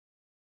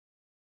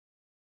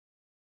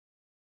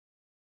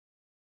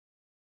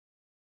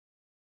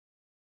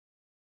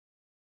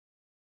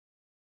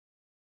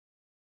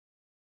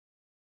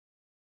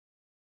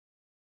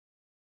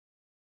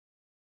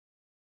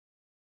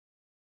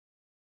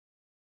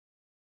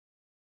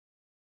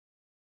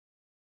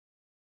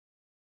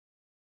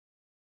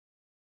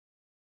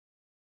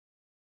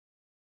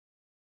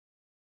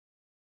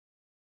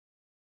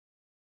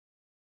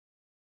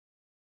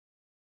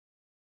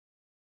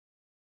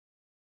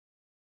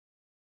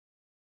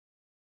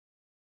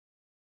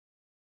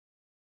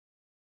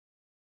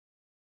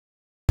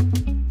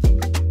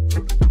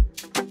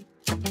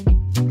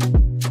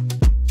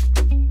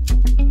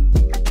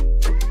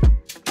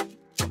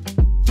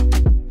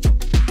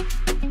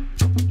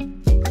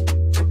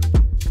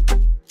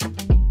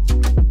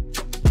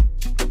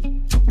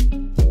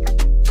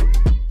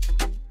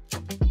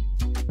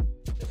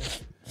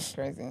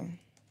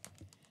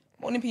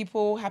morning,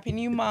 people. Happy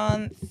new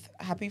month.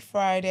 Happy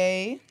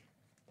Friday.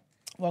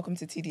 Welcome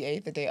to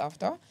TDA, the day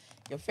after.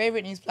 Your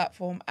favourite news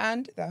platform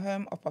and the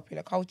home of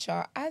popular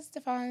culture as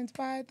defined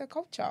by the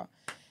culture.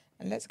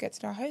 And let's get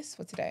to our host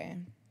for today.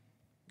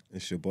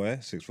 It's your boy,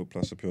 6 foot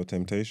plus of pure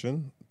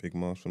temptation. Big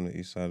Mars from the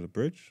east side of the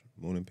bridge.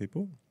 Morning,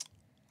 people.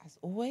 As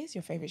always,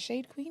 your favourite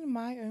shade queen,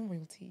 my own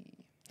royalty.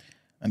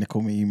 And they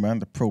call me E-Man,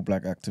 the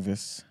pro-black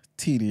activist,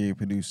 TDA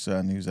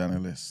producer, news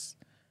analyst,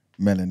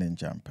 melanin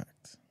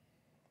jam-packed.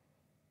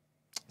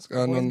 What's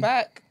going on?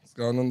 Back. What's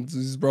going on? This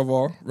is his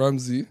brother,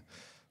 Ramsey,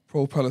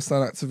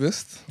 pro-Palestine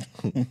activist.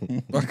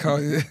 Back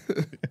out here.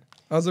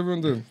 How's everyone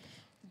doing?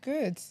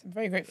 Good.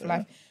 Very grateful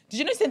life. Did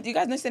you know? Do you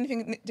guys know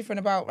anything different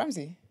about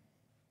Ramsey?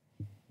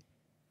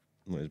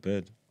 Not his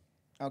bed.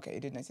 Okay, you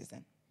did notice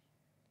then.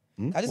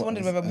 I just wondered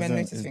Is- whether men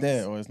is notice it- things. Is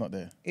there or it's not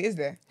there? It is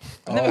there.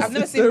 Oh. I've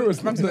never seen There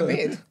is Ramsey with a there.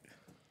 beard.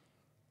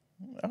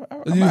 I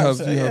You might have,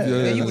 said,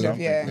 yeah. you would have,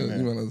 yeah. Yeah,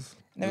 you man has.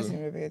 Never seen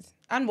him with a beard.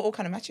 And we're all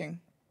kind of matching.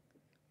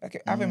 Like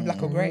having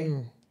black or grey.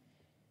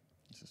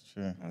 This is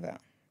true. Know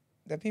that.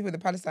 The people with the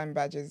Palestine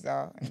badges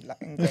are in black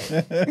and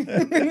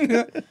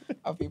grey.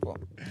 Of people.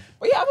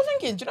 But yeah, I was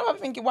thinking, do you know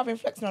what I've been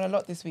flexing on a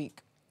lot this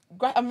week?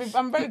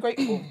 I'm very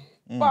grateful.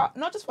 But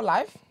not just for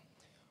life,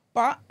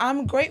 but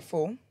I'm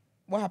grateful.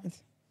 What happened?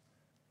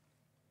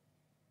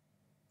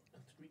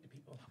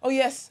 Oh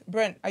yes,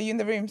 Brent, are you in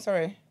the room?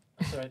 Sorry.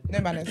 Sorry. No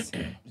manners.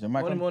 Is your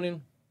mic on?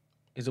 Morning.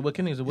 Is it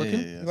working? Yeah, You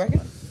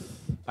working?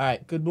 All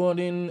right. Good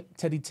morning,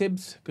 Teddy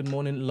Tibbs. Good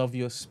morning, Love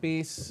Your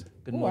Space.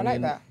 Good Ooh, I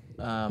morning. like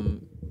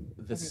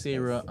The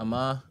Sarah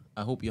Amar.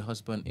 I hope your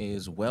husband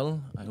is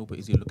well. I hope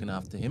you're looking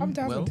after him I'm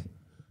well. dazzled.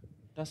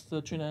 That's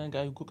the Trinidad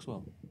guy who cooks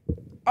well.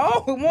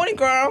 Oh, good morning,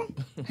 girl.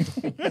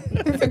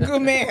 He's a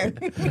good man.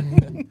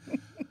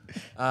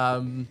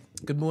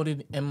 Good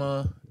morning,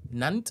 Emma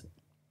Nant.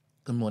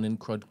 Good morning,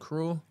 Crud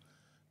Crow.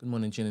 Good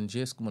morning, Jen and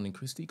Jess. Good morning,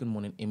 Christy. Good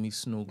morning, Amy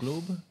Snow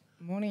Globe.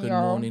 Morning, Good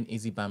y'all. morning,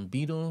 Izzy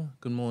Bambido.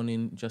 Good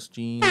morning,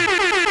 Justine.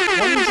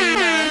 Morning,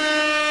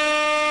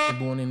 Gina. Good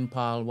morning,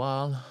 Paul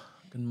Wall.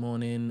 Good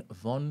morning,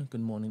 Von.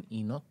 Good morning,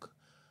 Enoch.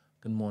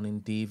 Good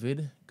morning,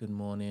 David. Good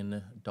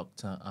morning,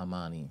 Dr.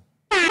 Armani.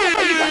 Are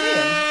you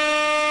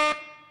Ghanaian?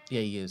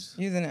 Yeah, he is.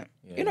 Using it.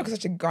 Yeah. You're not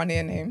such a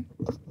Ghanaian name.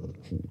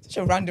 Such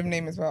a random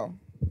name as well.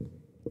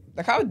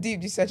 Like, how deep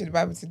do you search in the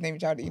Bible to name your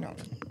child Enoch?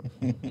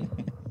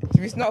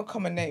 So it's not a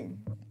common name.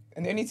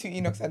 And the only two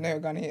Enochs I know are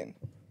Ghanaian.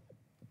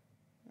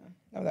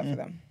 Love that for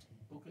them.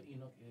 Book of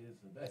Enoch is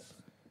the best.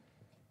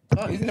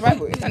 It's in the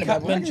Bible. It's in the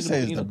Cat Bible. Why do you mentioned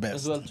say Book of it's the Enoch best?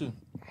 as well too.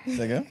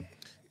 Say again?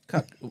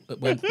 Cat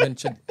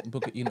mentioned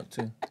Book of Enoch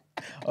too.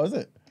 Oh, is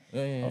it?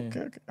 Yeah.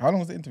 Okay. How long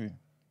was the interview?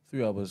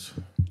 3 hours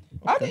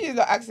How do you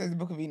not access the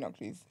Book of Enoch,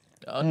 please?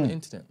 on the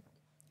internet.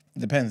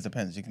 Depends.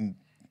 You can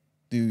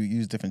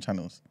use different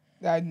channels.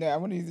 No, I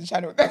want to use the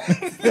channel.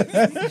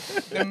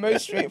 The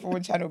most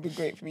straightforward channel would be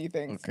great for me,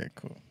 thanks. Okay,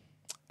 cool.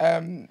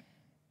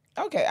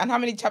 Okay, and how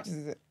many chapters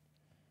is it?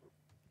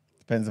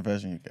 Depends the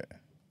version you get.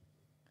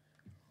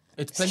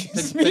 It's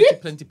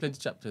plenty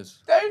chapters.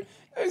 Don't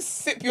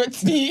sip your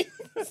tea.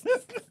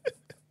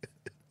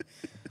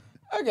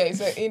 Okay,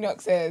 so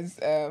Enoch says,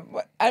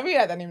 I really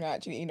like that name now,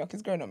 actually. Enoch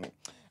is growing on me.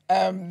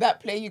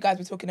 That play you guys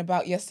were talking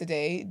about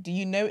yesterday, do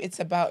you know it's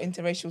about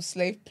interracial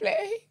slave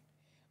play?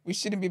 We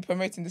shouldn't be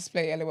promoting this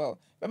play, LOL.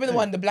 Remember the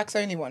one, the blacks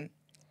only one?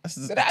 That's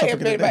the So that here topic of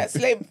played the by a day.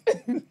 slave.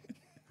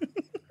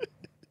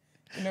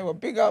 You know what?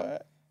 Big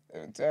up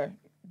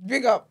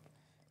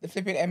the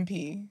flipping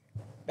MP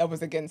that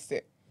was against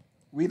it.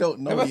 We don't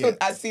know Never yet.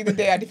 thought I'd see the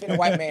day I defeat a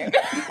white man.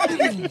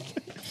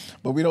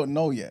 But we don't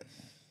know yet.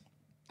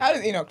 How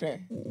does Enoch know?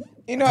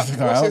 Enoch, I what's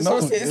your don't know.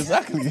 sources?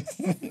 Exactly.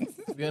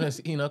 To be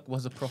honest, Enoch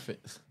was a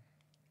prophet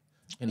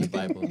in the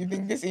Bible. You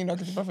think this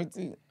Enoch is a prophet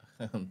too?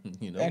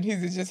 You know. And he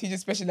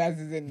just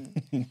specializes in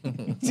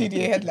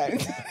TDA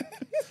headlines.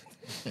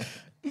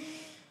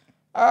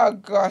 Oh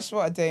gosh,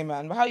 what a day,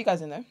 man. But how are you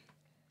guys in there?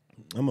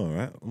 I'm all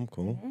right. I'm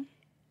cool.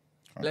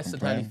 Blessed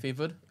and highly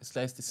favored. It's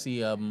nice to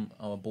see our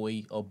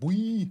boy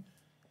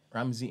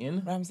Ramsey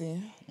in. Ramsey.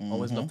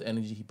 Always love the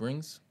energy he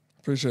brings.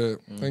 Appreciate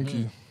it. Thank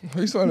you. What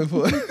are you smiling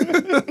for?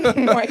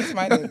 Why are you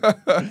smiling?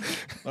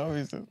 No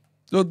reason.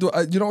 You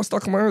know what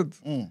stuck in my head?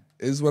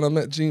 Is when I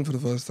met Jean for the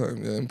first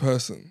time, in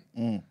person.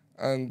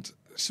 And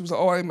she was like,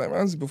 oh, I ain't met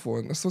Ramsey before.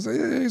 And so I was like,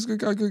 yeah, he's a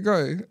good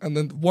guy. And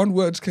then one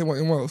word just came out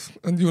your mouth,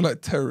 and you were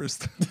like,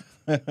 terrorist.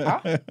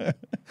 Huh?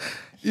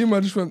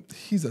 Ema just went,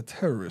 he's a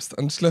terrorist,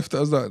 and just left it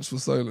as that, just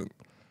was silent.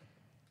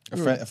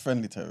 A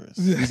friendly terrorist.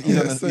 Yeah, He's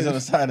on same. the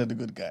side of the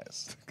good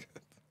guys.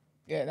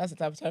 Yeah, that's the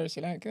type of terrorist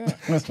you like. Yeah.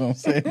 That's what I'm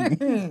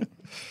saying.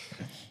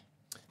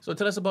 So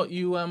tell us about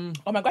you. Oh,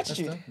 my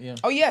gratitude. Esther. Yeah.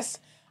 Oh, yes.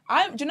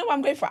 Do you know what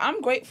I'm grateful for?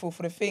 I'm grateful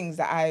for the things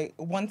that I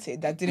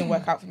wanted that didn't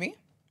work out for me.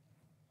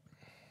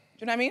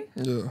 Do you know what I mean?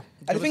 Yeah.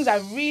 The things I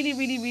really,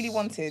 really, really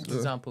wanted.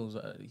 Examples.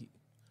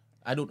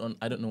 I don't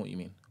know what you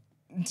mean.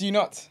 Do you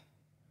not?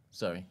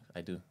 Sorry,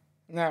 I do.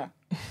 No.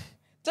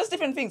 Just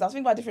different things. I was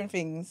thinking about different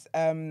things.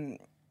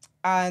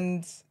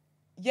 And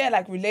yeah,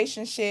 like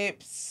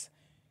relationships,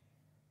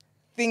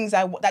 things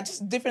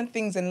just different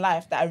things in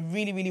life that I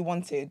really, really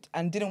wanted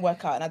and didn't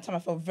work out. And at the time I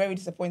felt very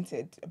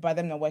disappointed by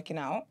them not working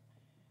out.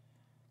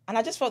 And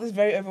I just felt this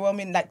very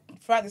overwhelming, like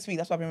throughout this week,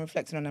 that's what I've been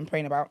reflecting on and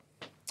praying about.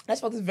 I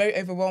just felt this very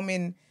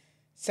overwhelming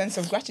sense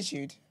of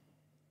gratitude.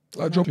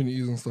 Like dropping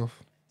ease and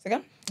stuff.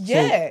 Second?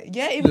 Yeah,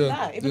 even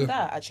yeah.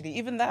 that, actually,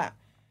 even that.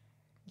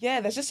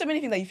 Yeah, there's just so many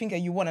things that you think that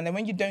you want, and then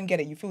when you don't get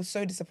it, you feel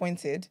so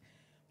disappointed.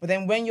 But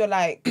then when you're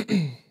like,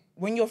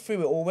 when you're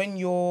through it, or when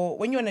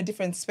you're in a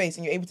different space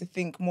and you're able to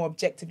think more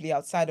objectively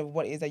outside of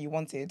what it is that you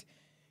wanted,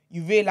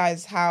 you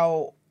realize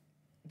how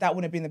that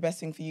wouldn't have been the best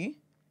thing for you.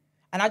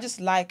 And I just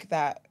like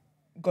that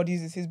God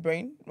uses his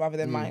brain rather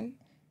than mine.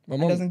 It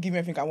doesn't give me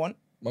everything I want.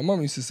 My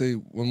mum used to say,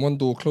 when one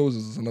door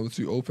closes, another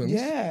two opens.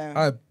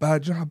 Yeah. Do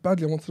you know how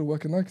badly I wanted to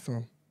work in Nike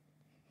Town?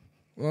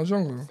 When I was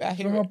younger. Do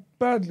you know how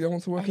badly I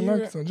want to work in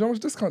Nike Town? Do you know how much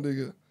discount they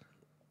get?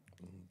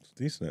 It's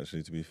decent,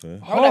 actually, to be fair.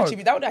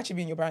 That would actually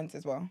be in your parents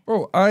as well.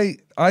 Bro, I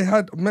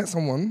had met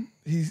someone,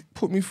 he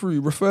put me through,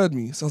 referred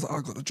me, so I was like,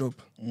 I got the job.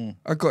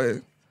 I got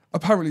it.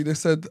 Apparently, they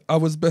said I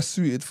was best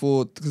suited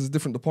for, because there's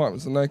different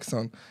departments in Nike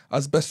Town, I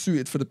was best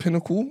suited for the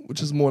Pinnacle,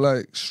 which is more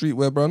like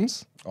streetwear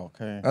brands.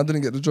 Okay. I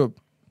didn't get the job.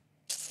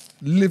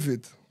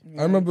 Livid.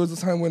 I remember there was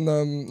a time when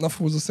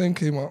Nothing Was the Same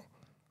came out.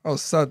 I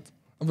was sad.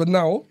 But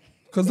now,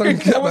 because I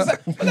didn't get that. What's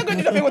that going to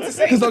do? Nothing was the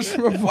same. Because I just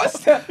remember, I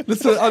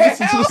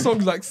listened to the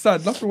songs like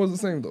sad. Nothing was the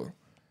same though.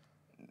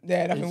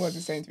 Yeah, nothing was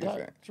the same to be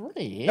fair.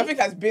 Drake. Nothing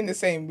has been the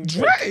same with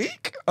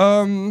Drake?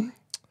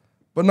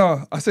 But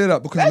no, I say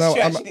that because That's now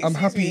true, actually. I'm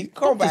Excuse me. happy.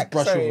 Come back.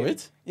 brush Sorry. over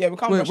it. Yeah, we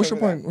can't Wait, brush what's your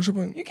over that. point? What's your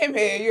point? You came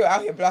here, you're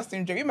out here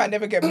blasting Drake. You might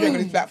never get Drake on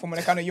this platform on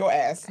account of your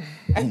ass.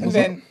 And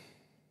then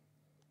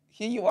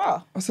here you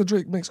are. I said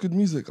Drake makes good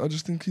music. I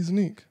just think he's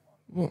unique.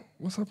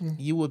 What's happening?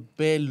 You were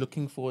barely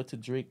looking forward to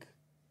Drake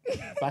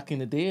back in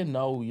the day, and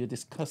now you're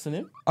discussing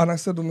him. And I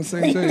said on the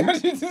same day,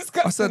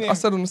 I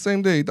said on the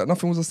same day that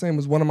Nothing Was the Same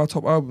was one of my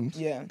top albums.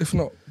 Yeah. If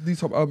not the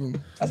top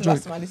album. That's the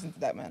last time I listened to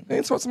that, man. It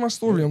ain't talk to my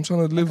story. I'm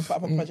trying to live. Put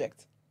up a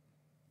project.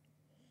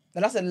 No,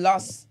 that's the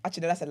last.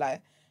 Actually, that's a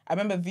lie. I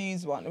remember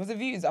Views one. It was a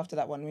Views after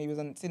that one where he was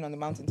sitting on the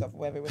mountaintop,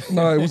 wherever it was.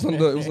 No, it was on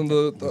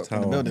the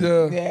Tower.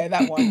 yeah. Yeah,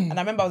 that one. And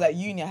I remember I was at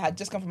uni. I had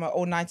just come from an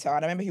all-nighter,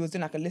 and I remember he was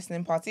doing like a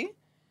listening party.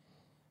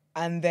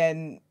 And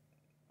then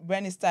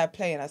when he started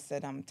playing, I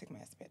said, "I'm taking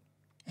my ass to bed.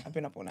 I've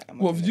been up all night."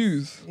 What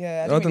Views?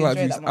 Yeah, I didn't really like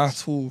enjoy Views that much.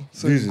 at all.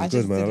 So Views I is good,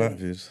 just man. I like didn't.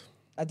 Views.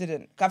 I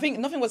didn't. I think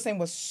Nothing Was the Same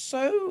was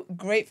so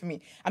great for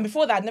me. And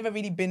before that, I'd never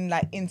really been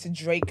like into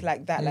Drake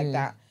like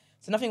that.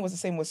 So Nothing Was the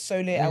Same was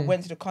so lit. I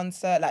went to the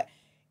concert. Like,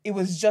 it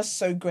was just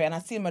so great. And I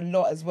see him a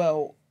lot as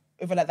well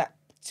over like that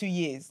 2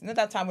 years. You know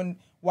that time when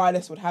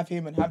Wireless would have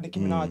him and have Nicki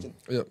Minaj and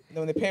Yep. you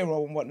know, on the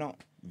payroll and whatnot.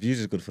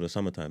 Views is good for the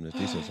summertime. There's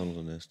decent songs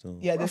on there still.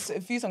 Yeah, there's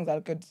a few songs that are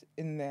good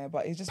in there,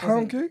 but it just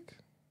Pound wasn't. Cake?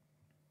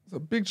 It's a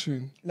big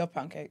tune. Love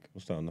Pancake.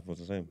 What's that? Nothing Was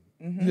the Same.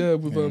 Yeah,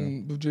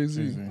 with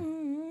Jay-Z.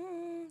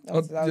 That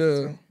was Yeah,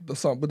 too. the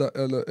sample with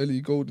that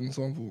Ellie Goulding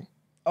sample.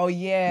 Oh,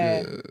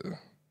 yeah. Yeah.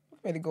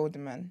 Really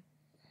golden, man.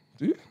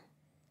 Do you?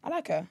 I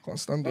like her. Can't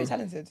stand Very her.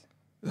 talented.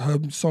 Her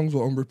songs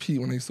were on repeat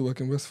when I used to work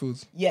in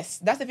Westfields. Yes,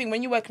 that's the thing.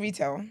 When you work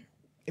retail,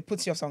 it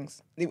puts your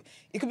songs. It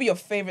could be your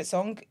favorite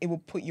song. It will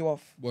put you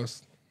off.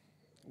 Worst.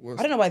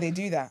 I don't know why they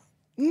do that.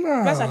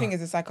 Nah. That's I think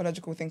is a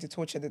psychological thing to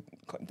torture the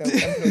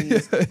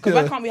employees. Because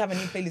why can't we have a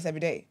new playlist every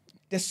day?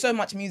 There's so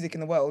much music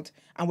in the world,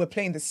 and we're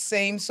playing the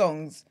same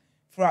songs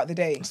throughout the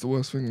day. That's the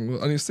worst thing in the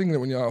world. And you're singing it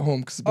when you're at home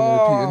because it's been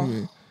on repeat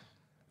anyway.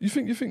 You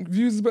think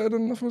Views is better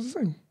than Nothing Was the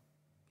Same?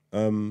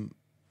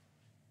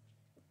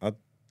 I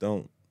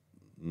don't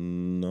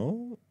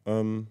know.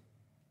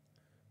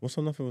 What's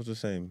on Nothing Was the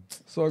Same?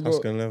 So I got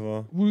Husk and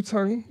Leather.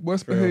 Wu-Tang,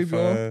 Worst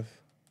Behaviour,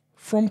 305.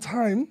 From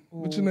Time,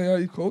 which in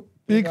the code,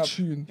 big up.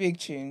 tune. Big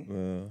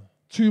tune.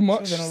 Too She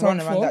Much, was on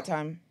a run around that Sampler,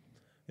 time.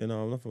 You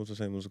know, Nothing Was the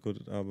Same was a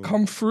good album.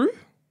 Come Through,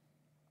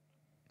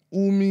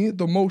 All Me,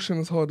 The Motion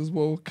is hard as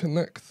well,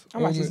 Connect. I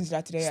might Only. listen to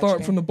that today, Starting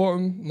actually. from the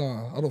bottom,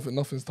 nah, I don't think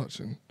nothing's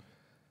touching.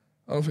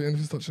 I don't think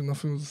anything's touching,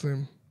 Nothing Was the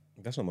Same.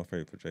 That's not my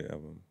favourite Drake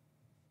album.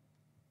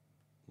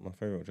 My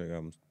favourite Drake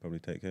album's probably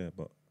Take Care,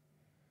 but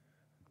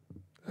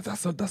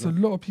That's a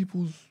lot of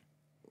people's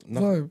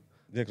vibe.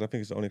 yeah, because I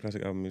think it's the only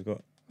classic album he's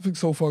got. I think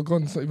So Far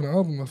Gone, it's not even an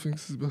album, I think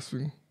it's his best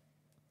thing.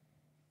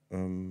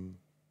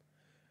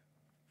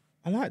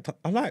 I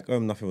like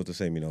Nothing Was the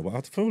Same, you know, but I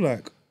feel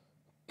like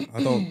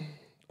I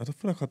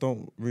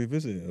don't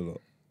revisit it a lot.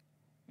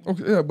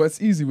 Okay, yeah, but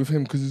it's easy with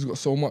him because he's got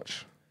so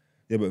much.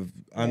 Yeah, but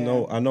I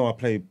know I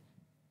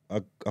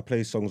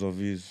play songs of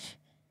his.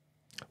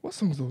 What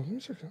songs though? Let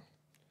me check it.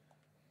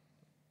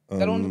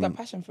 They don't do that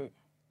Passion Fruit.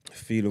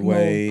 Feel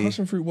Away. No,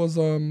 Passion Fruit was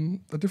a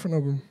different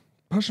album.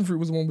 Passion Fruit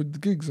was the one with the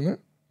gigs, isn't it?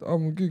 The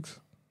album with gigs.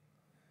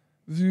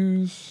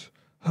 Views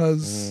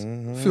has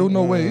Feel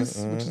No Ways,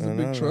 which is the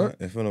big track.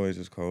 Yeah, Feel No Ways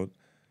is cold.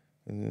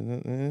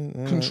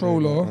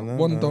 Controller,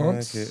 One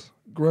Dance,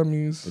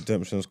 Grammys.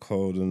 Redemption's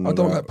cold. And I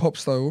don't like pop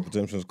style.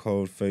 Redemption's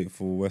cold,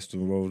 Faithful,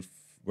 Western Road,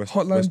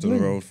 Hotline Western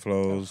Bling. Road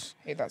Flows.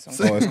 I hate that song.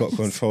 Oh, it's got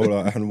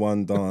Controller and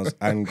One Dance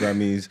and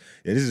Grammys.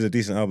 Yeah, this is a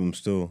decent album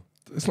still.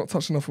 It's not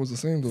touching enough was the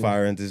same though.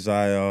 Fire and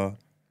Desire.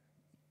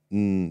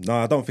 No,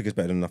 I don't think it's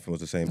better than Nothing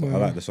Was the Same, but I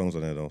like the songs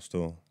on there though,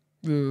 still.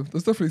 Yeah,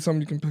 there's definitely some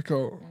you can pick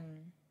out.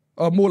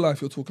 More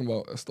Life you're talking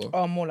about, Esther.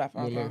 Oh, More Life.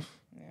 More Okay. Life.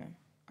 Yeah.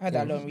 I heard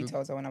that Yeah, alone that's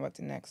retail, so when I worked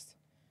in Next,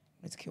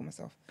 I need to kill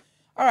myself.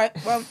 All right,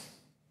 well,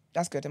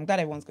 that's good. I'm glad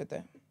everyone's good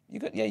though. You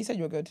good? Yeah, you said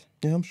you were good.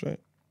 Yeah, I'm straight.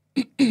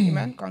 You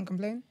man, can't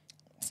complain.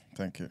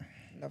 Thank you.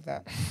 Love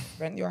that.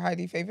 Brent, your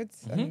highly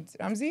favorites. And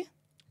Ramsey?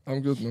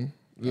 I'm good, man.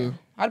 Yeah.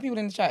 How do people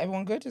in the chat?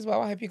 Everyone good as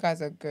well? I hope you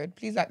guys are good.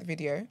 Please like the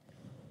video.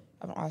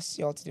 I haven't asked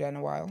y'all to do that in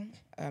a while.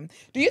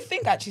 Do you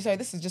think actually, sorry,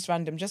 this is just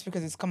random, just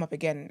because it's come up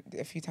again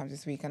a few times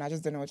this week and I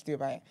just don't know what to do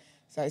about it.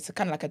 So it's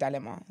kind of like a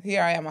dilemma.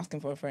 Here I am asking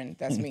for a friend.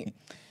 That's me.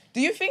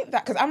 Do you think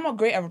that, because I'm not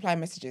great at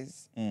replying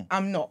messages.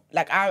 I'm not.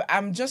 Like,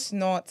 I'm just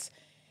not.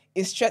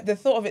 The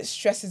thought of it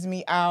stresses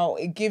me out.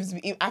 It gives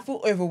me, I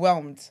feel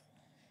overwhelmed.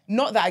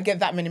 Not that I get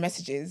that many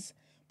messages,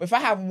 but if I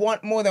have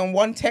more than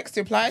one text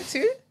to reply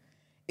to,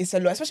 it's a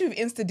lot, especially with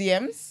Insta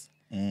DMs.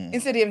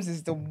 Insta DMs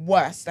is the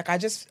worst. Like,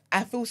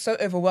 I feel so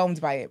overwhelmed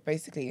by it,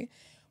 basically.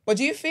 But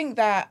do you think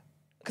that,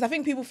 because I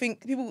think people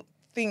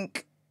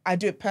think I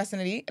do it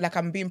personally, like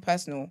I'm being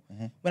personal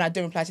when I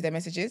don't reply to their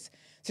messages.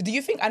 So do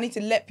you think I need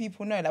to let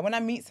people know, like when I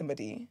meet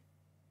somebody,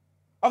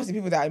 obviously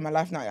people that are in my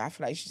life now, I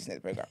feel like you should just need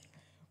to break up.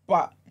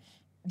 But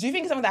do you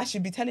think it's something that I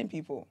should be telling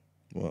people?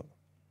 What?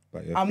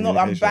 Like your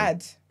I'm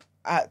bad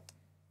at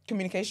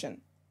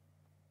communication.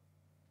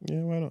 Yeah,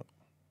 why not?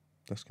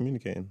 That's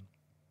communicating.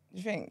 Do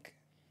you think?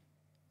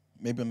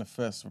 Maybe on the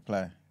first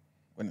reply,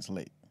 when it's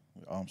late.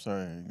 Oh, I'm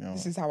sorry. You know,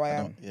 This is how I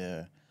am.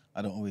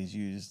 I don't always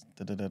use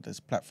this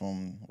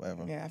platform,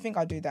 whatever. Yeah, I think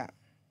I'll do that.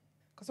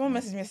 Because someone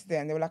messaged me yesterday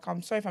and they were like,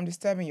 I'm sorry if I'm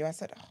disturbing you. I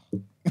said,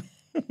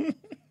 I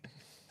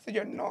said,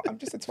 you're not. I'm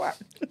just a twat.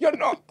 You're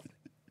not.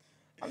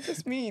 I'm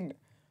just mean.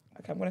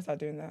 Okay, I'm going to start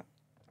doing that.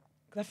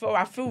 Because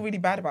I feel really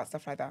bad about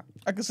stuff like that.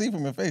 I can see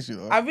from your face, you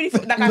know. I really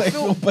feel like I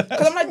feel,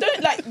 because I'm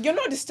like, you're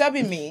not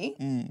disturbing me.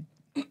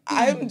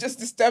 I'm just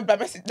disturbed by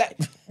message. Like,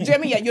 do you know what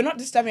I mean? Yeah, you're not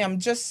disturbing. I'm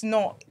just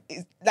not.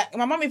 Like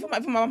my mum, even my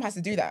mum has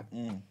to do that.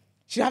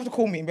 She'll have to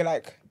call me and be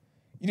like,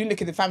 "You didn't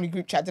look at the family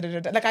group chat." Da, da, da,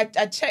 da. Like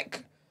I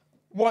check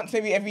once,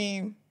 maybe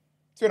every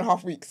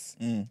 2.5 weeks.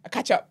 I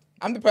catch up.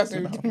 I'm the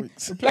person who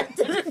replies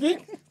to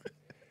everything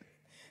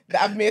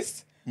that I've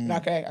missed.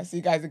 Okay, I'll see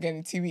you guys again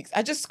in 2 weeks.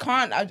 I just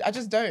can't. I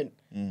just don't.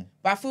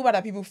 But I feel bad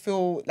that people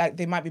feel like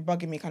they might be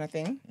bugging me, kind of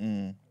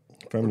thing.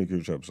 Family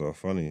group chats are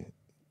funny.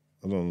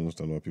 I don't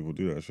understand why people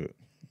do that shit.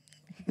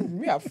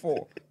 We have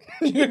 4.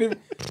 You know what I mean?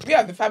 We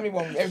have the family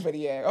one with everybody,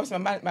 yeah. Obviously,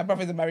 my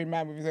brother's a married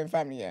man with his own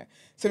family, yeah.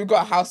 So we've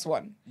got a house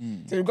one.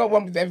 So we've got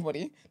one with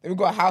everybody. Then we've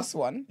got a house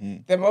one.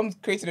 Then my mum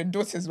created a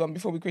daughter's one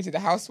before we created the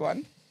house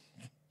one.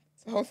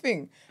 It's the whole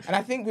thing. And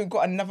I think we've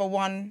got another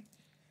one.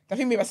 I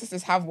think me and my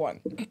sisters have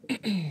one.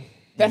 Then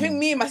I think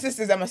me and my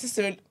sisters and my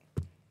sister,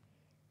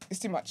 it's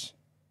too much.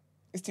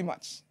 It's too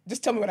much.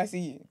 Just tell me when I see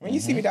you. When you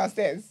see me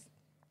downstairs,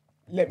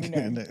 let me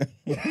know.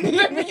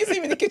 When you see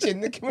me in the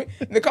kitchen, in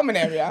the common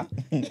area,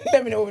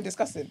 let me know what we're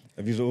discussing.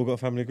 Have you all got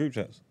family group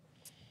chats?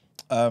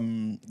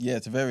 Yeah,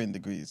 to varying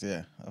degrees,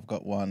 yeah. I've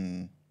got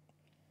one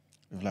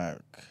with like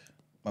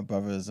my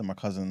brothers and my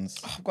cousins.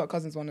 Oh, I've got a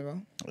cousin's one as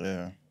well.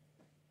 Yeah.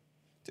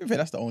 To be fair,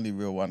 that's the only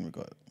real one we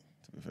got,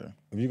 to be fair.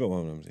 Have you got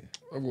one, Ramsey?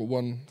 I've got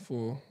one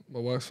for my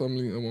wife's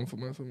family and one for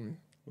my family.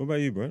 What about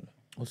you, Brent?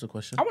 What's the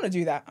question? I want to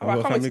do that. I've I got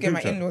a can't wait to family get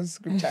my group chat. in-laws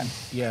group chat.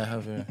 Yeah, I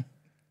have a.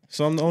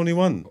 So I'm the only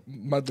one.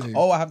 Mad day.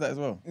 Oh, I have that as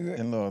well. Is it?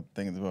 In-law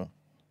thing as well.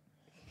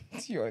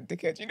 You're a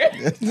dickhead, you know?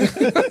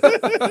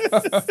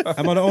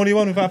 Am I the only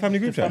one without a family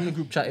group chat? Family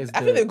group chat is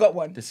I think they've got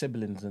one. the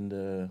siblings and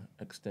the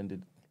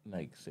extended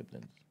like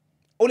siblings.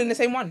 All in the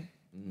same one?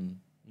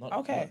 Not,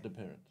 Okay. not the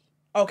parents.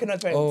 Okay,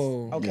 not parents.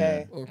 Oh,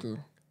 Okay. Okay.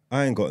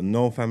 I ain't got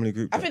no family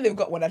group I chat. think they've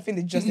got one. I think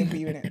they just didn't put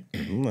you in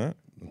it. Nah,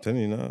 I'm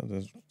telling you now,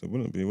 there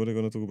wouldn't be. What are they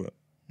going to talk about?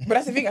 But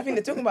that's the thing. I think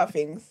they're talking about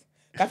things.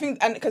 I think,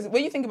 and because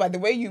when you think about the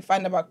way you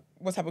find about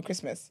what's happened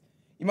Christmas,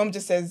 your mum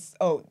just says,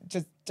 "Oh,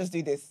 just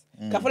do this."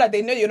 'Cause I feel like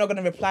they know you're not going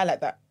to reply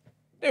like that.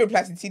 They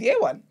reply to the TDA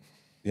one.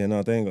 Yeah,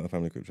 no, they ain't got a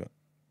family group chat.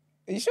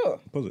 Are you sure?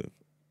 Positive.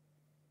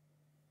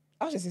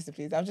 Ask your sister,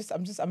 please.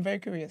 I'm very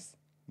curious.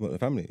 What, the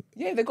family?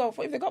 Yeah, if they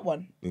got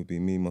one. It would be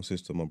me, my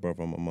sister, my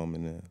brother, and my mum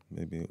in there.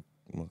 Maybe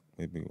one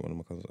of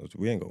my cousins.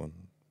 We ain't got one.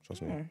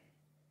 Trust me.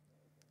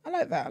 I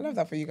like that. I love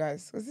that for you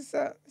guys because it's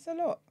a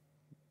lot.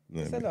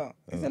 Yeah, It's a me. lot.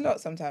 It's a lot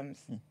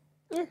sometimes.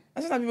 And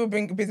sometimes people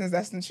bring business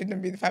that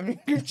shouldn't be the family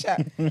group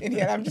chat in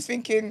here. And I'm just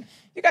thinking,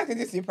 you guys can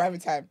do this in your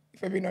private time,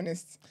 if we're being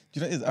honest. Do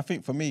you know what it is? I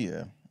think for me,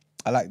 yeah,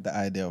 I like the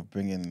idea of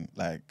bringing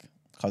like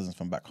cousins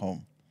from back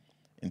home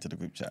into the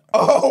group chat.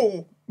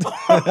 Oh,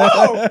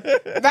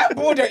 that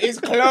border is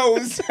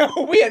closed.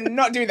 We are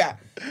not doing that.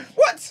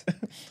 What?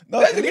 No,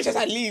 That's the group chat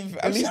I leave.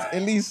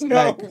 At least No.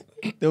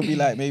 like there'll be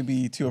like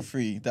maybe 2 or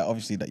 3 that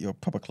obviously that you're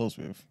proper close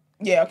with.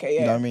 Yeah, okay,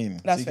 yeah. You know what I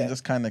mean? That's so you fair. can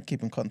just kind of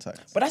keep in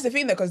contact. But that's the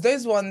thing though, because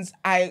those ones,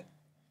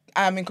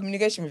 I'm in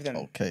communication with them.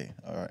 Okay,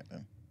 all right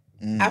then.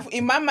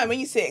 In my mind, when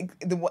you say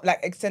like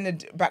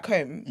extended back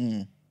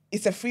home,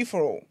 it's a free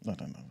for all. No.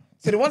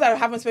 So the ones that I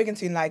haven't spoken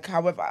to in like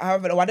however, or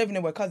I don't even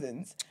know we're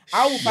cousins,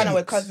 I will find out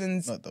we're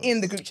cousins Not those. in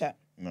the group chat.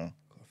 No.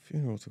 Got a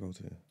funeral to go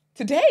to.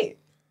 Today?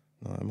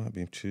 No, it might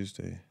be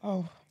Tuesday.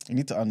 Oh. You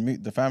need to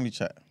unmute the family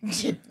chat.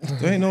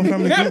 There ain't no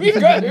family There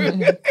group. we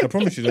go. I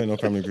promise you there ain't no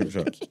family group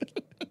chat.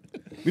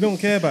 We don't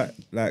care about,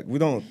 like, we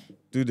don't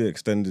do the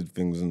extended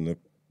things and the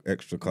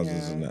extra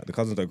cousins and that. The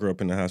cousins that grew up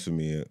in the house with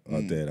me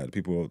are there. Like, the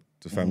people,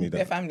 the family Their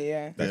that family,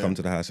 yeah. come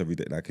to the house every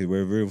day. Like,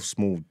 we're a real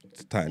small,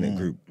 tight-knit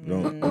group.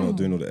 We're not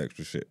doing all the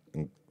extra shit.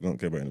 And we don't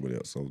care about anybody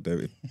else. So,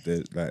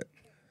 there's like...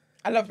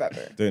 I love that,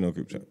 though. There ain't no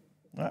group chat.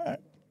 All right.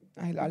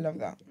 I love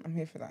that. I'm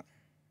here for that.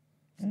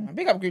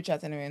 Big up group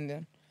chats anyway, and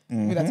then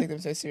we don't take them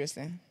so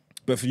seriously.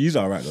 But for you,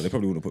 alright though. They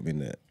probably wouldn't put me in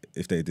there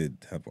if they did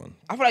have one.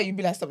 I feel like you'd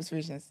be like, stop this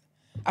foolishness.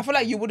 I feel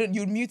like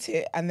you'd mute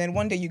it, and then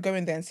one day you go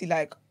in there and see,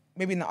 like,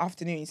 maybe in the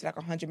afternoon, you see like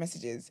 100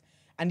 messages,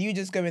 and you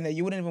just go in there,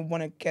 you wouldn't even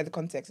want to care the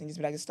context, and you just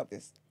be like, just stop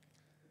this.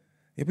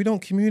 Yeah, we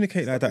don't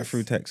communicate like that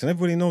through text. And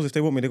everybody knows if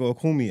they want me, they got to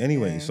call me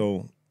anyway. Yeah.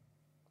 So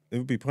it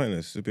would be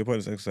pointless. It'd be a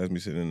pointless exercise me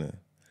sitting in there.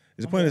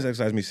 It's a pointless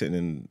exercise me sitting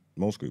in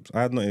most groups.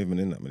 I have not even been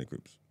in that many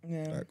groups.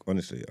 Yeah. Like,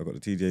 honestly, I've got the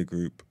TJ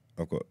group.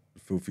 I've got the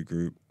Filthy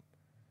group.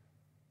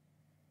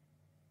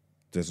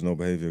 There's no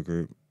behaviour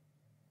group.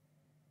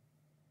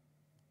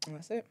 And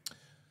that's it.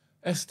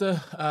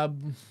 Esther,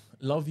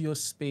 love your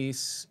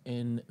space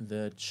in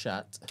the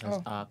chat has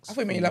asked. I thought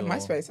you meant you love my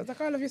space. I was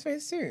like, I love your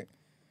space too.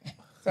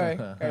 Sorry.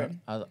 carry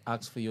on. I'll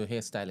ask for your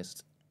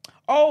hairstylist.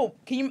 Oh,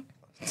 can you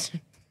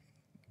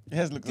It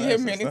has looked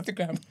DM me on nice.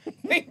 Instagram?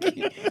 Thank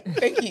you.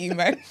 Thank you,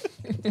 man.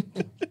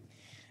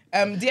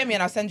 DM me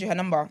and I'll send you her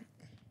number.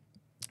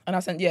 And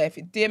I'll send, if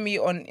you DM me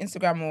on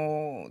Instagram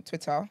or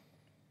Twitter.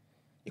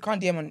 You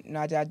can't DM on, no,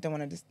 I don't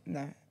want to just,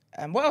 no.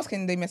 What else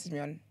can they message me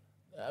on?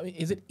 I mean,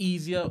 is it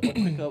easier or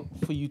quicker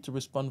for you to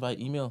respond via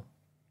email?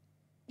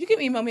 You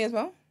can email me as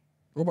well.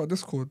 What about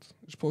Discord?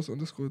 Just post it on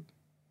Discord.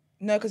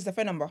 No, because it's a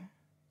phone number.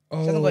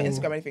 Oh. She hasn't got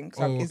Instagram or anything.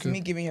 So it's okay. me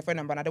giving her phone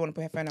number and I don't want to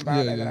put her phone number Yeah,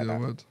 out there yeah, like yeah,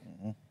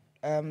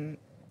 that. word.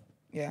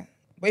 Yeah.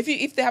 But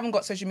if they haven't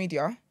got social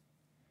media,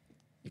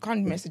 you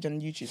can't message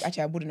on YouTube.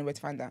 Actually, I wouldn't know where to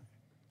find that.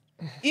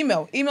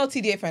 Email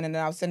TDA phone and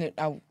then I'll send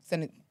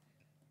it.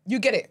 You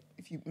get it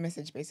if you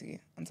message basically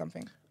on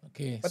something.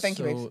 Okay, But thank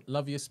you, babes. so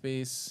love your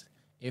space.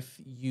 If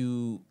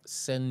you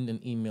send an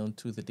email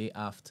to the day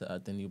after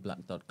at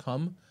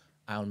thenewblack.com,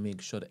 I'll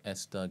make sure that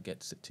Esther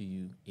gets it to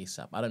you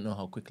ASAP. I don't know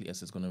how quickly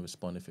Esther's going to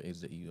respond if it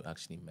is that you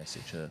actually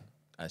message her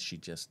as she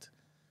just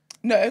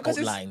No, because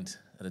outlined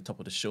at the top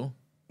of the show.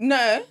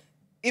 No,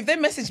 if they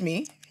message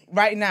me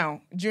right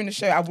now during the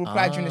show, I will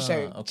reply during the show.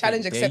 Okay.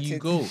 Challenge accepted. There you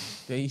go.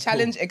 There you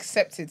Challenge go.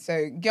 accepted.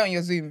 So get on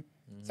your Zoom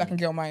so I can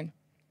get on mine.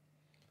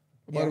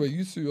 By the way,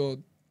 you two are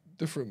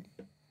different.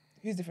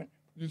 Who's different?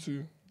 You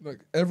two, like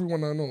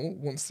everyone I know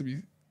wants to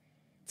be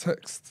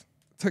texted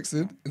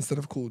instead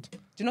of called. Do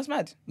you know what's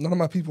mad? None of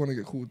my people want to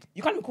get called.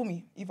 You can't even call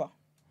me either.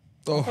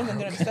 Oh, Friends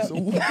don't okay. disturb.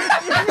 So-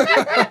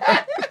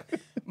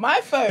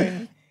 My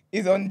phone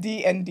is on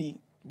DND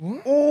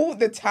all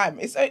the time.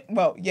 It's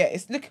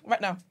look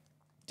right now.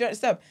 Do not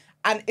disturb.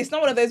 And it's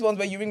not one of those ones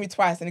where you ring me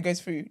twice and it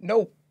goes through.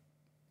 No.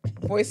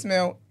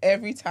 Voicemail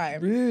every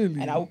time. Really?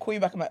 And I will call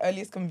you back at my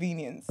earliest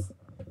convenience.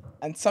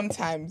 And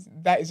sometimes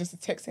that is just a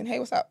text saying, hey,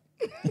 what's up?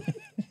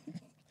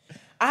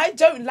 I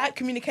don't like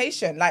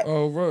communication. Like,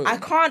 Oh, right.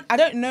 I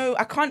don't know,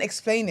 I can't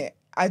explain it.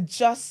 I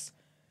just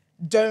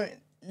don't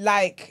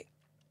like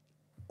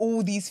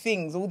all these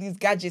things, all these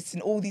gadgets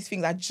and all these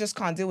things. I just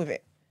can't deal with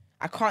it.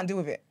 I can't deal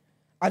with it.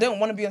 I don't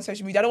want to be on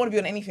social media. I don't want to be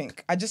on anything.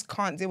 I just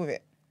can't deal with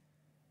it.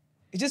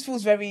 It just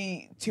feels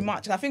very too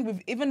much. And I think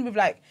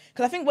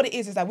because I think what it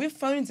is like with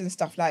phones and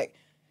stuff, like,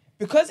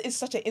 because it's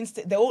such an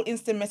they're all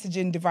instant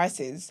messaging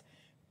devices,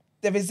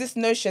 there is this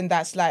notion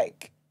that's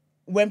like,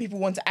 when people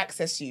want to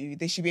access you,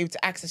 they should be able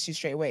to access you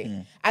straight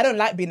away. I don't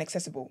like being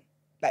accessible.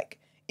 Like,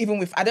 I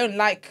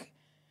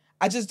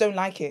just don't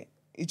like it.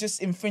 It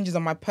just infringes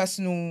on my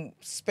personal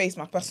space,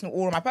 my personal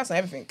aura, my personal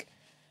everything.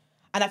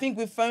 And I think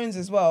with phones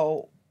as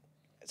well,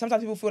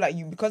 sometimes people feel like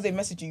because they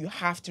message you, you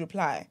have to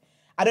reply.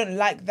 I don't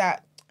like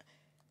that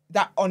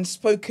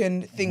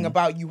unspoken thing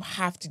about you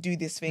have to do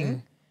this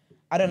thing.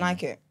 I don't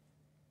like it.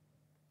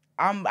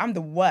 I'm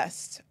the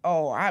worst.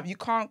 You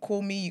can't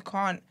call me, you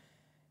can't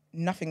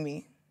nothing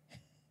me.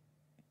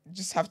 You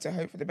just have to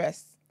hope for the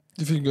best.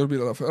 Do you think you're going to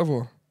be like that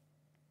forever?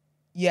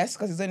 Yes,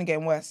 because it's only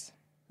getting worse.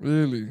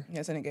 Really? Yeah,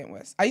 it's only getting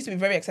worse. I used to be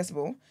very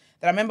accessible.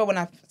 Then I remember when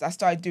I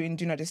started doing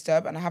Do Not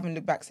Disturb, and I haven't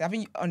looked back. So I've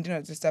been on Do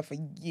Not Disturb for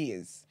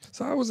years.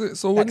 So how was it?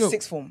 So Like when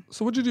sixth form.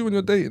 So what do you do when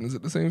you're dating? Is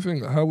it the same thing?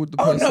 Like how would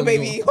the Oh, person no,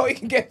 baby. Oh, you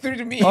can get through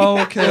to me. Oh,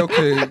 okay. Oh,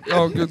 good. I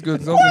was going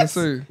to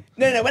say.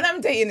 No. When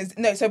I'm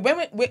dating, so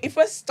when if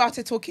we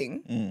started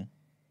talking,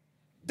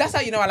 that's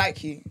how you know I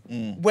like you.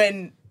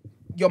 When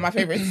you're my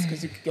favorites,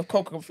 because you're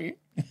cold free.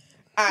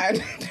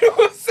 And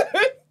also,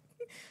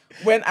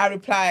 when I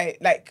reply,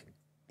 like,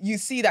 you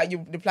see that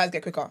your replies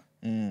get quicker.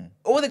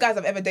 All the guys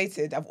I've ever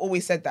dated, I've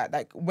always said that.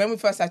 Like, when we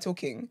first started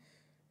talking,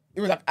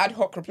 it was like ad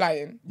hoc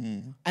replying.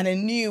 And I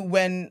knew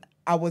when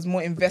I was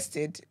more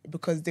invested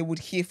because they would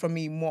hear from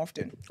me more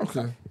often.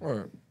 Okay, all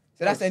right.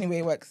 So that's the only way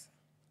it works.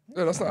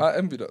 Yeah, that's not. I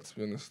envy that, to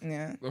be honest.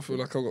 Yeah. I feel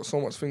like I've got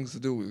so much things to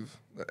deal with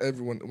that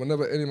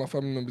whenever any of my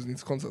family members need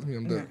to contact me,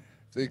 I'm there.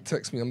 They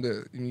text me, I'm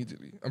there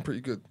immediately. I'm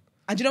pretty good.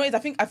 And do you know what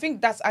it is? I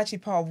think that's actually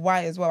part of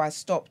why as well I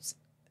stopped,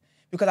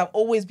 because I've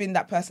always been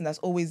that person that's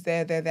always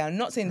there. I'm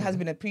not saying it hasn't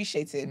been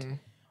appreciated,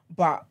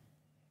 but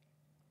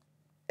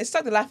it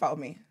sucked the life out of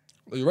me.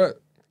 Oh, you're right.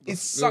 It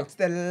sucked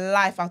the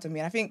life out of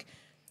me. And I think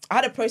I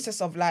had a process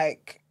of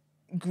like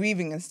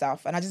grieving and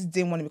stuff, and I just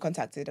didn't want to be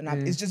contacted.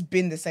 And it's just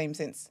been the same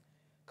since,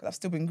 because I've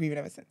still been grieving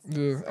ever since.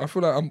 Yeah, I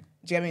feel like Do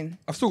you know what I mean?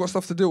 I've still got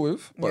stuff to deal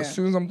with, but as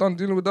soon as I'm done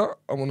dealing with that,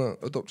 I want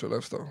to adopt your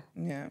lifestyle.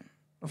 Yeah.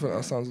 I think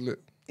that sounds lit.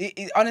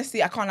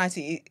 Honestly, I can't lie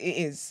to you. It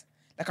is.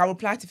 Like, I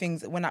reply to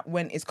things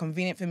when it's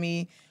convenient for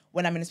me.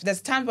 When I'm in,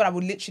 there's times when I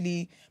would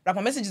literally, like,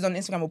 my messages on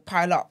Instagram will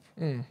pile up,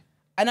 and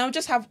I'll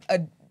just have a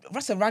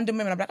random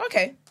moment. I'm like,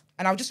 okay,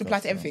 and I'll just reply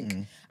to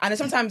everything. And then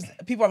sometimes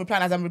people are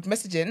replying as I'm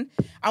messaging,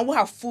 and we'll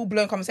have full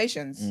blown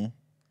conversations, and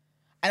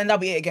then that'll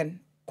be it again,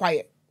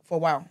 quiet for a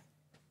while.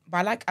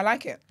 But I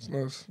like it. It's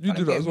nice. You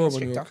do that as well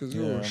when you're, because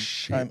you're a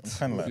shit kind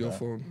of with like your that.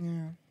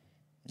 phone.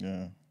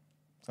 Yeah.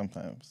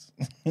 Sometimes.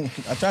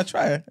 I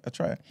try.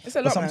 It's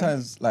a lot, but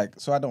sometimes, like,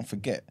 so I don't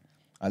forget,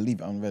 I leave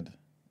it unread. You know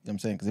what I'm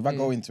saying? Because if I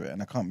go into it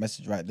and I can't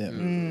message right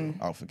then,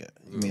 I'll forget.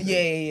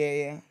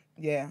 Yeah.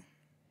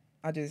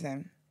 I do the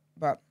same.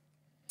 But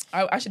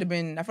I should have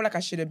been, I feel like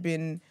I should have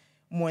been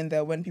more in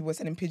there when people were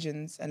sending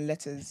pigeons and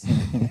letters.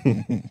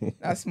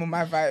 That's more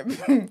my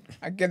vibe.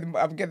 I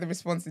get the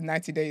response in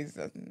 90 days.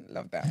 I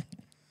love that.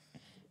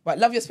 But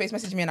love your space,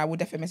 message me and I will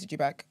definitely message you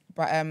back.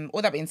 But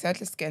all that being said,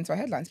 let's get into our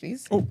headlines,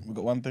 please. Oh, we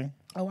got one thing.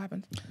 Oh, what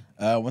happened?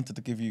 I wanted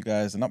to give you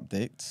guys an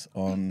update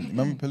on,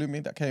 remember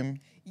Palumi that came?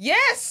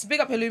 Yes!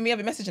 Big up Halumi, I've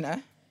been messaging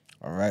her.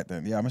 All right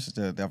then. Yeah, I messaged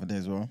her the other day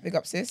as well. Big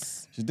up,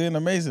 sis. She's doing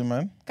amazing,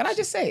 man. Can I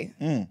just say,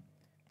 the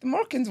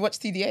Moroccans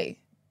watched TDA.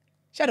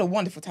 She had a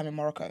wonderful time in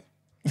Morocco.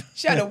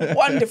 She had a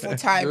wonderful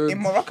time in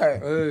Morocco.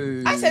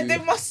 Hey. I said they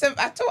must have.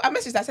 I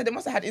messaged her. I said they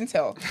must have had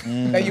intel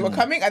that you were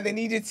coming, and they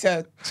needed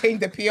to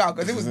change the PR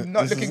because it was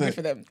not looking good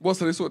for them. What,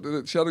 so they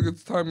thought she had a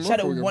good time in She had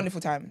a Morocco again?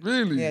 wonderful time.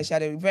 Really? Yeah, she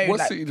had a very. What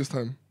like, city this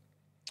time?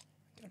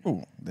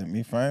 Oh, let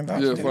me find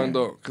out. Yeah, find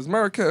out. Because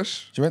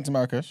Marrakesh She went to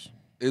Marrakesh.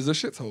 is a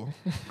shithole.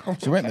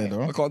 She went there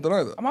though. I can't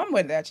deny that. My mum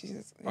went there. Actually, she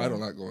says, I don't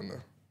like going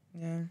there.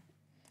 Yeah,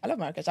 I love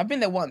Marrakesh. I've been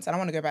there once, and I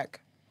want to go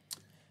back.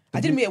 I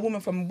did meet a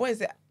woman from what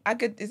is it?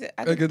 Is it?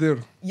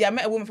 Agadir. Yeah, I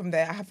met a woman from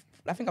there.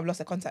 I think I've lost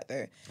her contact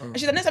though. And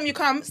she said, next time you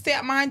come, stay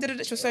at mine.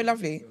 She was so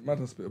lovely. Mad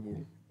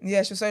hospitable.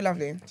 Yeah, she was so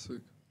lovely. Sick.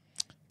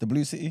 The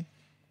Blue City.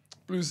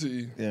 Blue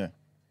City. Yeah.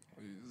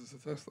 Is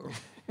this a test though?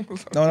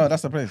 No,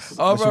 that's the place.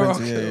 Oh, that she right, went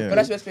to, okay, yeah. But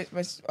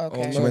that's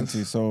okay. Oh, She went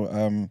to. So,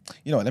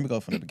 you know what? Let me go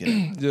from the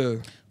beginning. Yeah.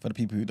 For the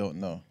people who don't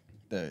know,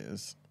 there it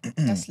is.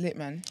 That's lit,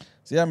 man.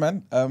 So yeah,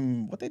 man.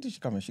 What day did she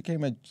come in? She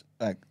came in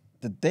like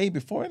the day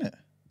before, innit?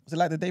 Was it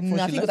like the day before?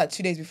 No, I she think it was left? like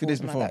 2 days before. 2 days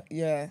something before. Like that.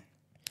 Yeah.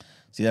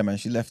 So yeah, man.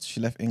 She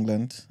left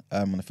England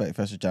on the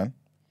 31st of Jan.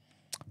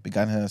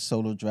 Began her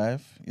solo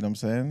drive. You know what I'm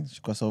saying?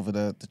 She crossed over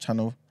the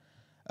channel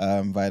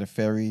via the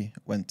ferry.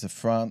 Went to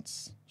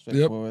France.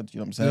 Straightforward. You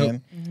know what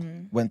I'm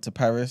saying? Went to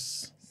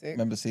Paris. Sick.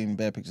 Remember seeing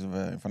bare pictures of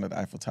her in front of the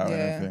Eiffel Tower Yeah.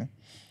 and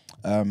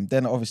everything.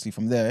 Then obviously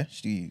from there,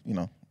 she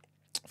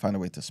found her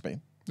way to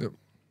Spain. Yep.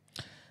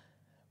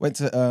 Went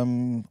to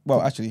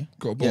actually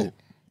Got a boat.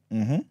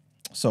 Yeah.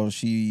 So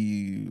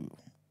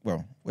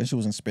when she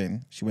was in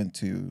Spain, she went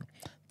to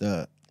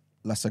the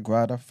La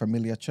Sagrada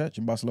Familia Church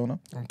in Barcelona.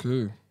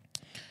 Okay.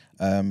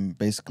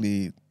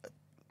 Basically,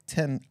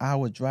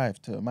 10-hour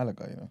drive to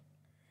Malaga.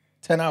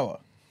 10-hour.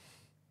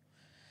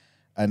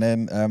 And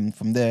then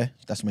from there,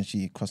 that's when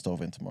she crossed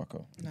over into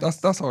Morocco.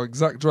 That's our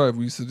exact drive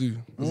we used to do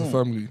as a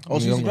family. Oh,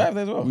 when she we used to were drive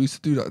there as well? We used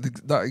to do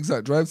that. That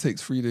exact drive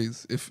takes 3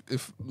 days,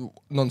 if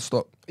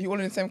non-stop. Are you all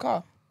in the same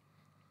car?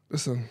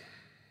 Listen,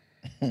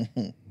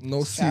 no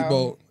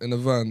seatbelt in a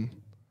van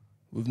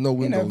with no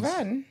windows. In a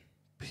van?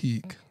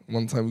 Peak.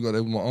 One time we got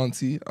there with my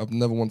auntie. I've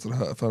never wanted to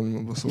hurt a family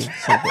member so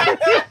bad.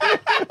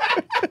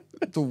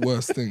 The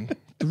worst thing.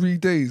 3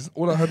 days.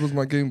 All I had was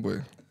my Game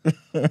Boy.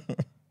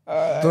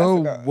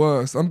 The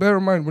worst. And bear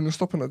in mind, when you're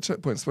stopping at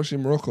checkpoints, especially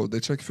in Morocco, they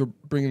check if you're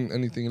bringing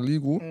anything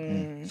illegal.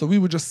 So we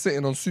were just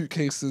sitting on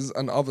suitcases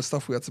and other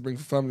stuff we had to bring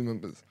for family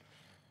members.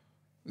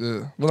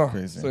 Yeah. Well, no,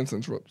 Crazy. sorry to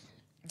interrupt.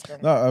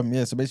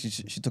 No, so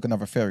basically she took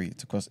another ferry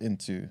to cross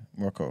into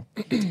Morocco.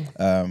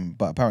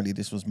 But apparently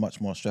this was much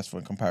more stressful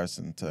in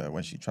comparison to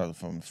when she traveled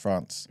from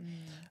France.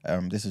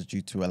 This is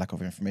due to a lack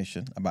of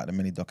information about the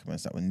many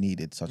documents that were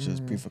needed, such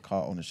as proof of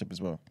car ownership as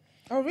well.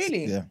 Oh,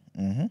 really? Yeah.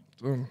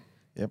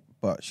 Yep.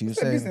 But she was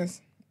What's her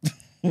saying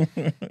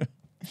business?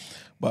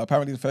 But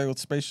apparently the ferry was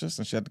spacious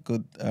and she had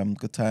good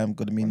time,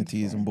 good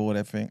amenities on board,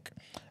 everything.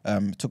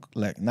 It took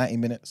like 90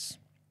 minutes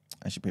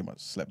and she pretty much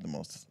slept the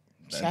most.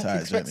 The She had to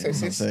entire expect journey, so, you know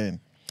what I'm sis. saying?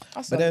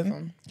 That's But lovely then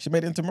fun. she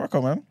made it into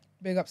Morocco, man.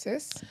 Big up,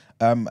 sis.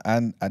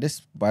 And by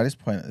this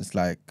point, it's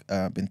like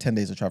been 10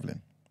 days of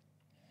traveling.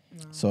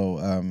 So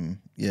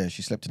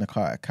she slept in a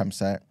car at a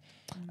campsite,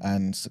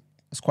 and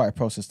it's quite a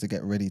process to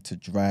get ready to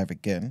drive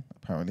again.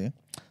 Apparently,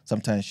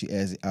 sometimes she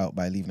airs it out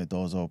by leaving the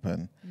doors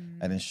open,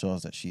 and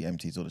ensures that she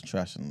empties all the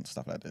trash and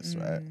stuff like this.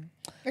 Right? Yeah,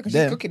 because she's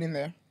Then- cooking in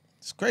there.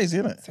 It's crazy,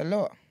 isn't it? It's a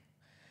lot.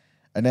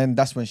 And then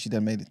that's when she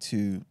then made it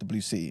to the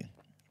Blue City.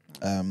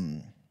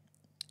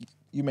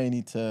 You may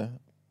need to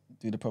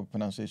do the proper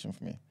pronunciation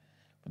for me.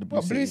 For the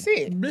Blue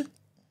City?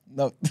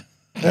 No.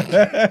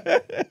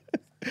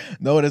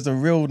 No, there's a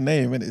real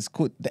name and it's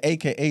called, the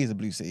AKA is the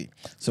Blue City.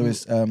 So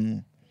it's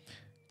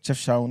Chef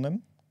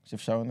Shaunen.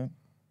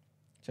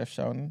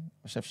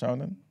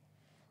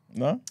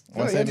 No?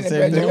 Oh, you're doing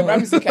it better.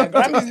 Grammy's looking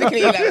at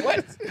you like,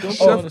 what?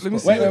 Chef, let me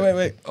see.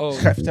 Wait. Oh.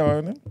 Chef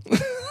Shaunen.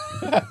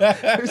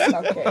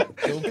 Okay.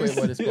 Don't put him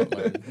on the spot,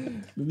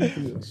 man.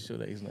 I'm sure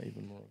that he's not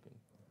even Moroccan.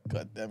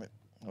 God damn it.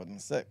 Hold on a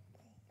sec.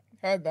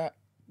 Heard that.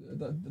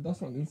 Yeah,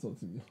 that's not an insult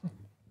to you.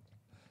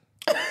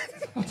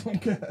 I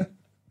don't care.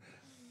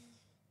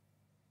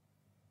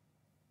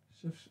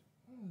 Chef,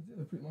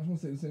 I pretty much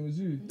want to say the same as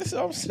you. This is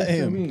what I'm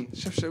saying.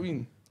 Chef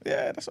Shaween.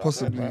 Yeah, that's what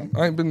Possibly. I said,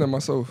 man. I ain't been there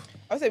myself.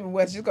 I was saying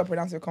words. You just got to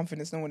pronounce it with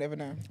confidence. No one will ever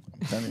know.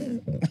 I'm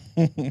telling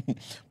you.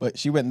 But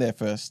she went there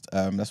first.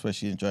 That's where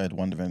she enjoyed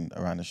wandering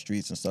around the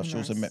streets and stuff. She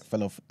also met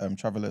fellow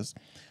travelers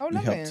Oh, who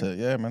lovely. helped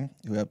her,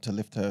 who helped to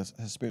lift her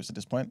spirits at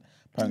this point.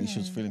 Apparently, she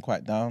was feeling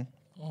quite down.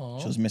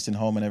 She was missing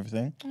home and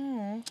everything.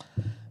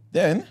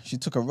 Then she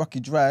took a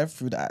rocky drive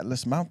through the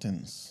Atlas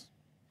Mountains.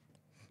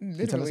 Can you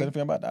tell us Literally.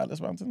 anything about the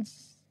Atlas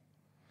Mountains?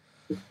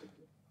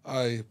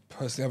 I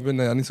personally have been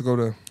there. I need to go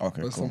there.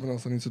 Okay, That's cool. something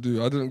else I need to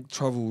do. I didn't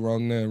travel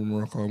around there in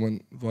Morocco. I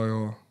went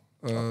via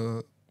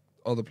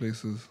other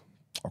places.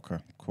 Okay,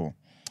 cool.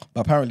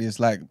 But apparently, it's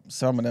like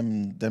some of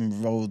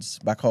them roads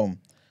back home.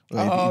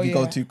 Where if you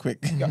go yeah. too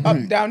quick, You're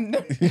up, down, to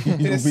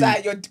the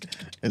side. You're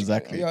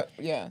exactly.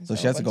 yeah. So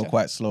she had to go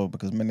quite slow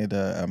because many of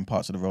the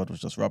parts of the road was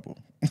just rubble.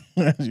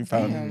 She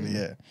found,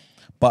 yeah.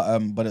 But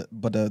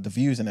the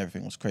views and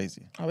everything was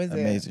crazy. Oh, is it?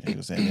 Amazing. She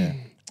was saying,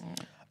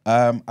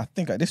 yeah. I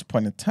think at this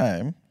point in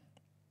time,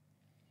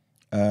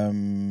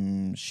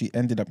 she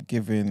ended up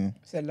giving.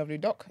 It's a lovely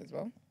doc as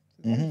well.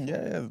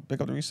 Yeah.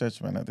 Big up the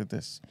research, man. I did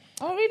this.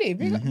 Oh, really?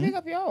 Big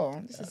up y'all.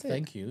 This is it.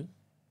 Thank you.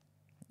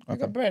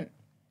 Big up Brent.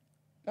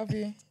 Love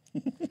you.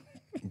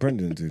 Brent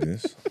didn't do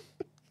this.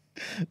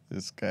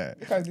 This guy.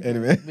 Because-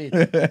 Anyway, Wait,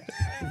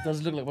 this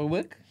doesn't look like my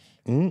work?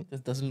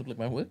 This doesn't look like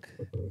my work?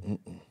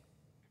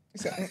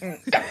 So, I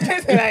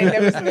ain't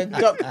never seen a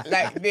doc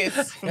like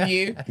this from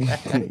you.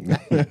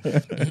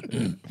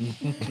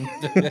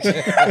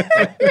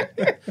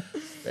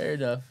 Fair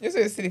enough. You're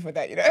so silly for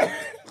that, you know.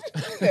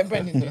 Yeah,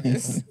 Brent did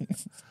this.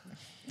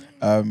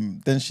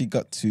 then she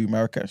got to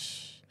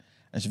Marrakesh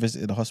and she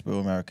visited the hospital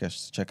in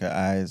Marrakesh to check her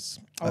eyes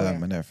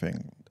and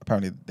everything.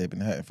 Apparently, they've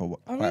been hurting for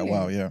quite a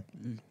while, yeah.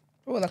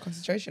 All that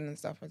concentration and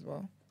stuff as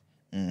well.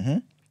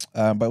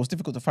 But it was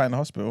difficult to find the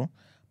hospital.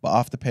 But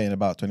after paying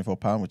about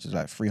 £24, which is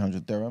like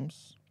 300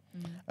 dirhams,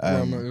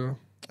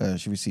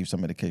 she received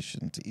some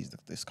medication to ease the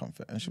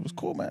discomfort. And she was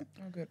cool, man.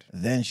 Oh, good.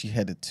 Then she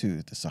headed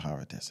to the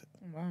Sahara Desert.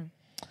 Oh, wow.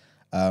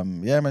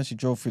 Yeah, man, she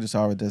drove through the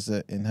Sahara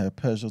Desert in her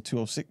Peugeot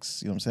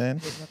 206, you know what I'm saying?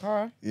 With my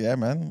car. Yeah,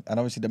 man. And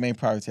obviously the main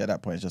priority at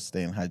that point is just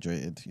staying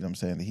hydrated, you know what I'm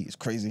saying? The heat is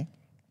crazy.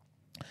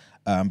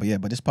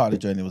 But this part of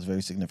the journey was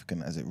very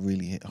significant as it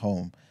really hit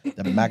home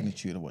the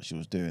magnitude of what she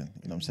was doing,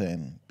 you know what I'm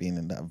saying? Being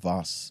in that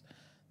vast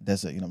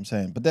desert, you know what I'm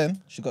saying? But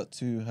then she got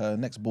to her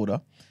next border,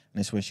 and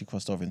this is where she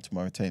crossed over into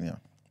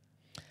Mauritania.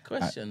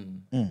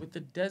 Question. With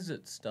the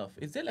desert stuff,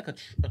 is there like a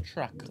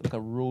track, like a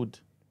road?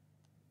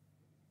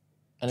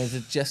 And is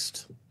it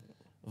just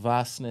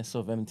vastness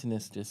of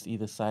emptiness just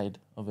either side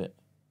of it?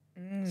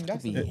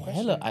 That's Be a good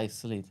hella question.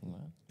 isolating,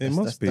 man. It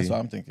must be. That's what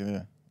I'm thinking,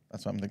 yeah.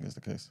 That's what I'm thinking is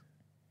the case.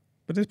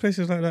 But there's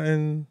places like that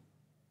in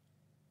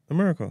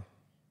America.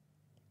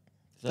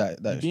 Is That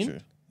is been? true.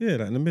 Yeah,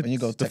 like in the mid, When you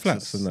go the Texas.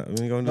 flats and that.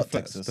 When you go in the Not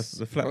flats, Texas.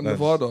 the flat On lands.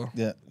 Nevada.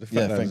 Yeah, The yeah, flat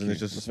lands, thank and you. it's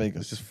just Las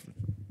Vegas. It's just,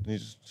 you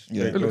just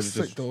Yeah. straight It looks roads,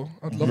 sick just though.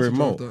 I'd love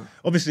remote. to drive that.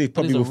 Obviously, it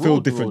probably it's a will feel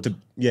road different road. to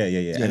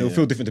and it'll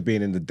feel different to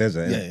being in the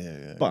desert. Yeah,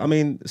 innit? yeah. But I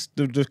mean,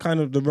 the kind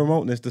of the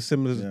remoteness, the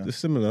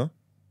similar.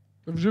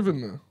 Have you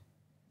driven there?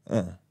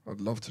 Uh,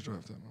 I'd love to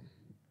drive there,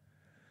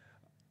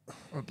 man.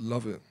 I'd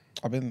love it.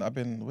 I've been.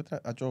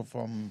 I drove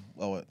from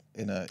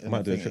in I a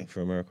might do a thingy. trip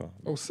for America.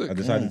 Oh, sick. I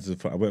decided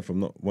to. I went from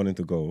not wanting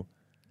to go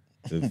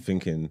to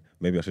thinking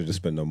maybe I should just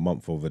spend a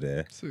month over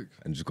there Sick.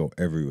 and just go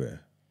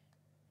everywhere.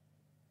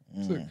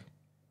 Sick.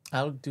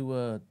 I'll do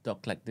a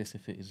doc like this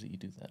if it is that you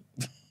do that.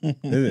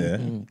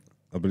 Is it?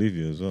 I believe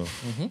you as well.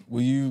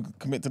 Will you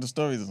commit to the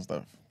stories and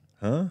stuff?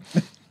 Huh?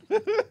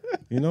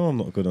 You know I'm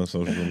not good on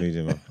social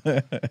media, man.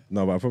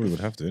 No, but I probably would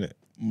have to, innit?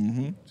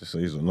 Just so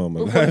you don't know,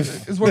 man.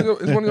 Is one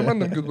of your men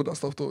them good with that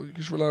stuff though? You can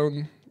just rely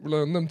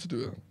on them to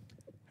do it.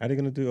 How are they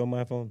gonna do it on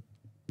my phone?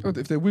 But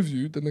if they're with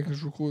you, then they can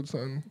just record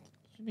something.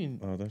 You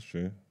mean Oh, that's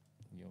true.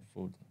 your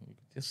phone?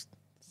 Just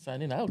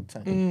signing out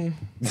time.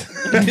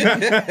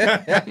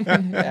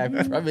 I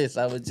promise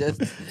I would just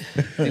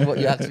do what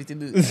you asked me to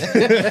do.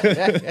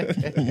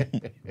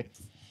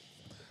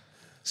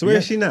 So where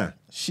is she now?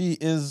 She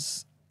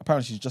is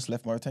apparently she's just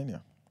left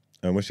Mauritania.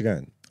 And where's she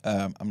going?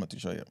 I'm not too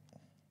sure yet.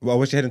 Well,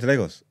 where's she heading to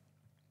Lagos?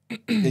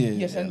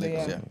 Yeah, Sunday,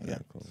 Lagos, yeah. yeah.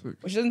 Cool.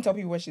 But she doesn't tell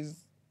people where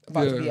she's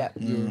about to be at.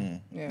 Yeah.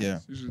 Yeah.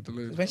 It's usually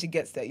delayed. When she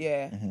gets there,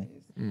 yeah.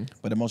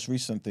 But the most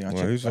recent thing I Well,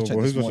 checked, who's I checked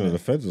who's this watching morning. the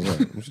feds or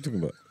what? What's she talking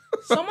about?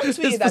 Someone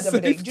tweeted that the other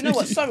day. Do you know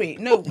what? Sorry,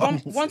 no.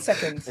 1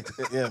 second.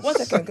 Yes. 1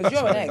 second, because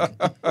you're an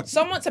egg.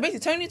 Someone, so basically,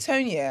 Tony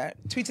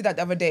tweeted that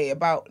the other day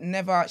about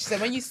never. She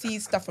said when you see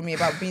stuff from me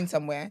about being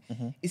somewhere,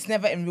 it's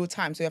never in real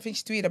time. So I think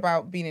she tweeted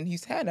about being in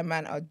Houston. Her and the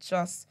man are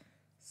just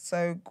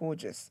so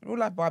gorgeous, real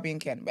life Barbie and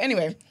Ken. But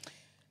anyway,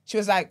 she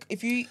was like,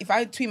 if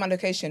I tweet my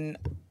location,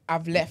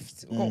 I've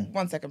left. Oh,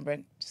 1 second,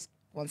 Brent. Just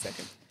 1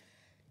 second.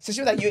 So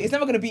she was like, it's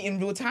never gonna be in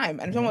real time.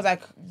 And someone was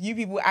like, you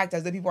people act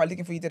as though people are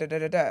looking for you. Da da da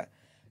da da.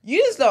 You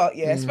just lot,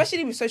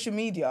 especially with social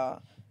media,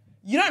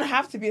 you don't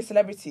have to be a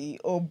celebrity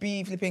or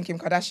be flipping Kim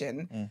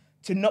Kardashian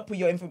to not put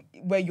your info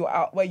where you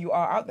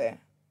are out there.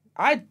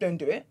 I don't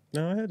do it.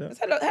 No, I heard that. It's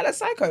hella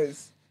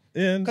psychos.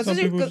 Yeah, and 'Cause some is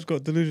it- people 'cause- just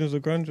got delusions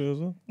of grandeur as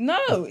well.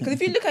 No, because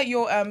if you look at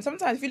your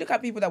sometimes if you look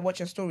at people that watch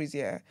your stories,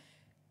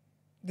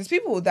 there's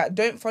people that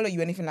don't follow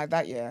you anything like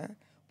that,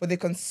 but they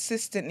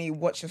consistently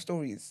watch your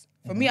stories.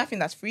 For me, I think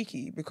that's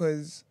freaky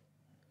because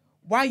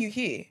why are you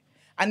here?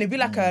 And it'd be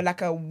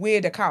like a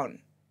weird account.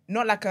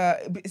 Not like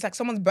it's like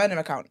someone's burner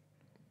account.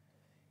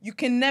 You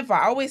can never.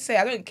 I always say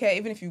I don't care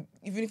even if you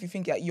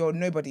think that you're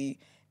nobody.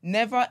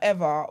 Never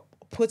ever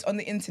put on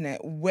the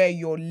internet where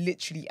you're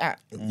literally at.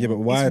 Yeah, but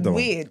why It's though?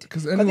 weird.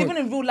 Because Because even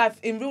in real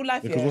life,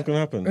 Because what's gonna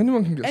happen?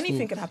 anyone can get anything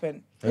stalked. can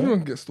happen. Anyone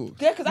can get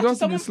stalked. Yeah, because you don't actually have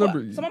to be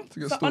a celebrity to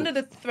get stalked. under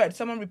the thread,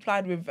 someone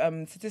replied with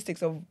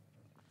statistics of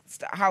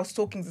how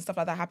stalkings and stuff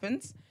like that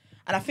happens.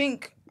 And I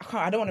think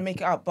I don't want to make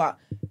it up, but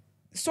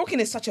stalking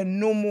is such a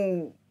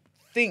normal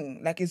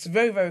thing. Like it's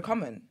very, very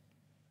common.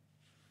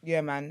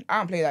 Yeah, man. I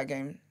don't play that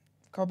game.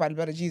 Covered by the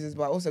blood of Jesus,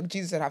 but also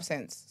Jesus said have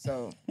sense.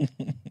 So, what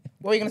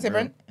were you gonna say,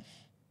 Brent?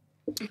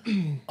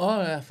 Oh,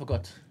 I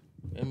forgot.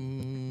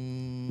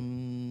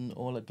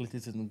 All that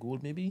glitters is in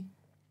gold, maybe.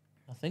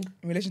 I think.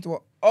 In relation to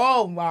what?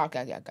 Oh, wow.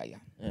 Okay, yeah.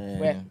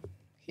 Where?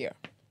 Here.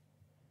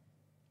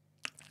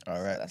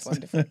 All right. That's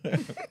wonderful.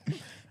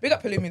 Big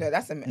up Palumi though.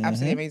 That's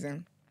absolutely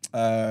amazing.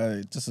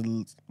 Just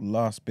a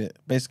last bit.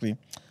 Basically,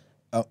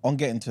 on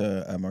getting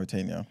to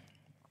Mauritania,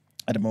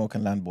 at the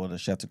Moroccan land border,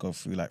 she had to go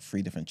through like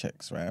 3 different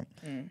checks, right?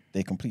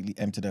 They completely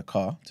emptied her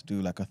car to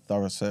do like a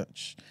thorough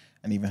search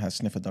and even had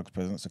sniffer dogs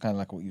present. So kind of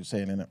like what you were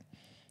saying, innit?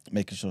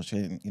 Making sure she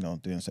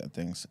ain't, doing certain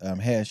things.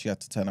 Here, she had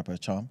to turn up her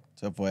charm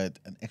to avoid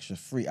an extra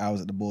 3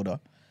 hours at the border.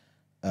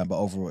 But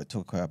overall, it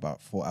took her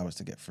about 4 hours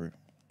to get through.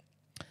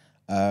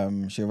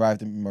 She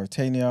arrived in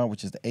Mauritania,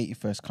 which is the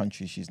 81st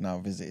country she's now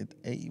visited.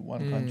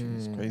 81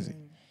 countries, crazy.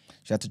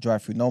 She had to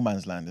drive through no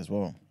man's land as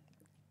well,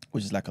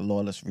 which is like a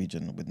lawless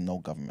region with no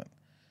government.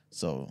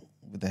 So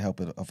with the help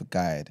of a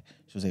guide,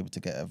 she was able to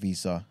get a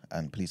visa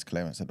and police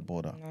clearance at the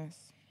border. Nice.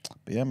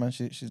 But yeah, man,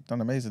 she's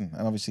done amazing.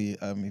 And obviously,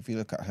 if you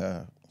look at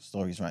her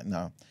stories right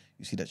now,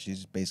 you see that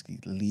she's basically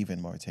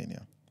leaving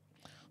Mauritania.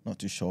 Not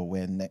too sure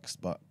where next,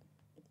 but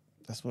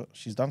that's what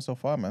she's done so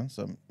far, man.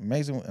 So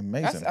amazing.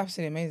 That's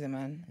absolutely amazing,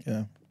 man.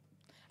 Yeah.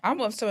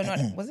 I'm so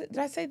annoyed. Did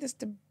I say this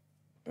to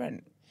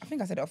Brent? I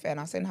think I said it off air and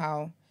I was saying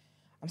how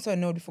I'm so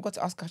annoyed. We forgot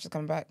to ask her if she's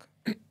coming back.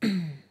 She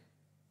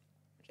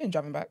ain't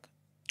driving back.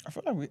 I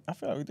feel like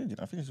we did,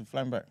 I think she's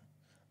flying back.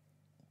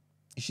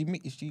 Is she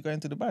going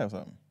to Dubai or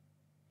something?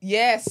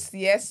 Yes.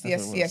 what it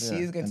was, She yeah.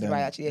 is going And to then- Dubai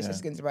actually. Yeah, yeah.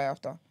 she's going to Dubai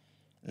after.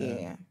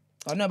 Yeah.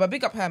 Oh no, but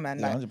big up her, man.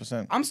 Yeah, Like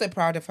 100%. I'm so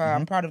proud of her.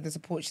 I'm proud of the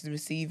support she's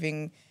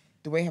receiving,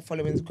 the way her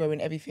following's growing,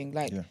 everything.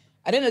 Like Yeah.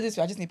 I don't know this.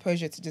 I just need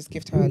Persia to just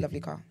gift her a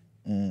lovely car.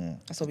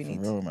 That's all we For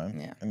need. real, man.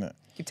 Yeah. Innit?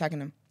 Keep tagging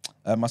them.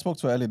 I spoke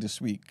to her earlier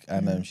this week,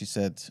 and she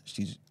said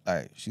she's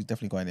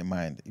definitely got it in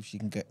mind. If she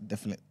can get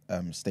definite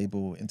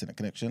stable internet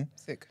connection,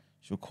 Sick.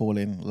 she'll call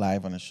in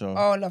live on the show,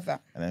 Oh, I love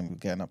that. and then we'll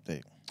get an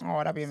update. Oh,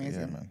 that'd be So,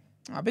 amazing. yeah, man.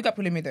 Oh, big up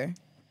Pulumi though.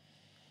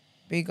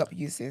 Big up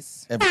you,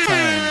 sis. Every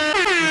time.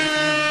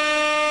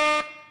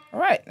 All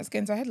right, let's get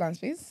into our headlines,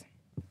 please.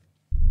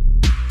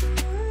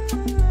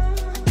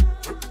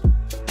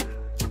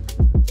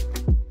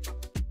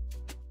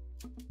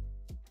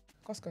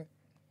 Costco.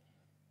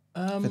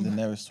 I think the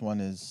nearest one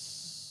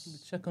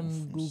is Check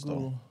on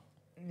Google.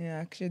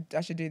 Yeah,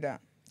 I should do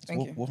that.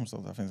 Thank you. Walthamstow.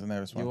 I think is the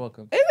nearest one. You're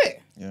welcome. Is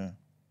it? Yeah.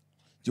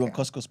 Do you want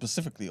Costco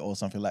specifically or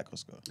something like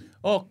Costco?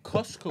 Oh,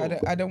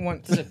 Costco. I don't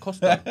want Is it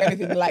Costco?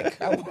 anything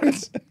like. I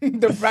want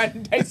the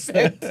brand they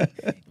said.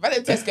 If I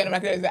didn't test getting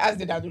like as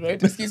they down the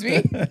road, excuse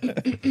me.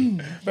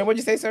 But what'd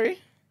you say, sorry?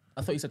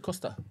 I thought you said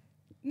Costa.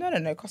 No,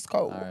 Costco.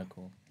 All right,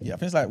 cool. Yeah, I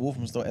think it's like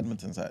Walthamstow,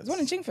 Edmonton side. There's one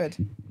in Chingford.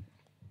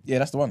 Yeah,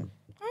 that's the one.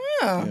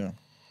 Ah, Yeah.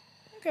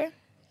 okay.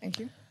 Thank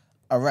you.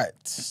 All right.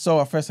 So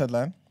our first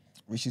headline: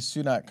 Rishi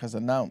Sunak has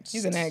announced.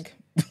 He's an egg.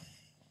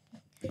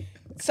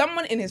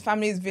 Someone in his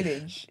family's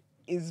village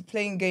is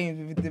playing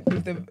games with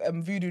the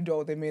voodoo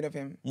doll they made of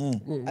him.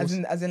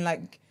 As in,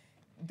 like,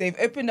 they've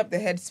opened up the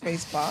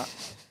headspace part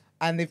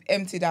and they've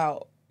emptied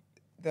out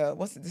the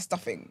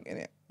stuffing in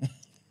it. So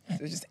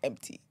it's just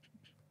empty.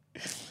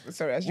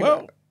 Sorry, as you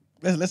Well,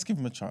 let's give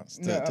him a chance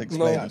to No,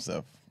 explain no.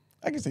 himself.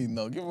 I can say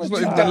no. Give him a He's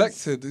not chance. even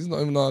elected. He's not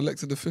even our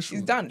elected official.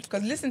 he's done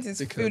because listen to his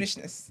Dickhead.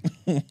 foolishness.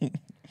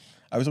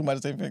 Are we talking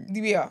about the same thing?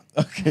 We are.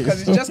 Okay.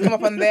 Because it's just come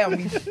up on there and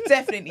we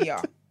definitely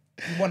are.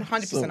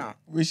 100% are.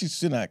 Rishi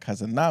Sunak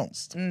has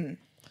announced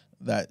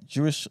that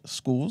Jewish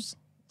schools,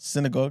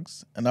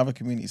 synagogues, and other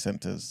community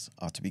centres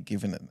are to be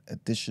given an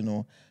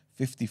additional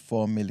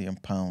 £54 million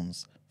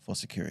for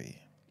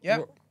security.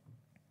 Yep.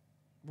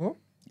 What?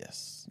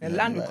 Yes. In a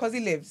land where Cosy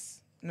lives.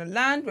 In a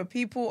land where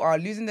people are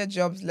losing their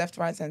jobs left,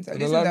 right, centre. In a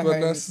losing land their where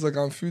homes, nurses are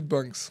going food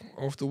banks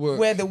after work.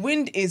 where the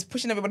wind is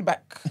pushing everybody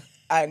back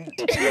and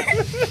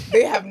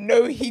they have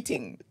no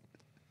heating.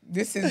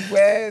 This is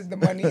where the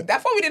money...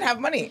 That's why we didn't have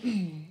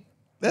money.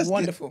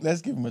 Wonderful.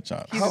 Let's give him a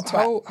chance. He's a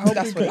twat.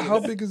 That's what he How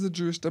is. big is the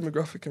Jewish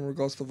demographic in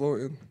regards to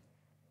voting?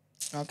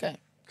 Okay.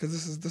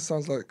 Because this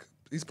sounds like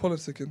he's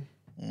politicking.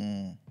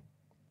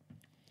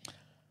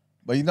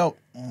 But you know,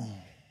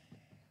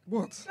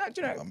 What?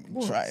 Do you know, I'm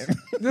trying.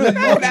 Yeah, you are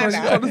Nah, trying.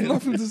 nah. There's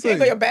nothing to you say. ain't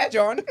got your badge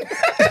on.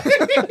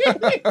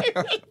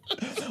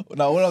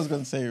 Now, what I was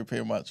going to say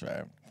pretty much,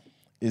 right,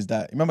 is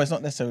that, remember, it's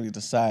not necessarily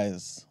the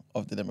size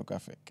of the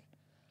demographic,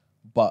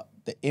 but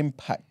the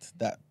impact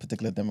that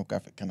particular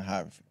demographic can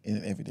have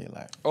in everyday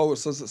life. Oh,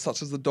 so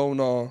such as the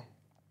donor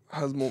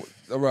has more.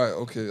 Right.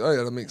 Okay. Oh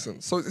yeah, that makes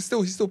sense. So he's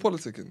still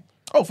politicking.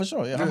 Oh, for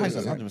sure, yeah, Yeah,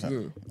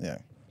 100%. Yeah.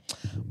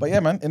 But yeah,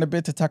 man, in a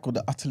bid to tackle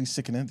the utterly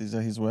sickening, these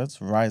are his words,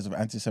 rise of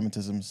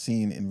anti-Semitism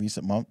seen in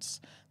recent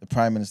months, the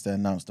Prime Minister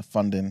announced the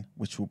funding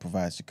which will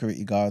provide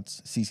security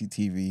guards,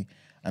 CCTV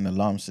and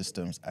alarm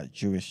systems at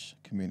Jewish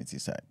community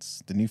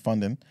sites. The new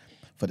funding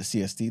for the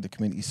CST, the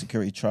Community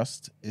Security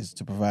Trust, is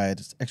to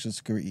provide extra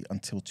security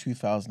until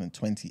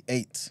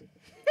 2028.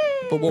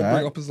 But won't Right.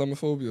 bring up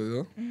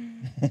Islamophobia,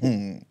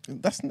 yeah?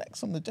 That's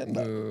next on the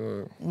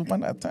agenda. We'll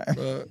run out of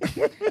time.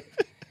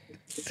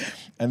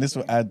 And this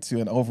will add to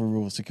an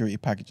overall security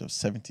package of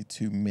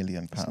 £72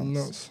 million.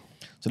 Nuts.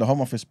 So the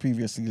Home Office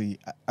previously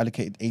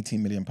allocated £18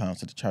 million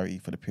to the charity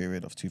for the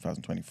period of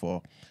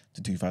 2024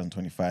 to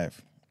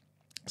 2025.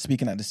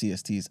 Speaking at the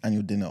CST's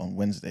annual dinner on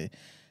Wednesday,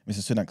 Mr.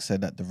 Sunak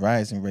said that the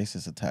rise in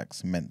racist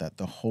attacks meant that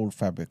the whole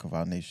fabric of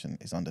our nation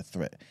is under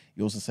threat.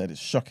 He also said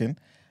it's shocking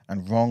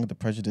and wrong the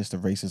prejudice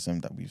and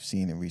racism that we've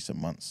seen in recent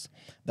months.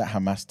 That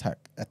Hamas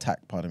attack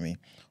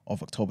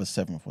of October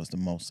 7th was the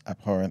most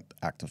abhorrent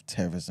act of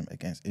terrorism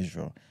against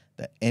Israel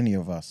that any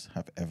of us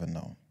have ever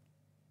known.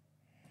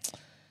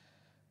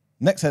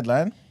 Next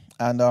headline,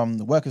 and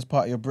the Workers'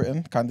 Party of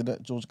Britain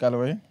candidate George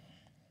Galloway.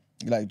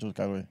 You like George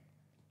Galloway?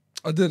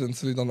 I did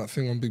until he done that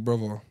thing on Big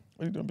Brother. What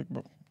are you doing, Big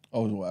Bro?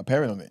 Oh, what,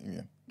 appearing on it, you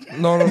mean?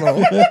 No.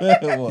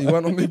 What? He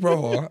went on Big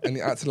Brother and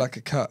he acted like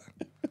a cat.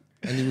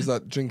 And he was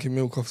like drinking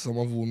milk off some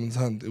other woman's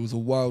hand. It was a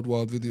wild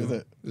video. Is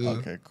it? Yeah.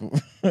 Okay, cool.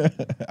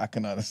 I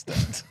can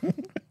understand.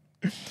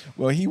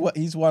 Well,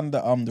 he's won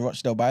the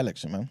Rochdale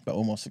by-election, man, by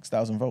almost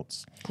 6,000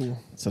 votes. Cool.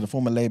 So the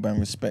former Labour and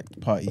Respect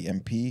Party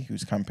MP,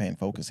 whose campaign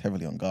focused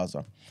heavily on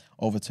Gaza,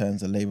 overturns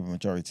the Labour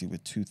majority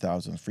with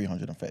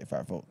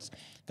 2,335 votes.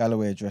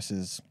 Galloway addressed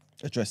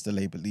the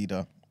Labour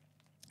leader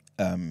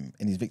in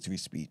his victory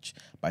speech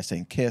by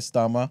saying, Keir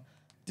Starmer,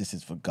 this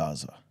is for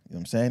Gaza. You know what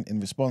I'm saying? In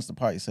response, the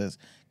party says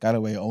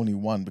Galloway only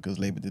won because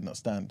Labour did not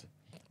stand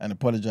and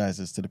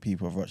apologises to the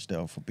people of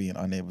Rochdale for being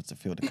unable to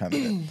field the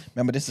candidate.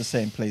 Remember, this is the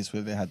same place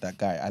where they had that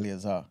guy, Ali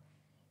Azhar.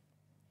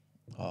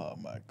 Oh,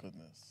 my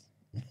goodness.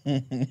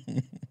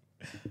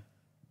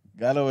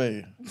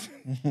 Galloway.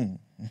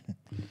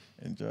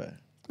 Enjoy.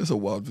 It's a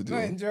wild video.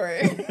 I enjoy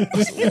it.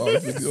 It's a wild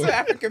It's video. an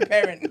African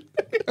parent.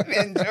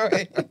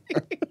 Enjoy.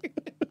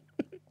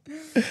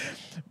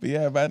 But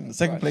yeah, man, the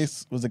second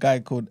place was a guy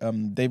called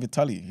David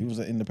Tully. He was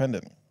an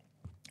independent.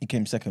 He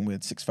came second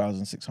with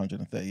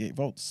 6,638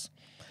 votes.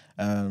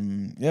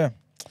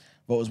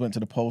 Voters went to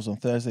the polls on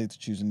Thursday to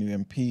choose a new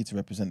MP to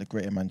represent the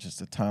Greater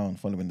Manchester town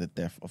following the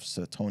death of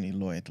Sir Tony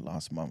Lloyd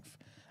last month.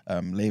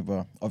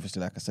 Labour,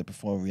 obviously, like I said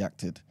before,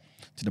 reacted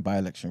to the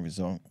by-election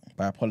result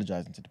by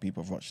apologising to the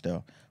people of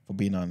Rochdale for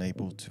being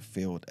unable to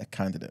field a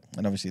candidate.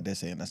 And obviously they're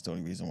saying that's the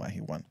only reason why he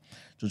won.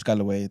 George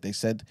Galloway, they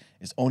said,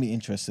 is only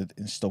interested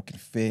in stoking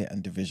fear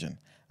and division.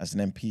 As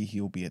an MP,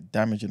 he will be a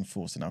damaging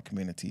force in our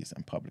communities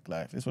and public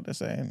life. That's what they're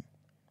saying.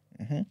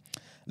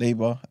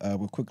 Labour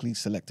will quickly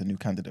select a new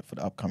candidate for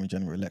the upcoming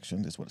general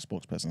election. This is what the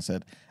spokesperson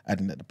said,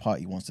 adding that the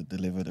party wants to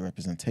deliver the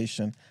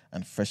representation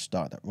and fresh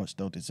start that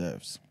Rochdale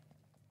deserves.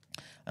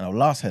 And our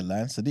last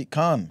headline, Sadiq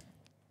Khan.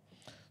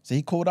 So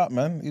he called up,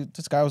 man.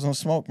 This guy was on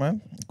smoke,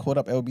 man. He called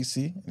up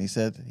LBC and he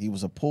said he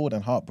was appalled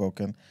and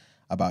heartbroken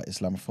about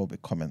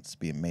Islamophobic comments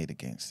being made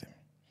against him.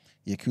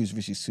 He accused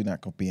Rishi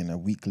Sunak of being a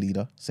weak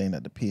leader, saying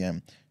that the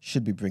PM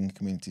should be bringing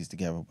communities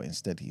together, but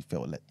instead he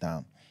felt let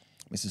down.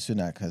 Mr.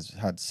 Sunak has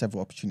had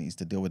several opportunities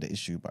to deal with the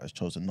issue, but has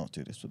chosen not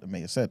to. This is what the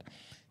mayor said.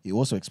 He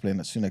also explained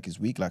that Sunak is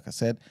weak, like I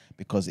said,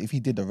 because if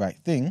he did the right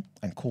thing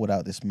and called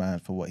out this man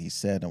for what he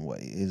said and what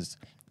he is,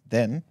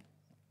 then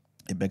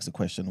it begs the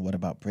question, what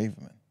about brave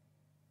men?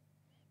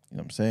 You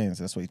know what I'm saying?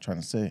 So that's what he's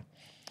trying to say.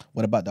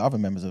 What about the other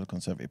members of the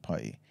Conservative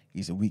Party?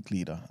 He's a weak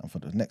leader, and for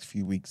the next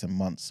few weeks and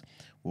months,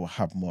 we'll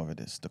have more of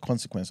this. The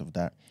consequence of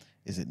that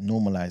is it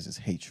normalizes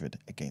hatred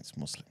against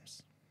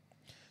Muslims.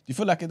 Do you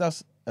feel like it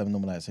does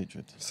normalize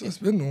hatred? So it's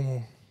been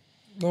normal.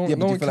 No, Yeah, but no do you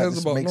one feel like cares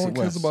this about. makes No it one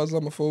cares worse?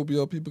 about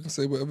Islamophobia. People can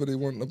say whatever they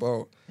want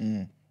about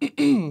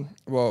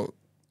about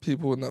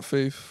people in that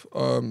faith.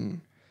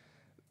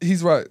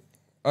 He's right.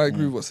 I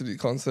agree with what Sadiq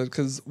Khan said,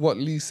 because what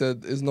Lee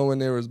said is nowhere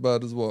near as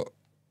bad as what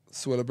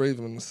Suella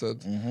Braverman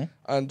said,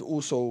 and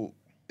also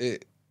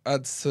it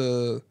adds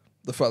to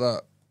the fact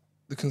that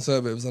the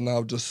Conservatives are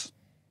now just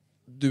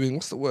doing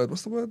what's the word?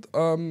 What's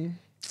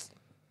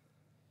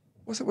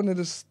it when they're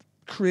just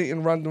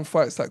creating random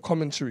fights like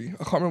commentary?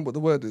 I can't remember what the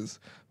word is.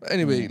 But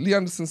anyway, Lee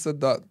Anderson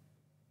said that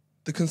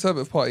the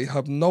Conservative Party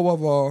have no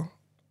other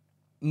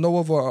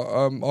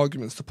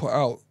arguments to put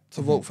out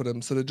to vote for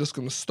them, so they're just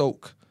going to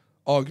stoke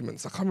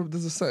arguments. I can't remember.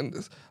 There's a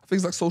sentence. I think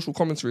it's like social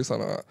commentary or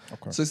something like that.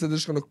 Okay. So he said they're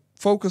just going to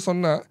focus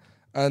on that,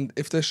 and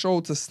if they're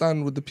sure to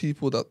stand with the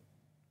people that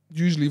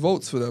usually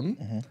votes for them,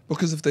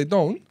 because if they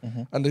don't,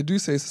 and they do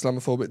say it's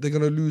Islamophobic, they're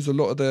going to lose a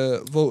lot of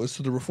their voters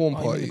to the Reform Oh,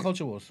 you mean Party. the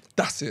culture wars.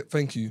 That's it.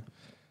 Thank you.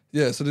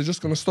 Yeah, so they're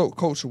just going to stoke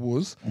culture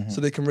wars, so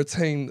they can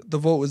retain the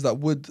voters that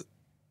would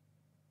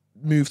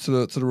move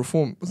to the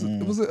Reform. Was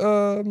it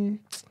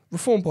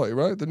Reform Party,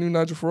 right? The new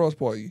Nigel Farage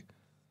party.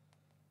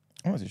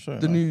 I'm not too sure.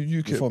 The no.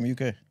 new UKIP. Reform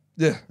UK.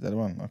 Yeah. Is that the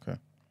one? Okay.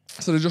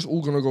 So they're just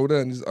all going to go there,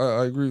 and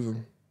I agree with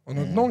them.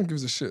 And no one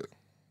gives a shit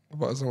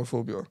about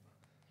Islamophobia.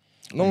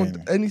 No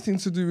one, anything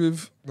to do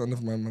with... No,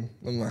 never mind, man.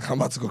 I'm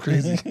about to go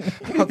crazy.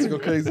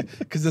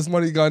 Because there's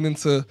money going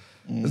into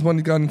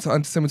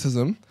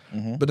anti-Semitism.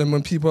 But then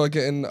when people are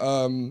getting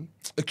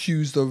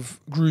accused of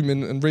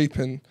grooming and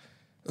raping,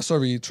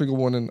 trigger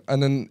warning,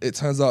 and then it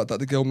turns out that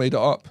the girl made it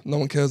up, no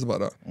one cares about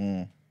that.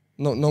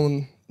 No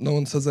one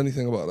says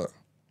anything about that.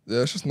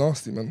 Yeah, it's just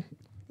nasty, man.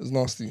 It's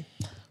nasty.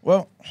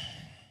 Well,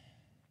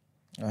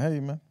 I hear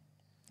you, man.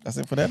 That's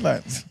it for that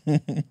headlines.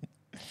 Let's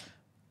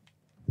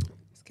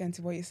get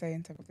into what you say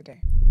in top of the day.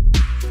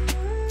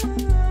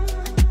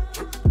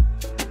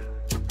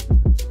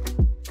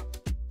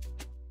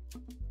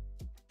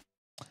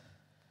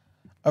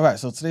 All right,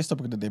 so today's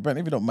topic of the day, Brent,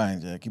 if you don't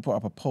mind, can you put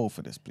up a poll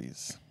for this,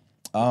 please?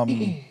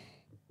 A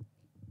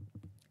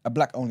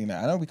black only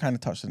night. I know we kind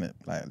of touched on it,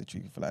 like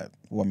literally for like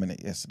 1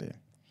 minute yesterday,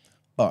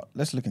 but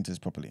let's look into this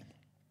properly.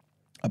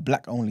 A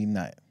black only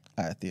night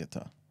at a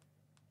theater.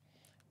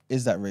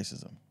 Is that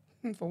racism?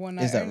 For one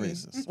night Is that only.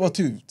 racist? Well,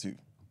 two.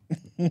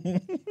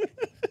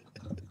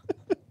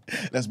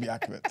 Let's be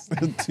accurate.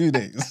 2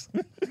 days.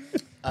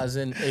 As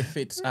in, if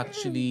it's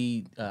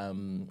actually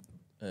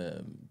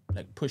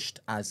like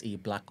pushed as a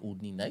black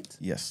only night.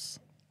 Yes.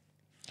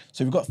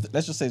 So we've got,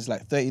 let's just say it's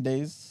like 30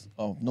 days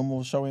of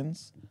normal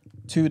showings.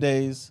 2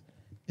 days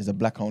is a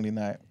black only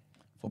night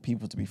for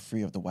people to be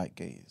free of the white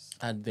gaze.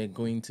 And they're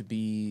going to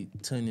be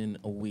turning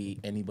away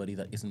anybody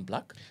that isn't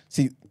black.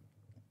 See,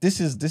 this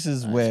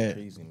is where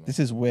crazy, man. this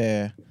is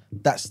where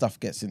that stuff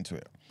gets into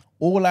it.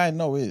 All I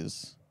know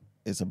is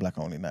it's a black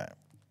only night.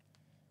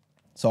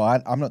 So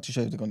I'm not too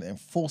sure if they're going to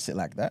enforce it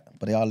like that,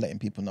 but they are letting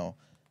people know,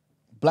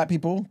 black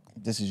people,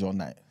 this is your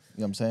night.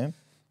 You know what I'm saying?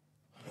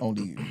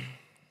 Only you.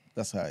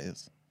 That's how it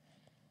is.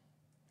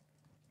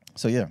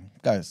 So yeah,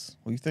 guys,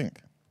 what do you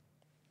think?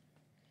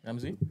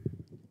 Ramsey?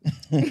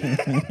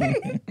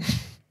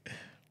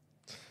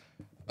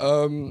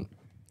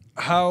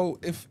 How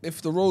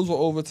if the roles were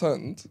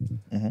overturned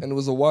and it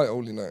was a white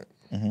only night,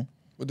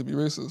 would it be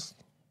racist?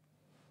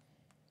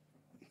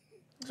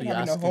 So You're you're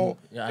having a asking, whole,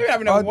 you're you're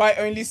having a I'd- white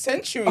only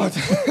century.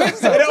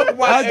 Instead of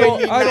white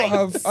only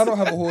nights. I don't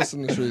have a horse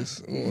in this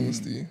race. In all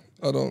honesty,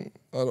 I don't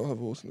have a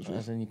horse in this race.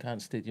 as in you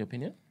can't state your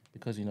opinion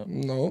because you're not.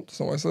 No, that's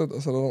not what I said. I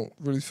said I don't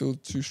really feel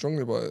too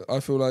strongly about it. I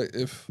feel like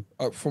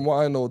from what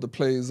I know, the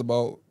play is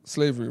about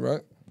slavery,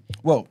 right?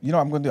 Well, you know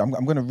what I'm going to do?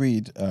 I'm going to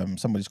read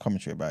somebody's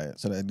commentary about it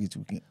so that at least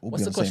we can all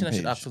What's be the on the question I same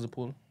should page. ask as a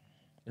poll?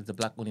 Is the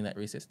black only night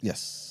racist?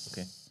 Yes.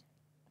 Okay.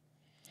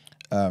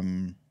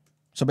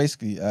 So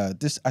basically,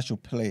 this actual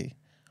play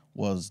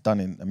was done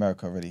in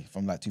America already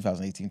from like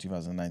 2018,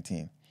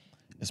 2019.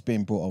 It's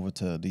being brought over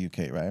to the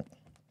UK, right?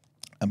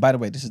 And by the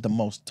way, this is the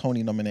most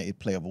Tony-nominated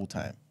play of all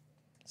time.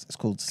 It's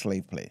called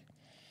Slave Play.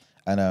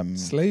 And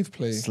Slave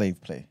play. Slave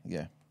Play,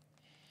 yeah.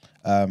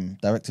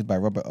 Directed by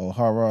Robert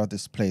O'Hara,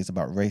 this play is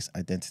about race,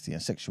 identity,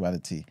 and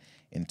sexuality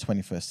in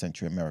 21st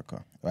century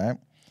America, right?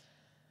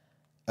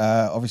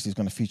 Obviously, it's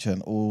going to feature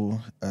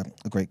a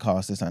great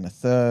cast, this and a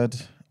third.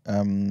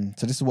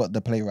 So this is what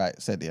the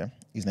playwright said, yeah?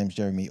 His name's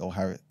Jeremy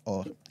O'Harris.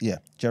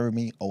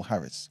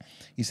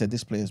 He said,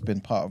 this play has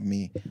been part of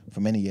me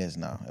for many years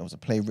now. It was a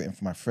play written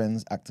for my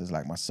friends, actors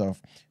like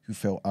myself, who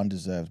felt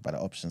undeserved by the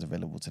options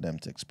available to them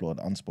to explore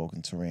the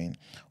unspoken terrain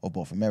of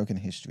both American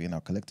history and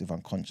our collective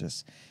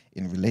unconscious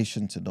in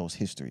relation to those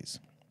histories.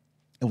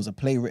 It was a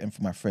play written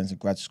for my friends in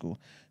grad school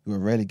who were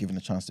rarely given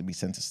a chance to be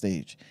center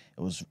stage.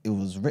 It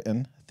was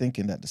written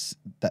thinking that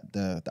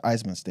the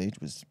Eisman stage,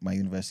 was my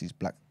university's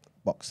black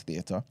box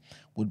theatre,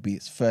 would be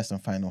its first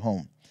and final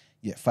home.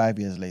 Yet 5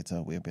 years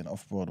later, we have been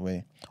off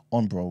Broadway,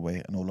 on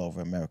Broadway, and all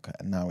over America,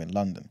 and now in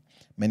London.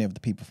 Many of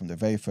the people from the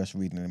very first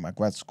reading in my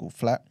grad school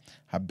flat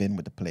have been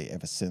with the play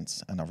ever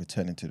since and are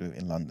returning to do it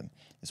in London.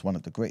 It's one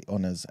of the great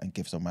honours and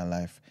gifts of my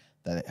life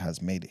that it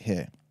has made it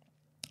here.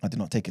 I do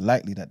not take it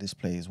lightly that this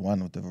play is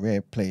one of the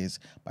rare plays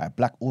by a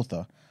black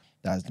author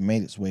that has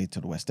made its way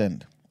to the West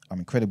End. I'm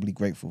incredibly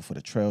grateful for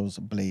the trails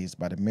blazed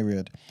by the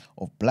myriad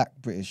of black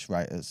British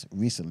writers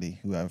recently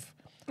who have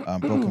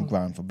broken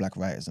ground for black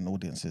writers and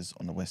audiences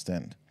on the West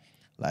End,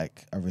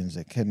 like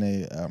Arinze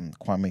Kene,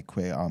 Kwame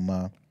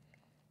Kwei-Armah,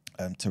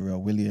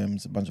 Terrell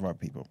Williams, a bunch of other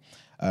people.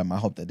 I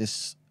hope that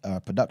this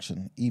with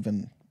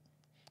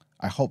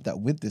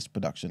this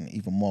production,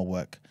 even more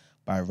work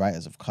by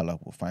writers of colour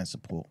will find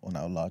support on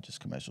our largest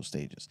commercial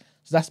stages.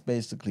 So that's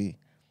basically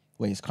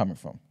where he's coming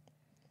from,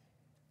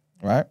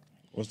 right?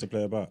 What's the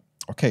play about?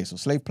 Okay, so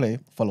Slave Play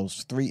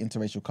follows 3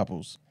 interracial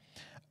couples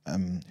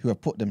who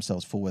have put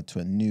themselves forward to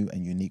a new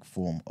and unique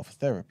form of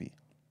therapy,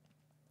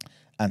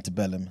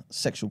 antebellum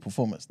sexual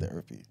performance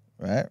therapy,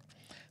 right?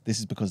 This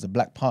is because the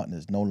black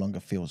partners no longer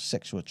feel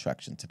sexual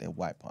attraction to their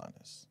white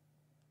partners.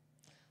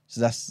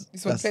 So this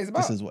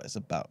is what it's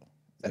about.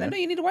 And I know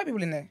you need the white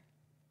people in there.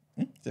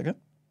 Say again?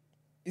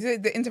 Is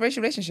it the interracial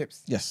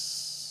relationships?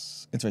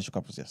 Yes. Interracial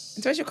couples, yes.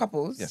 Interracial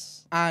couples?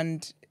 Yes.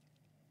 And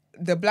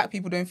the black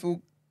people don't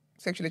feel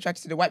sexually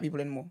attracted to the white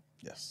people anymore?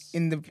 Yes.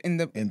 In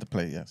the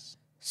play, yes.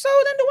 So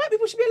then the white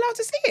people should be allowed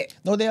to see it.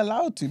 No, they're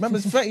allowed to. Remember,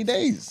 it's 30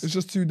 days. It's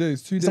just 2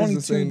 days. It's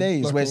only 2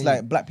 days where it's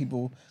like black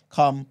people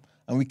come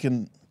and we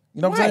can,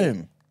 you know what I'm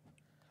saying?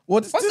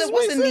 Well, What's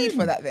the need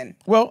for that then?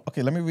 Well,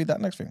 okay, let me read that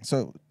next thing.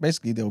 So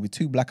basically, there will be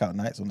 2 blackout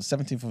nights on the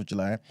 17th of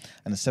July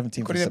and the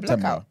 17th of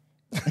September.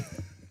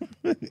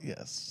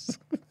 Yes.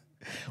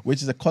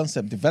 Which is a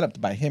concept developed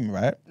by him,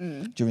 right?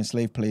 During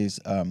Slave Play's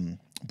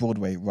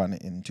Broadway run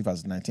in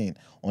 2019.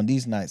 On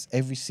these nights,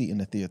 every seat in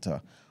the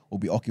theatre will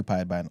be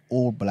occupied by an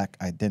all-black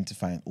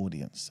identifying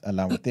audience,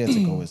 allowing theatre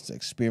goers to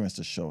experience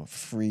the show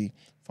free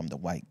from the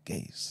white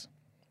gaze.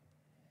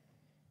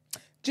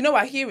 Do you know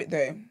what? I hear it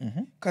though.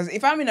 Because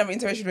if I'm in an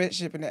interracial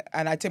relationship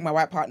and I take my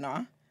white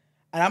partner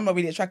and I'm not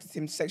really attracted to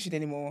him sexually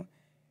anymore,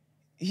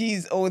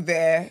 he's all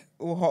there,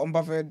 all hot and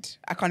bothered.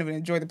 I can't even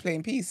enjoy the play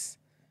in peace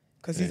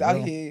because he's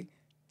out here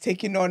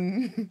taking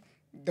on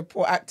the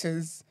poor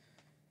actors,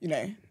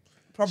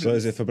 problems. So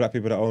is it for black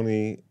people that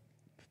only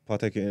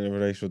partake in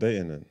interracial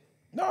dating then?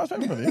 No, it's for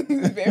everybody.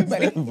 It's for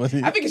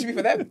everybody. I think it should be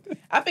for them.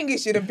 I think it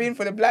should have been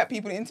for the black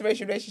people in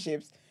interracial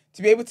relationships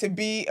to be able to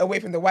be away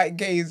from the white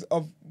gaze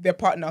of their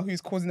partner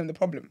who's causing them the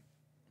problem.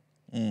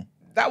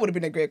 That would have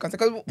been a great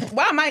concept. Because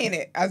why am I in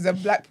it as a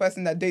black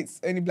person that dates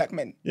only black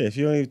men? Yeah, if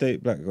you only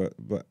date black,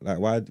 but like,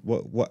 why?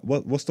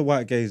 What's the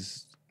white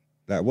gaze?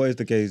 Like, what is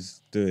the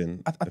gaze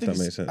doing? If that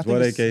makes sense. What are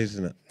they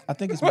gazing at? I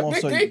think it's more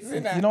so.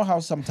 You know how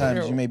sometimes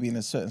Real. you may be in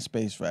a certain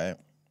space, right?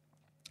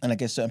 And I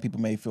guess certain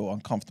people may feel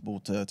uncomfortable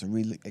to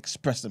really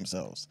express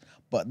themselves.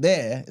 But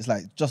there, it's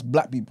like just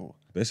black people.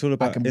 But it's all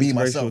about can be interracial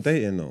myself.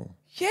 dating, though.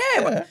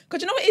 Yeah,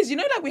 because you know what it is?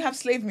 Like we have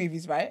slave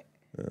movies, right?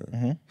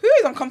 Who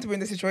is uncomfortable in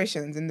the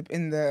situations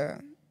in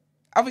the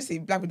obviously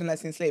black people don't like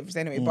seeing slaves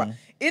anyway, but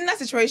in that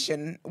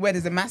situation where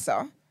there's a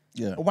massa,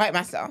 a white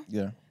massa,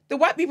 the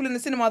white people in the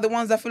cinema are the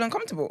ones that feel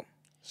uncomfortable.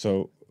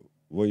 So,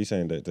 what are you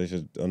saying? That they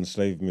should, on the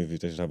slave movies,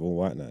 they should have all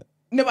white night?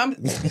 No, but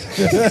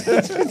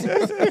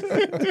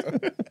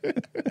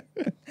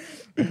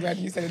I'm glad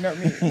you said it, not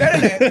me. No.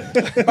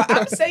 But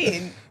I'm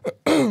saying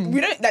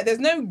we don't like. There's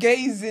no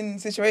gazing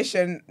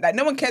situation. Like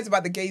no one cares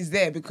about the gays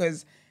there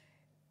because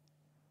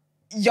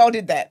y'all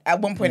did that at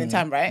one point in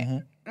time,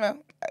 right? Well,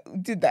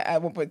 did that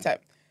at one point in time.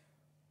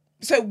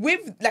 So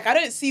with like, I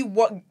don't see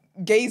what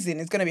gazing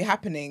is going to be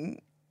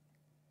happening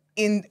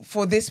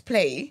for this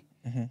play.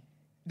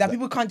 That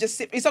people can't just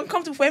sit. It's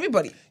uncomfortable for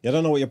everybody. Yeah, I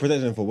don't know what you're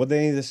protecting for. What do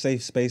they need a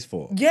safe space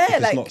for? Yeah, if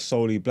it's like not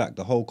solely black.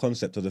 The whole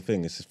concept of the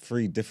thing is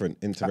 3 different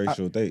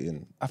interracial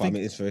dating. I think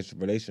interracial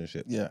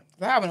relationship. Yeah,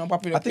 I have an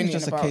unpopular I think opinion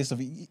it's just about a case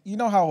of you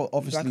know how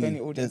obviously black-only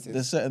audiences.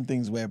 there's certain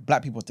things where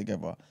black people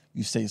together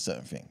you say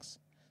certain things.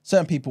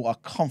 Certain people are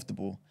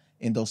comfortable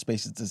in those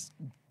spaces to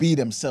be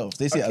themselves.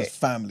 They see it as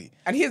family.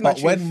 And here's my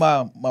but when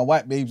my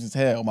white baby's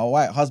hair or my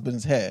white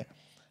husband's hair,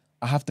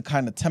 I have to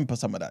kind of temper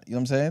some of that. You know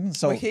what I'm saying?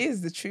 So but here's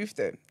the truth,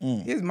 though.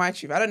 Here's my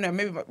truth. I don't know.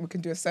 Maybe we can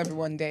do a survey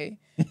one day.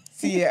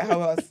 See it.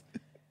 How else?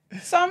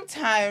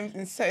 Sometimes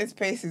in certain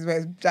spaces where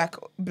it's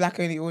black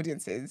only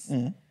audiences,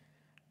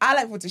 I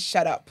like people to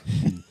shut up.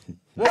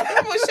 I like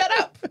people to shut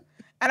up.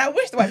 And I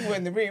wish the white people were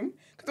in the room.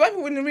 Because the white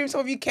people in the room, some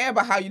of you care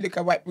about how you look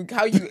at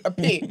how you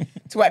appear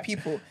to white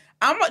people.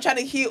 I'm not trying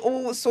to hear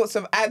all sorts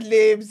of ad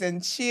libs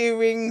and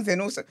cheerings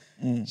and also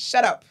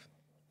shut up.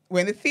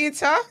 We're in the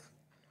theatre.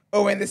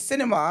 Or in the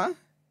cinema,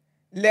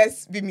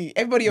 let's be mute.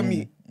 Everybody on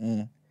mute.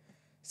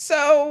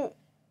 So,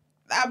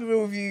 I'll be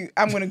real with you.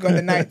 I'm going to go on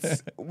the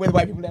nights with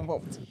white people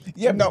involved.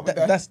 yeah, not with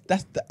that's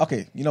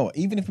okay. You know what?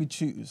 Even if we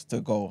choose to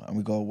go and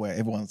we go where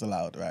everyone's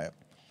allowed, right?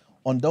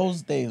 On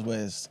those days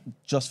where it's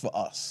just for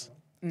us,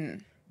 do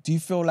you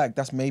feel like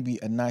that's maybe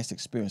a nice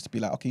experience to be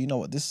like, okay, you know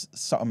what? This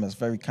is something that's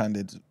very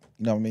candid. You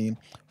know what I mean?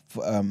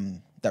 For,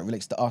 that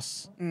relates to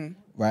us,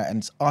 right? And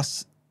it's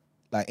us.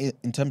 Like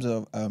in terms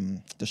of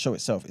the show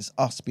itself, it's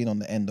us being on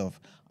the end of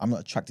I'm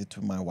not attracted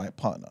to my white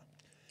partner.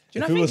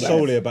 If it was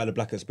solely about the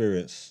black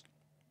experience,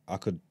 I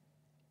could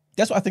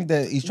That's what I think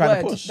that he's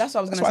trying to push. That's what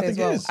I was going to say as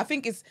well. It is. I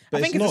think it's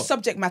But it's a not.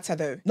 subject matter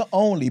though. Not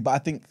only, but I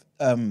think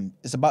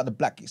it's about the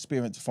black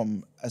experience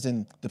from, as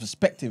in the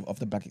perspective of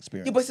the black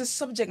experience. Yeah, but it's a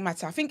subject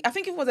matter. I think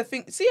it was a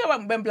thing. See how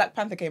when Black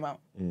Panther came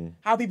out,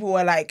 how people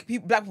were like,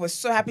 black people were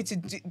so happy to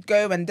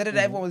go and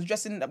everyone was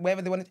dressing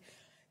wherever they wanted.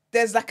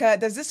 There's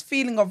this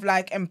feeling of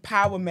like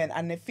empowerment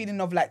and a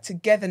feeling of like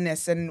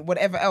togetherness and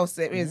whatever else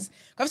there is.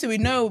 Obviously, we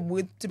know,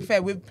 to be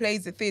fair, with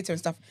plays, the theatre and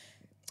stuff,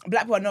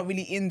 black people are not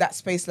really in that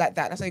space like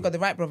that. That's why you got the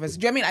Wright brothers.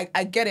 Do you know what I mean?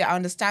 I get it. I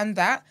understand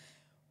that.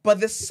 But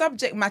the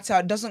subject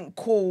matter doesn't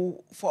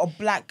call for a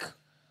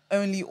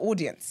black-only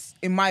audience,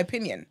 in my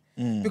opinion.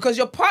 Because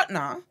your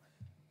partner,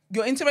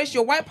 your interracial,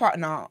 your white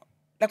partner,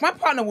 like my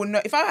partner would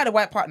know, if I had a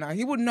white partner,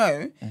 he would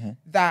know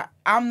that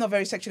I'm not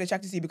very sexually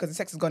attracted to you because the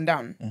sex has gone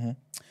down.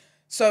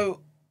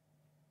 So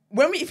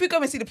if we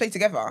go and see the play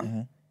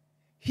together,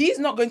 he's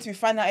not going to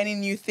find out any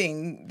new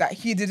thing that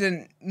he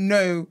didn't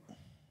know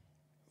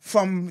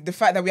from the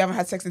fact that we haven't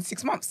had sex in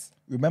 6 months.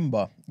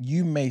 Remember,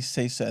 you may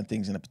say certain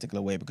things in a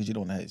particular way because you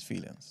don't know his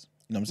feelings.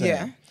 You know what I'm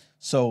saying? Yeah.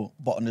 So,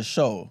 but on the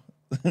show,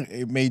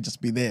 it may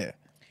just be there.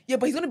 Yeah,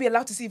 but he's going to be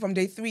allowed to see from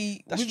day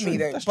 3 That's with true. me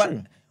though. That's but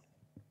true.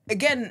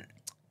 again,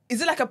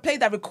 is it like a play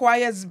that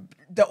requires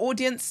the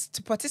audience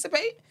to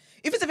participate?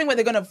 If it's a thing where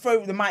they're going to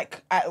throw the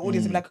mic at the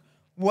audience and be like,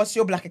 what's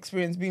your black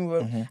experience being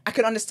with? I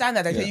can understand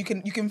that. Yeah.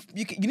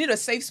 You need a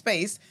safe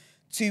space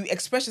to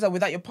express yourself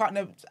without your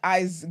partner's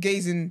eyes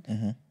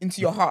gazing into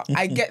your heart.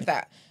 I get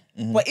that.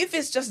 But if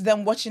it's just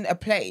them watching a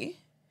play,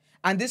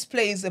 and this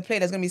play is a play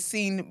that's going to be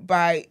seen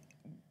by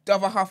the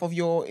other half of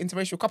your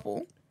interracial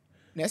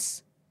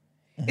coupleness,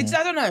 it's,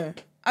 I don't know.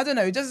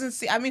 It doesn't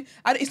see,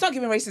 it's not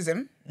giving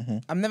racism.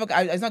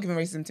 It's not giving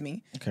racism to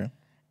me. Okay.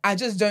 I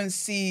just don't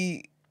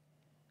see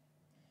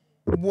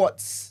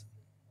what's...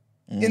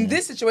 In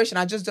this situation,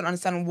 I just don't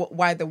understand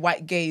why the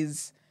white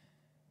gaze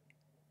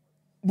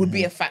would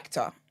be a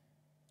factor.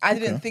 I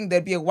didn't think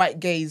there'd be a white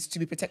gaze to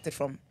be protected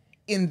from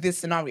in this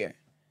scenario.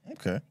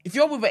 Okay. If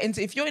you're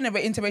in an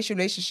interracial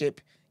relationship,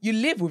 you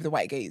live with the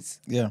white gaze.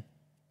 Yeah.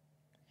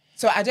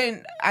 So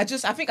I'm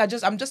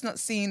just not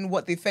seeing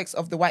what the effects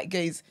of the white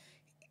gaze,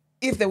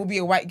 if there would be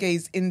a white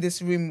gaze in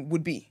this room,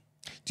 would be.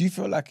 Do you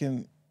feel like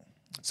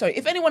Sorry,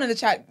 if anyone in the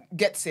chat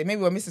gets it,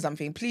 maybe we're missing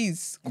something,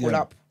 please call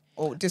up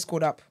or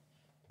Discord up.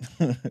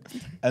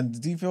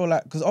 and do you feel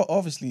like, because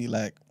obviously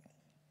like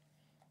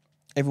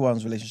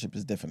everyone's relationship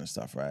is different and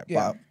stuff, right?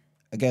 Yeah. But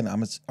again,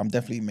 I'm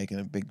definitely making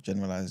a big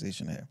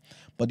generalization here.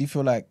 But do you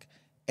feel like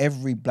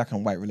every black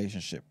and white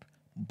relationship,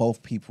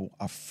 both people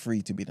are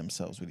free to be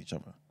themselves with each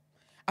other?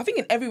 I think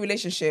in every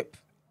relationship,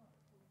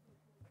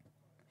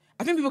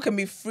 I think people can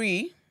be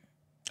free.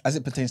 As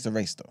it pertains to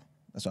race, though.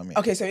 That's what I mean.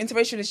 Okay, so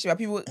interracial relationship, are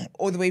people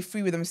all the way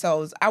free with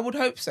themselves? I would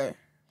hope so.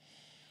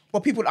 But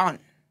people aren't.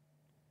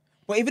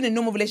 But even in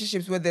normal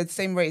relationships where they're the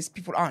same race,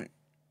 people aren't.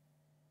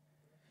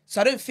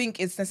 So I don't think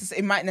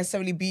it might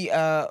necessarily be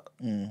a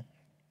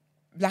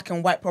black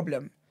and white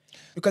problem.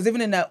 Because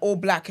even in an all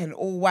black and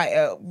all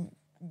white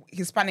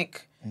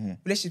Hispanic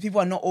relationship,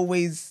 people are not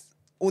always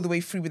all the way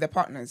free with their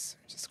partners,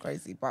 which is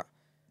crazy. But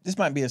this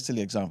might be a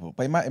silly example,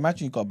 but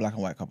imagine you've got a black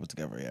and white couple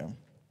together, yeah?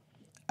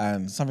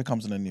 And something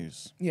comes in the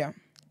news. yeah.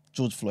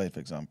 George Floyd, for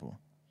example.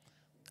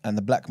 And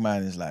the black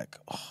man is like,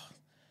 oh,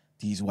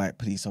 these white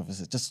police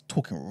officers, just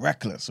talking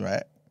reckless,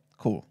 right?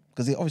 Cool.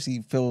 Because he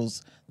obviously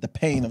feels the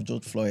pain of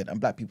George Floyd and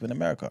black people in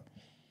America.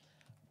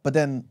 But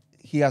then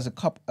he has a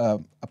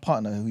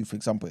partner who, for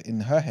example,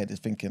 in her head is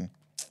thinking,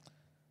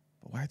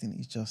 but why didn't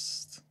he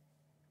just,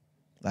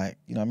 like,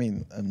 you know what I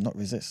mean, not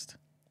resist?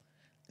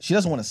 She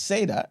doesn't want to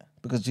say that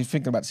because she's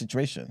thinking about the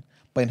situation.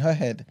 But in her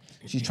head,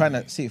 she's trying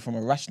to see it from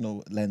a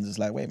rational lens. It's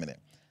like, wait a minute.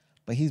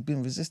 But he's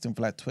been resisting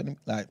for like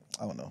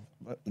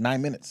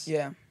 9 minutes.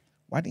 Yeah.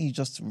 Why didn't you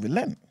just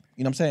relent?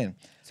 You know what I'm saying?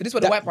 So this is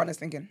what the white partner's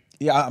thinking.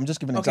 Yeah, I'm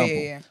just giving an example.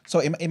 Yeah. So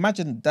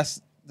imagine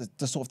that's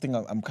the sort of thing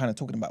I'm kind of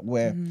talking about,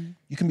 where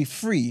you can be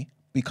free,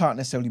 but you can't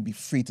necessarily be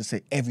free to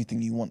say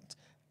everything you want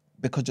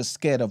because you're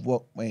scared of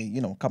what may,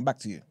 come back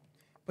to you.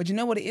 But you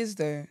know what it is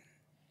though?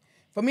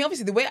 For me,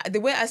 obviously, the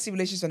way I see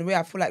relationships and the way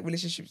I feel like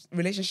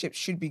relationships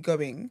should be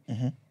going,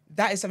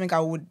 that is something I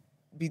would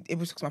be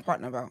able to talk to my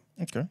partner about.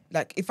 Okay.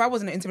 Like, if I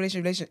was in an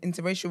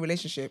interracial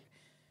relationship,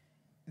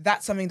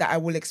 that's something that I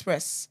will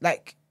express.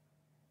 Like,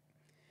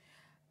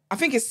 I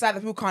think it's sad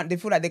that they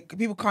feel like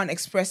people can't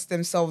express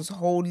themselves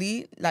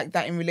wholly like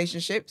that in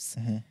relationships.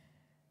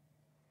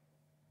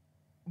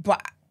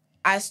 But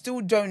I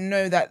still don't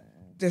know that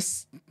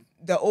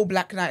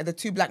the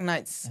two black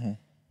nights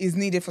is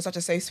needed for such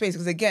a safe space.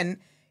 Because again,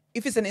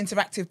 if it's an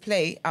interactive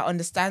play, I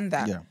understand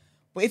that. Yeah.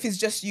 But if it's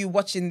just you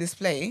watching this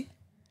play,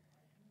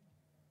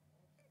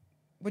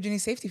 what do you need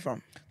safety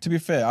from? To be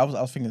fair, I was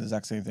thinking the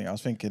exact same thing. I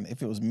was thinking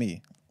if it was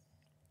me.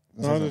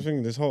 No, I was just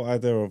thinking this whole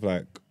idea of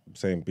like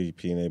saying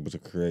being able to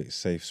create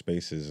safe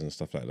spaces and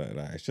stuff like that.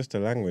 Like it's just a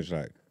language.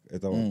 Like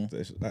it don't.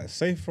 It's like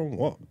safe from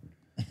what?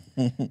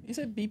 You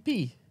said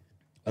BP.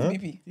 Huh?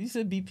 BP. You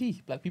said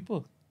BP. Black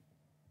people.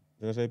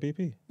 Did I say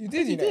BP? You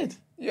did, You did.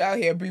 You're out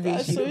here abbreviation.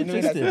 That's so You know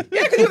that. interesting.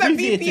 Yeah, because you were that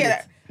BP.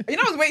 Abbreviated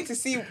I was waiting to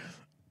see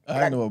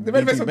I know what the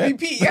relevance BP of meant.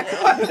 BP. Yeah.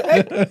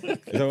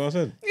 Is that what I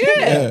said?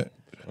 Yeah.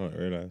 I didn't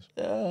realise.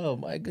 Oh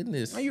my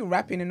goodness. Are you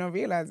rapping and not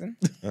realizing?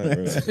 I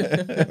didn't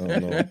realise. Oh,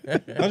 no.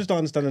 I just don't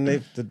understand the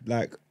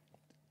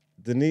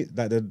need,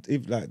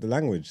 like the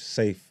language.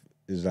 Safe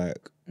is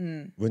like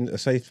when a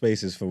safe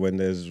space is for when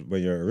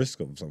you're at risk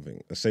of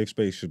something. A safe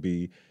space should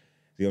be.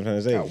 You know what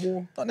I'm trying to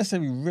say? Not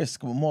necessarily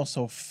risk, but more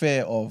so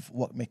fear of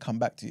what may come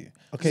back to you.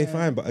 Okay,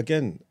 fine, but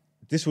again,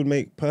 this would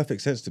make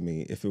perfect sense to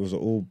me if it was an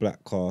all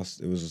black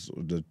cast. It was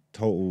the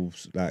total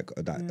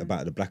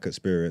about the black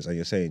experience, and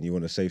you're saying you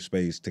want a safe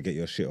space to get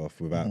your shit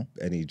off without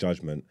any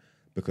judgment,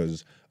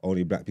 because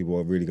only black people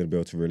are really going to be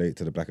able to relate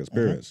to the black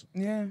experience.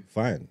 Yeah.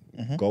 Fine,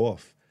 go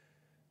off.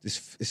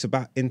 It's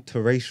about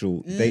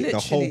interracial. The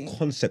whole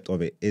concept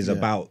of it is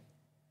about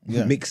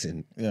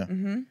mixing. Yeah.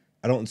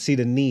 I don't see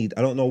the need.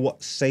 I don't know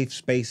what safe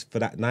space for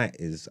that night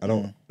is. I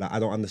don't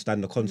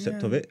understand the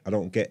concept of it. I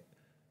don't get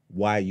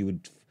why you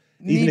would.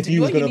 Even if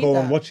you was gonna go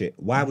and watch it,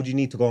 why would you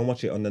need to go and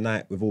watch it on the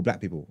night with all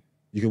black people?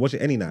 You can watch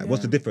it any night.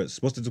 What's the difference?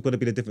 What's going to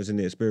be the difference in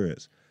the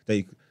experience?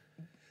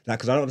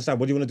 Because I don't understand.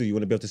 What do you want to do? You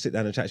want to be able to sit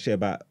down and chat shit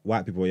about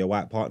white people or your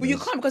white partners? But you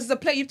can't, because it's a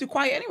play. You have to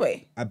quiet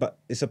anyway. But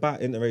it's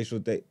about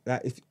interracial date.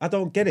 Like, I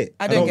don't get it.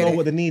 I don't know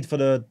what the need for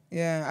the.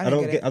 Yeah,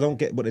 I don't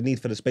get what the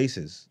need for the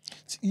spaces.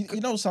 You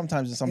know,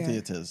 sometimes in some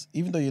theatres,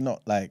 even though you're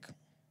not like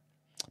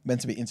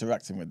meant to be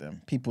interacting with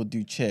them, people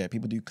do cheer,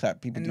 people do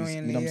clap, people do.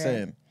 You know what I'm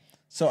saying?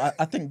 So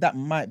I think that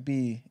might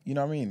be, you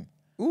know what I mean?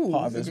 Ooh,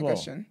 part of it that's as a good well.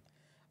 question.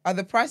 Are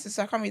the prices?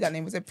 I can't read that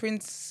name. Was it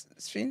Prince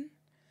Shin?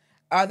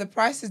 Are the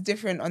prices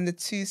different on the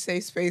two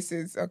safe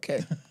spaces?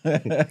 Okay.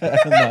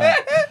 No,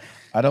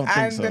 I don't think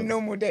and so. the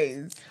normal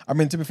days. I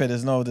mean, to be fair,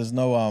 there's no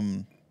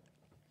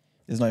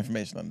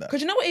information on that.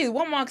 Because you know what it is?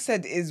 What Mark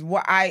said is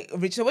what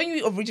so when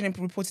you originally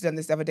reported on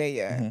this the other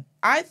day,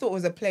 I thought it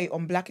was a play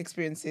on black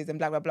experiences and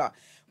blah, blah, blah.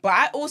 But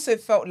I also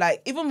felt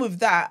like, even with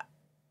that,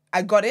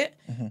 I got it.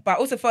 But I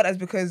also felt that's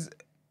because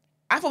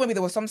I thought maybe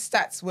there were some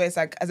stats where it's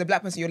like, as a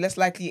black person, you're less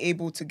likely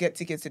able to get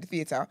tickets to the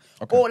theatre.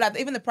 Okay. Or like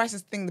even the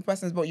prices thing the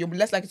person's bought, you're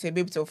less likely to be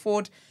able to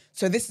afford.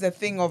 So this is a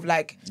thing of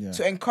like,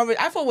 to encourage,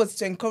 I thought it was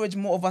to encourage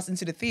more of us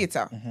into the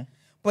theatre.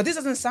 But this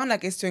doesn't sound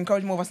like it's to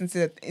encourage more of us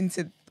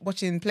into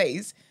watching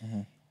plays.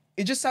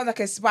 It just sounds like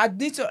it's, but I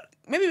need to,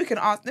 maybe we can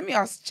ask, let me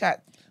ask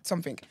chat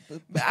something.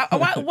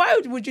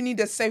 Why would you need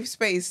a safe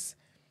space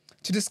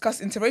to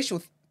discuss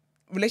interracial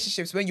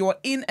relationships when you're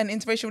in an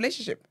interracial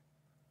relationship?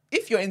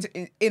 If you're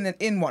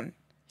in one.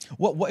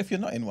 What if you're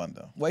not in one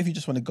though? What if you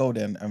just want to go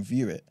there and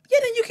view it? Yeah,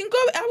 then you can go.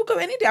 I will go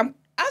any day.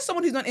 As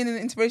someone who's not in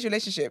an interracial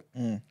relationship,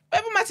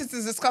 whatever matters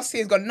to discuss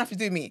here has got nothing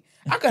to do with me.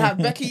 I could have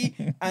Becky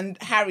and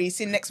Harry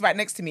sitting right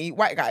next to me,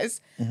 white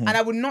guys, and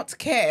I would not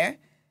care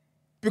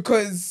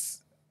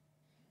because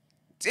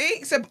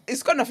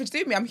it's got nothing to do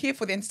with me. I'm here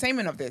for the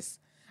entertainment of this.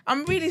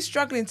 I'm really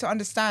struggling to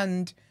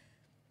understand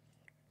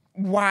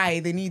why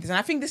they need this. And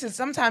I think this is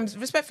sometimes,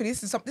 respectfully,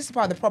 this is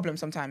part of the problem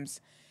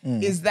sometimes,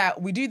 is that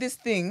we do this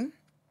thing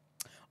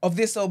of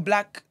this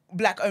black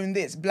own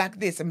this, and black,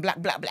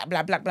 blah, blah,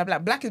 blah, blah, blah, blah.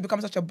 Black has become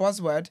such a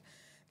buzzword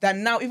that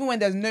now, even when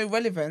there's no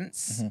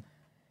relevance,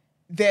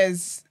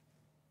 there's...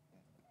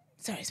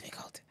 Sorry, it's very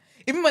cold.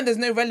 Even when there's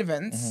no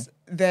relevance,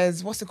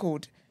 there's, what's it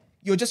called?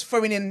 You're just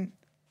throwing in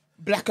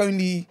black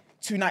only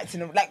 2 nights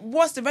in a... Like,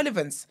 what's the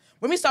relevance?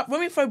 When we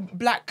throw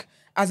black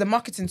as a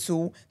marketing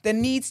tool, there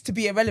needs to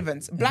be a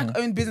relevance.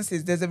 Black-owned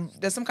businesses,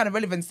 there's some kind of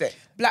relevance there.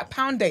 Black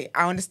Pound Day,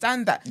 I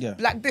understand that. Yeah.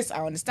 Black this,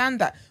 I understand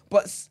that.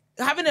 But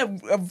having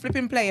a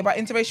flipping play about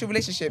interracial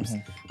relationships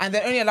and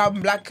then only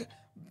allowing black,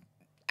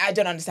 I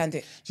don't understand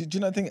it. Do you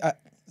know, think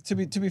to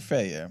be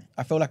fair, yeah,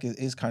 I feel like it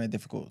is kind of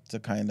difficult to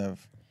kind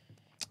of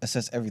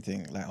assess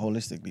everything like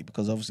holistically,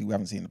 because obviously we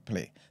haven't seen the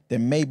play. There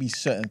may be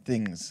certain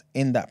things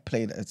in that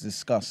play that is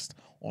discussed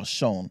or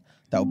shown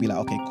that would be like,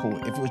 okay, cool.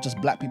 If it was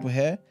just black people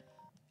here,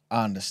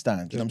 I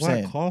understand. Do you know what I'm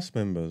saying? Cast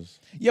members.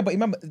 Yeah, but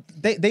remember,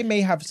 they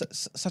may have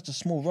such a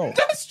small role.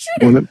 That's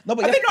true. No,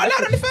 but are they not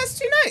allowed on the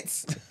first 2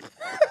 nights?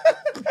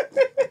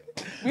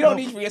 We don't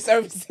need for your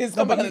services.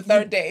 Come back on the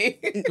third day.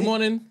 Good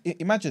morning.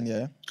 Imagine,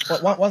 yeah.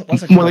 One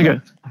second. Morning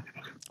again.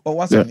 Oh,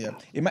 one second,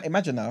 yeah.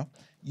 Imagine now,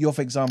 you're,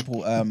 for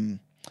example,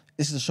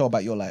 this is a show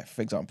about your life,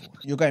 for example.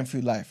 You're going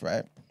through life,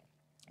 right?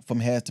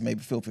 From hair to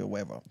maybe filthy or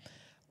whatever.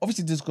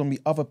 Obviously, there's going to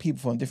be other people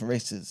from different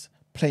races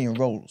playing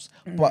roles,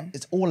 but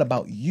it's all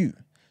about you.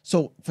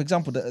 So, for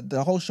example,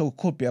 the whole show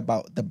could be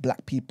about the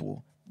black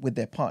people with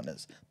their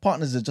partners.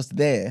 Partners are just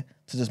there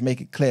to just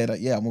make it clear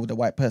that, yeah, I'm with a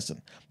white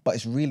person. But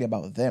it's really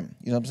about them.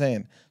 You know what I'm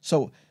saying?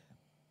 So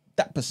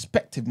that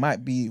perspective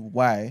might be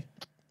why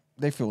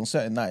they feel on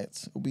certain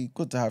nights it would be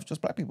good to have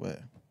just black people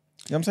here.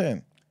 You know what I'm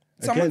saying?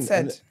 Someone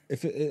said...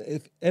 If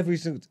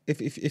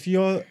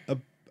you're a...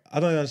 I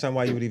don't understand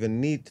why you would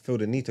even feel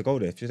the need to go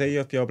there.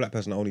 If you're a black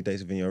person that only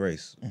dates within your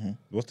race,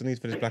 what's the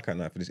need for this blackout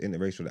night, for this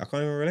interracial? I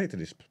can't even relate to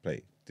this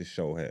play, this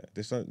show here.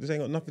 This ain't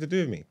got nothing to do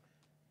with me.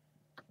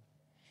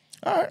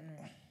 All right.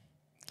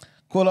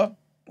 Caller.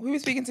 Who are we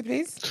speaking to,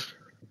 please?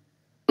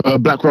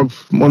 Black Rob.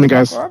 Morning,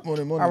 guys. Rob?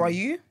 Morning. How are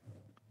you?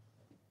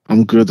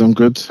 I'm good.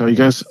 How are you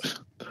guys?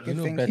 You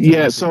know Good, better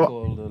Yeah, to so-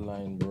 call the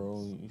line, bro.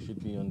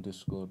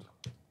 Discord.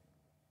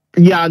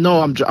 Yeah,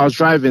 no, I was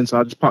driving, so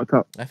I just parked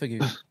up. I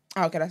forgive you.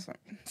 Oh, okay, that's fine.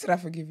 So I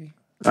forgive you.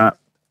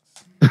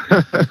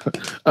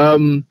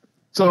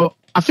 So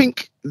I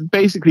think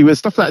basically with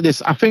stuff like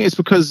this, I think it's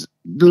because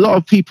a lot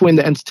of people in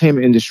the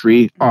entertainment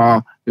industry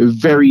are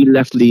very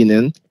left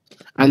leaning,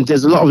 and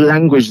there's a lot of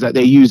language that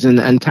they use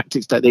and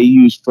tactics that they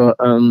use for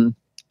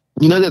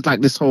there's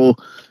like this whole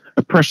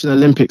oppression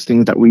Olympics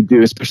thing that we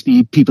do,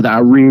 especially people that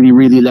are really,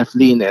 really left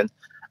leaning.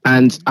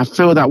 And I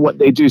feel that what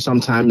they do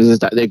sometimes is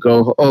that they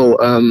go,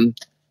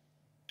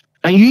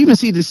 and you even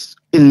see this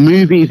in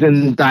movies,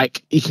 and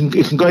like it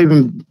can go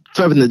even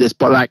further than this,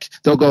 but like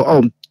they'll go,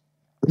 oh,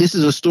 this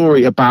is a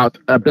story about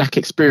a black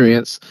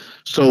experience,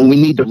 so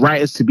we need the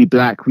writers to be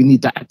black, we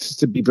need the actors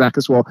to be black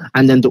as well,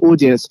 and then the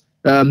audience.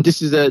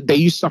 They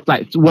use stuff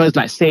like words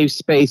like safe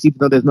space, even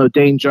though there's no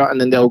danger,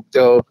 and then they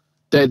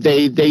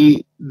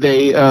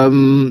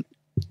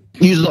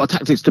use a lot of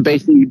tactics to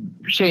basically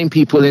shame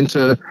people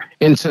into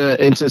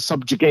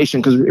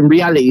subjugation, because in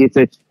reality it's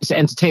an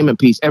entertainment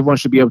piece. Everyone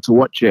should be able to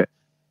watch it.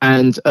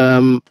 And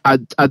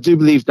I do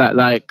believe that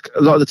like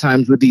a lot of the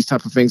times with these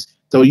type of things,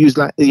 they'll use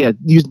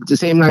the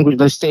same language,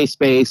 like safe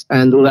space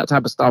and all that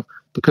type of stuff,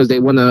 because they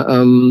want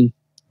to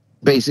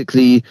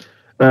basically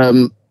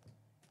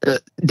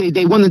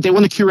they want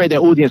to curate their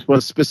audience for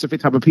a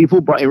specific type of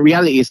people. But in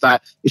reality, it's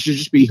that it should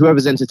just be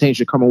whoever's entertained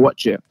should come and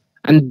watch it.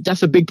 And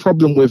that's a big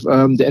problem with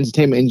the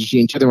entertainment industry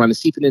in general, and it's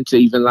seeping into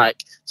even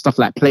like stuff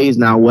like plays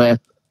now, where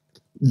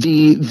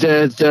the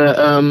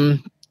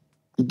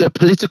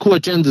political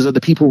agendas of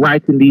the people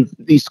writing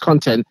these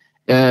content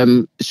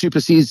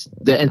supersedes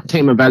the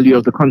entertainment value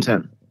of the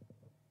content.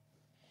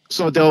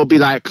 So they'll be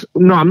like,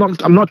 no, I'm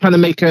not trying to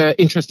make an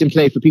interesting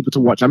play for people to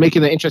watch. I'm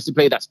making an interesting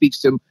play that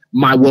speaks to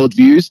my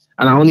worldviews,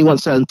 and I only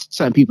want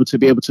certain people to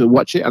be able to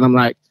watch it. And I'm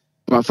like,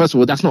 well, first of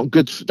all, that's not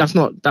good.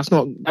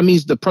 That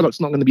means the product's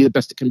not going to be the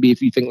best it can be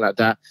if you think like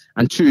that.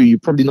 And two, you're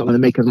probably not going to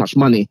make as much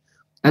money.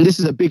 And this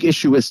is a big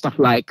issue with stuff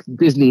like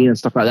Disney and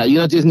stuff like that. You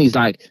know, Disney's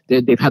like,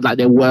 they've had like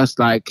their worst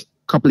like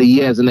couple of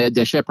years, and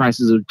their share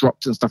prices have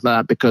dropped and stuff like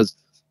that, because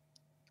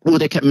all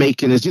they kept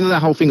making is, you know,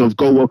 that whole thing of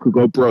go woke or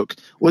go broke.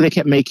 All they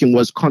kept making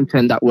was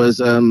content that was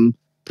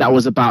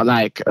about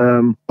like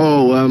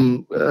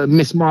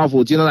Miss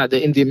Marvel. Do you know, like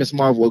the Indian Miss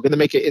Marvel? We're gonna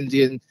make an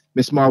Indian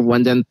Miss Marvel,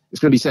 and then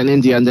it's gonna be set in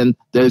India, and then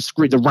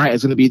the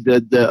writer's gonna be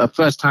the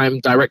first time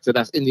director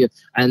that's Indian,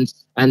 and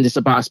it's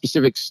about a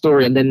specific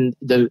story, and then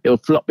it'll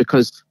flop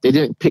because they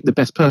didn't pick the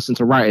best person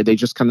to write it. They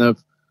just kind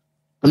of,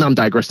 and I'm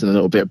digressing a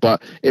little bit,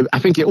 but I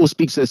think it all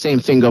speaks to the same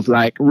thing of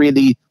like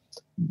really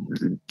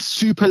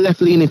super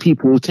left-leaning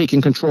people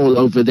taking control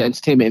over the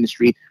entertainment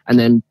industry and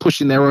then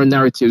pushing their own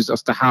narratives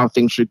as to how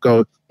things should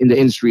go in the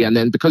industry. And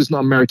then because it's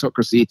not a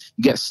meritocracy,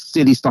 you get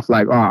silly stuff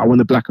like, oh, I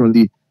want a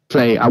black-only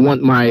play. I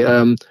want my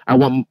I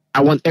want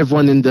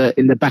everyone in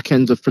the back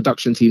end of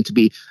production team to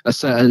be a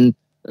certain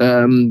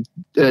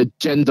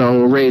gender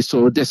or race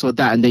or this or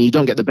that, and then you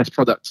don't get the best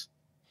product.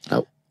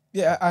 Oh.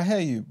 Yeah, I hear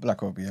you,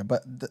 Black Obi,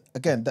 but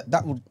again,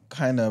 that would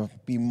kind of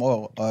be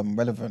more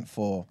relevant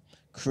for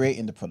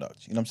creating the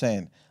product. You know what I'm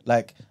saying?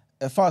 Like,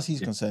 as far as he's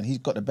concerned, he's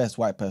got the best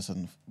white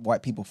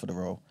people for the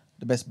role,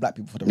 the best black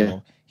people for the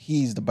role.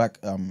 He's the black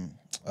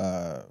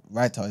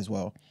writer as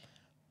well.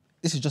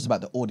 This is just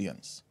about the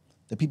audience,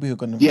 the people who are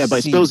going to. Yeah, but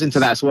it spills into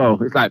that as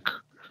well. It's like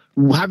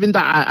having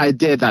that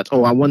idea that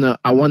I want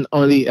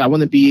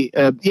to be.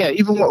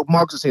 Even what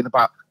Mark was saying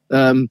about.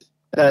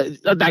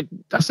 Like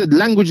I said,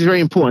 language is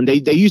very important.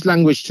 They use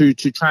language to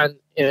try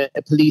and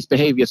police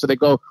behavior. So they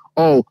go,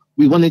 oh,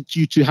 we wanted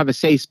you to have a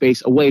safe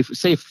space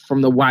safe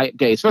from the white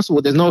gaze. First of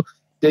all,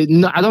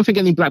 I don't think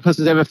any black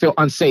person's ever felt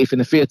unsafe in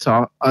a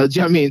theater. Do you know what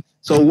I mean?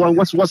 So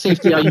what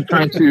safety are you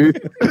trying to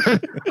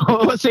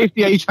what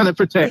safety are you trying to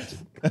protect?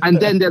 And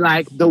then they're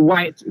like the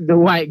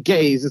white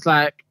gaze. It's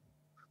like,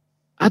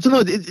 I don't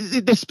know.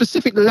 There's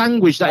specific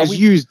language that is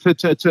used to.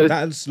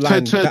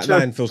 That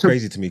line feels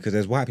crazy to me, because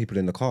there's white people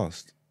in the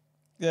cast.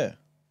 Yeah.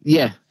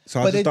 So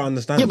I just don't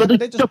understand. Yeah, but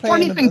the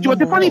funny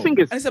thing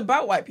is, and it's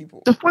about white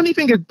people. The funny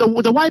thing is,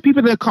 the white people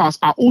in the cast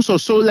are also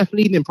so left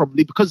leaning,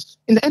 probably because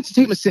in the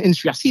entertainment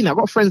industry, I've seen that. I've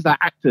got friends that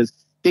are actors.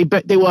 They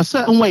were a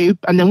certain way,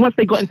 and then once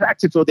they got into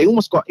acting field, they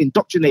almost got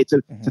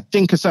indoctrinated to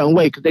think a certain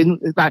way. Because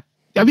it's like,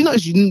 have you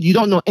noticed you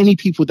don't know any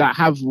people that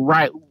have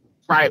right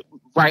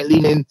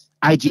leaning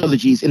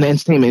ideologies in the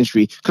entertainment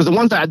industry? Because the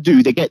ones that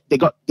do, they get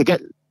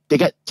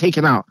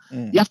taken out.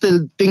 You have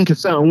to think a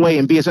certain way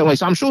and be a certain way.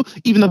 So I'm sure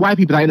even the white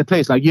people that are in the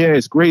place, like, yeah,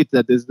 it's great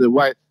that there's no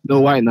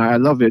white now. I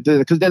love it,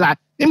 because they're like,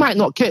 they might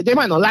not care, they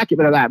might not like it,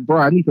 but they're like, bro,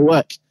 I need to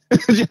work.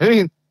 Do you know what I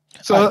mean?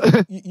 So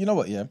you know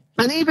what, yeah.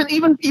 And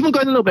even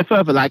going a little bit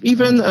further, like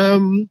even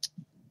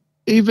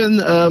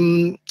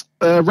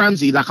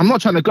Ramsey, like, I'm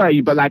not trying to go at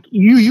you, but like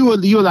you were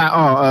like,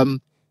 oh,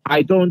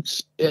 I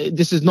don't.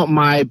 This is not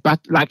my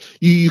like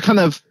you kind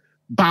of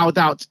bowed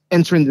out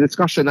entering the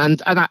discussion,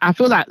 and I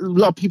feel like a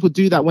lot of people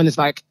do that when it's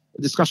like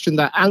a discussion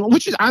that, and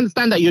which is, I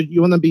understand that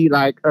you want to be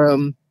like,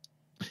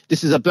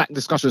 this is a black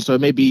discussion, so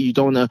maybe you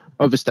don't want to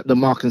overstep the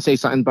mark and say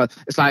something, but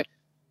it's like,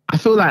 I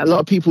feel like a lot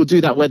of people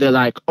do that where they're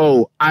like,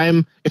 oh,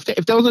 if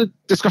there was a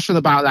discussion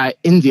about like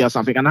India or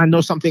something, and I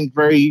know something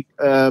very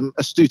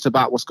astute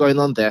about what's going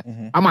on there,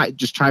 I might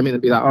just chime in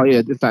and be like, oh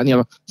yeah, this, that, and the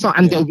other. So,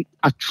 and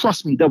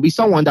trust me, there'll be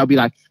someone that'll be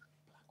like,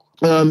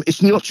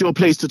 it's not your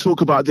place to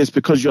talk about this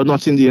because you're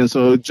not Indian.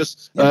 So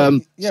just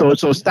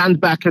so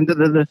stand back and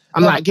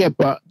I'm like, yeah,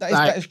 but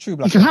that is true.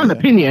 You can have an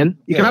opinion.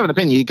 You can have an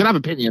opinion. You can have an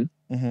opinion.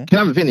 You can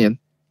have an opinion.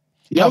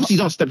 You obviously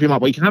don't step him up,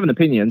 but you can have an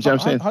opinion. Do you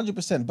know what I'm saying?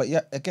 100%. But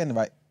yeah, again,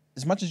 right.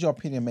 As much as your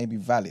opinion may be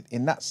valid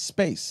in that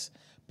space,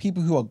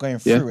 people who are going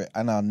through it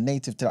and are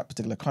native to that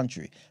particular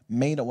country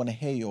may not want to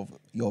hear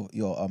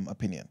your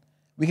opinion.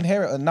 We can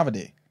hear it another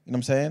day. You know what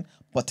I'm saying?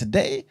 But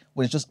today,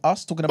 when it's just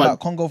us talking about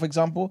Congo, for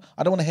example,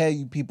 I don't want to hear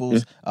you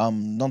people's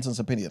nonsense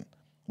opinion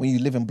when you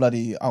live in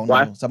bloody, I don't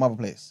know, some other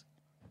place.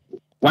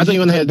 Why don't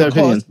you want to hear their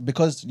opinion?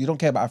 Because you don't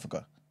care about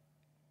Africa.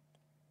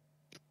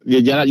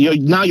 Yeah,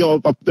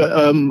 you're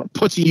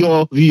putting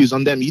your views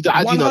on them.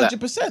 How do you know that?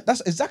 100%.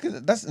 That's exactly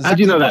how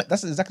do you know that?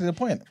 That's exactly the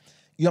point.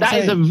 You know that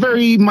is a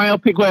very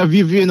myopic way of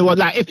viewing the world.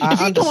 Like, if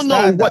you don't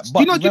know what,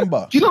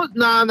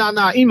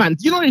 Iman,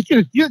 do you know the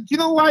truth? Do you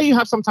know why you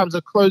have sometimes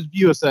a closed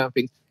view of certain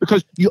things?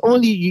 Because you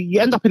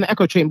end up in an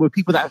echo chamber with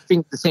people that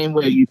think the same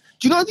way you.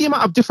 Do you know the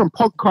amount of different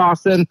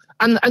podcasts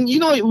and you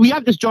know, we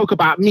have this joke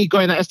about me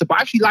going at Esther, but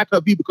I actually like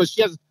her view because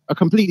she has a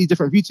completely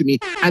different view to me.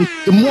 And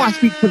the more I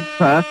speak to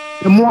her,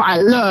 the more I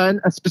learn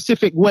a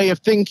specific way of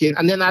thinking.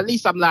 And then at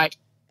least I'm like,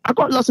 I've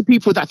got lots of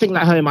people that think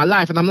like her in my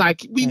life. And I'm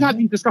like, we've had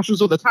these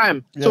discussions all the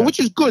time. Yeah. So which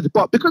is good.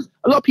 But because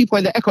a lot of people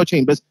in the echo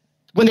chambers,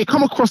 when they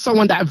come across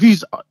someone that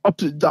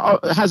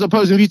has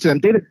opposing view to them,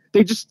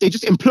 they just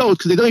implode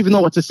because they don't even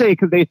know what to say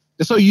because they're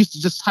so used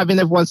to just having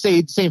everyone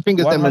say the same thing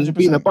as them and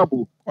be in a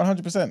bubble.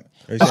 100%.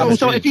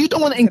 So if you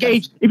don't want to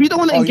engage,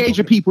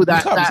 with people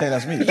that don't have the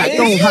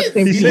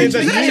same view,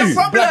 that's your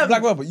problem.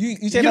 Black Robert,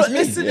 you say that's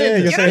me. Yeah,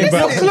 you're saying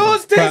about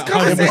closed this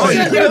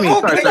conversation. You're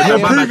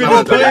proving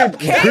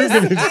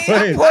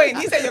the point.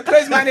 He said you're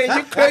closed-minded and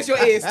you close your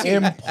ears too.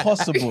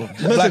 Impossible.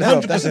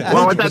 100%.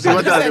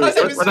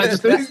 What I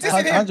just do?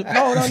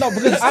 No,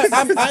 because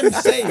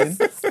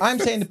I'm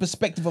saying the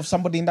perspective of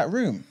somebody in that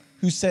room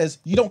who says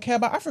you don't care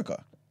about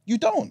Africa. You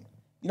don't.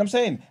 You know what I'm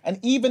saying? And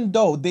even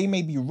though they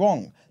may be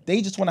wrong,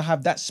 they just want to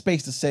have that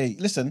space to say,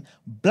 listen,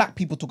 black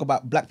people talk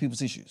about black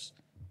people's issues.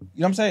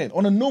 You know what I'm saying?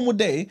 On a normal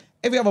day,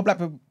 every other black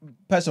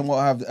person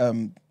will have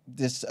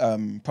this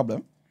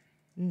problem.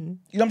 You know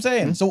what I'm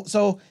saying?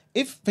 So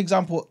if, for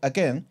example,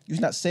 again,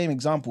 using that same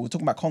example, we're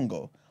talking about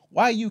Congo.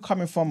 Why are you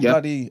coming from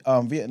bloody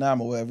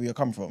Vietnam or wherever you're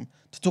coming from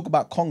to talk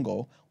about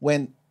Congo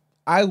when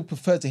I would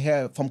prefer to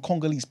hear from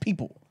Congolese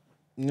people?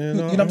 Yeah, you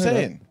know what I'm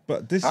saying?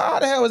 But this, how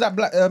the hell is that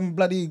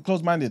bloody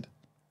closed-minded?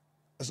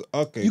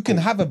 Okay, you can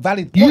have a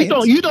valid point.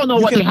 You don't know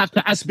what they have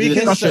to ask.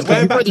 Speaking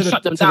going back to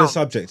the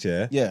subject,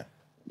 yeah.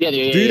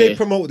 Do they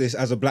promote this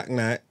as a black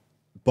night,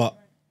 but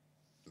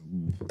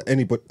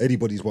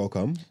anybody's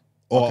welcome?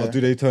 Or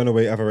do they turn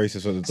away other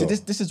racists at the door?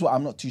 See, this is what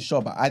I'm not too sure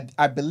about.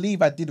 I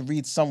believe I did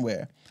read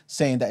somewhere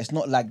saying that it's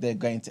not like they're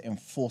going to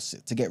enforce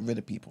it to get rid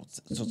of people,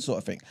 sort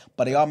of thing.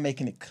 But they are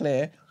making it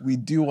clear we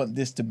do want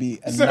this to be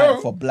a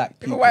night for black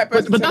people.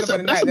 But that's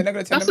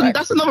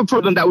another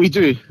problem that we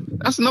do.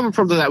 That's another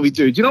problem that we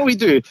do. Do you know what we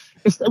do?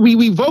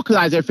 We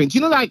vocalize everything. Do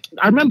you know, like,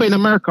 I remember in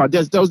America,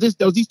 there was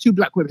these two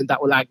black women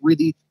that were like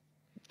really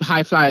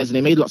high flyers and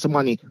they made lots of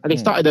money and they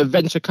started a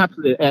venture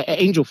capital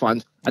angel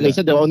fund and they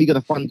said they were only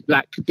going to fund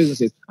black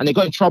businesses and they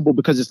got in trouble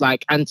because it's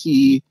like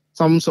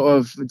some sort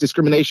of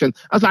discrimination.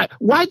 I was like,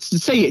 why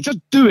say it? Just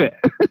do it.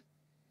 Do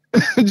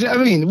you know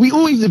what I mean? We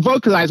always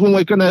vocalize when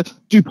we're going to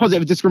do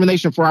positive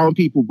discrimination for our own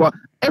people, but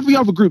every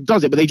other group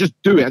does it, but they just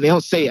do it and they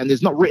don't say it and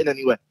it's not written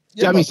anywhere. Do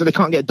you know what I mean? So they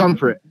can't get done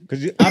for it.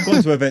 Because I've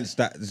gone to events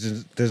that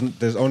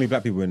there's only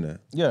black people in there.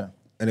 Yeah.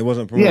 And it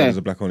wasn't promoted as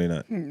a black only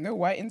night. No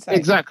white inside.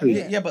 Exactly.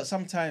 Yeah, but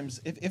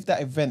sometimes if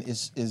that event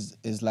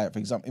is like, for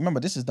example, remember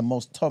this is the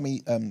most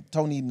Tony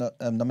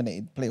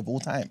nominated play of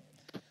all time.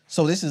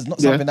 So this is not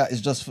something that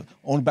is just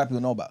only black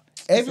people know about.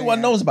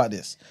 Everyone knows about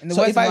this. And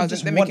so if I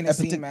just want making a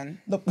scene,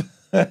 man. No,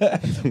 they're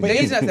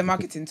using it as their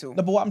marketing tool.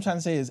 No, but what I'm trying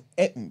to say is,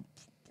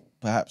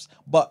 perhaps,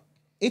 but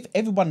if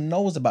everyone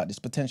knows about this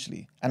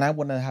potentially, and I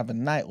want to have a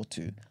night or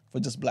two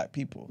for just black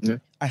people,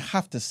 I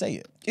have to say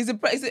it.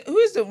 Who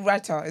is the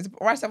writer? Is the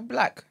writer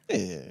black? Yeah,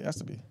 it has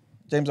to be.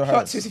 James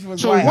O'Hara. So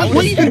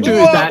what you can do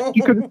is that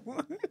you could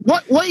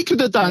what you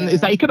could have done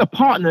is that you could have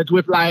partnered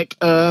with like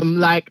a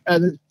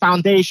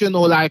foundation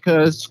or like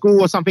a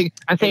school or something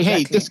and say,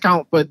 hey,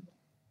 discount, but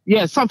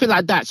something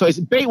like that. So it's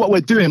bait what we're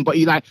doing, but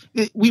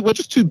we're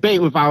just too bait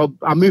with our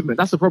movement.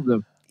 That's the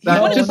problem.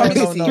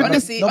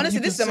 Honestly,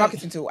 this is a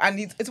marketing tool and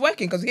it's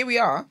working because here we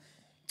are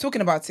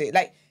talking about it.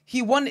 Like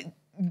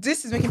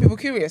this is making people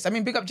curious. I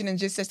mean, big up Jen and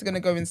Jiz says they're going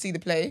to go and see the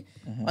play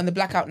on the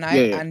blackout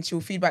night and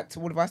she'll feedback to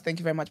all of us. Thank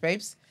you very much,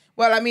 babes.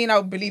 Well, I mean,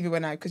 I'll believe you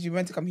because you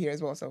meant to come here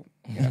as well, so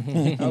I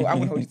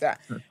wouldn't hold you to that.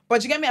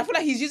 But you get me? I feel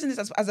like he's using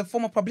this as a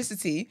form of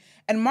publicity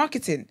and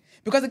marketing.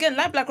 Because again,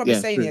 like Black Rob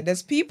is saying here,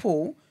 there's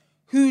people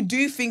who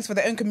do things for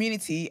their own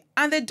community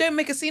and they don't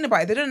make a scene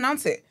about it. They don't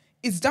announce it.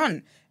 It's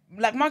done.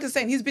 like Mark is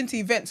saying, he's been to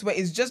events where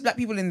it's just black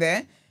people in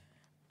there.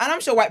 And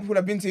I'm sure white people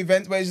have been to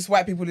events where it's just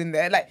white people in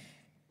there. Like,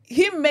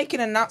 him making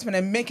an announcement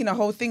and making a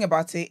whole thing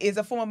about it is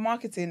a form of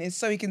marketing. It's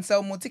so he can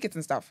sell more tickets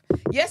and stuff.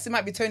 Yes, it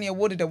might be Tony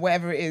awarded or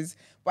whatever it is.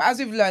 But as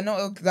we've learned, not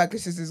all that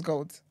glitches is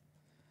gold.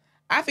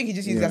 I think he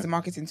just used it as a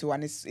marketing tool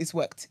and it's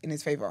worked in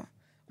his favour.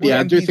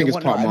 I do think it's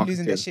part marketing.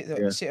 Losing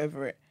their shit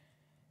over it.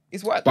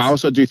 It's worked. But I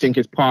also do think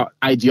it's part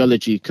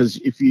ideology because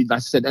if you, like I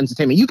said,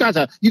 entertainment, you guys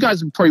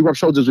probably rub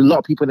shoulders with a lot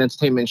of people in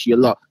entertainment industry a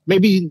lot.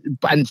 Maybe,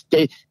 and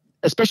they,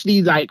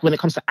 especially like when it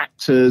comes to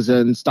actors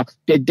and stuff,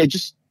 they're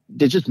just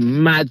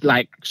mad,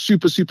 like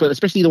super,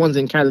 especially the ones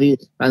in Cali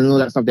and all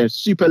that stuff. They're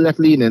super left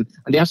leaning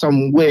and they have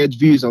some weird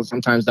views on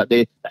sometimes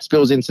that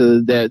spills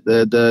into the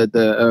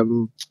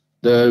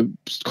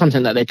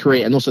content that they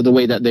create and also the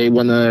way that they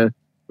want to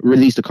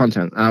release the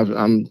content.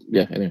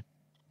 Anyway.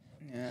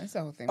 Yeah, that's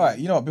the whole thing. All right,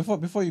 you know,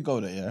 before you go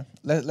there, yeah,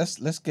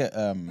 let's get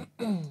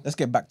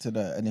back to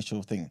the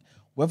initial thing.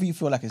 Whether you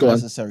feel like it's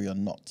necessary or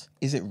not,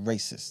 is it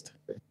racist?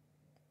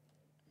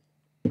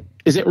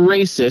 Is it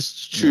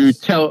racist to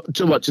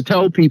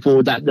tell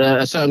people that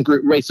a certain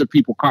race of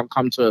people can't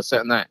come to a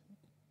certain night?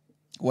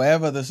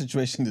 Whatever the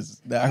situation is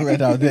that I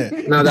read out there,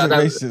 no, that's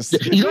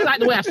racist. You don't like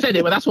the way I said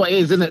it, but that's what it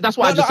is, isn't it? That's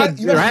what I just said.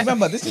 Right?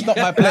 Remember, this is not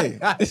my play.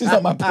 This is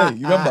not my play.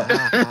 You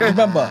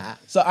remember?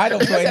 So I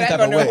don't feel any type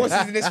of way.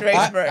 Horses in this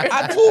race, bro.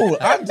 At all.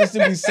 I'm just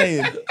simply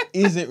saying,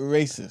 is it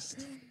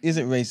racist? Is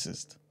it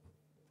racist?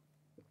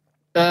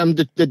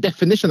 The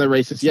definition of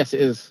racist, yes,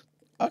 it is.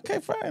 Okay,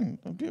 fine.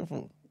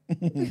 Beautiful.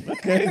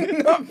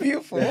 Okay. Not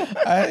beautiful. All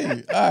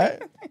right.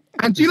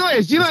 And do you know what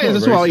it is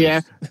as well,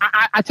 yeah?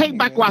 I take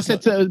back what I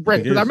said to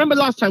Brett, because I remember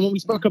last time when we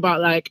spoke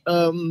about like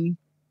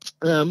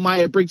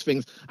Maya Briggs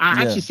things,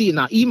 I actually see it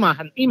now.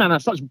 Eman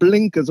has such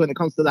blinkers when it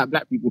comes to like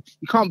black people.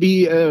 You can't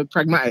be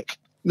pragmatic.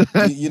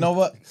 You know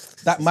what?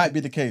 That might be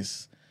the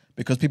case.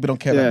 Because people don't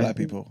care about black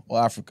people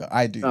or Africa.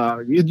 I do.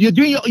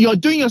 You're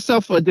doing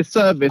yourself a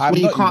disservice when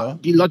you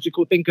can't be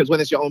logical thinkers when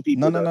it's your own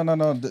people.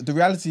 No. The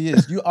reality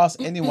is, you ask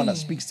anyone that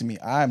speaks to me,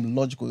 I am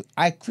logical.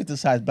 I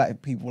criticize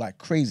black people like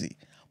crazy.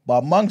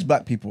 But amongst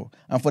black people,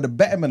 and for the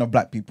betterment of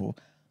black people,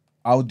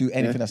 I'll do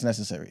anything that's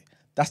necessary.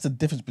 That's the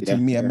difference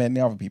between me and many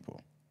other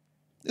people.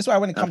 That's why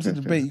when it comes to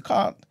debate, you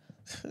can't...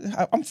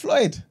 I'm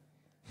Floyd. You know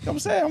what I'm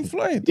saying? I'm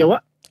Floyd. You're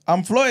what?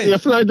 I'm Floyd. You're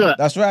Floyd.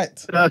 That's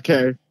right.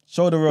 Okay.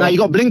 Show the road. Now you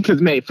got blinkers,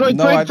 mate. Floyd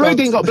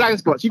ain't got blind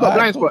spots. You got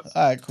blind spots.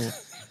 All right, cool.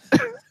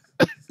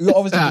 You're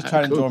obviously just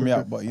trying to draw me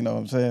out, but you know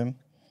what I'm saying?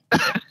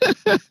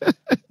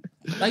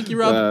 Thank you,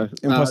 Rob.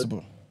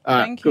 Impossible. All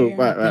right, Thank cool. you.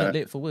 Right.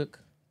 Late for work.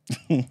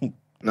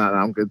 No,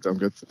 I'm good. All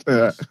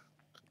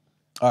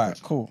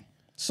right, cool.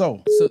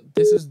 So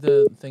this is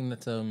the thing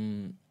that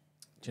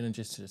Jenna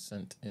just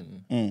sent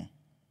in.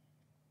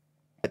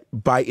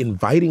 By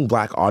inviting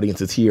black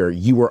audiences here,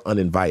 you were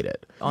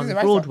uninvited. On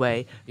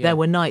Broadway, there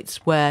were nights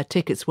where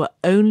tickets were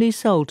only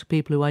sold to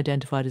people who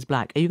identified as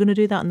black. Are you going to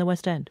do that in the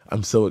West End?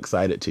 I'm so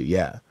excited to,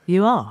 yeah.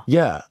 You are?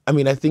 Yeah. I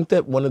mean, I think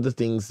that one of the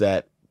things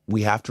that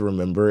we have to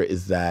remember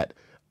is that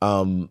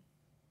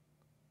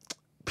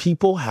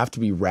people have to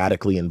be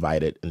radically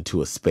invited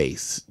into a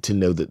space to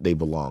know that they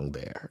belong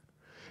there.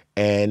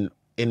 And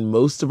in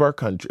most of our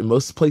country, in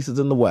most places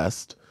in the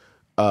West,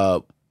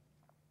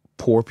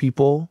 poor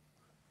people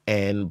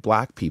and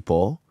black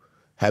people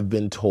have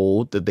been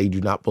told that they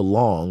do not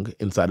belong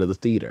inside of the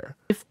theater.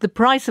 If the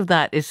price of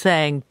that is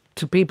saying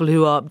to people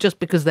who are, just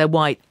because they're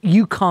white,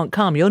 you can't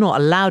come, you're not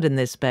allowed in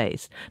this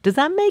space, does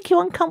that make you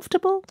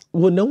uncomfortable?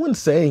 Well, no one's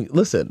saying,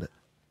 listen,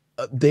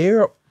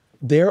 there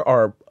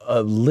are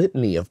a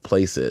litany of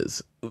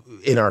places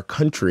in our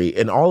country,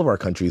 in all of our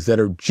countries, that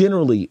are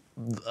generally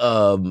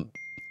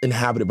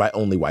inhabited by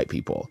only white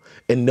people.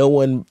 And no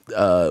one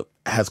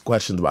has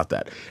questions about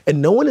that.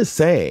 And no one is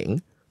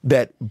saying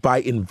that by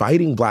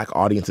inviting black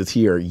audiences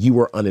here, you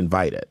were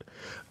uninvited.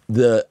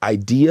 The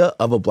idea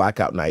of a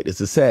blackout night is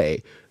to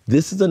say,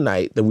 this is a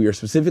night that we are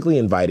specifically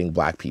inviting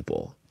black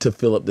people to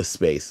fill up the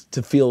space,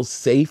 to feel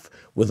safe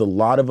with a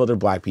lot of other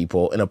black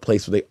people in a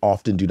place where they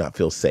often do not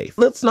feel safe.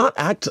 Let's not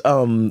act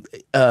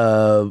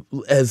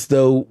as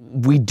though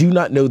we do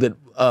not know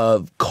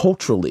that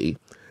culturally,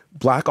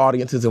 black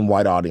audiences and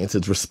white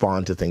audiences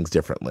respond to things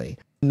differently.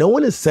 No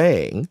one is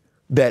saying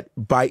that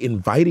by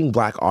inviting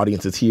black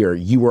audiences here,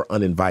 you were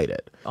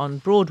uninvited. On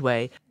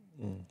Broadway.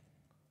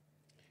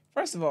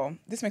 First of all,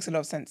 this makes a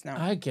lot of sense now.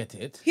 I get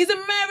it. He's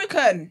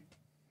American.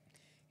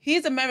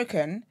 He's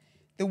American.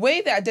 The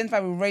way they identify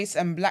with race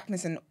and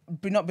blackness and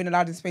not being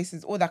allowed in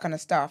spaces, all that kind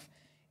of stuff,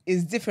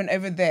 is different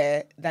over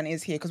there than it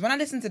is here. Because when I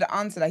listen to the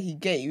answer that he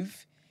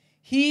gave,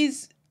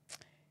 his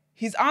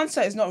answer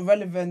is not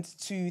relevant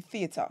to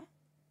theatre.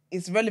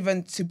 It's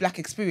relevant to black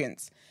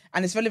experience.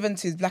 And it's relevant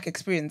to his black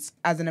experience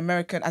as an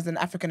American, as an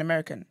African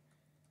American.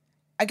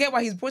 I get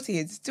why he's brought it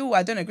here. Still,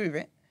 I don't agree with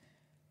it.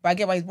 But I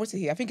get why he's brought it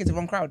here. I think it's the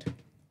wrong crowd.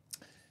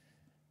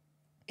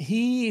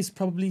 He is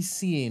probably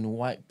seeing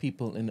white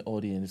people in the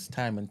audience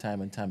time and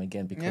time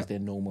again because they're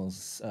normal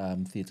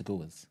theatre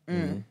goers.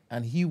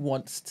 And he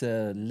wants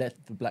to let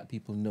the black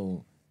people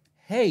know,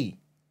 hey,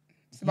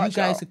 you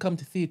guys could come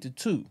to theatre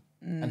too.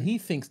 And he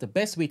thinks the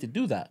best way to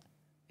do that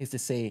is to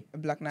say, A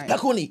black night.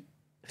 black only.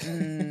 He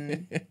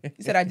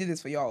said, I did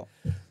this for y'all.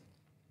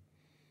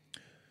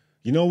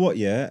 You know what?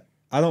 Yeah,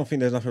 I don't think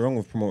there's nothing wrong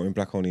with promoting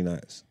black only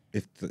nights.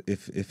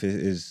 If it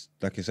is,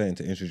 like you're saying,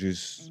 to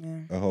introduce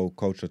a whole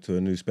culture to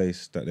a new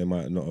space that they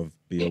might not have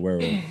be aware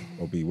of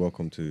or be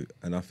welcome to,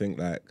 and I think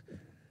like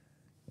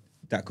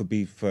that could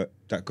be for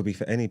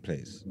any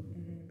place.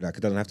 Like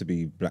it doesn't have to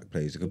be black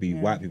plays. It could be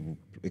white people.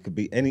 It could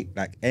be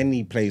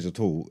any plays at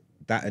all.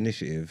 That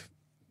initiative,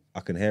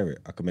 I can hear it.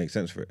 I can make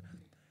sense for it.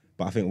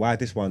 But I think why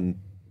this one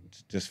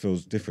just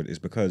feels different is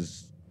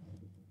because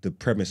the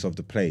premise of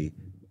the play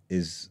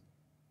is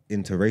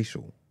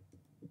interracial.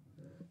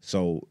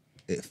 So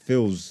it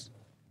feels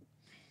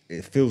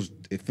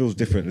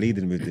different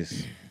leading with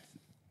this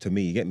to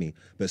me, you get me?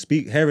 But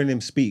hearing him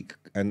speak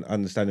and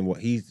understanding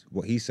what he's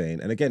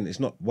saying, and again, it's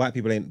not white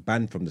people ain't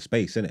banned from the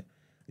space, innit?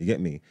 You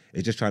get me?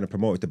 It's just trying to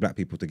promote it to black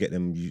people to get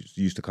them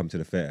used to come to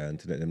the theatre and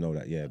to let them know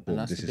that boom, And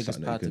that's this the is biggest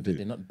something that part you of can it.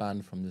 They're do. not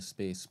banned from the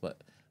space,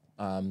 but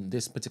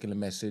this particular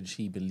message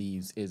he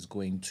believes is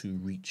going to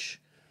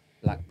reach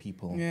black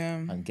people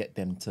and get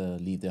them to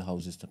leave their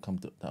houses to come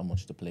to that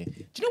much to play. Do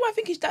you know what I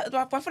think? I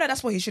feel like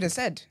that's what he should have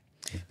said.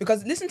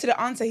 Because listen to the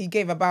answer he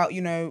gave about,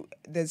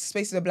 there's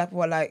spaces where black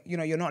people are like,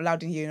 you're not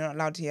allowed in here, you're not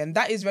allowed here. And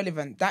that is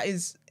relevant. That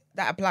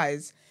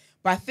applies.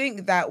 But I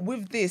think that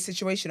with this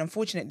situation,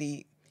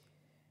 unfortunately,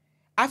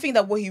 I think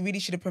that what he really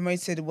should have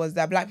promoted was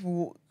that black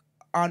people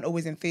aren't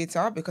always in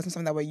theatre because it's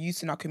something that we're used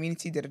to in our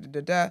community,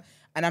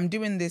 And I'm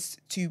doing this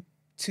to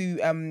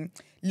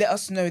let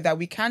us know that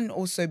we can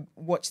also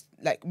watch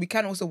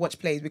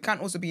plays, we can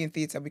also be in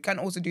theatre, we can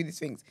also do these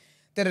things.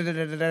 I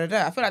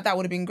feel like that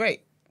would have been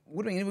great.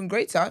 Would have been even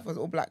greater if it was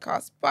all black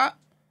cast, but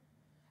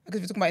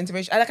because we're talking about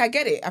intervention, I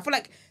get it. I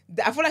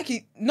feel like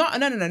he no.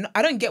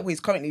 I don't get what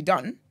he's currently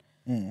done.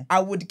 I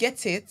would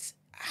get it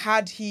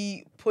had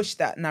he pushed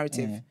that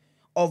narrative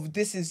of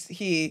this is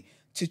here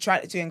to try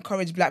to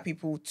encourage black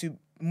people to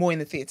more in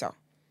the theatre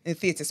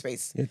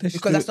space,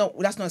 because that's not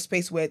a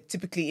space we're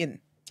typically in.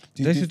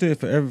 They should do it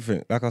for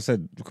everything. Like I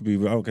said, it could be,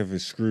 I don't care if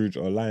it's Scrooge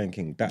or Lion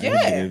King. That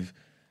initiative,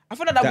 I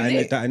feel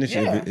like that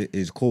initiative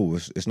is cool.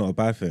 It's not a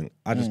bad thing.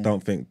 I just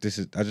don't think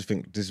I just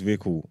think this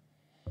vehicle,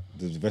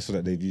 the vessel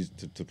that they've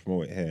used to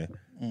promote it here,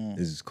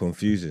 is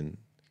confusing.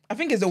 I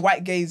think it's the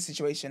white gaze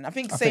situation. I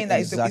think saying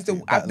that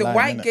the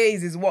white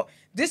gaze is what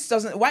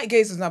white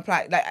gaze doesn't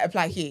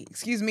apply here.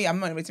 Excuse me, I'm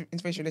not an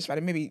interventionist,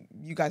 right? Maybe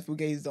you guys feel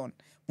gazed on,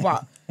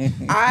 but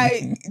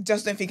I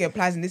just don't think it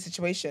applies in this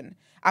situation.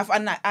 I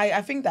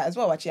think that as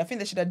well. Actually, I think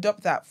they should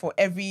adopt that for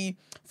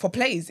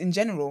plays in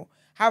general.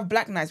 Have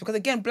black nights, because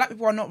again, black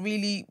people are not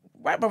really.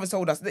 White brothers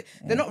told us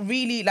they're not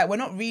really we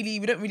don't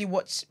really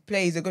watch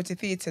plays or go to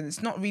theatre.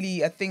 It's not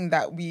really a thing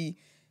that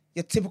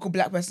your typical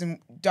black person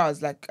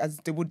does, like as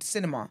they would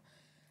cinema.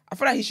 I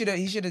feel like he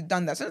should have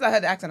done that. As soon as I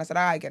heard the accent, I said,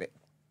 I get it.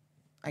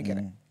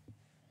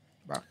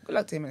 But good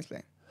luck to him in his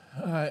play.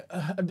 All right.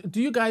 Do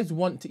you guys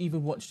want to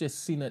even watch this,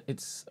 seeing that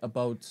it's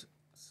about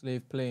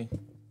slave play?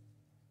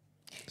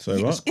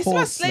 So what? It's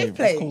about slave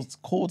play. It's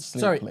called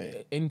slave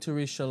play.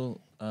 Interracial.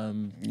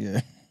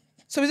 Yeah.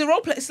 So is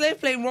it slave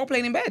play role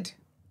playing in bed?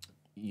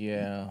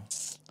 Yeah.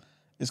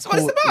 It's what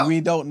it's about. We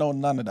don't know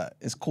none of that.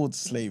 It's called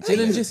slave play.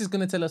 Dylan Jess is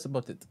going to tell us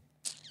about it.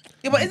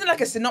 Yeah, but isn't it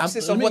like a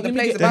synopsis of what the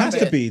play's There about?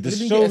 has to be.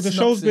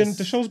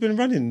 The show's been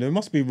running. There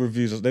must be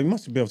reviews. They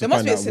must be able to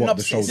find out what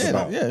the show's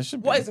about. Yeah, it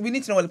should be. We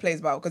need to know what the play's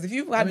about, because if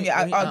you had me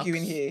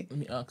arguing here Let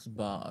me ask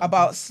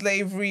about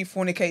slavery,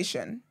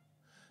 fornication.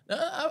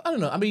 I don't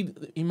know. I mean,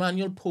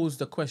 Emmanuel posed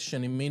the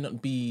question. It may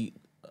not be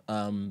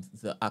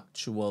the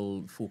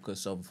actual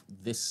focus of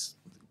this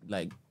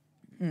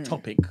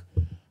topic,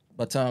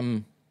 but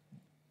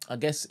I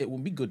guess it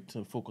would be good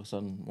to focus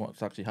on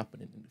what's actually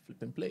happening in the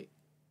flipping play.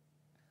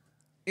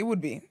 It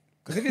would be,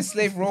 because if it's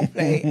slave role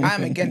play,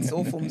 I'm against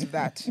all forms of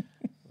that.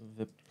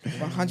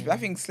 100%. I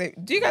think slave.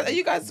 Are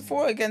you guys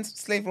for or against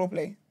slave role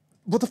play?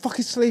 What the fuck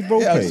is slave role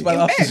play? In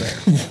bed.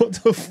 What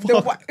the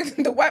fuck?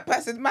 The white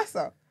person's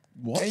massa.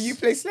 What? And you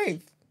play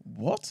slave.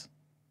 What?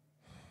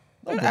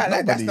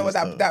 That's not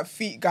what that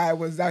feet guy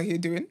was out here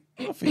doing.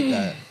 What feet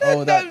guy?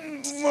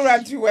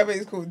 Murad, whoever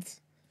it's called.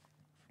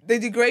 They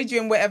degrade you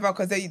and whatever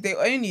because they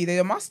own you. They're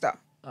your master.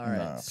 All right.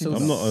 Nah, So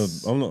I'm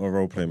not a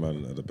role play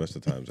man at the best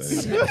of times.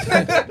 Anyway.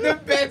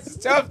 The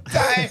best of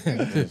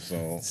times.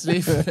 So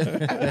slave.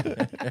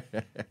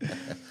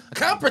 I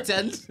can't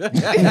pretend.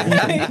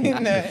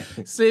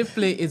 Slave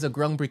Play is a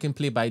groundbreaking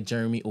play by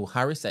Jeremy O.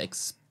 Harris that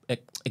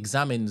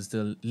examines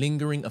the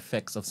lingering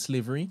effects of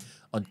slavery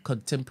on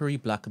contemporary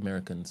black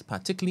Americans,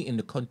 particularly in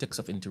the context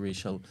of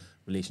interracial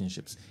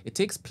relationships. It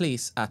takes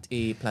place at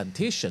a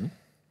plantation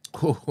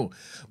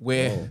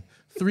where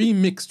three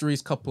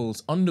mixed-race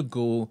couples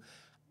undergo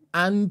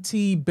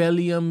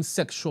antebellum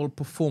sexual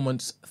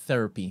performance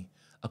therapy,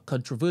 a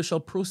controversial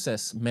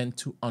process meant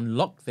to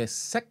unlock their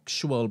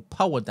sexual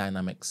power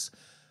dynamics.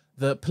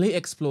 The play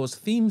explores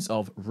themes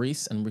of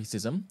race and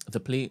racism. The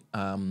play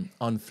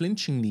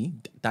unflinchingly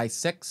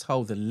dissects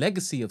how the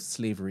legacy of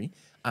slavery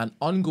and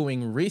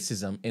ongoing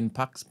racism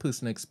impacts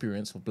personal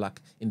experience for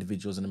Black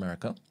individuals in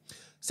America.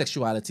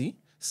 Sexuality.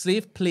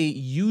 Slave play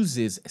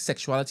uses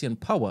sexuality and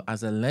power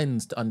as a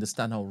lens to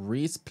understand how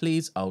race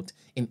plays out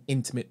in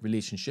intimate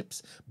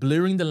relationships,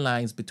 blurring the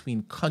lines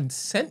between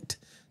consent,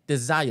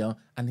 desire,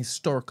 and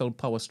historical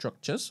power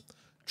structures.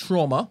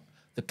 Trauma.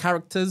 The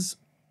characters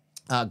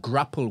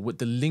grapple with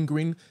the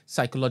lingering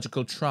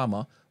psychological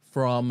trauma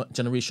from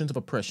generations of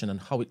oppression and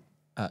how it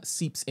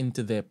seeps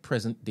into their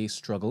present-day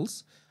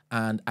struggles.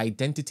 And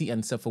identity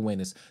and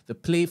self-awareness. The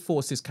play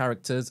forces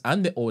characters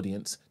and the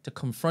audience to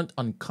confront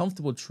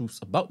uncomfortable truths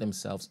about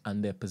themselves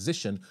and their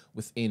position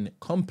within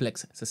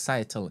complex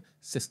societal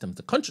systems.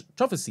 The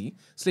controversy,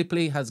 slave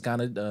play has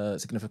garnered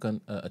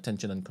significant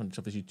attention and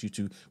controversy due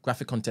to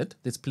graphic content.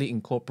 This play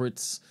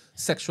incorporates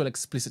sexual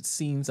explicit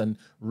scenes and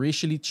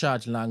racially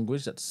charged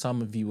language that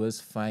some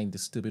viewers find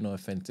disturbing or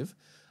offensive.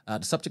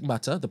 The subject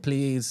matter, the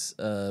play's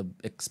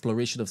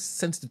exploration of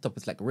sensitive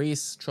topics like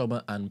race,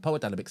 trauma, and power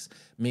dynamics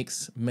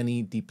makes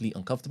many deeply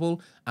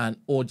uncomfortable. And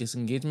audience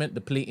engagement,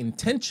 the play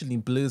intentionally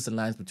blurs the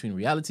lines between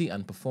reality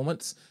and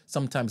performance,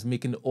 sometimes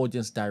making the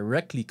audience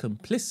directly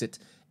complicit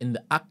in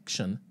the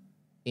action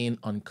in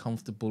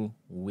uncomfortable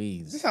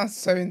ways. This sounds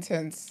so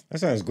intense. That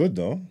sounds good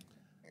though.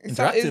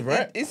 Interactive,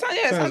 right? It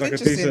sounds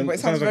interesting, but it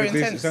sounds very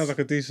intense. It sounds like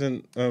a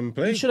decent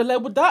play. You should have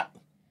led with that.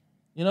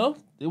 You know,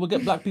 it will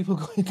get Black people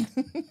going.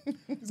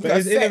 But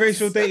is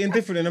interracial dating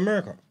different in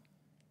America?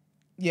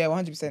 Yeah,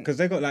 100%. Because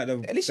they got like the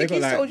Alicia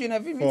Keys told you in her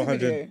music 400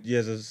 video.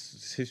 years of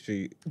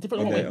history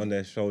Different on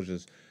their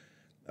shoulders.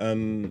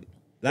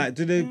 Like,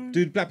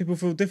 do Black people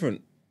feel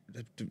different?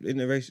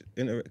 Interracial,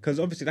 because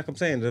obviously, like I'm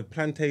saying, the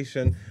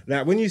plantation.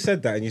 Like when you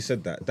said that and you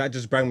said that, that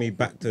just brought me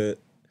back to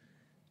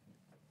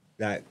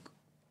like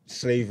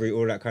slavery,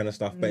 all that kind of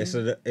stuff. But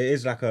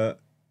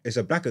it's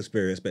a Black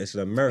experience, but it's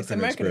an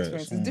American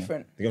experience. It's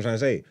different. You know what I'm trying to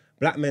say?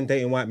 Black men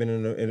dating white men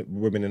and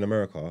women in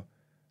America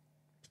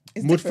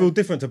It's would different. feel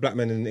different to Black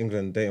men in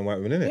England dating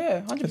white women, innit? Yeah,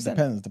 It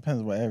 100%.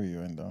 depends what area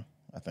you're in, though.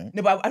 I think.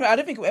 No, but I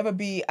don't think it will ever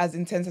be as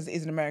intense as it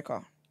is in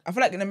America. I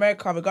feel like in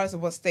America, regardless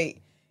of what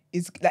state,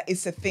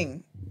 it's a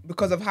thing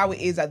because of how it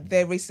is that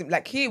they're racism.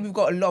 Like here, we've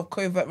got a lot of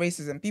covert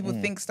racism. People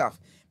think stuff.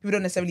 People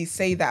don't necessarily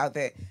say that out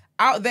there.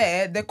 Out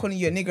there, they're calling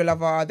you a nigger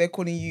lover. They're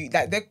calling you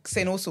they're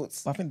saying all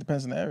sorts. I think it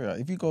depends on the area.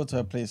 If you go to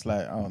a place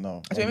like, I don't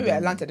know. Actually, maybe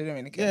Atlanta, they don't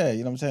really care. Yeah, you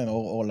know what I'm saying?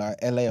 Or like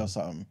LA or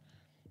something.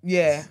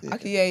 Yeah.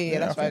 Okay, yeah,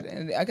 that's I right. think-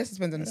 And I guess it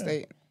depends on the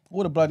state.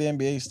 All the bloody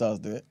NBA stars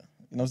do it.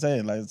 You know what I'm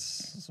saying? Like,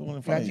 it's all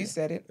in front Glad of you you.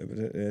 said it. Yeah,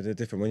 but they're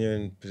different when you're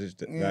in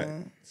position, like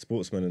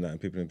sportsmen and that, and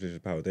people in position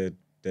of power. They're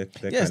Yeah,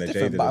 kind it's of different,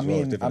 jaded but as I well.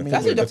 mean- Different I mean-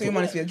 That's what footballers- Dr.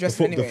 Human is addressed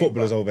the anyway.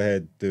 footballers but-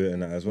 overhead do it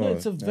and that as well. No,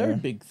 it's a very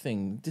big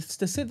thing.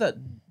 To say that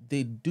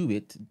they do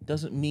it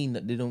doesn't mean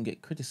that they don't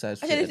get criticized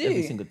for Actually, it they at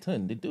every do. single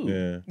turn. They do.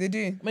 Yeah. They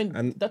do. I mean,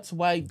 And- that's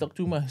why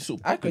Dr. Umar is so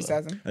popular. I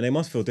criticize them. And they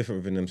must feel different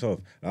within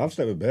themselves. Like, I've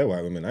slept with bare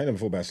white women. I never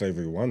thought about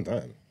slavery one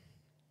time.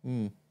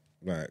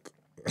 Like,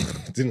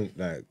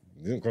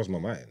 didn't cross my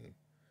mind.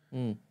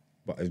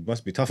 But it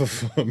must be tougher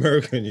for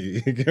American you.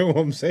 You get what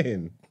I'm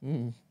saying?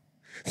 I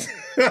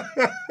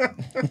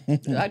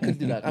could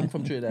do that. I'm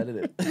from Trinidad,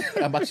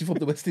 innit? I'm actually from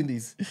the West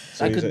Indies.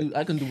 So I you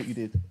can do what you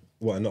did.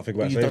 What, and not think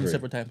about You've done slavery?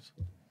 several times.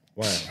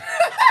 Why?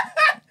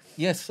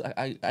 Yes,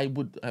 I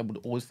would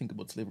always think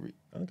about slavery.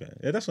 Okay.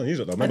 Yeah, that's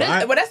unusual though. But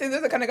Remember, that's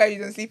the kind of guy you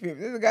don't sleep with.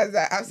 These are the guys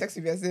that have sex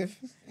with you as if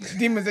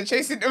demons are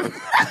chasing them.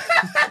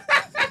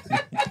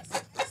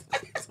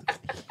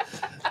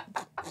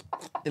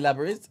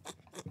 Elaborate.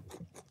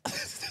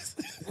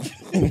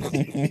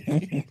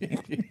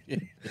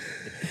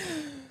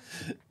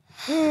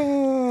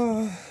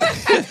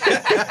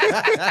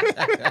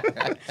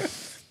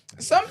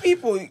 Some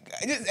people,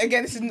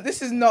 again,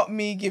 this is not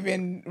me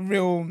giving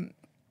real.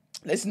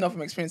 This is not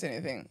from experience or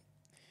anything,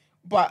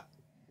 but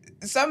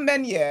some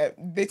men,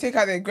 they take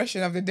out the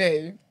aggression of the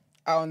day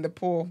out on the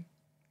poor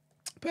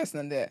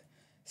person they're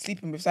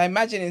sleeping with. So I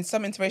imagine in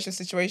some interracial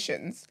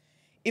situations,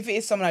 if it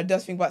is someone that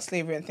does think about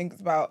slavery and thinks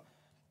about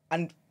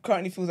and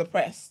currently feels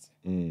oppressed,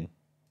 I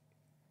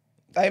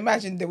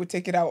imagine they would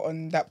take it out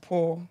on that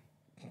poor,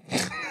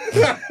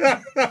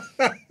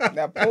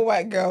 that poor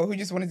white girl who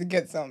just wanted to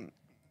get some.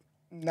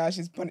 Now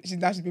she's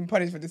been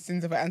punished for the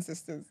sins of her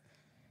ancestors.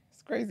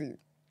 It's crazy.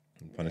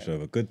 punish her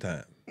of a good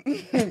time.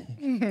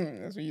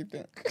 That's what you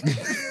think.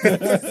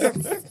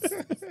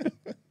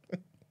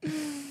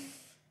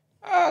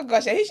 Oh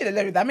gosh, he should have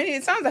led with that. I mean,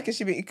 it sounds like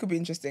it could be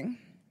interesting.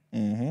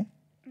 Might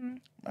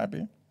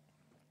be.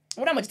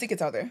 What how much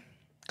tickets out there?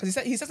 Because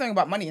he said something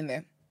about money in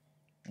there.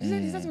 He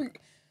said something.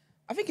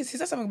 I think he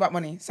said something about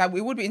money. So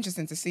it would be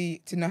interesting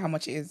to know how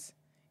much it is,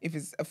 if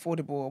it's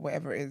affordable or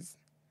whatever it is.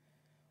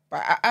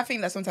 But I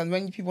think that sometimes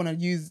when people want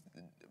to use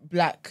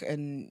black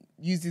and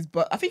use this,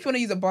 but I think if you want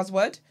to use a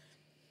buzzword,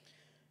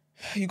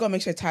 you gotta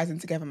make sure it ties in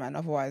together, man.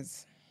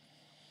 Otherwise,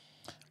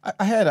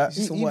 I hear that. It's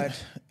just a word.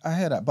 I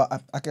hear that, but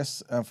I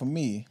guess for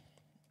me,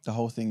 the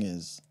whole thing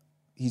is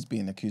he's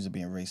being accused of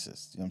being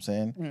racist. You know what I'm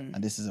saying?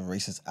 And this is a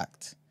racist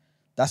act.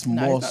 That's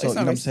more it's not- so. it's You know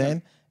not what I'm racism.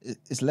 saying?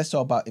 It's less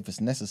so about if it's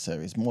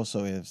necessary. It's more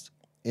so if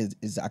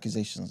is the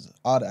accusations,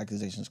 are the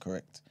accusations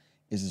correct?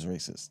 Is this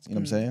racist? You know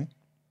what I'm saying?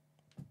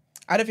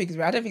 I don't think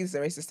it's a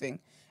racist thing.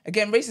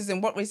 Again,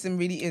 racism. What racism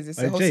really is? It's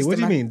a whole Jay, what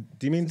do you systematic- mean?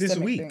 Do you mean this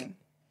systemic week? thing.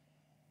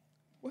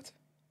 What?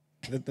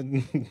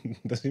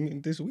 Does he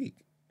mean this week?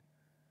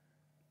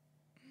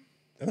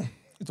 What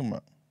you talking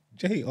about?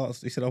 Jay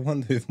asked. He said, "I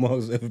wonder if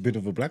Mark's ever been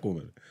with a black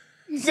woman."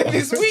 So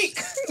this week.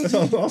 That's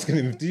what I was asking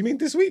him. Do you mean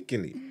this week,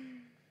 Gilly?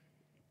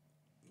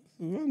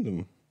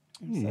 Random.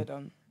 I'm so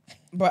done.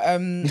 But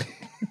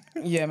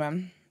yeah,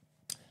 man.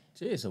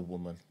 She is a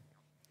woman.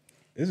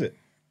 Is it?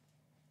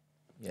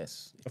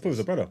 Yes. I thought it was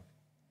a brother.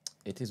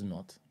 It is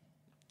not.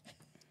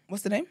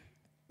 What's the name?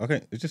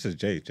 Okay, it just says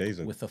Jay. Jay's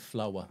a. With a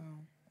flower.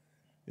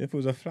 If it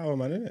was a flower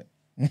man,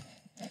 innit?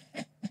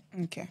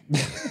 Okay.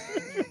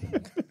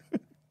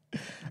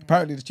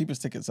 Apparently, the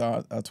cheapest tickets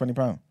are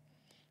 £20.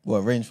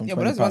 Well, it range from Yeah, £20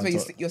 but those ones where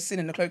to- you're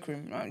sitting in the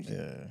cloakroom, right?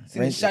 Yeah. Sit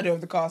in the shadow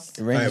of the cast.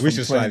 It ranges we from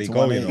should 20 slightly to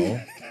go, you 180.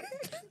 know.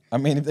 I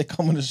mean, if they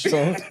come on the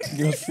show,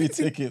 give us free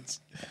tickets,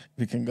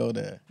 we can go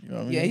there. You know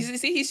what I mean? Yeah,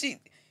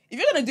 if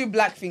you're gonna do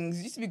black things,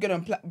 you used to be good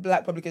on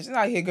black publications.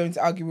 Not out here going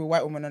to argue with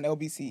white women on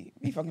LBC.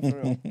 Be fucking for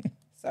real.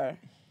 Sorry,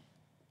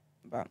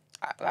 but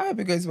I hope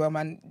it goes well,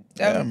 man.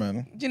 Yeah,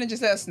 man. Gina,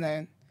 just let us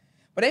know.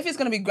 But if it's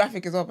gonna be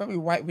graphic as well, probably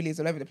white willies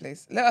all over the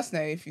place. Let us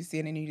know if you see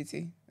any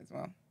nudity as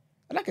well.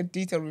 I'd like a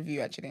detailed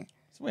review actually,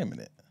 So wait a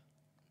minute.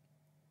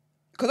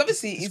 because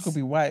obviously This it's could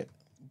be white,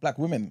 black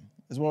women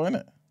as well,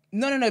 innit?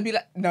 no. Be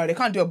like no, they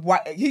can't do a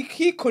white.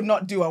 He could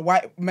not do a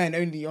white men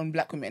only on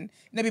black women.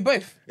 They'd be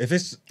both. If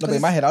it's, No, but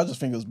in my head, I just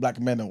think it was black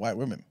men and white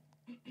women.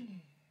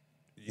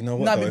 you know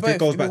what? No, though, it'd if be it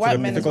goes both. back It'd be to white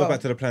men if it as goes well. back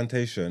to the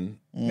plantation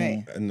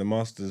Mate. and the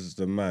master's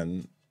the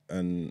man,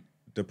 and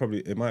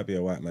it might be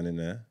a white man in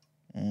there.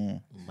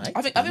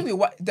 I think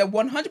there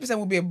 100%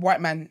 will be a white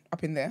man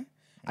up in there,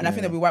 and I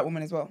think there'll be a white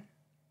woman as well.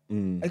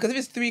 Because if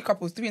it's three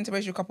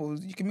interracial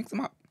couples, you can mix them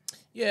up.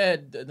 Yeah,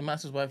 the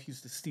master's wife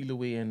used to steal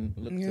away and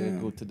look to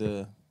go to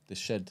the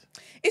shed.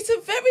 It's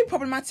a very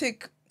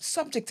problematic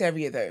subject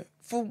area, though.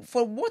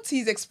 For what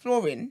he's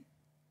exploring,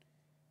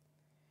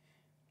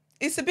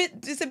 it's a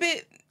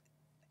bit.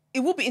 It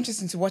will be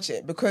interesting to watch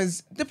it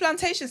because the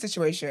plantation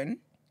situation,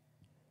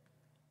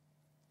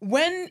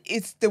 when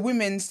it's the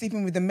women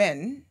sleeping with the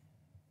men,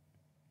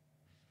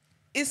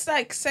 it's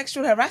like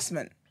sexual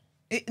harassment.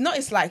 It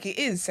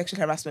is sexual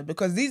harassment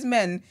because these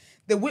men,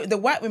 the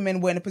white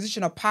women were in a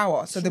position of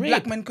power, so the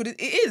black men could. It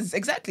is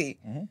exactly,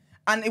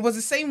 and it was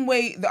the same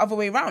way the other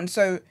way around.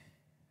 So,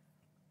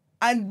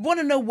 I want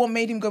to know what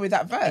made him go with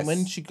that verse. And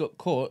when she got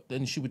caught,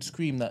 then she would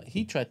scream that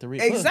he tried to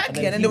rape her.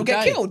 Exactly, and then he they would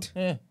get die. killed.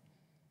 Yeah,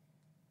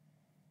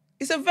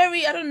 It's a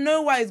very I don't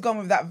know why he's gone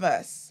with that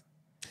verse.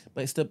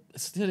 but it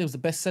was the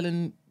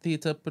best-selling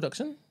theatre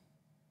production.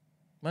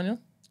 Manuel,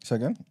 So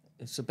again?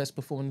 it's the best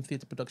performing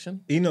theatre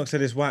production. Enoch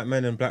said it's white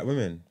men and black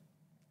women.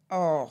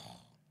 Oh,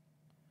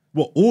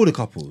 What, all the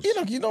couples?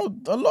 You know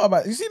a lot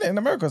about. You seen it in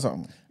America or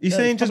something? He's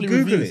saying just Probably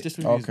Google reviews, it. just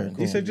reviews, Okay, man.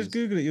 cool. He said just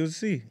Google it, you'll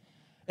see.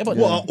 Yeah, but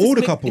What are all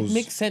the couples? It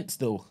makes sense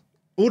though.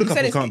 All the he said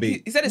couples it's, can't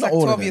be. he said it's Not like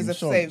all of 12 them, years of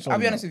surely- slave. I'll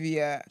be surely honest not. with you.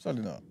 Yeah,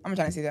 Surely not. I'm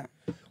trying to see that.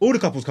 All the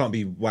couples can't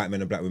be white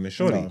men and black women,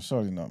 surely. No,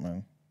 surely not,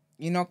 man.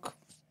 Enoch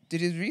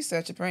did his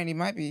research. Apparently, it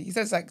might be. He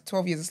said it's like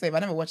 12 years a slave. I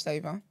never watched that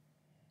either.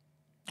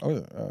 Oh,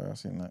 yeah, I've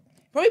seen that.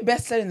 Probably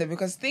best selling though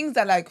because things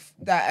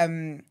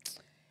that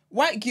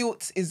white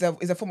guilt is a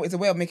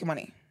way of making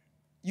money.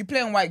 You play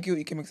on white guilt,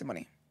 you can make some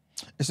money.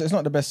 It's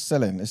not the best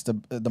selling. It's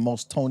the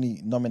most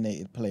Tony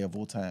nominated play of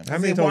all time. How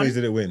many it one? Tonys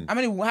did it win? How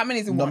many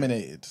is it won?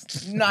 Nominated.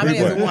 No, how many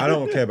is it I won?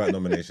 don't care about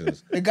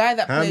nominations. The guy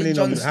that How played many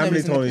Jon Snow how many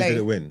is in the Tonys play. did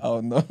it win? Oh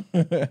no.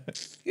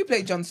 Who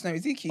played Jon Snow?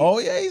 Is he cute? Oh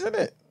yeah, he's in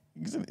it.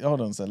 Hold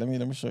on, sir. Let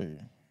me show you.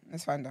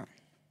 Let's find out.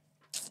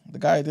 The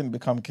guy didn't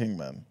become king,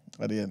 man.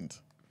 At the end.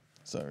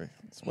 Sorry,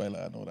 spoiler.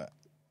 I know that.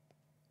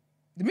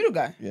 The middle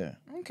guy. Yeah.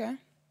 Okay.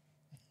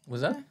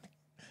 Was that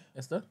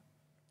Esther?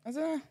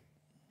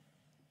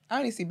 I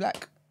only see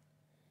black.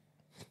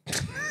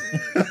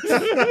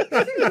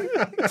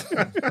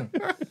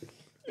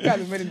 You guys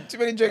have made too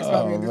many jokes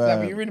about me in this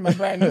life. You're ruining my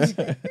brain.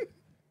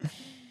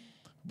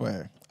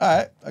 Boy. All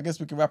right. I guess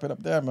we can wrap it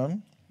up there,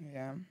 man.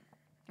 Yeah.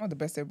 All the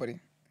best, everybody.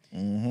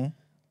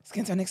 Let's get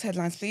into our next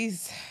headlines,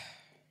 please.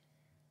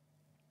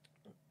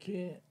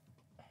 Okay.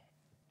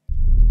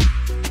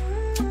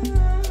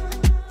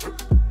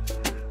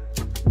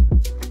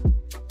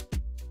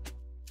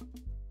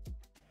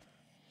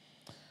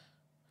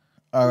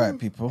 All right,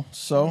 people.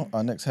 So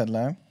our next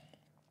headline.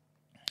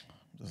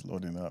 Just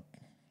loading up.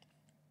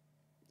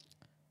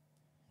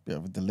 Bit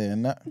of a delay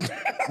in that.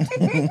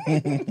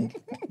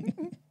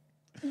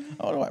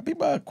 I don't know why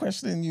people are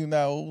questioning you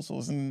now. Also,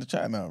 in the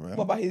chat now, man.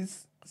 What about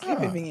his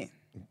sleeping thingy?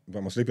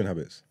 About my sleeping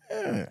habits.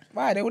 Yeah.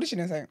 Why? They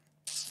auditioning saying.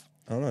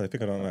 I don't know. They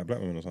think I don't like black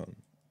women or something.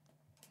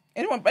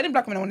 Any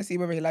black woman I want to see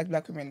whether he likes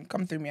black women,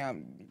 come through me.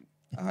 I'm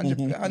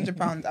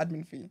 £100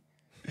 admin fee.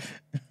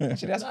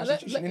 Actually, that's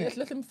prostitution, innit?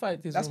 Let him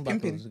fight his That's own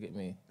pimping. battles to get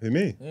me. Who,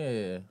 me?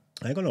 Yeah.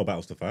 I ain't got no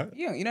battles to fight.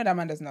 You know that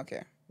man does not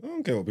care. I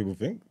don't care what people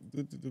think.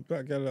 The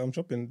black girl that I'm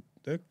shopping,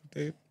 they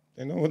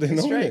They know what they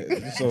know. Straight.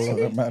 Innit? So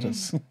that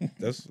matters.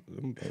 That's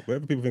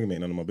whatever people think of me,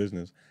 none of my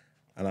business.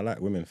 And I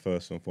like women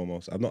first and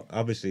foremost. I'm not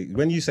obviously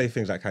when you say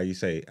things like how you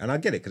say, and I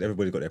get it because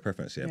everybody's got their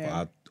preference here. But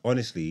I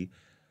honestly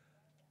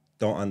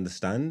don't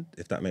understand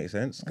if that makes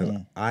sense because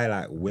I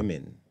like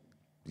women.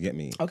 You get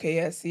me? Okay,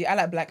 yeah. See, I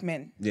like black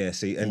men. Yeah.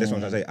 See, and this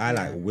one I say I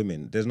like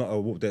women. There's not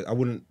a. I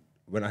wouldn't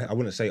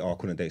say I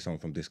couldn't date someone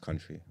from this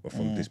country or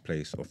from this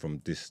place or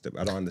from this.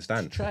 I don't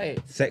understand. Try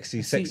it.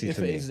 Sexy See to if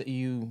me. it is that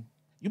you'll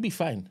be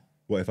fine.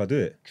 What if I do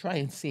it? Try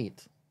and say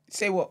it.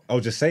 Say what? I'll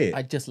just say it.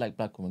 I just like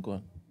black women. Go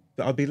on.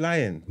 But I'll be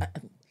lying. I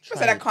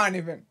said I can't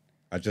even.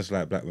 I just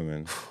like black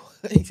women.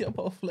 You're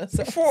powerful.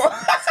 That's Four.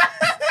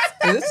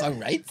 Is this all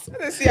right?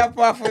 Let's see how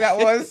powerful that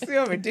was.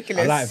 You're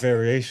ridiculous. I like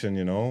variation,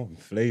 you know,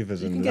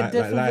 flavors You and can get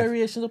different life.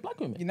 variations of black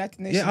women. United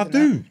Nations. Yeah, I and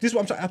do. that. This is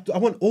what I'm saying. I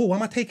want all. Why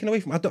am I taking away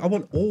from? I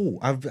want all.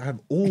 I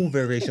have all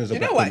variations of You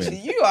black know what? women.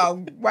 Actually, you are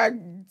why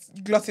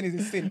gluttony is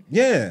a sin.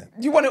 Yeah.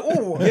 You want it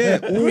all. Yeah.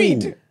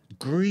 All.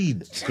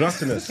 Greed.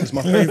 Gluttonous. It's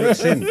my favorite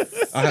sin.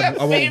 I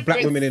want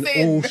black women in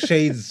sin. all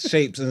shades,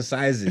 shapes, and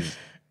sizes.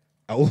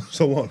 I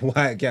also want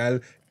white gal,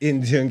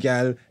 Indian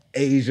gal,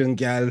 Asian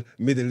gal,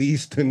 Middle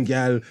Eastern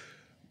gal.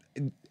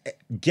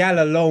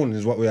 Gal alone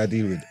is what we are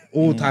dealing with.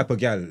 All type of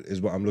gal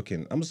is what I'm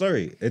looking. I'm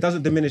sorry. It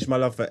doesn't diminish my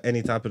love for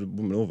any type of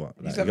woman over.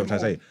 Like, you know what I'm trying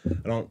to say?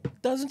 I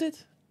don't. Doesn't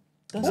it?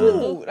 Doesn't it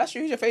though? Ooh, that's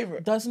who's your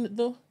favorite. Doesn't it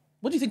though?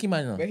 What do you think you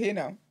might know? We're here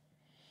now.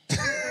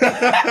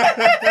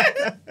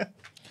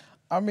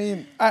 I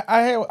mean,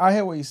 I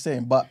hear what you're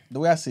saying, but the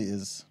way I see it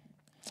is,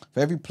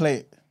 for every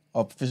plate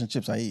of fish and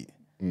chips I eat,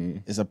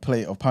 is a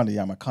plate of pounded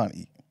yam I can't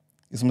eat.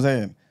 You see what I'm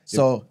saying?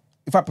 So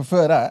if I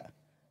prefer that,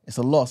 it's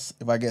a loss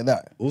if I get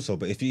that. Also,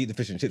 but if you eat the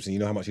fish and chips and you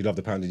know how much you love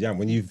the pounded yam,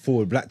 when you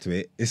forward black to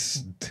it, it's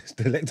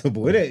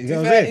delectable, isn't it? You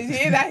know what I'm saying? You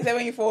hear that? He said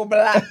when you fall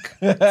black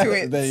to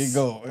it. There you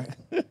go.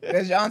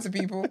 There's your answer,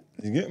 people.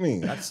 You get me?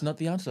 That's not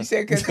the answer. You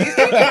said because you're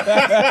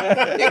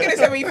gonna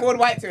say when you fall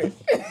white to it.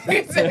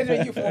 You said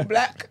when you fall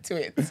black to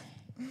it.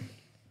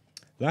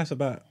 Life's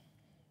about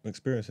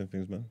experiencing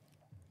things, man.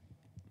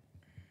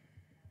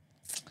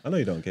 I know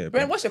you don't care.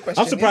 Brent, but what's your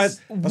question? I'm surprised.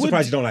 Is- I'm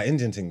surprised you don't like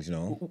Indian things. You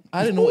know.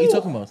 I don't know what you're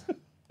talking about.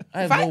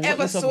 If I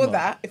ever saw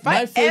that,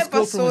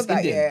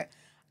 yeah,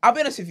 I'll be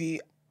honest with you.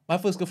 My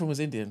first girlfriend was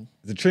Indian.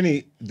 The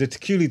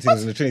Tequila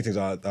things and the Trini things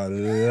are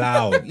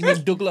loud. You know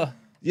Douglas?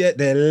 Yeah,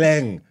 they're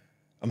leng.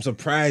 I'm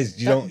surprised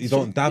you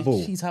don't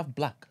dabble. She's half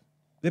black.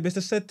 Yeah, but it's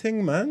the said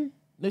thing, man.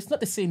 No, it's not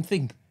the same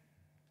thing.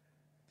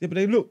 Yeah, but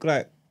they look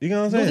like, you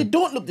know what I'm No, saying? they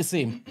don't look the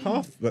same.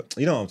 Half, but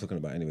you know what I'm talking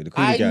about anyway. The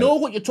I coolie gal. know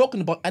what you're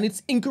talking about, and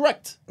it's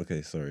incorrect.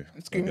 Okay, sorry.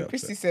 Screaming. Don't get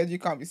Christy upset. said you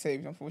can't be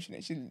saved.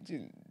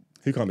 Unfortunately,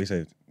 Who can't be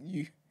saved?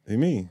 you, Who,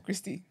 me?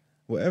 Christy.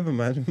 Whatever,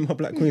 man. My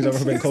black queens are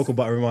rubbing cocoa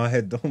butter in my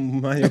head.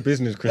 Don't mind your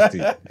business,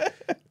 Christy.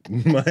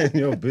 Mind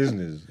your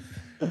business.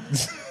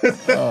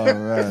 Oh,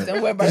 right.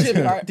 Don't worry about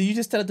it. Did you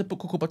just tell her to put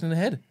cocoa butter in her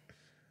head?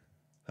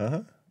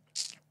 Huh?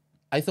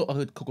 I thought I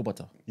heard cocoa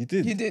butter. You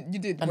did. You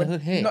did. And But her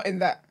hair. not in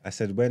that. I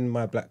said, when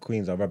my black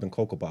queens are rubbing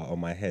cocoa butter on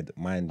my head,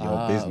 mind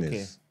your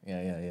business.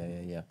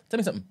 Okay. Yeah. Tell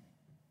me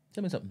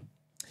something.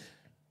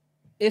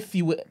 If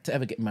you were to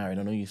ever get married,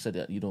 I know you said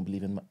that you don't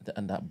believe in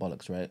that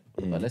bollocks, right?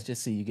 But let's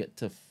just say you get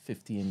to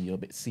 50 and you're a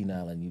bit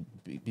senile and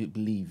you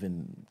believe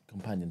in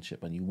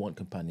companionship and you want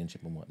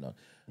companionship and whatnot.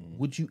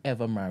 Would you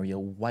ever marry a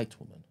white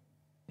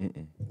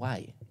woman?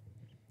 Why?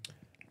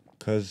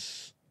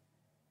 Because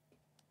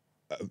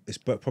it's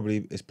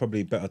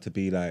probably better to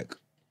be like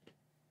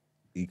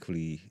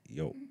equally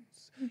yoked.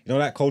 You know,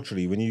 like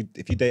culturally,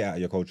 if you date out of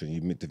your culture and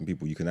you meet different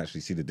people, you can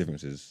actually see the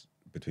differences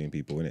between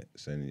people, innit?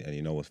 So, and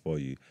you know what's for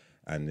you.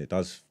 And it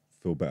does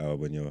feel better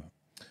when you're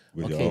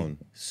with your own.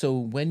 So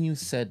when you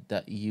said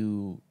that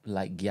you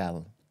like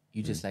gal,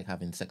 you just like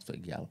having sex with a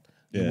gal,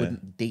 you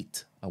wouldn't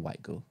date a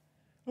white girl.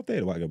 I've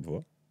dated a white girl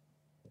before.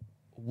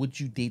 Would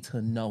you date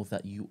her now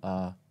that you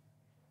are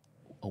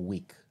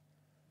awake?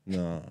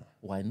 No.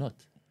 Why not?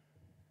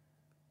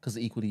 Because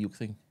the equally yoke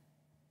thing.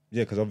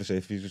 Yeah, because obviously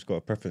if you just got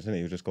a preference in it,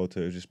 you just go to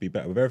it would just be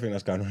better. With everything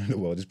that's going on in the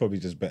world, it's probably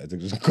just better to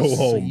just go So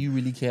home. you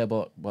really care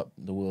about what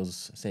the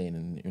world's saying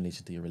in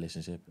relation to your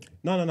relationship?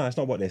 No, it's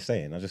not what they're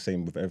saying. I'm just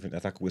saying with everything,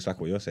 it's like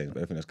what you're saying, but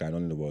everything that's going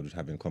on in the world, just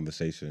having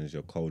conversations,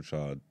 your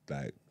culture,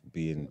 like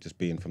being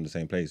from the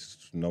same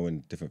place, knowing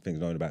different things,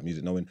 knowing about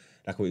music, knowing,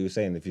 like what you were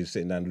saying, if you're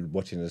sitting down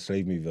watching a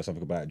slave movie or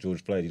something about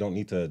George Floyd, you don't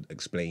need to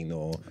explain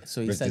or... So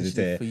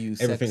essentially for you,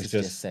 everything's sex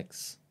is just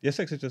sex. Yeah,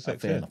 sex is just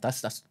sex, Fair enough.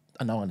 That's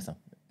I now understand.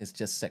 It's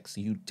just sex.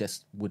 You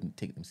just wouldn't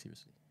take them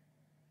seriously.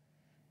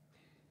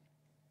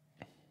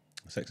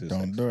 Sex is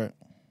Don't sex. do it.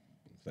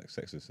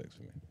 Sex is sex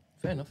for me.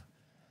 Fair enough.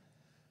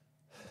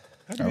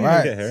 How did All we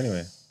right. even get here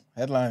anyway?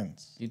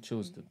 Headlines. You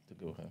chose to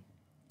go here.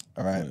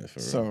 All right. Yeah, for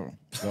real.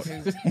 So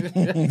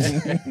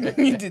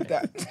You did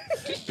that.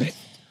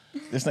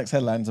 this next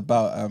headline is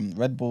about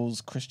Red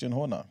Bull's Christian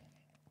Horner.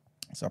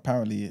 So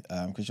apparently,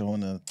 Christian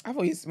Horner. I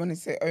thought you wanted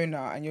to say owner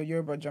and your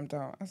Yoruba jumped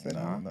out. I said,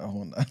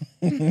 Horner.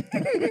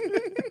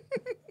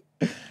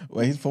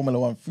 Well, his Formula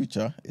One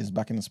future is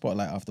back in the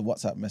spotlight after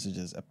WhatsApp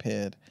messages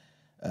appeared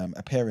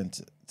appearing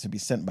to be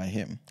sent by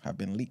him have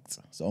been leaked.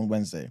 So on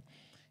Wednesday,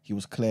 he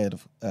was cleared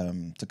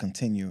to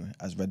continue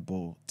as Red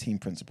Bull team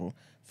principal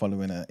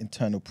following an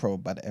internal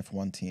probe by the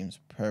F1 team's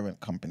parent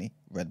company,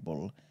 Red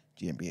Bull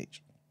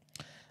GmbH.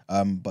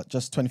 But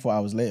just 24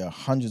 hours later,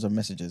 hundreds of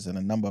messages and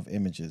a number of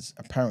images,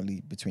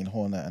 apparently between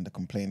Horner and the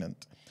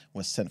complainant,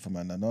 was sent from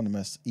an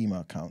anonymous email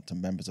account to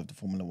members of the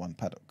Formula One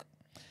paddock.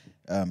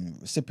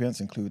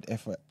 Recipients include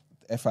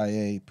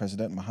FIA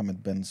President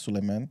Mohammed Ben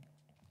Suleiman,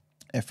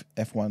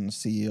 F1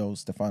 CEO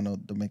Stefano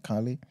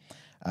Domenicali,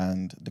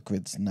 and the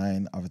grid's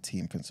 9 other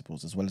team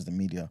principals, as well as the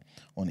media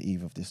on the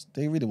eve of this.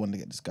 They really wanted to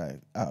get this guy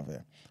out of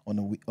here. On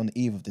the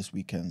eve of this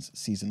weekend's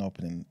season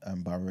opening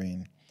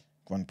Bahrain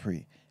Grand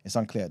Prix, it's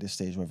unclear at this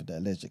stage whether the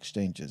alleged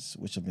exchanges,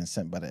 which have been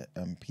sent by the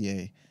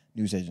PA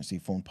news agency,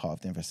 formed part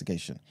of the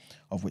investigation,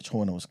 of which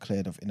Horner was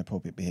cleared of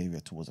inappropriate behaviour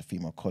towards a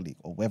female colleague,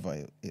 or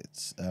whether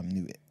it's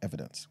new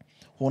evidence.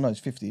 Horner, who's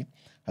 50,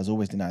 has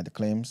always denied the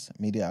claims.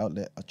 Media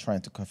outlets are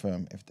trying to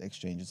confirm if the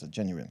exchanges are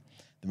genuine.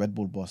 The Red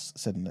Bull boss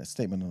said in a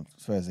statement on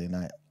Thursday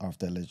night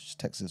after alleged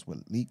texts were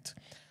leaked,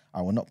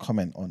 "I will not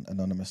comment on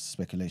anonymous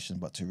speculation,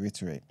 but to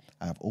reiterate,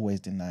 I have always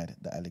denied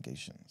the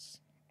allegations."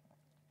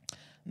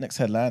 Next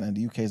headline, and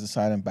the UK's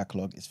asylum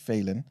backlog is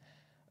falling.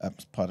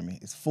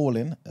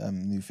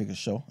 New figures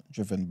show,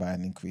 driven by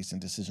an increase in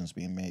decisions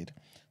being made.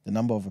 The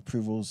number of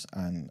approvals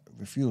and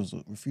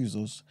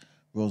refusals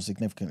rose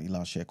significantly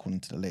last year,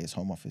 according to the latest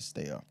Home Office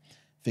data.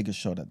 Figures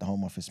show that the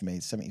Home Office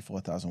made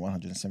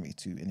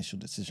 74,172 initial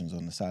decisions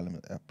on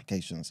asylum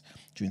applications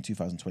during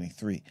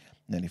 2023,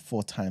 nearly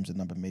 4 times the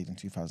number made in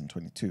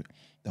 2022.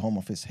 The Home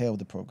Office hailed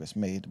the progress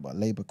made, but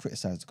Labour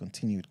criticised the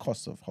continued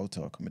cost of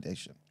hotel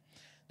accommodation.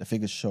 The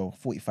figures show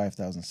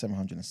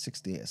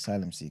 45,768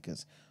 asylum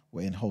seekers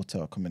were in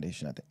hotel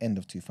accommodation at the end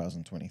of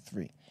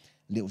 2023.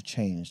 Little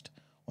changed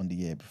on the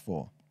year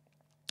before.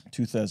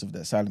 2/3 of the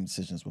asylum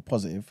decisions were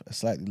positive, a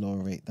slightly lower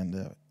rate than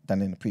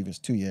in the previous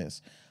 2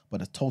 years,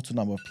 but the total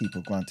number of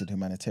people granted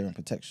humanitarian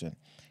protection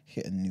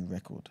hit a new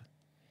record.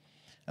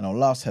 And our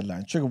last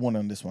headline, trigger warning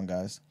on this one,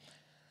 guys.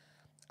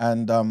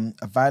 And a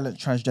violent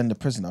transgender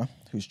prisoner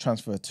who's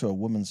transferred to a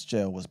women's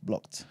jail was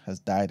blocked, has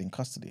died in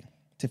custody.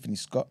 Tiffany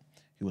Scott,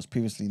 who was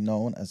previously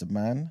known as a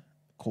man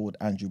called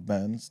Andrew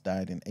Burns,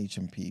 died in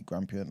HMP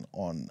Grampian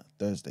on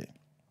Thursday.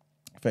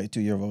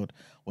 32-year-old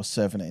was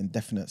serving an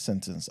indefinite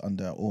sentence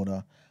under an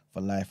order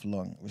for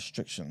lifelong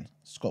restriction.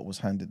 Scott was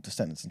handed the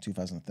sentence in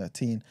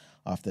 2013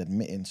 after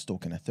admitting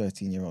stalking a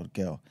 13-year-old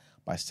girl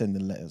by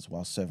sending letters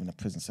while serving a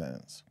prison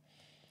sentence.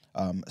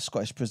 A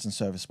Scottish Prison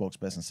Service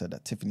spokesperson said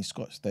that Tiffany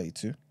Scott,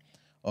 32,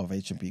 of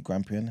HMP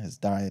Grampian, has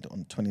died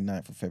on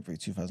 29th of February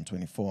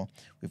 2024.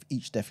 With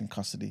each death in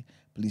custody,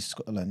 Police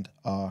Scotland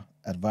are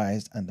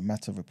advised and the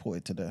matter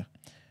reported to the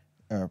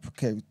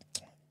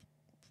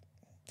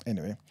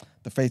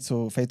the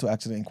fatal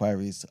accident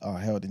inquiries are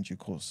held in due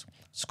course.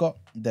 Scott,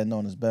 then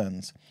known as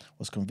Burns,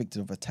 was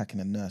convicted of attacking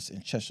a nurse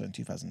in Cheshire in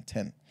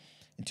 2010.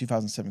 In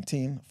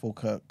 2017,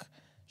 Falkirk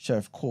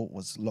Sheriff Court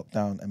was locked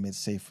down amid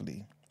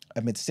safety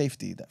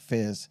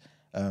fears,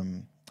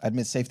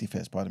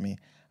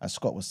 as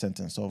Scott was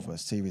sentenced over a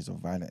series of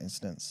violent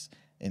incidents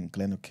in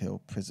Glenorchy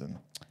Prison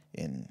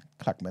in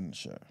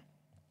Clackmannshire.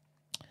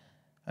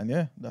 And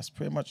yeah, that's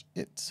pretty much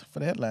it for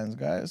the headlines,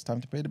 guys.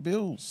 Time to pay the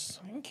bills.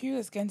 Thank you.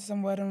 Let's get into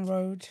some word on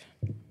road.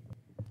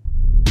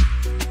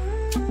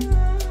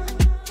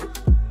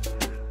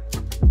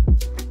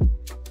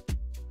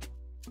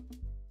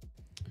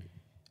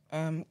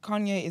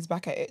 Kanye is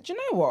back at it. Do you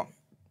know what?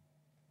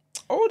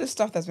 All the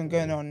stuff that's been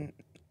going on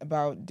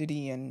about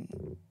Diddy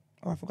and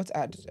I forgot to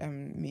add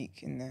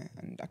Meek in there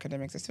and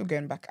academics are still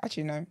going back.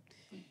 Actually, no.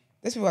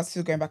 These people are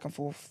still going back and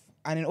forth.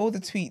 And in all the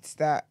tweets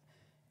that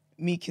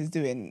Meek is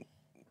doing,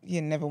 he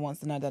never once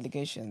denied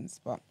allegations.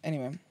 But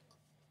anyway.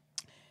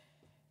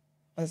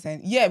 I was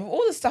saying, yeah, with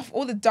all the stuff,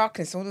 all the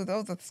darkness, all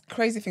the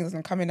crazy things that's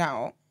been coming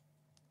out,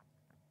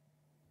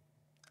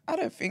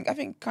 I think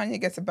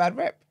Kanye gets a bad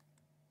rep.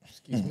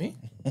 Excuse me?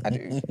 I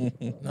do.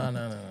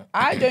 No.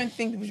 I don't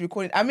think people should be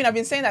calling... I mean, I've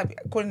been saying that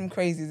calling him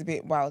crazy is a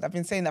bit wild. I've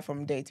been saying that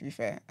from day, to be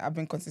fair. I've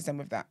been consistent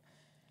with that.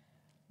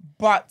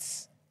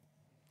 But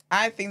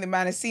I think the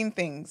man has seen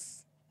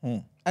things.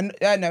 And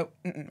no,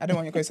 I don't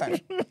want your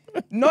co-sign.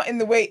 Not in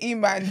the way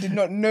E-Man did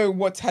not know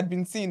what had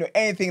been seen or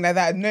anything like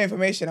that. No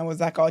information. I was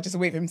like, I'll just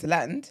wait for him to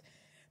land.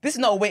 This is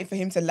not a wait for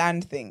him to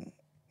land thing.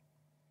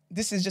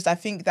 This is just, I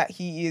think that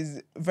he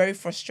is very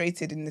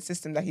frustrated in the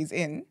system that he's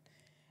in.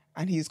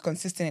 And he's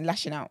consistent in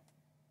lashing out.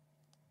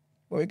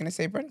 What were you going to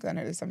say, Brent? Because I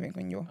know there's something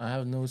on your... I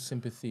have no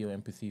sympathy or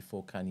empathy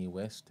for Kanye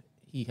West.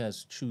 He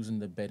has chosen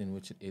the bed in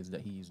which it is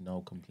that he is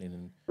now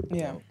complaining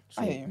about.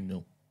 So, I hear you.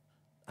 No.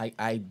 I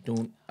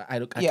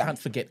can't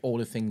forget all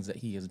the things that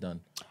he has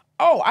done.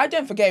 Oh, I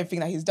don't forget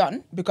everything that he's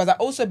done, because I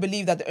also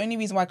believe that the only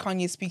reason why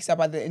Kanye speaks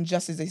about the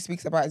injustice that he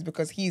speaks about is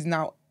because he's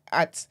now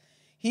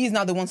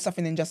the one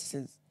suffering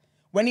injustices.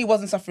 When he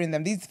wasn't suffering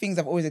them, these things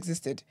have always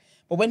existed.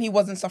 But when he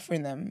wasn't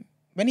suffering them,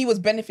 when he was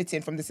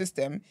benefiting from the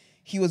system,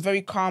 he was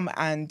very calm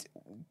and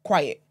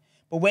quiet.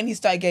 But when he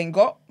started getting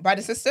got by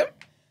the system,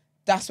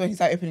 that's when he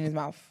started opening his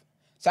mouth.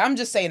 So I'm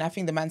just saying, I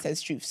think the man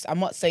says truths. I'm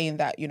not saying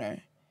that, you know,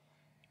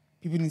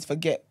 people need to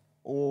forget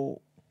or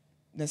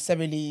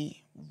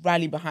necessarily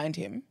rally behind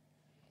him.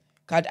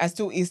 It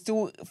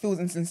still feels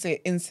insincere.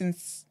 Yeah,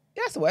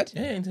 that's the word.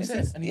 Yeah,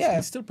 insincere. And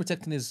he's still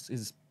protecting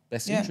his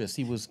best interests.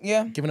 He was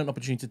given an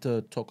opportunity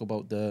to talk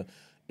about the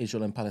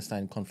Israel and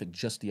Palestine conflict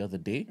just the other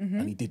day,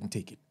 and he didn't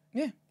take it.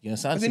 Yeah. You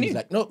understand? So he's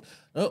like, no,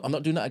 I'm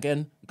not doing that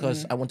again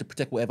because I want to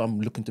protect whatever I'm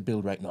looking to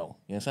build right now.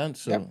 You understand?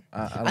 So,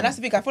 and that's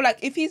the thing. I feel like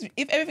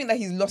if everything that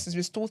he's lost is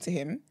restored to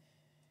him,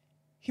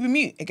 he'll be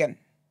mute again.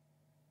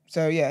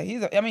 So yeah,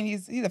 he's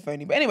a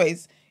phony. But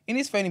anyways, in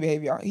his phony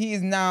behavior, he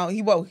is now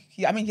he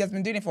has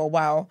been doing it for a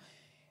while.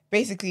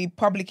 Basically,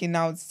 publicly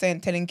now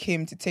telling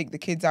Kim to take the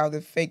kids out of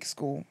the fake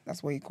school.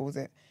 That's what he calls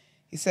it.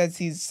 He says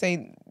he's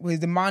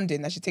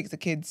demanding that she takes the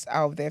kids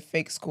out of their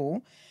fake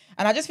school.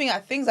 And I just think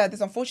that things like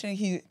this,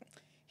 unfortunately,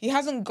 he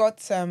hasn't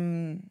got he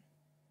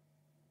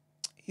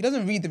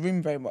doesn't read the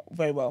room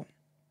very well.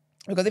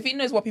 Because if he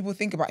knows what people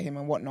think about him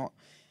and whatnot,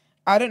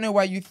 I don't know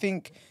why you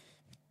think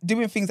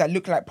doing things that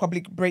look like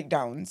public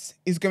breakdowns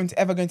is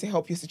ever going to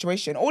help your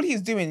situation. All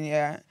he's doing,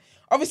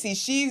 obviously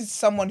she's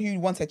someone who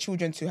wants her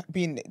children to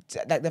be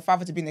like the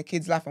father to be in the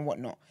kid's life and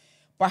whatnot.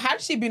 But had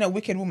she been a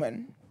wicked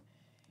woman,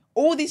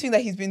 all these things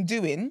that he's been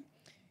doing,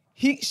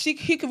 she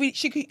could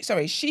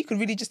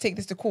really just take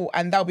this to court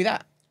and that'll be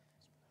that.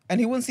 And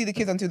he wouldn't see the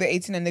kids until they're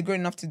 18 and they're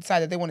grown enough to decide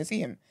that they want to see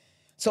him.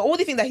 So all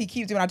the things that he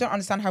keeps doing, I don't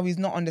understand how he's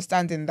not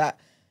understanding that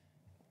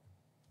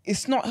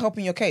it's not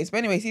helping your case. But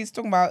anyways, he's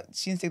talking about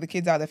she needs to take the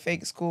kids out of the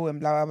fake school and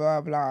blah, blah,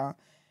 blah, blah,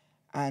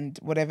 and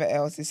whatever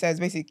else. It says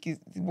basically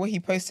what he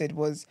posted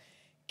was,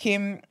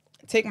 Kim,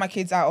 take my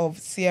kids out of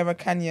Sierra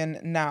Canyon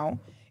now.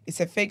 It's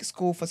a fake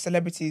school for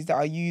celebrities that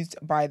are used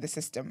by the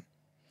system.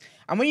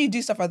 And when you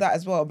do stuff like that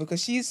as well,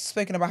 because she's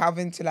spoken about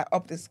having to like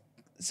up the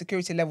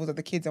security levels of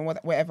the kids and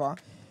whatever,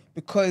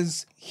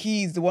 because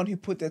he's the one who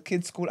put the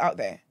kids' school out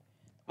there.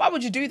 Why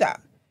would you do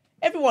that?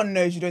 Everyone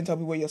knows you don't tell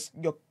people where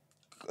your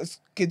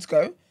kids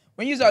go.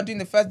 When you start doing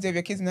the first day of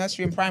your kids'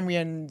 nursery and primary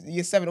and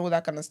year 7, all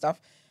that kind of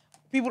stuff,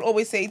 people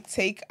always say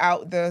take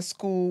out the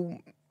school,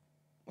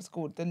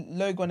 the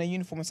logo on the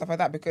uniform and stuff like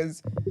that,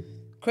 because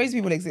crazy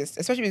people exist,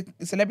 especially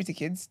with celebrity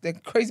kids. They're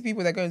crazy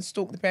people that go and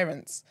stalk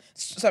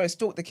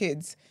the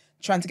kids,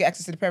 trying to get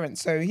access to the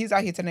parents. So he's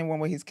out here telling everyone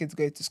where his kids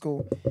go to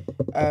school.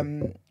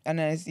 And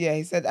then,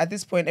 he said, at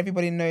this point,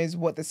 everybody knows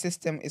what the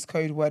system is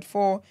code word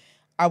for.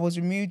 I was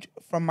removed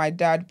from my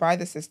dad by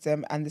the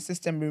system and the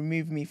system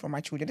removed me from my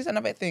children. This is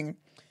another thing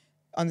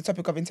on the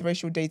topic of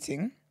interracial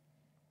dating.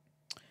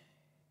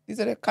 These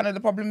are the kind of the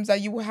problems that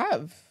you will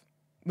have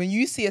when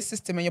you see a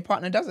system and your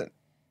partner doesn't.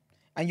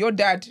 And your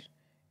dad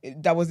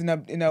that was in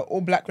a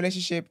all-black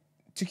relationship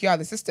took you out of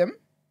the system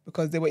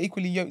because they were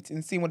equally yoked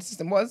in seeing what the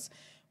system was.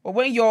 But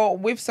when you're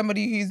with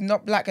somebody who's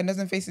not black and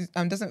doesn't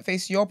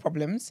face your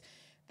problems,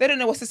 they don't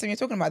know what system you're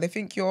talking about. They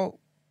think you're,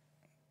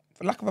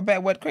 for lack of a better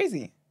word,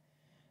 crazy.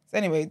 So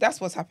anyway, that's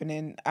what's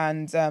happening.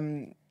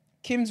 And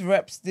Kim's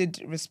reps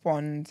did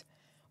respond,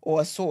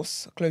 or a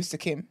source close to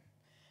Kim,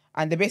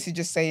 and they're basically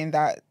just saying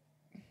that,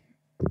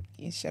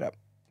 shut up,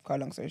 cut a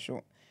long story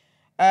short.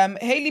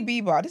 Hailey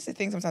Bieber, this is the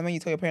thing sometimes when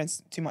you tell your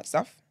parents too much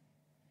stuff.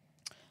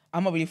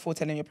 I'm not really for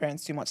telling your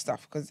parents too much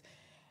stuff because,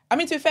 I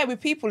mean, to be fair, with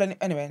people, and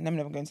anyway, let me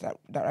never go into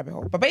that rabbit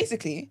hole. But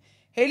basically,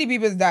 Hailey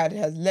Bieber's dad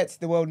has let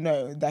the world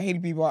know that Hailey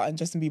Bieber and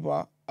Justin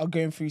Bieber are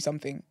going through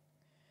something.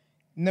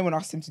 No one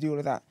asked him to do all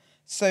of that.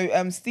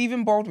 So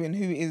Stephen Baldwin,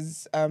 who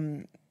is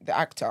the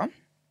actor,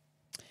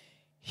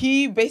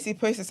 he basically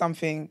posted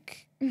something.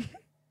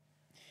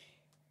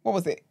 What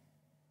was it?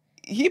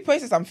 He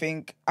posted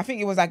something. I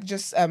think it was like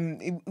just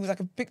it was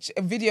like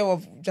a video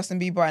of Justin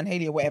Bieber and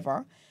Hailey or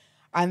whatever,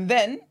 and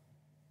then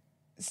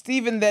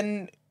Stephen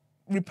then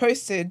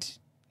reposted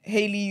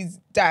Hailey's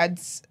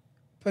dad's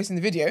posting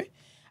the video,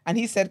 and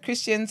he said,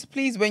 "Christians,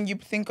 please, when you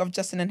think of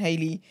Justin and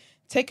Hailey,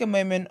 take a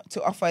moment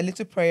to offer a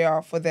little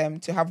prayer for them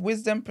to have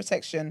wisdom,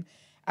 protection,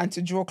 and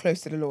to draw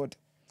close to the Lord."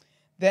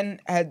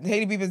 Then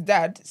Hailey Bieber's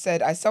dad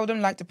said, "I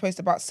seldom like to post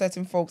about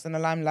certain folks in the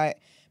limelight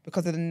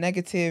because of the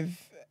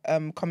negative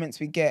comments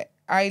we get.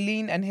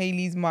 Eileen and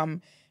Hailey's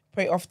mum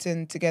pray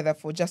often together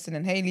for Justin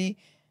and Hailey."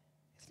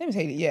 His name is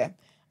Hailey, yeah.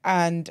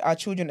 "And our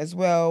children as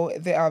well.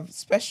 There are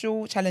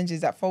special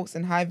challenges that folks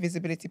in high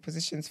visibility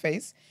positions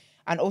face.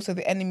 And also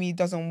the enemy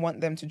doesn't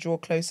want them to draw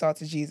closer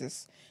to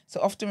Jesus.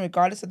 So often,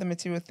 regardless of the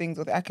material things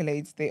or the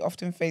accolades, they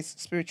often face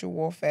spiritual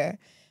warfare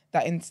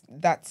that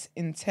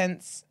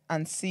intends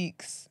and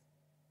seeks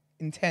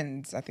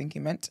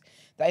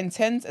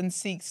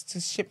to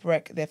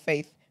shipwreck their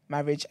faith,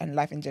 marriage, and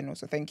life in general.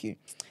 So thank you."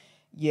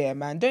 Yeah,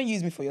 man. Don't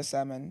use me for your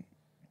sermon.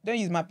 Don't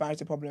use my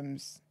marital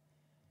problems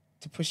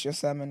to push your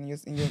sermon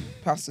in your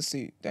pastor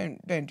suit.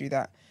 Don't do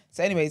that.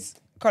 So anyways,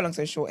 cut long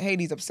story short,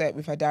 Hailey's upset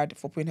with her dad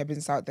for putting her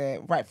business out there,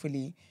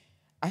 rightfully,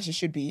 as she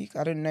should be.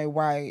 I don't know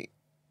why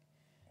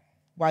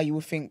you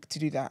would think to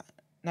do that.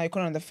 Now you're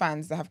calling on the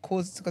fans that have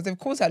caused, because they've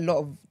caused her a lot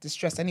of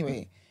distress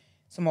anyway.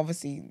 Some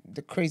obviously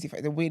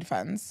the weird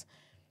fans.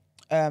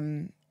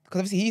 Because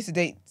obviously he used to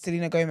date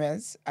Selena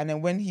Gomez, and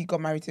then when he got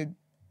married to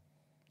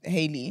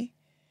Hailey,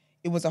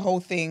 it was a whole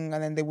thing,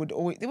 and then they would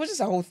always, it was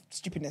just a whole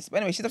stupidness. But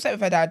anyway, she's upset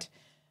with her dad,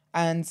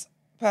 and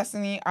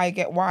personally, I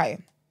get why.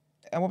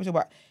 And what we talk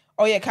about?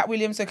 Oh yeah, Katt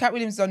Williams. So Katt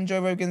Williams is on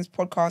Joe Rogan's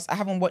podcast. I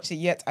haven't watched it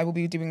yet. I will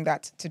be doing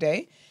that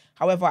today.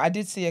 However, I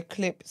did see a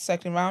clip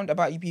circling around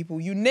about you people,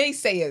 you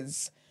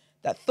naysayers,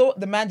 that thought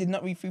the man did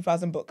not read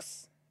 3,000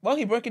 books. Well,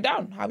 he broke it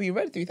down, how he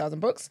read 3,000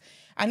 books.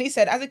 And he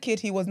said as a kid,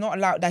 he was not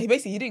allowed, that he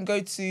didn't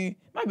go to,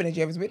 might have been a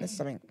Jehovah's Witness or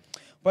something.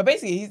 But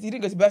basically, he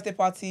didn't go to birthday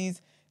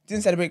parties,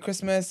 didn't celebrate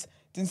Christmas,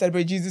 didn't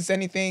celebrate Jesus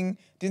anything,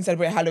 didn't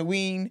celebrate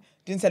Halloween,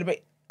 didn't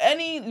celebrate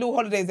any little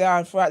holidays there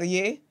are throughout the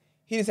year.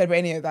 He didn't celebrate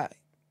any of that.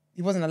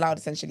 He wasn't allowed,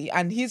 essentially.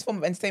 And his form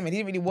of entertainment, he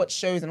didn't really watch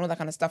shows and all that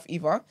kind of stuff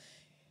either.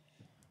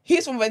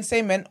 His form of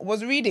entertainment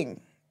was reading.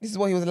 This is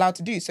what he was allowed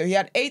to do. So he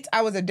had 8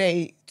 hours a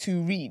day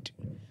to read.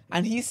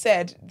 And he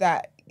said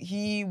that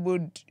he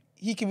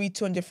could read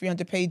 200,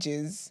 300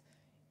 pages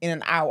in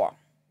an hour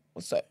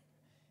or so.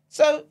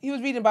 So he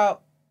was reading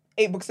about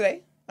 8 books a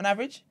day on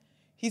average.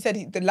 He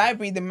said the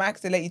library, the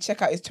max they let you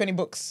check out is 20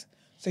 books.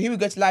 So he would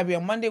go to the library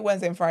on Monday,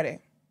 Wednesday, and Friday.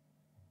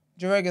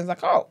 Joe Rogan's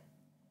like, oh,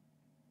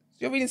 so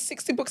you're reading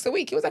 60 books a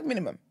week? He was like,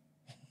 minimum.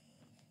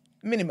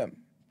 Minimum.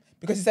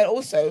 Because he said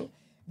also,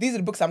 these are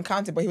the books I'm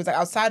counting, but he was like,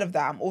 outside of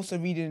that, I'm also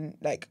reading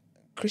like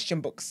Christian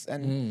books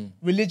and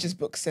religious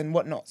books and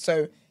whatnot.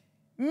 So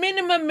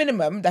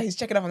minimum that he's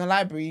checking out from the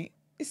library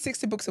is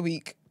 60 books a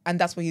week, and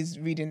that's what he's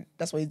reading,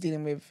 that's what he's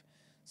dealing with.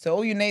 So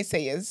all you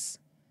naysayers,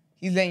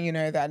 he's letting you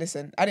know that,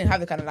 listen, I didn't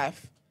have the kind of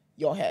life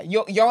y'all had.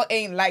 Y'all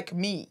ain't like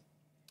me.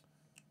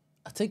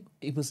 I think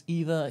it was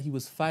either he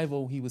was 5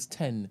 or he was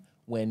 10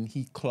 when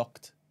he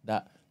clocked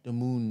that the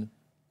moon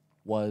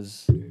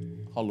was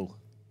hollow.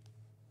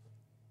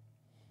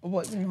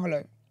 What's in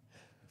hollow?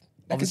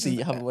 Obviously,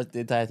 you haven't watched the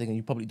entire thing, and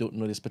you probably don't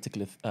know this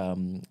particular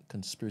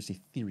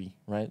conspiracy theory,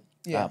 right?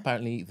 Yeah.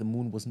 Apparently, the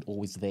moon wasn't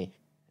always there.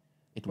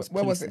 It was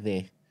Where was placed it?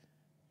 there.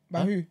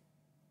 By who?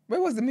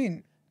 Where was the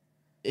moon?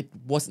 It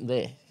wasn't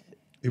there.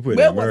 You put it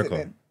Where in was it America.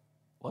 then?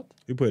 What?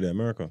 You put it in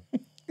America.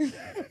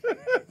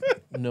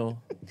 No.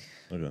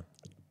 Okay.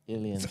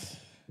 Aliens.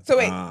 So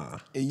wait, It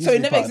so used to it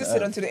be never part of the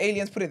existed Earth. until the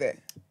aliens put it there?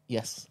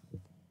 Yes.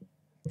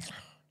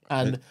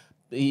 And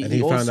he he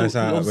found also, us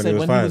out he also when said he was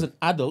when 5. he was an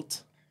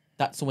adult,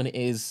 that's when it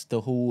is the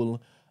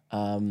whole,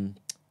 you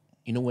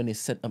know, when they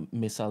set a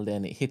missile there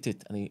and it hit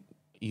it and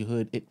you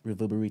heard it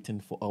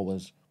reverberating for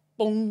hours.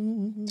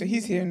 Boom. So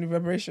he's hearing the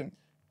reverberation.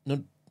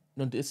 No,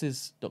 this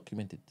is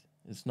documented.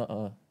 It's not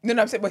a...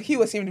 No, I'm saying, but he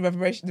was hearing the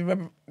reverberation,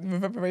 the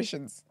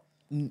reverberations.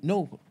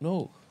 No,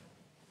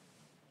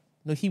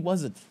 he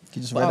wasn't. He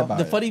just But read about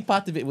the it. funny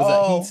part of it was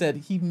that he said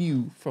he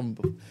knew from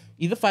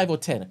either 5 or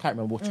 10, I can't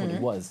remember which one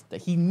it was,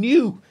 that he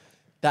knew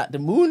that the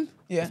moon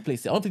was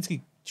placed there. I don't think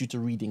it's due to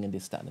reading and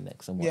this, that, and the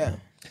next and whatnot.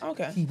 Yeah.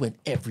 Okay. He went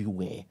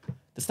everywhere.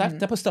 The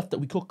type of stuff that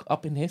we cook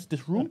up in this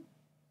room,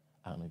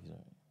 I don't know if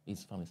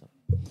he's found stuff.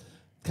 The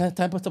kind of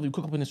type of stuff we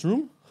cook up in this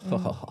room,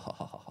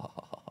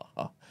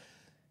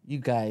 you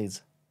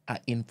guys are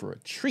in for a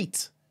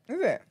treat.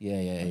 Is it?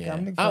 Yeah.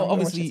 I'm looking forward to watching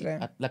Obviously,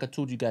 today. like I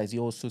told you guys, he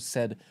also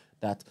said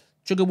that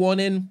trigger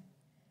warning,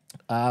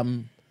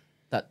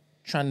 that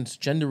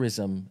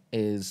transgenderism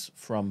is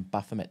from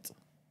Baphomet.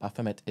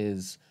 Baphomet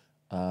is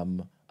a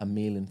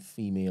male and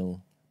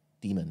female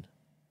demon.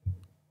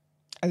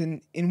 As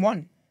in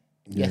one.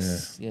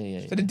 Yes.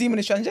 Yeah. So the demon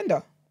is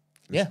transgender,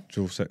 Yeah.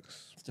 Dual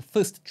sex. It's the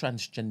first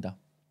transgender.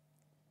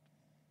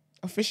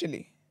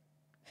 officially.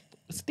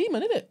 It's a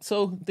demon, isn't it?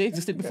 So they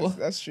existed before.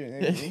 That's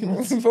true.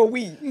 For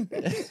we.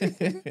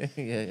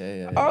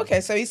 Yeah. Oh,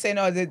 okay, so he's saying,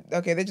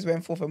 they just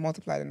went forth and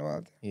multiplied in the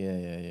world.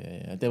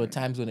 Yeah. There were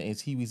times when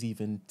he was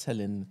even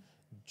telling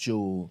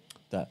Joe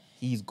that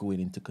he's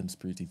going into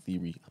conspiracy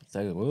theory. It's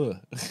like, whoa.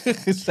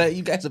 It's like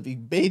you guys have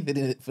been bathing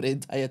in it for the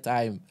entire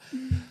time.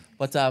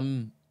 But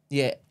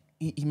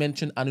he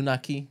mentioned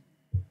Anunnaki.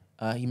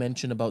 He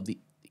mentioned about the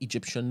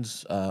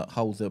Egyptians,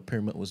 how the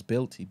pyramid was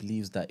built. He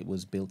believes that it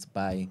was built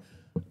by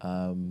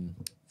the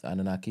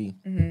Anunnaki.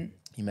 Mm-hmm.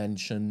 He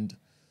mentioned,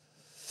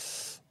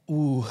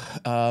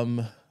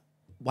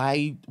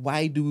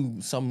 why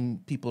do some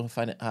people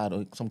find it hard,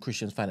 or some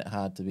Christians find it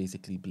hard to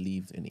basically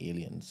believe in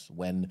aliens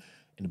when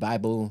in the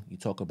Bible you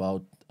talk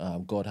about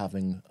God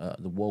having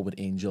the war with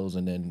angels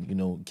and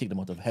then kick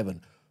them out of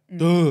heaven.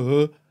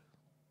 Duh.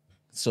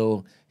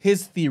 So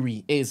his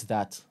theory is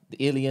that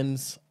the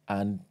aliens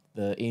and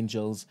the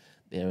angels,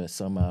 there are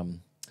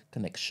some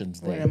connections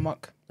there. Running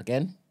amok.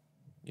 Again,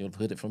 you've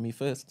heard it from me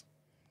first.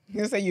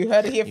 You say you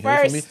heard it here You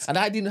heard it from me. first. And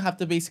I didn't have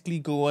to basically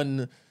go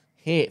and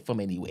hear it from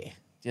anywhere.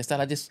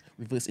 I just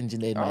reverse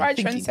engineered my All right,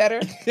 thinking.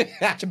 trendsetter.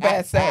 Get your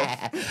bad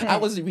self. I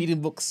wasn't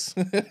reading books.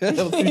 You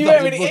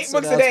weren't reading 8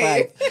 books a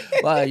day.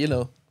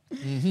 Well, But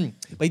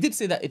he did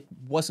say that it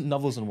wasn't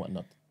novels and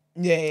whatnot.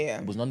 Yeah.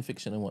 It was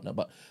non-fiction and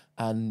whatnot.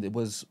 And it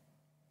was,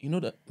 I'm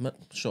not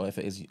sure if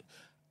it is.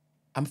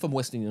 I'm from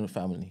West Indian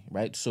family,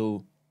 right?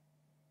 So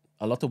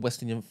a lot of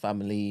West Indian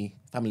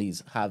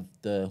families have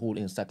the whole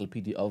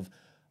encyclopedia of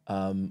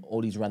all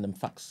these random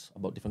facts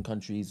about different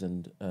countries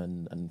and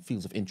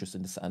fields of interest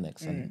in this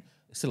annex. And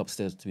it's still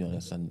upstairs, to be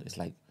honest. And it's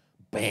like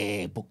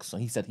bare books.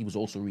 And he said he was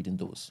also reading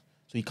those.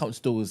 So he counts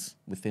those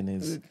within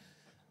his.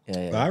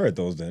 Yeah. I read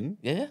those then.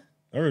 Yeah.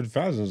 I read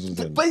thousands of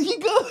them. But you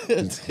go.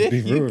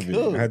 Be real with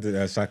you. I had the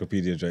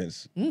encyclopedia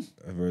joints.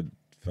 I've read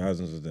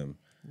thousands of them.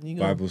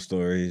 Bible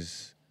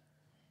stories.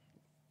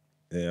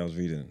 Yeah, I was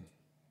reading.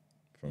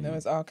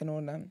 Noah's Ark and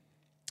all that.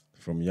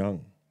 From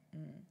young.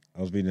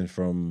 I was reading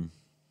from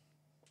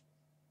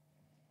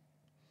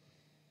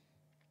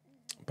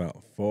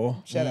about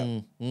 4. Shut up.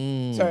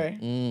 Sorry.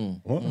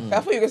 What? I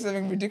thought you were going to say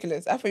something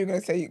ridiculous. I thought you were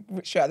going to say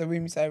straight out the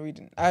womb you started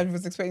reading. I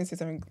was expecting to say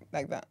something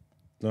like that.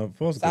 No,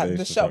 4's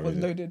The shelf was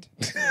loaded.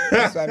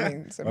 That's what I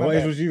mean. So what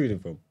age was you reading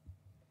from?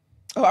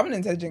 Oh, I'm an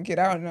intelligent kid.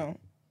 I don't know.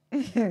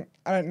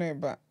 I don't know,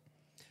 but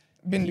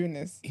been doing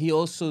this. He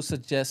also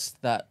suggests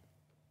that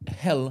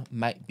hell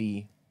might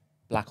be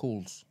black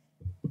holes.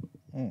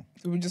 So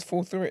we just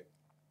fall through it.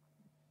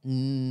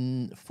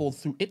 Fall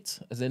through it,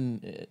 as in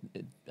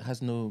it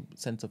has no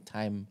sense of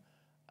time,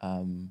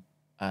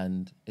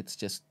 and it's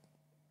just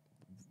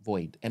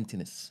void,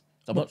 emptiness.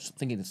 So I'm not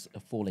thinking it's a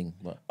falling,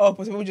 but Oh,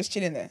 but we're just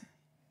chilling there.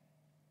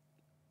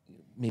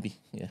 maybe,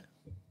 yeah.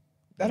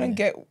 I don't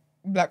get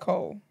black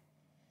hole.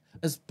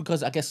 It's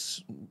because I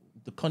guess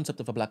the concept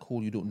of a black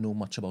hole, you don't know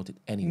much about it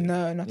anyway.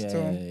 No, not at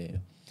all. Yeah.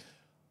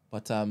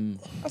 But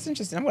That's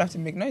interesting. I'm gonna have to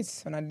make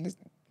notes when I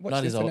watch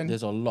no, this.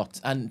 there's a lot,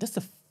 and that's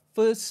the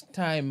first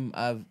time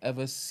I've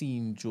ever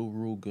seen Joe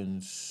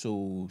Rogan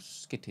so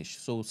skittish,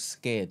 so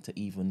scared to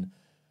even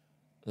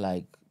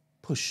like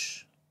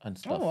push and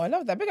stuff. Oh, I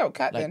love that. Big up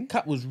Katt Like then.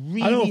 Katt was I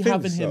really don't think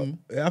having so. him.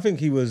 I think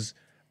he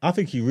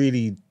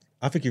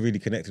really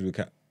connected with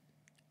Katt.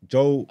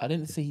 Joe. I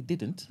didn't say he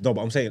didn't. No,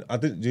 but I'm saying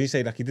Did you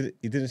say like he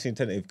didn't seem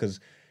tentative because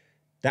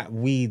that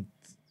weed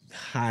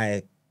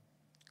high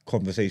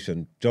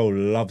conversation. Joe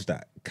loves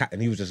that Katt,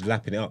 and he was just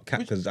lapping it up.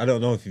 Katt, because I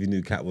don't know if you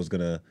knew Katt was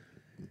gonna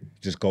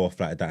just go off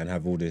like that and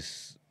have all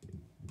this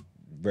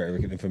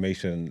rhetoric and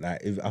information.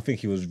 Like, I think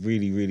he was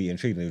really, really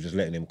intrigued, and he was just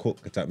letting him cook.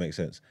 If that makes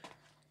sense.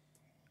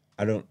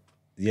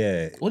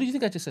 Yeah. What do you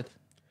think I just said?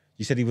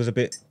 You said he was a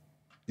bit.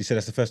 You said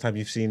that's the first time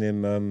you've seen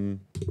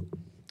him.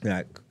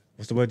 Like,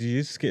 what's the word you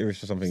use?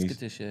 Skitterish or something.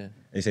 Skittish, yeah. And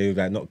you say he was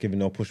like not giving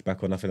no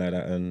pushback or nothing like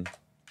that, and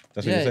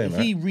that's what you're saying,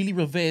 right? He really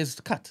reveres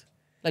Katt.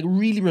 Like,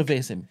 really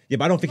reveres him. Yeah,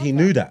 but I don't think he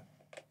knew that.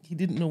 He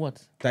didn't know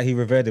what. That he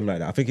revered him like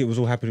that. I think it was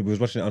all happening. He was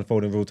watching it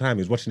unfold in real time.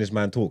 He was watching this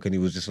man talk, and he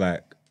was just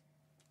like,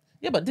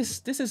 Yeah, but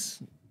this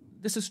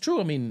is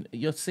true. I mean,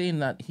 you're saying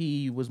that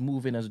he was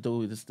moving as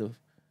though this is the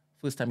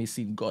first time he's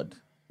seen God.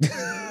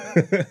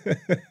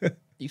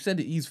 You said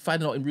that he's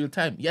finding out in real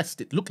time. Yes,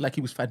 it looked like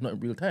he was finding out in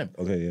real time.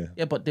 okay, yeah.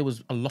 Yeah, but there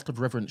was a lot of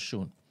reverence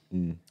shown.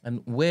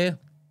 And where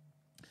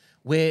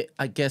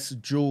I guess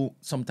Joe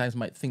sometimes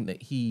might think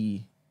that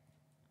he,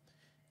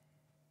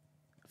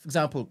 for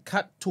example,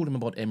 Katt told him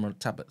about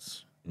emerald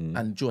tablets,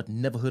 and Joe had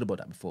never heard about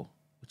that before,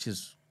 which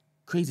is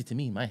crazy to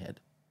me in my head.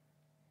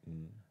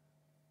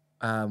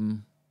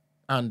 And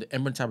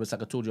emerald tablets,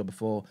 like I told you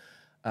before,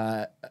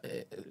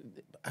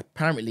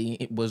 apparently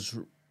it was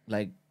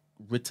like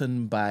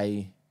written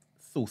by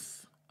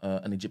Thoth,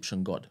 an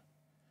Egyptian god,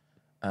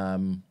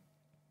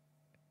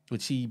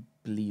 which he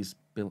believes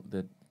built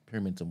the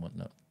pyramids and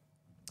whatnot.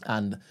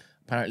 And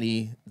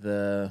apparently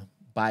the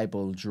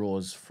Bible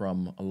draws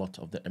from a lot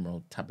of the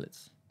emerald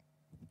tablets.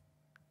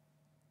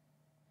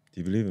 Do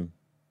you believe him?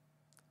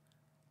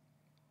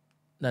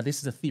 Now, this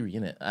is a theory,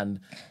 innit? And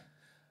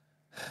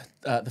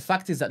the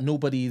fact is that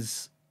nobody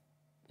has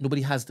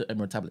the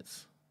emerald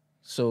tablets.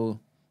 So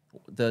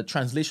the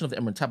translation of the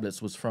emerald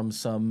tablets was from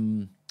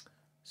some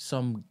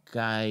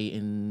guy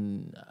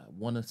in, I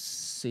want to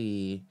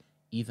say,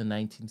 either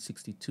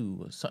 1962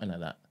 or something like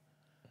that.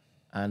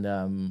 And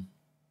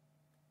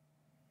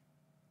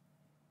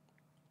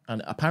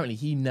apparently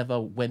he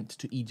never went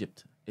to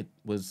Egypt. It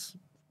was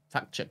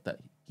fact-checked that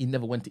he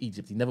never went to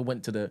Egypt. He never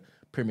went to the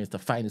pyramids to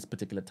find this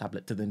particular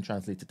tablet to then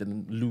translate it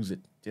and lose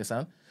it. Do you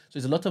understand? So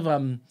there's a lot of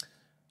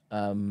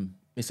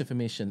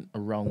misinformation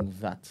around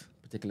that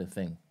particular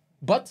thing.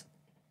 But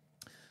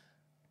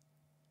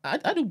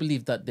I do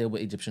believe that there were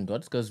Egyptian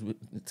gods, because it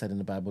said in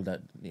the Bible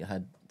that they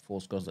had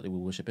false gods that they were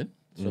worshipping.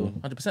 So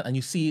 100%. And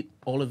you see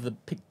all of the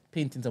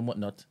paintings and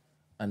whatnot,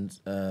 and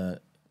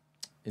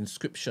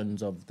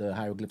inscriptions of the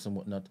hieroglyphs and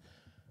whatnot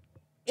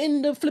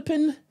in the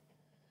flipping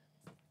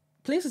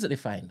places that they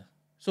find.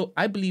 So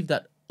I believe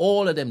that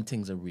all of them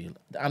things are real.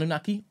 The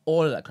Anunnaki,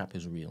 all of that crap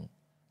is real.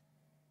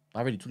 I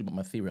already told you about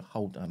my theory of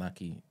how the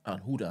Anunnaki and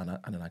who the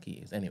Anunnaki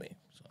is. Anyway,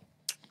 so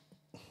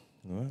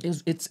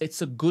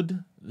it's a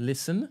good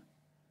listen,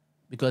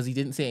 because he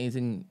didn't say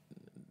anything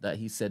that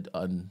he said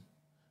on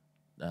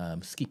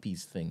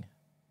Skippy's thing,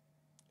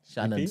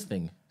 Shannon's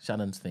thing.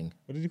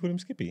 What did you call him,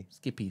 Skippy?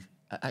 Skippy.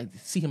 I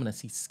see him and I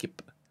see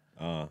Skip.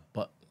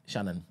 But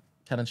Shannon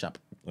Sharp.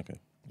 Okay.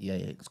 Yeah.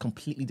 It's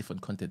completely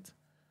different content.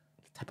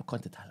 The type of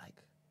content I like.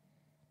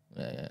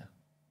 Yeah.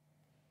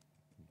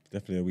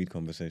 Definitely a weed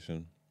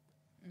conversation.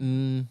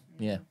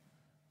 Yeah.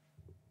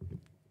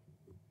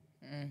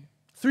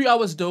 3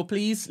 hours though,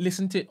 please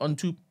listen to it on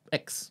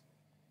 2x.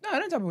 No, I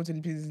don't tell people to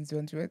please listen to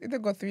on 2x. If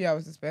they've got 3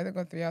 hours to spare, they've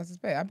got 3 hours to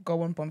spare. I've got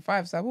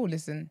 1.5, so I will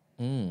listen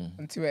on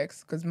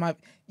 2x. Because I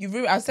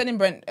was telling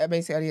Brent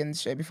basically earlier in the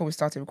show, before we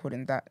started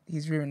recording, that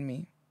he's ruined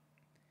me.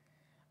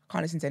 I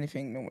can't listen to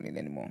anything normally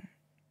anymore.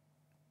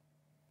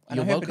 And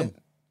You're welcome.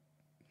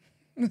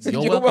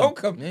 You're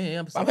welcome.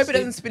 Yeah. But I hope it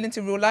doesn't spin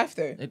into real life,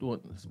 though. It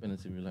won't spin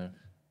into real life.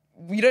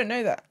 You don't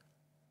know that.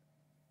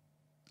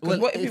 Well,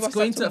 what if it's people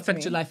going start to talking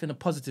affect your life in a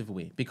positive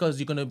way because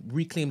you're going to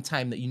reclaim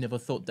time that you never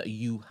thought that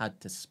you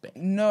had to spend.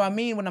 No, I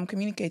mean when I'm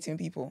communicating with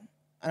people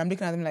and I'm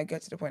looking at them like,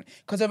 get to the point.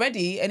 Because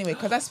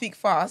because I speak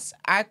fast,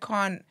 I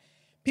can't...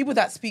 People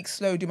that speak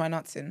slow do my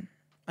nuts in.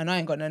 And I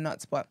ain't got no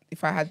nuts, but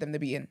if I had them, they'd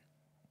be in.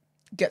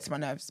 Get to my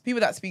nerves.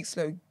 People that speak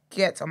slow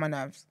get on my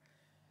nerves.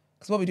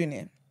 Because what are we doing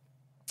here?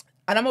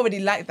 And I'm already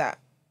like that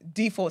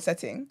default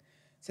setting.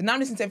 So now I'm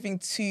listening to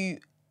everything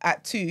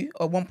at 2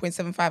 or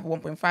 1.75 or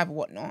 1.5 or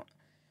whatnot.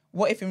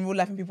 What if in real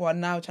life and people are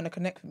now trying to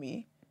connect with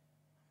me?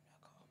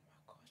 I'm like, oh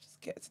my gosh, just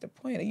get to the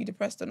point. Are you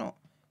depressed or not?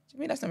 Do you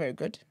mean that's not very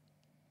good?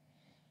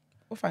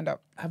 We'll find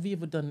out. Have you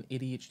ever done an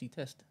ADHD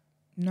test?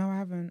 No, I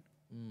haven't.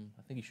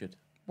 I think you should.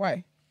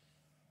 Why?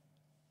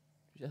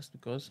 Just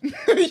because.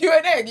 You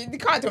ain't there. You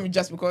can't tell me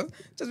just because.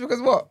 Just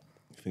because what?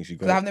 I think she got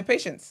Because I have no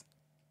patience.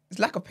 It's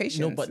lack of patience.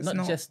 No, but It's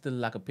not just the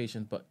lack of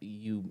patience, but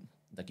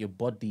your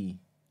body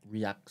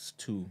reacts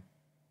to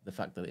the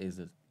fact that it is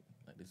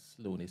like this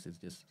slowness is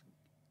just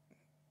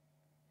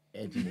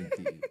edging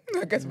into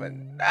you. I guess my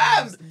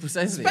nerves.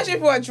 Precisely. Especially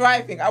if we're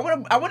driving. I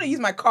want to use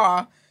my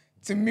car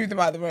to move them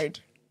out of the road.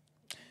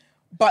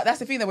 But that's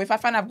the thing though. If I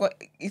find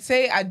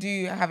say I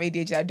do have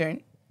ADHD, I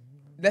don't.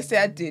 Let's say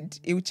I did,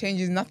 it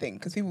changes nothing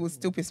because people will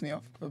still piss me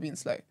off for being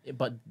slow.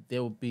 But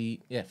there will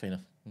be, fair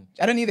enough.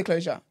 I don't need the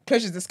closure.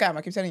 Closure's the scam.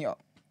 I keep telling y'all.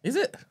 Is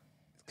it?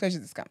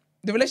 Closure's the scam.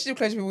 The relationship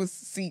closure people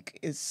seek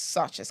is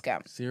such a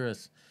scam.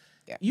 Serious.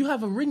 Yeah. You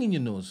have a ring in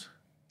your nose.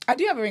 I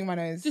do have a ring in my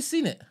nose. Just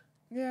seen it.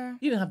 Yeah.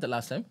 You didn't have that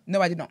last time.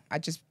 No, I did not. I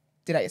just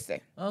did that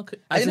yesterday. Okay.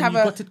 I didn't have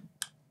got it.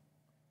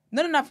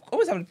 No. I've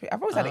always had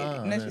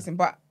it. No, listen,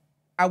 but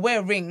I wear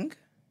a ring.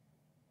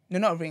 No,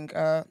 not a ring.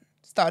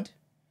 Stud.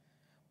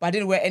 But I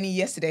didn't wear any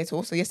yesterday at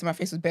all. So yesterday my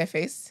face was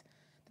barefaced.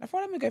 I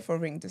thought, let me go for a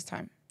ring this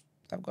time.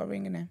 So I've got a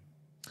ring in there.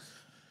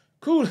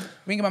 Cool.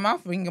 Ring in my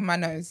mouth, ring in my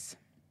nose.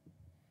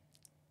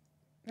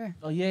 Yeah.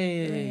 Oh, yeah,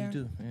 you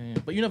do. Yeah.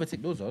 But you never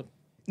take those out.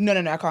 No,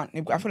 I can't.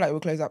 I feel like it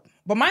will close up.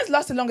 But mine's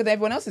lasted longer than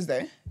everyone else's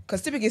though.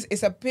 Because typically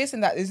it's a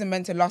piercing that isn't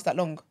meant to last that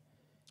long.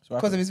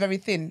 Because it's very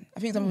thin. I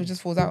think sometimes it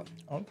just falls out.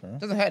 Okay. It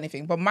doesn't hurt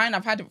anything. But mine,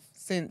 I've had it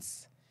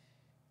since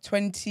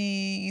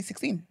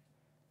 2016.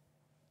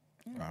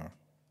 Wow.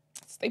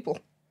 Staple.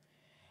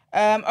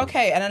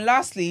 Okay, and then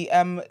lastly,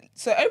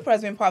 so Oprah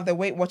has been part of the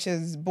Weight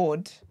Watchers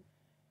board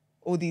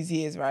all these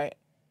years, right?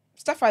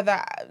 Stuff like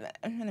that.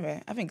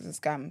 Anyway, I think it's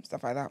a scam,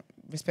 stuff like that,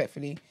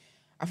 respectfully.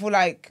 I feel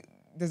like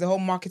there's a whole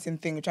marketing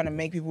thing trying to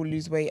make people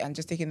lose weight and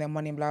just taking their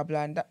money and blah,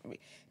 blah. And that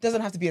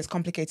doesn't have to be as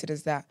complicated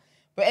as that.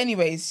 But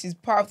anyways, she's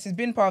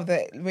been part of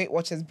the Weight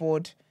Watchers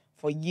board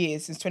for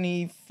years, since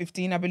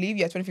 2015, I believe.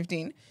 Yeah,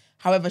 2015.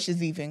 However, she's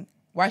leaving.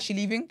 Why is she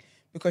leaving?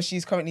 Because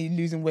she's currently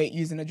losing weight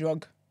using a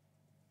drug.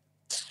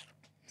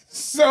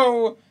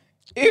 So,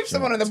 if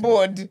someone on the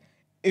board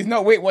is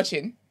not Weight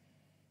Watching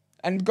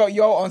and got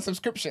y'all on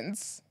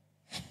subscriptions,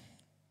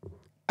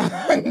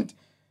 and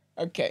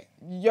okay,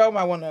 y'all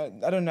might want to,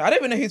 I don't know. I don't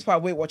even know who's part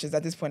of Weight Watchers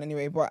at this point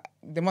anyway, but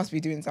they must be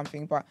doing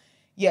something. But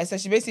yeah, so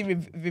she basically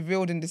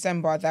revealed in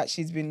December that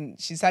she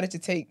decided to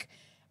take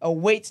a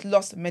weight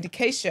loss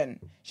medication.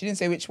 She didn't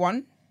say which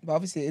one, but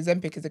obviously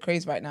Ozempic is a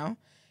craze right now.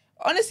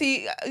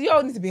 Honestly,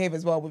 y'all need to behave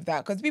as well with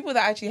that, because people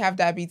that actually have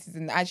diabetes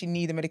and actually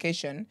need the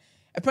medication,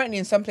 apparently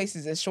in some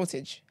places there's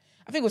shortage.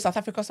 I think it was South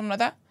Africa or something like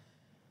that.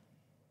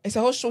 It's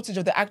a whole shortage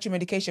of the actual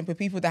medication for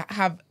people that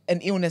have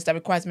an illness that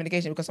requires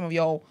medication, because some of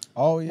y'all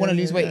want to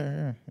lose weight.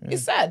 Yeah.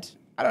 It's sad.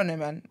 I don't know,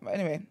 man. But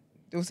anyway,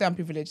 they'll say I'm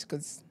privileged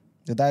because...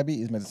 The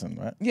diabetes medicine,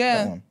 right?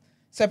 Yeah.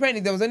 So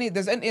apparently there's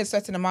only a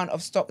certain amount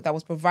of stock that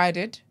was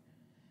provided.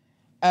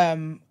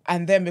 And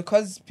then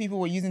because people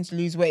were using to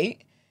lose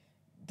weight,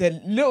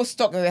 the little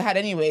stock that they had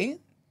anyway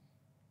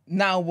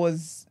now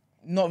was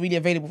not really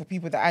available for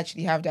people that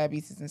actually have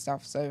diabetes and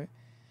stuff. So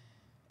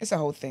it's a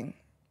whole thing.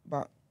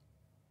 But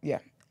yeah.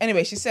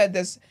 Anyway, she said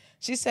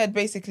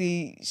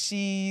basically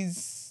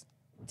she's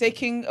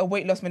taking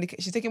weight loss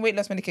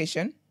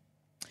medication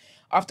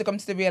after coming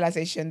to the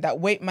realization that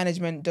weight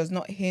management does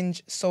not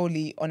hinge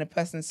solely on a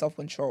person's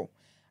self-control.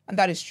 And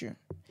that is true.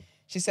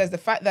 She says the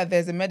fact that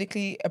there's a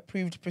medically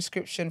approved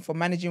prescription for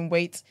managing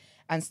weight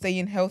and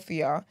staying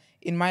healthier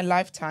in my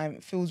lifetime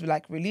feels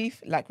like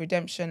relief, like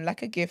redemption,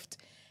 like a gift,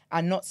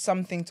 and not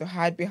something to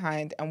hide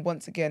behind and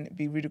once again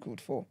be ridiculed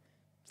for.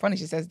 Funny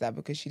she says that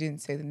because she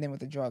didn't say the name of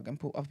the drug and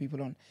put other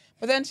people on.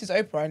 But then she's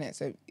Oprah, innit?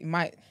 So it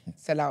might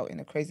sell out in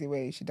a crazy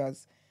way if she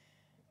does.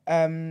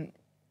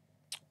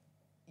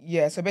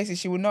 Yeah, so basically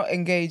she will not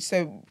engage.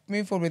 So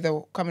moving forward with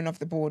the coming off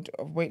the board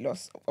of Weight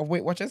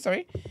Watchers,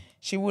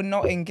 she will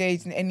not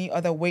engage in any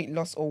other weight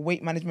loss or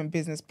weight management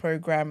business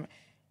program.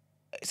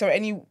 So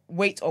any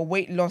weight or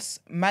weight loss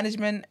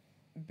management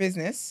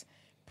business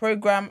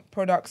program,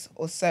 products,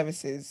 or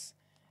services.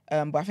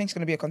 But I think she's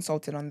going to be a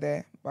consultant on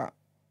there. But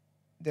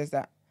there's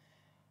that.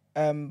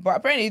 But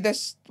apparently,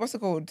 there's what's it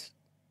called?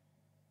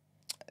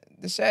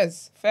 The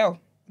shares fell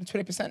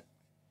 20%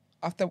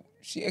 after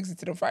she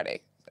exited on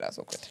Friday. So that's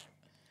awkward.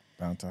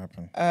 Bound to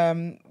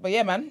happen. But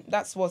yeah, man,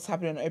 that's what's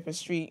happening on Oprah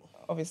Street.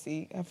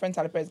 Obviously, her friend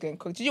Tyler Perry is getting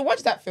cooked. Did you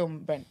watch that film,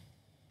 Brent?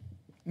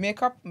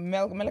 Makeup,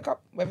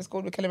 Makeup, whatever it's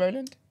called, with Kelly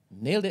Rowland?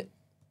 Nailed it.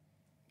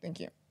 Thank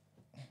you.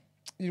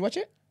 Did you watch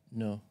it?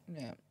 No.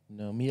 Yeah.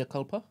 No. Mia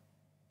culpa?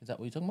 Is that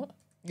what you're talking about?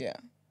 Yeah.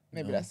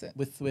 Maybe No. that's it.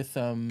 With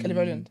Kelly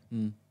Rowland?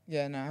 Mm,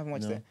 Yeah, no, I haven't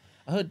watched no. it.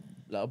 I heard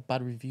a lot of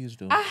bad reviews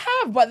though. I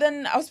have, but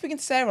then I was speaking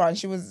to Sarah and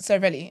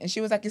Sarah Velli, and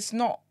she was like, it's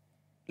not,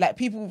 like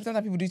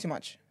sometimes people do too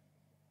much.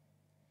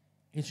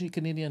 Is she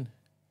Canadian?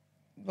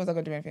 What's that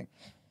going to do anything?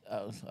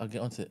 I'll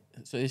get onto it.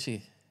 So is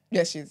she?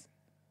 Yes, she lives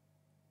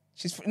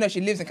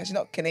in, she's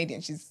not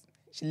Canadian, she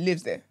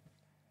lives there.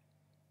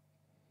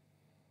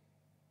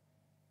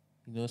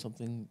 You know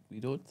something we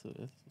don't?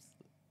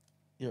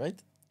 You're right?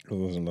 I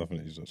wasn't laughing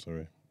at you, so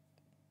sorry.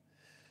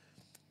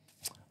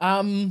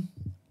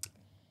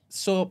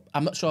 So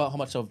I'm not sure how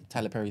much of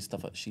Tyler Perry's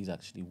stuff that she's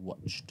actually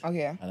watched. Oh,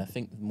 yeah. And I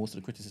think most of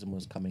the criticism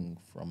was coming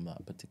from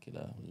that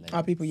particular lens.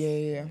 Oh, people,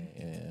 yeah.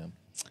 Yeah.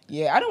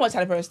 Yeah, I don't watch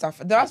Tyler Perry stuff.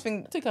 The last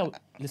thing... I think I'll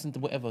listen to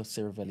whatever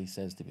Sarah Velli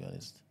says, to be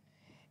honest.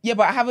 Yeah,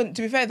 but I haven't,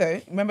 to be fair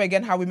though, remember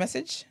again how we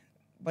message?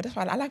 But that's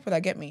why I like what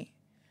that get me.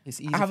 It's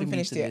easy I haven't for me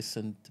finished to it.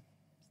 listen to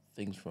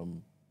things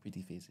from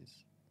pretty faces.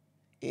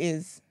 It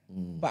is.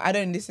 But I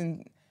don't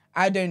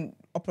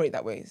operate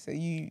that way. So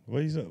you... What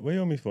are you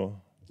on me for?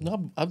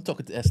 No, I'm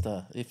talking to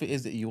Esther. If it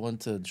is that you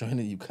want to join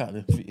it, you can.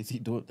 If it is you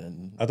don't,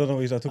 then I don't know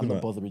what you're talking I'm not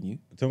about. bothering you.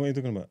 Tell me what you're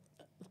talking about.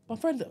 My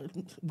friend,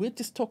 we're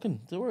just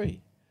talking. Don't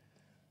worry.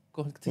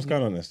 Go on, What's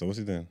going on, Esther? What's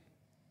he doing?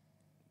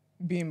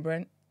 Being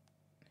Brent.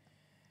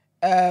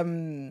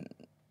 Yeah,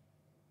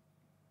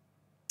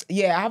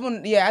 I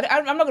haven't. Yeah,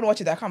 I'm not gonna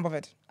watch it. I can't bother.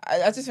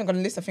 I just think on a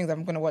list of things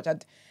I'm gonna watch. I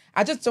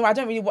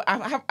don't really.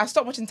 I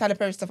stopped watching Tyler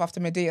Perry stuff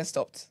after Medea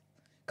stopped,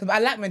 because I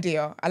like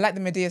Medea. I like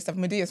the Medea stuff.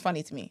 Medea's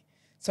funny to me,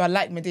 so I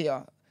like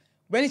Medea.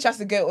 When he tries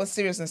to get all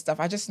serious and stuff,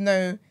 I just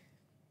know.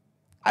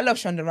 I love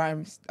Shonda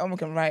Rhimes. I'm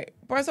can write,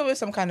 but it's always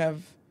some kind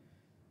of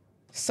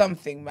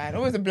something, man.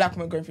 Always a black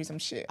woman going through some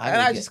shit, and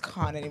I just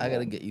can't anymore. I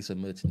gotta get you some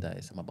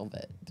merchandise. I'm above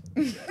it.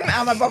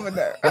 I'm above it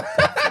though.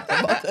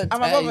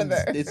 I'm above it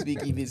though. This week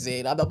you've been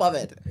saying I'm above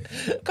it.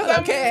 Because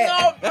I'm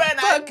not, Brent.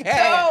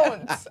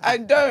 I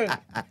don't.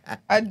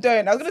 I was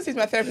going to say to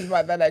my therapist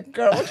about that, like,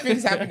 girl, what do you think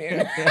is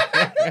happening?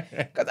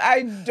 Because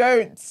I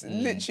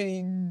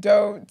literally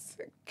don't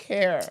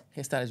care.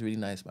 Hairstyle is really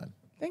nice, man.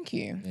 Thank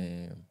you.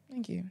 Yeah.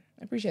 Thank you.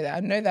 I appreciate that.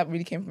 I know that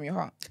really came from your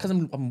heart. Because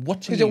I'm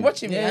watching Because you're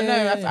watching me. I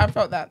know. I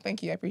felt that.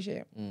 Thank you. I appreciate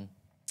it.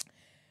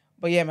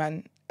 But yeah,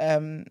 man.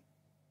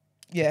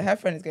 Yeah, her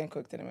friend is getting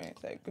cooked anyway.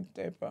 So good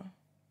day, bro.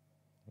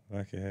 I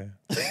like your hair.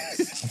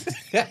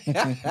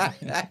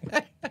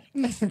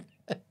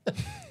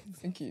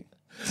 Thank you.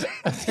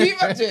 Can you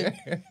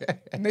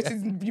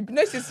imagine? You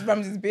noticed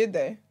Ramsey's beard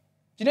there? Did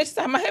you notice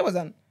how my hair was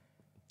on?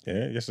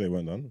 Yeah, yesterday it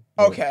went done.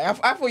 Okay, I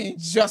thought you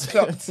just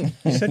clocked. You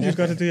said you was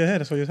going to do your hair,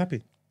 that's why you was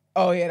happy.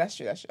 Oh, yeah, that's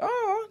true.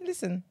 Oh,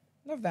 listen.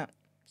 Love that.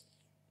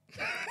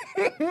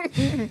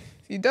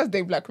 He does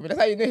date black women. That's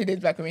how you know he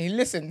dates black women. He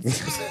listens.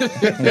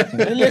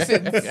 He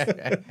listens.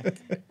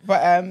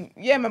 But,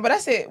 yeah, man, but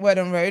that's it. Word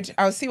on road.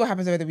 I'll see what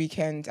happens over the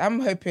weekend. I'm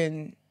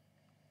hoping...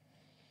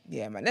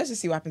 Yeah, man, let's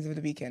just see what happens over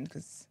the weekend,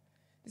 because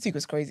this week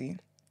was crazy.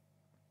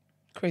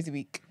 Crazy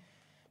week.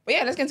 But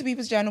yeah, let's get into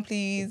People's Journal,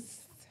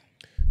 please.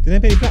 Did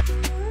anybody black?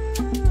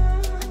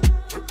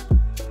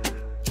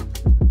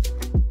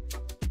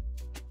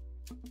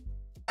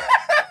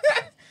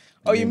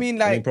 Oh, you mean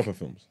like... proper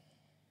films?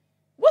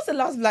 What's the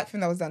last black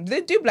film that was done? Do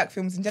they do black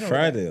films in general?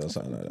 Friday or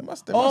something like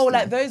that.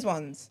 Like those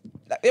ones.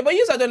 Like, but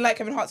you also don't like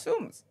Kevin Hart's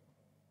films.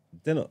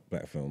 They're not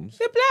black films.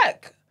 They're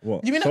black.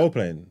 What? You mean Soul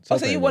Plane? Oh,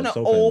 so you want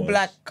an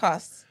all-black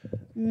cast?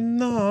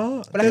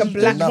 No. But like a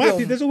black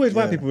film. There's always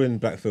white people in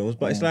black films,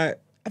 but it's like...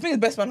 I think the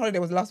Best Man Holiday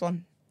was the last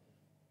one.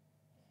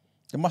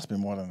 There must be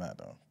more than that,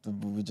 though.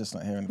 We're just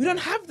not hearing. We don't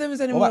have those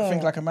anymore. What about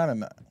Think Like a Man in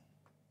that?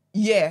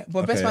 Yeah,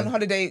 but Best Okay. Man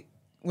Holiday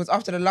was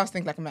after the last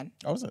Think Like a Man.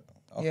 Oh, was it?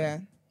 Okay. Yeah.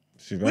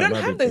 We don't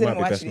have those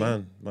anymore, Best actually.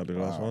 Man. Might be the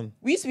last one.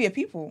 We used to be a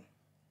people.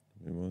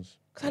 It was.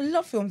 Because I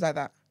love films like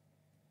that.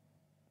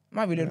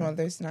 Might be doing one of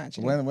those now,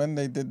 actually. When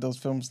they did those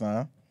films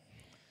now,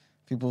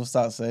 people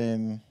start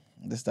saying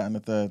this, that, and the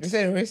third. They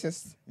say they're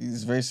racist.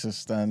 He's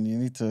racist, and you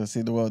need to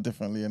see the world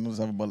differently, and those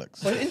other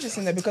bollocks. But it's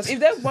interesting though, because if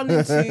they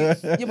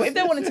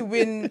wanted to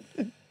win,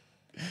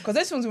 because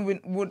those films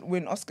would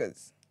win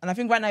Oscars, and I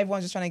think right now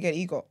everyone's just trying to get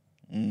EGOT.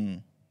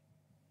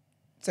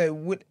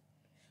 So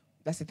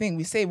that's the thing,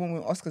 we say it won't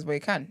win Oscars, but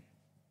it can.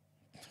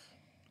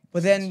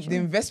 But then the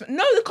investment,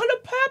 no, The Color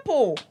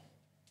Purple.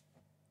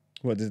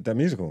 What, that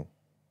musical?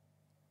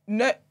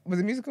 No, was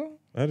it musical?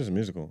 I heard it's a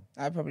musical.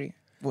 I probably.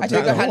 What,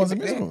 Actually, that got was a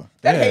Hailey- musical?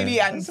 That Yeah. Hailey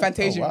and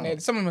Fantasia Oh, wow. in there.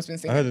 Someone must have been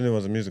I singing. heard the new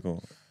one's a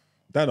musical.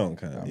 That don't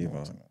count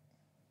either.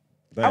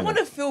 I want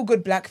a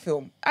feel-good black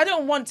film. I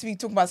don't want to be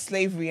talking about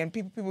slavery and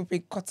people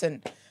pick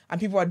cotton and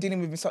people are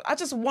dealing with assault. I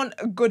just want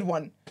a good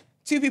one.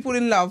 Two people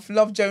in love,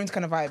 Love Jones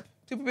kind of vibe.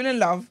 Two people in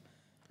love.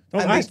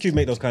 Don't Ice Cube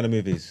make those kind of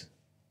movies?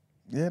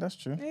 Yeah, that's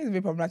true. He's a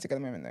bit problematic at the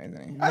moment, though,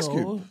 isn't he? Ice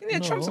Cube. He's a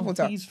Trump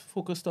supporter. He's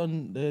focused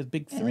on the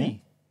big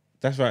three.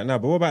 That's right now.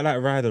 But what about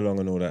like Ride Along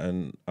and all that?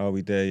 And Are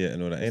We There Yet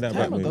and all that? Ain't that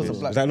black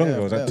movies? Was that long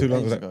ago? Was that too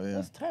long ago?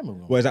 That's time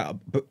ago. What is that?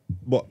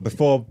 What,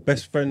 before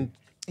Best Friend?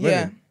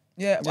 Yeah.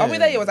 Are We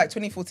There Yet was like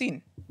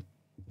 2014.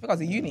 I think I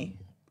was at uni.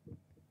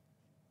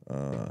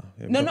 No,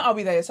 not Are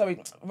We There Yet.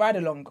 Sorry, Ride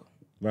Along.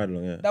 Ride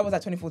Along, yeah. That was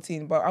like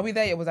 2014. But Are We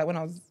There Yet was like when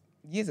I was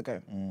years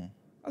ago.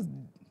 That was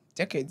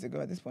decades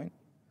ago at this point.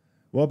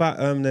 What about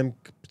them?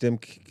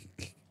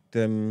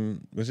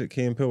 Was it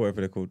Key and Peele,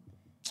 whatever they're called?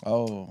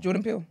 Oh,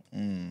 Jordan Peele.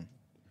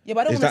 Yeah,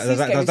 but I don't want to see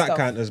scary does that stuff.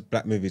 count as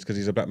black movies because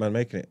he's a black man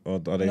making it,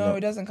 or are they not? No, it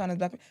doesn't count as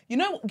black. You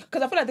know,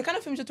 because I feel like the kind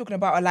of films you're talking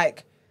about are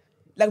like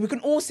we can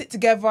all sit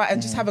together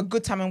and just have a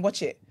good time and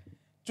watch it.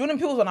 Jordan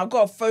Peele's one, I've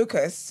got to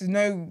focus to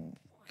know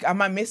I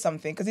might miss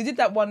something because he did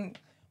that one.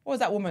 What was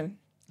that woman?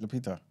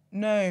 Lupita.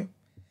 No,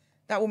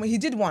 that woman. He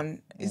did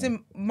one. Is it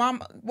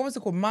Mama? What was it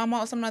called? Mama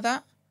or something like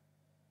that?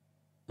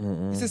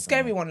 It's a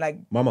scary one. Like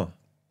Mama.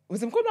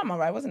 Was it called Mama?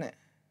 Right? Wasn't it?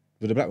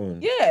 With the black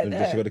woman. Yeah. And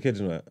she got the kids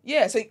and that.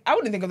 Yeah. So I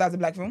wouldn't think of that as a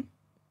black film.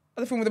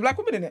 As a film with a black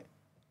woman in it.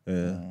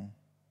 Yeah.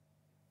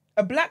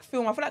 A black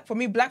film. I feel like for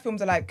me, black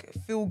films are like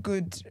feel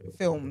good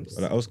films.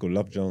 Like old school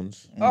Love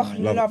Jones. Oh,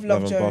 love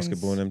and Jones.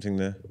 Basketball and everything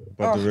there.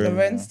 Above the Rim.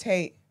 Lorenz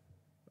Tate.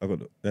 I got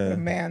the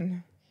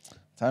Man.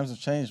 Times have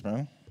changed,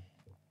 man.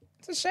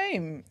 It's a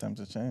shame. Times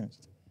have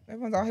changed.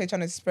 Everyone's out here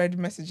trying to spread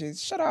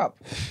messages. Shut up.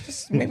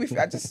 Just make me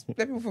feel, just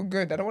let people feel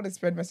good. I don't want to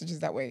spread messages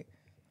that way.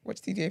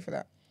 Watch TDA for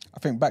that. I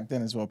think back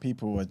then as well,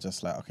 people were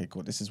just like, okay,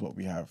 cool, this is what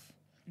we have.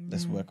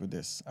 Let's work with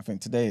this. I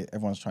think today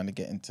everyone's trying to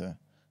get into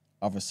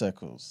other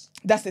circles.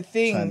 That's the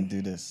thing. Trying to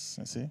do this.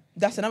 You see?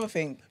 That's another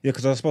thing. Yeah,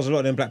 because I suppose a lot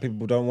of them black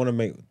people don't want to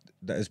make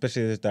that,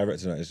 especially as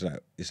directors.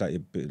 It's like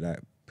you like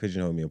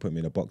pigeonhole me or put me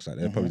in a box. Like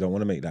they probably don't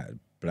want to make that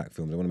black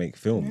films. They want to make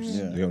films.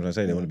 Yeah. You know what I'm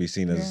saying? They want to be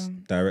seen as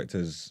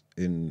directors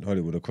in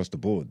Hollywood across the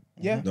board.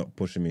 Yeah. Not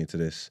pushing me into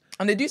this.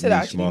 And they do say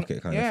that actually.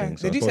 Market kind of thing.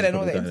 So they do say that in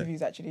all their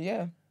interviews actually.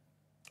 Yeah.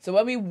 So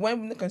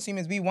when the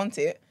consumers we want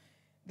it,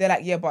 they're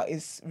like, yeah, but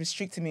it's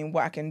restricting me in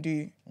what I can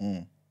do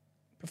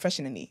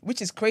professionally,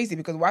 which is crazy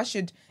because why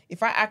should,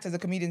 if I act as a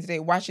comedian today,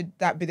 why should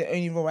that be the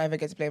only role I ever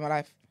get to play in my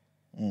life?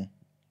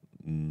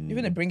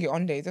 Even the Bring It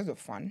On days, those were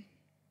fun.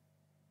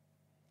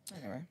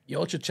 Anyway.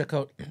 Y'all should check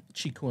out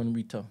Chico and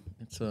Rita.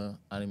 It's a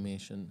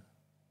animation.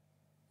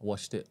 I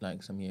watched it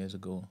like some years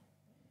ago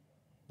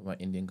with my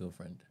Indian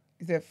girlfriend.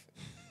 Is there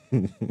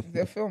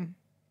a film?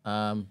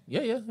 Yeah,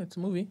 it's a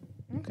movie.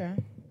 Okay.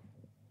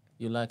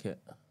 You like it.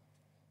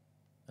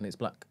 And it's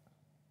black.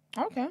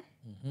 Okay.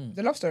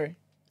 The love story.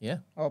 Yeah.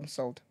 Oh, I'm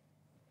sold.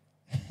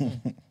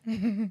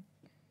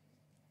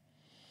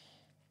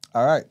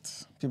 All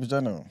right. People's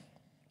Journal.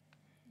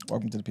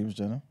 Welcome to the People's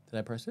Journal. Did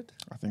I press it?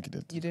 I think you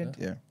did. You did?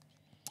 Yeah.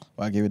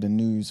 Well, I gave you the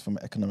news from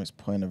an economics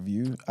point of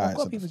view. I've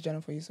got People's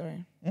Journal for you,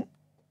 sorry. Is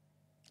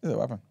it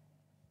what happened?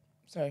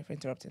 Sorry for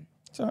interrupting.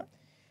 It's all right.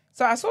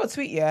 So I saw a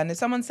tweet here, and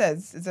someone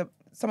says,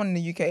 someone in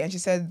the UK, and she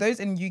said, those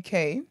in the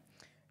UK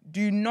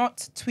do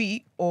not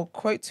tweet or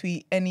quote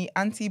tweet any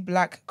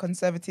anti-black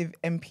Conservative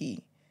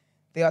MP.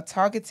 They are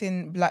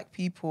targeting black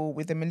people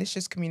with the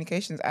Malicious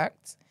Communications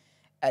Act.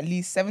 At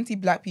least 70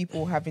 black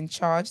people have been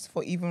charged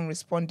for even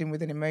responding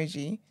with an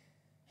emoji.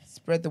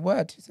 Spread the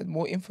word. She said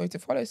more info to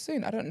follow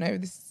soon. I don't know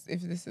if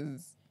this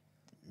is...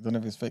 You don't know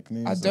if it's fake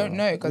news? I don't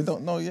know, because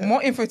don't know yet.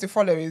 more info to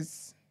follow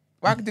is...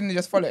 Why didn't they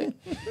just follow?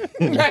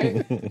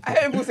 Right? I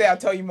heard people say, I'll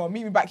tell you more.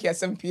 Meet me back here at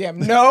 7 p.m.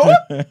 No,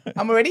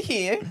 I'm already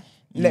here.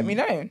 Let me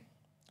know.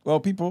 Well,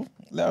 people,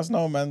 let us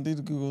know, man. Do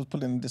the Googles,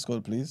 put it in the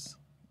Discord, please.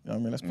 You know what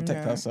I mean? Let's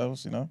protect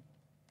ourselves, you know?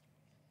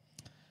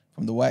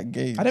 From the white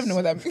gaze. I don't know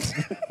what that means.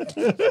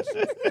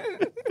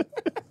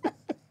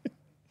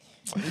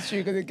 It's true,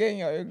 because again,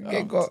 you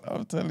get got...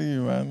 I'm telling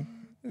you, man.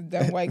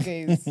 Damn white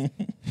gaze.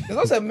 There's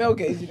also a male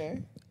gaze, you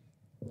know?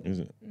 Is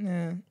it?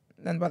 Yeah.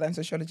 Learn about that in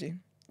sociology.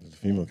 There's a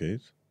female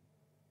gaze.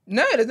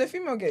 No, there's no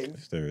female gaze.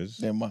 Yes, there is.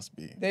 There must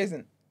be. There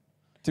isn't.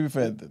 To be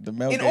fair, the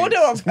male In gaze. order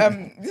of...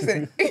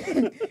 listen,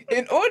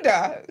 in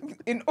order...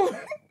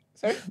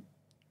 Sorry?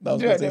 That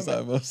was going to say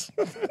something else.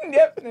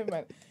 Yep, never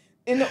mind.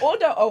 In the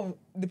order of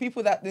the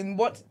people that then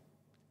what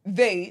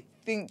they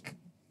think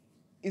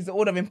is the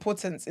order of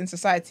importance in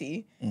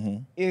society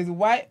is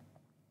white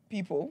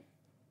people,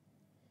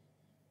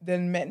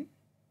 then men,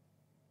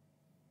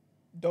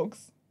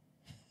 dogs,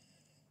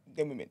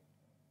 then women.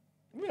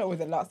 Women are always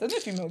the last. There's no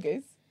female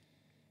gaze.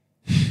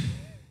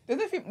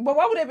 But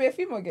why would there be a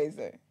female gaze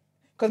though?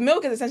 Because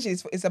male gaze essentially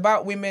is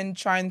about women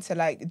trying to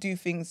like do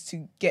things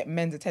to get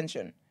men's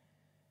attention.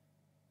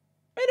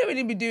 They don't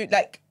really be doing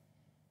like,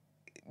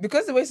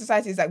 because the way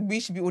society is like, we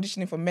should be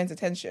auditioning for men's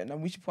attention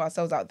and we should put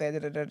ourselves out there.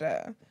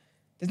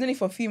 There's no need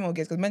for female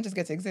gaze because men just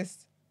get to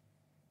exist.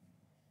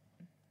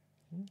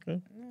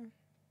 Okay.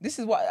 This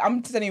is what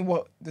I'm telling you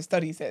what the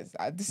study says.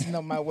 This is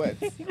not my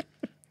words.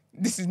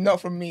 This is not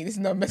from me. This is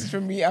not a message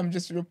from me. I'm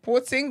just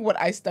reporting what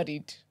I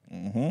studied.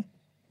 Mm-hmm.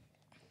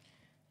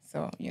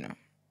 So, you know.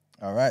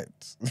 All right.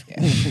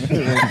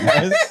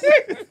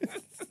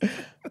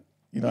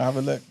 You know, have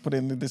a look, put it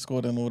in the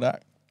Discord and all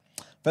that.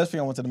 First thing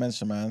I wanted to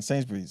mention, man,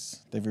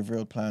 Sainsbury's, they've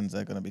revealed plans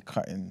they're going to be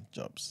cutting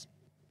jobs.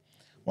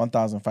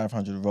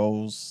 1,500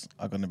 roles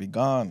are going to be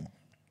gone.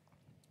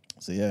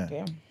 So, yeah.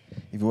 Damn.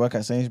 If you work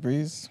at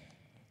Sainsbury's,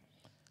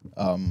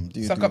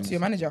 Suck up to your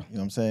manager. You know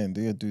what I'm saying?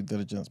 Do your due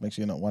diligence. Make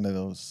sure you're not one of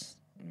those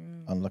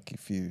unlucky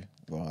few.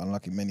 Well,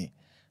 unlucky many,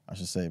 I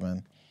should say,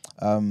 man.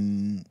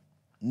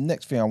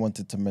 Next thing I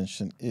wanted to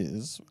mention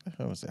is,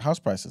 what was it? House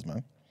prices,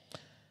 man.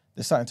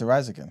 They're starting to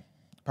rise again.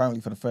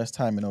 Apparently, for the first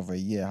time in over a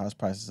year, house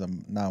prices are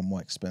now more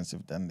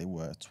expensive than they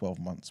were 12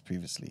 months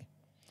previously.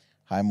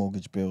 High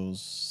mortgage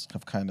bills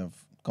have kind of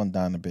gone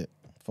down a bit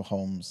for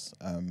homes.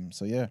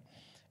 So, yeah,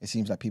 it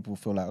seems like people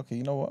feel like, okay,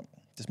 you know what?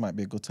 This might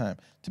be a good time.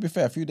 To be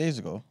fair, a few days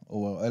ago,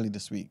 or early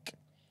this week,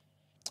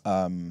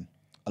 a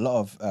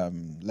lot of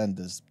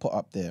lenders put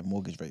up their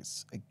mortgage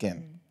rates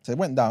again. So it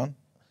went down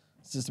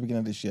since the beginning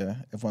of this year.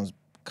 Everyone's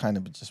kind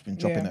of just been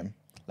dropping them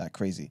like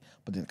crazy,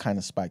 but it kind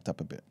of spiked up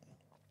a bit.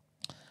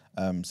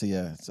 So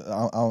I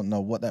don't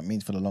know what that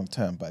means for the long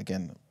term, but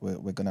again, we're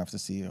going to have to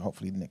see,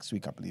 hopefully next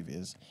week, I believe it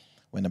is,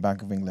 when the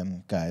Bank of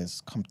England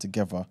guys come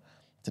together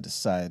to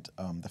decide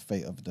the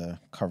fate of the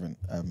current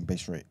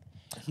base rate.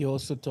 He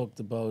also talked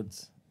about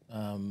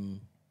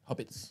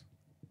hobbits.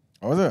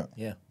 Oh, was it?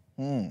 Yeah.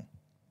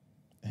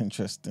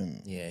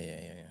 Interesting. Yeah.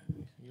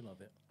 You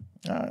love it.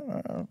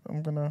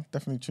 I'm going to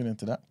definitely tune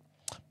into that.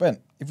 Ben,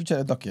 if you check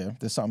the doc here,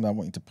 there's something that I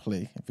want you to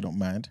play, if you don't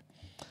mind.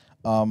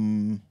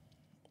 You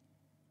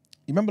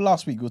remember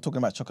last week we were talking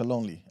about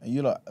Chocolonely, and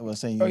you lot were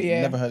saying you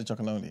never heard of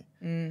Chocolonely.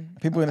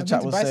 People in the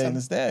chat were saying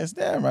it's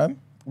there,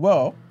 man.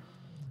 Well,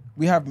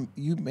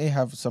 you may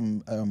have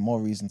some more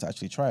reason to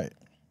actually try it.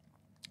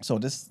 So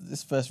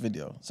this first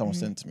video someone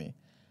sent to me,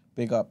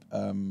 big up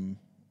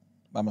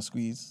Mama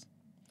Squeeze.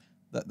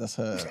 That's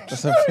her.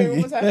 That's her Sorry,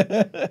 what was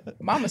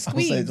that? Mama I'll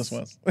Squeeze. say it just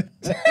once.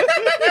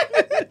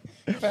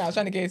 I was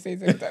trying to get you to say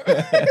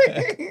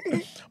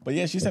something. But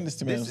yeah, she sent this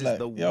to me. This and was is like,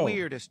 the yo,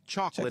 weirdest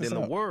chocolate in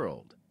the out.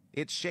 world.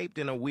 It's shaped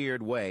in a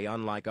weird way,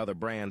 unlike other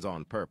brands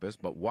on purpose.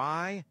 But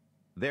why?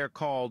 They're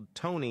called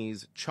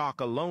Tony's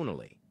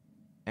Chocolonely.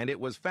 And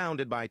it was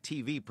founded by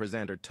TV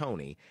presenter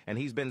Tony, and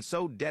he's been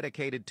so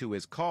dedicated to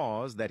his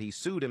cause that he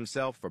sued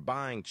himself for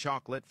buying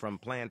chocolate from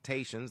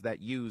plantations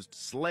that used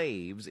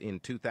slaves in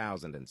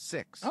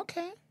 2006.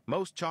 Okay.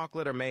 Most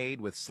chocolate are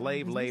made with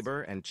slave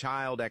labor and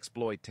child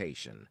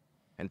exploitation.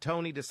 And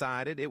Tony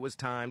decided it was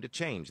time to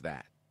change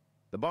that.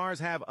 The bars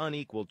have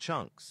unequal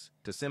chunks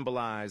to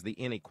symbolize the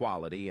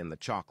inequality in the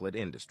chocolate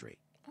industry.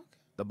 Okay.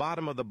 The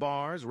bottom of the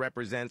bars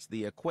represents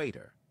the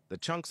equator. The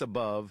chunks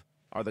above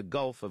are the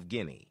Gulf of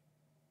Guinea.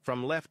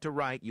 From left to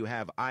right, you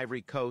have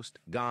Ivory Coast,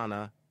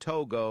 Ghana,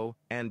 Togo,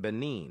 and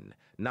Benin,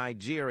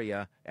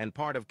 Nigeria, and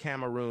part of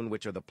Cameroon,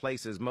 which are the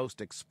places most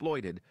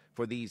exploited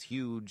for these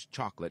huge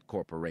chocolate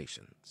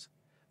corporations.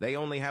 They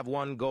only have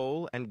one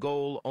goal, and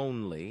goal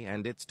only,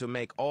 and it's to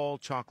make all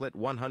chocolate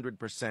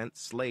 100%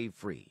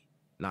 slave-free,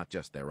 not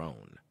just their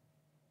own.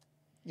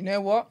 You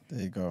know what?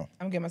 there you go.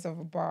 I'm getting myself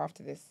a bar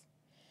after this.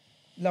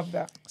 Love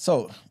that.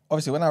 So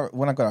obviously, when I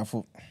got out, I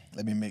thought,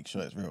 let me make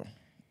sure it's real.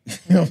 You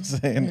know what I'm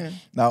saying? Yeah.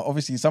 Now,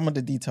 obviously, some of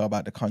the detail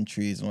about the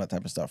countries and all that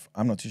type of stuff,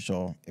 I'm not too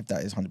sure if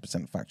that is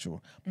 100%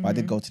 factual. But I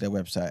did go to their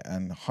website,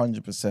 and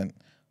 100%,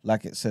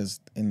 like it says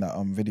in that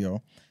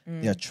video,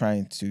 they are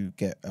trying to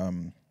get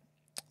they're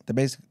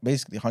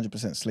basically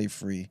 100% slave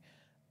free.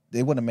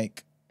 They want to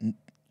make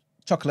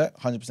chocolate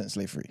 100%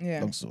 slave free. Yeah.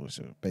 Long story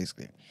short,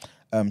 basically.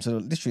 So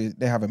literally,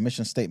 they have a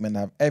mission statement.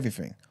 They have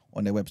everything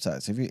on their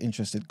website. So if you're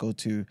interested, go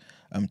to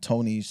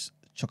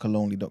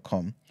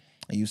tonyschocolonely.com.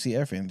 And you see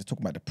everything. They're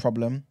talking about the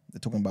problem. They're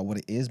talking about what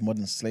it is,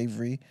 modern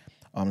slavery.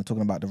 They're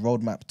talking about the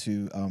roadmap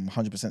to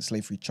 100%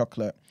 slave-free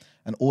chocolate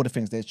and all the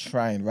things they're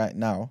trying right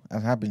now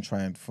and have been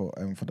trying for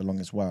the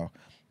longest while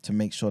to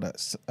make sure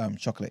that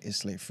chocolate is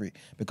slave-free.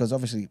 Because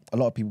obviously, a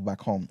lot of people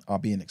back home are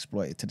being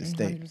exploited to this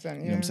day. 100%, You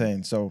know what I'm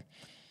saying? So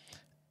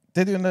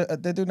they're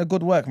doing a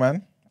good work,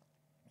 man.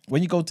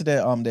 When you go to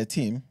their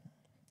team,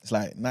 it's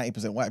like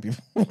 90% white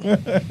people.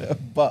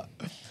 But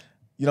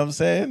you know what I'm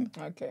saying?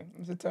 Okay,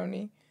 Mr.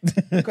 Tony.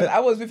 Because I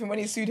was with him when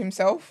he sued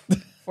himself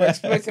for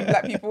exploiting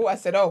black people. I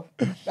said, oh,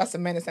 that's a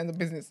menace and a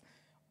business.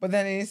 But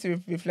then it needs to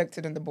be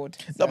reflected on the board.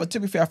 So. No, but to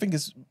be fair, I think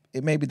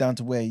it may be down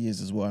to where he is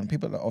as well. And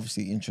people are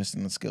obviously interested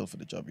and skilled for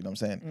the job, you know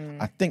what I'm saying?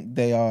 I think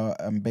they are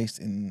based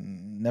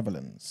in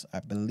Netherlands.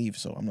 I believe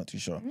so. I'm not too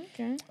sure.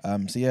 Okay.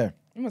 So yeah.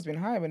 He must have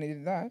been high when he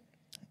did that.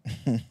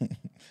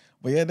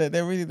 But yeah,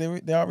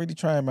 they are really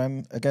trying,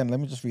 man. Again, let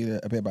me just read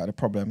a bit about the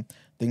problem.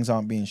 Things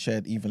aren't being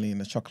shared evenly in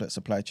the chocolate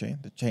supply chain.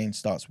 The chain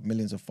starts with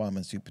millions of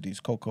farmers who produce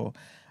cocoa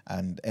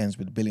and ends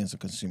with billions of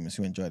consumers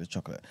who enjoy the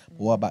chocolate. But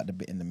what about the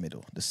bit in the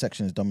middle? The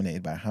section is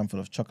dominated by a handful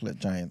of chocolate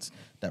giants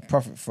that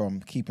profit from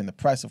keeping the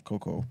price of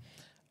cocoa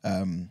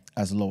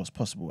as low as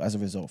possible. As a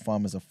result,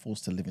 farmers are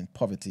forced to live in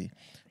poverty,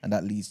 and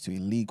that leads to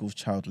illegal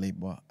child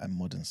labor and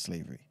modern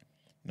slavery.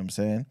 what I'm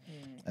saying?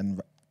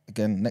 And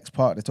again, next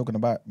part, they're talking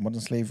about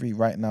modern slavery.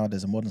 Right now, there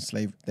is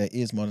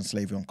modern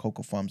slavery on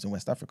cocoa farms in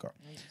West Africa.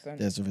 100%.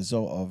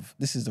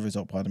 This is the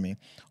result, pardon me,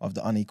 of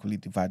the unequally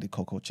divided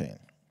cocoa chain.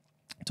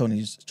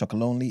 Tony's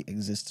Chocolonely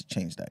exists to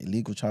change that.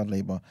 Illegal child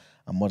labor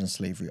and modern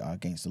slavery are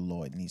against the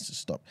law. It needs to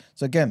stop.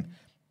 So again,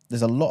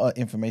 there's a lot of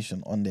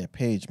information on their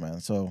page, man.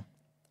 So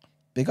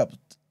big up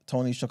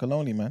Tony's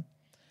Chocolonely, man.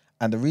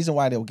 And the reason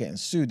why they were getting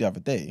sued the other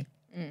day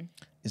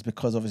is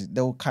because obviously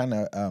they were kind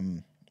of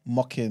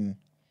mocking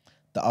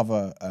the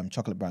other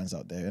chocolate brands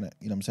out there, innit?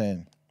 You know what I'm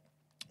saying?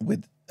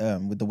 With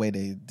the way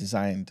they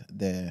designed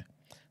their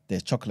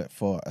chocolate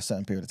for a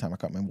certain period of time. I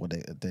can't remember what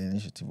the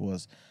initiative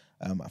was.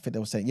 I think they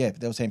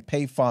were saying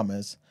pay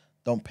farmers,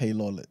 don't pay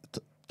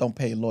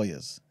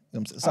lawyers. You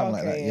know, something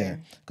like that, yeah.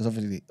 Because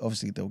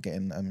obviously they were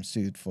getting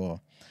sued for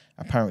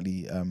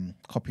apparently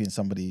copying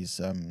somebody's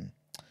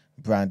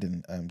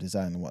branding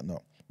design and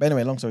whatnot. But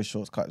anyway, long story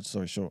short, cut the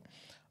story short.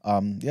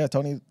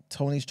 Tony's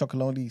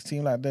Chocolonely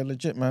seem like they're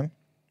legit, man. You know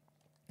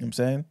what I'm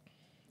saying?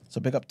 So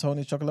big up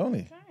Tony's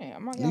Chocolonely. Okay,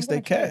 At least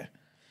they care.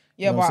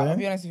 Yeah, You know what but I'm I'll saying?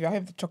 be honest with you, I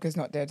hope the chocolate's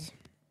not dead.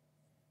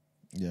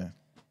 Yeah.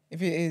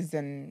 If it is,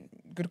 then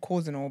good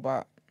cause and all,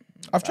 but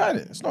I've tried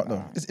it. It's not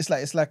though. It's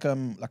like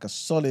a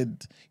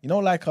solid, you know,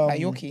 like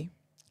Yorkie.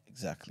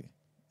 Exactly.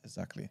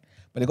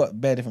 But they got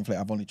bare different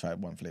flavors. I've only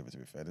tried one flavor to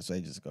be fair. This was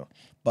ages ago.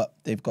 But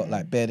they've got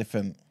like bare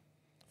different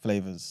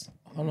flavors.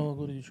 How long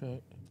ago did you try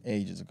it?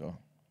 Ages ago.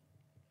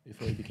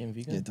 Before you became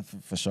vegan? Yeah,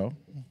 for sure.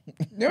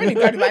 You already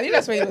got him. I knew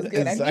that's where he was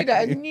going. Exactly.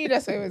 I knew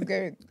that's where he was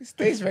going.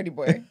 Stays ready,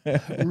 boy.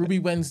 Ruby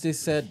Wednesday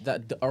said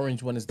that the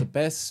orange one is the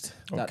best.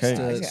 That's Okay.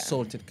 the Yeah.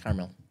 salted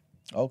caramel.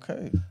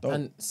 Okay. Dope.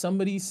 And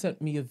somebody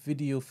sent me a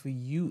video for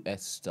you,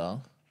 Esther.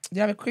 Do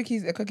you have a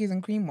cookies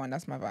and cream one?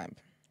 That's my vibe.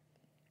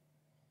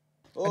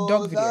 A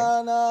dog video.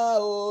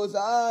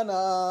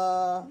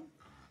 Hosanna,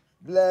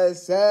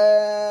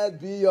 blessed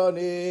be your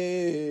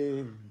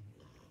name.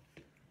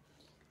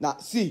 Now,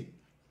 see,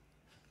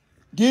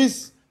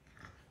 this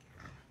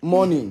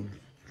morning,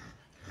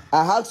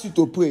 I asked you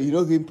to pray. You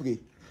don't even pray.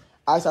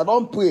 As I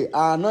don't pray,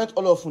 I anoint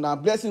all of you. Now,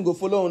 blessing go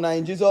follow you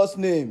in Jesus'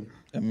 name.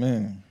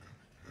 Amen.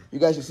 You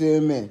guys should say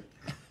amen.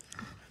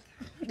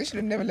 They should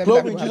have never let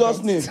Lord, that in go Jesus'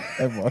 happen. name.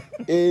 Everyone.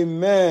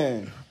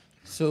 Amen.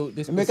 So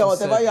this Make person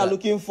whatever said you are that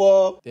looking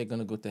for. they're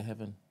gonna go to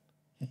heaven.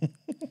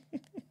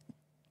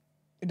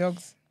 The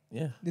dogs.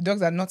 Yeah. The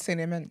dogs are not saying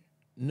amen.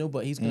 No,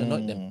 but he's gonna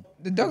knock them.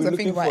 The dogs We're are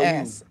thinking looking about for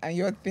you. ass, and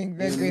you're thinking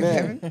let's go into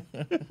Amen.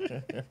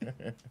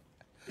 heaven.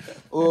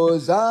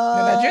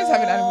 Hosanna. The Nigerians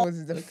having animals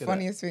is the Look at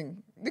funniest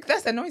thing. Look,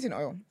 that's the anointing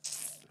oil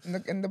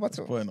in the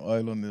bottle. Putting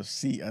oil on the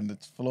seat and the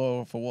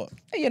floor for what?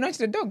 Hey, you anointed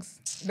the dogs.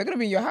 They're gonna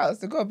be in your house.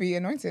 They're gonna be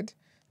anointed.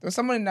 There was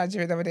someone in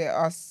Nigeria the other day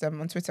asked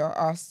on Twitter,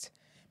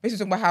 basically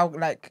talking about how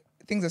like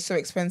things are so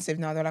expensive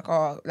now. They're like,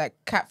 oh, like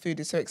cat food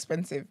is so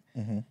expensive.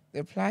 The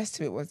replies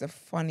to it was the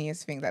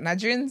funniest thing. That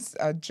Nigerians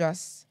are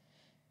just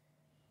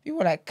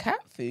people are like cat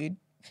food.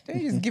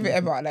 Don't you just give it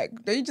ever?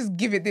 Like, don't you just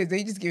give it this? Don't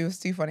you just give it? It was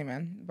too funny,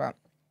 man. But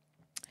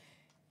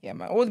yeah,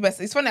 man, all the best.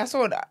 It's funny. I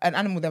saw an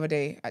animal the other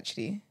day.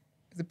 Actually,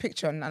 it's a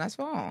picture, and I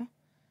thought, oh,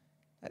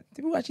 like,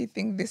 do people actually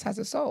think this has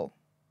a soul?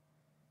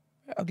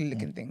 Very ugly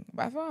looking thing,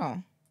 but I thought,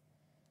 oh,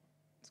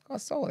 it's got a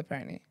soul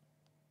apparently.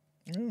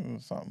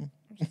 Something.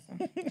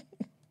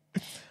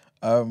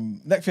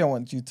 Next thing I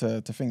want you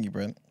to thingy,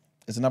 Brent.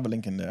 There's another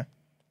link in there.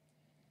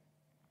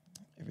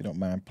 If you don't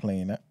mind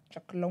playing it.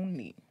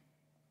 Chocolonely.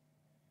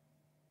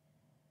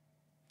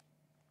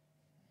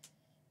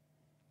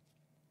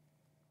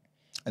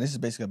 And this is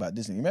basically about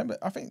Disney. You remember?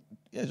 I think,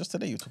 just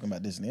today you were talking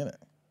about Disney, innit?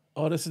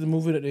 Oh, this is the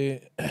movie that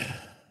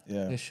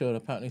Yeah. they showed.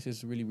 Apparently,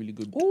 it's really, really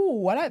good.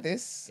 Ooh, I like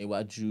this.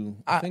 Iwaju.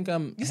 I think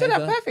I'm. You said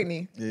that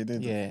perfectly. Yeah, you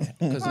did. Yeah,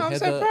 because Oh, I'm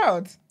so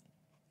proud.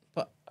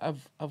 But I'm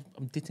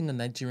dating a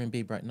Nigerian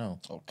babe right now,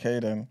 Okay,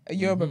 then. A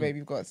Yoruba baby,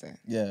 you've got to say.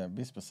 Yeah,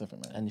 be specific,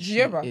 man. and she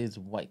Yoruba? is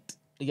white.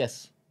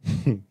 Yes.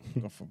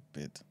 God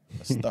forbid.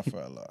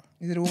 Astaghfirullah.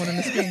 Is it a woman on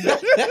the screen?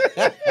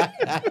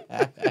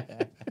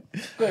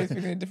 God, he's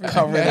speaking a different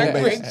Covering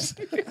language.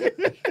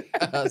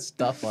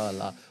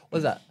 Astaghfirullah.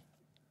 What's that?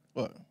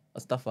 What?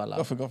 Astaghfirullah.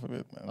 God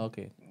forbid, man.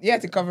 Okay. You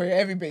had to cover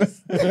every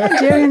base.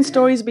 Nigerian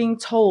stories being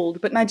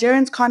told, but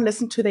Nigerians can't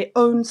listen to their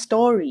own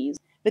stories.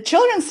 The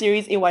children's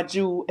series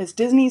Iwaju is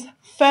Disney's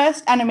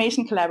first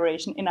animation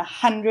collaboration in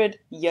 100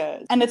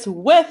 years, and it's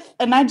with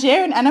a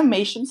Nigerian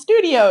animation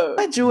studio.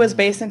 Iwaju is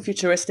based in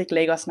futuristic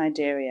Lagos,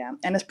 Nigeria,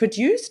 and is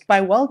produced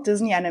by Walt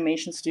Disney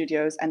Animation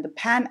Studios and the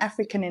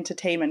Pan-African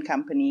entertainment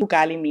company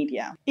Ugali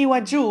Media.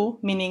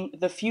 Iwaju, meaning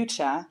the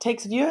future,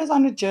 takes viewers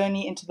on a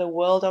journey into the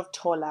world of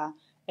Tola,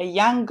 a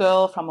young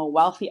girl from a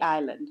wealthy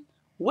island.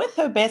 With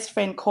her best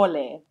friend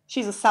Kole,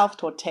 she's a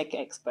self-taught tech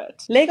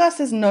expert. Lagos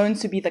is known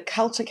to be the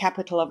culture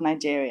capital of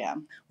Nigeria,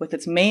 with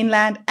its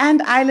mainland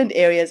and island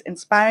areas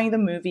inspiring the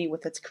movie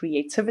with its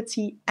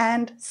creativity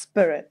and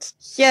spirit.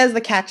 Here's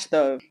the catch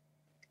though.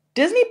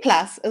 Disney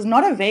Plus is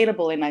not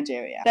available in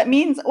Nigeria. That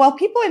means while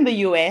people in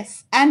the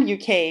US and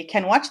UK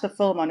can watch the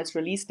film on its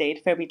release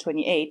date, February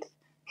 28th,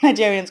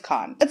 Nigerians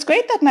can't. It's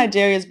great that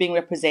Nigeria is being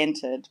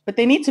represented, but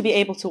they need to be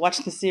able to watch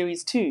the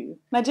series too.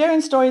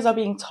 Nigerian stories are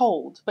being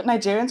told, but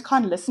Nigerians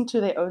can't listen to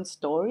their own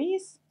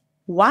stories?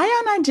 Why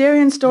are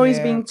Nigerian stories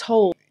being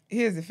told?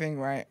 Here's the thing,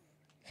 right?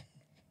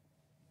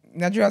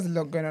 Nigeria has a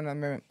lot going on at the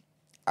moment.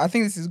 I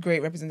think this is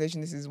great representation.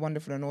 This is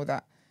wonderful and all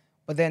that.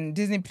 But then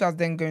Disney Plus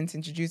then going to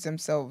introduce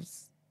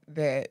themselves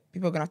there.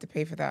 People are going to have to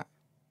pay for that.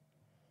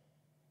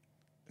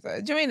 So,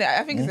 do you mean?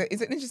 I think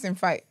it's an interesting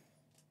fight.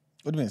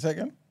 What do you mean? Say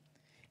again?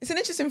 It's an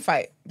interesting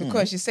fight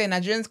because she's saying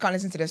Nigerians can't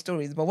listen to their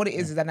stories. But what it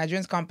is that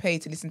Nigerians can't pay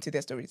to listen to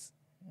their stories.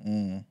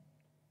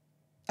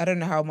 I don't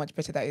know how much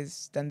better that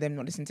is than them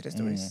not listening to their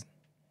stories.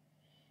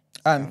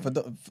 And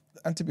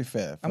and to be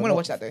fair, I'm gonna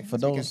watch that though. For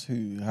those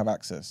who have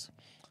access,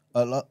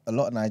 a lot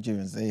of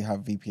Nigerians, they have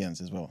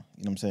VPNs as well.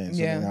 You know what I'm saying?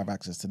 So they have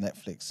access to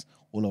Netflix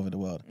all over the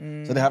world.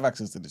 So they have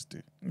access to this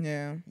too.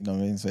 Yeah. You know what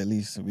I mean? So at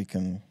least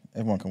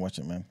everyone can watch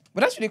it, man.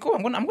 But that's really cool.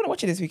 I'm gonna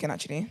watch it this weekend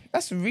actually.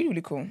 That's really,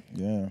 really cool.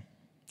 Yeah.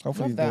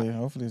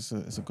 Hopefully it's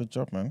a good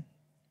job, man.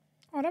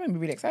 Oh, that made me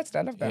really excited.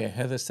 I love that. Yeah,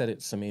 Heather said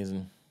it's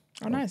amazing.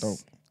 Oh,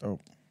 nice.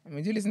 Dope. I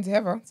mean, do listen to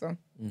Heather, so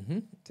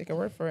take her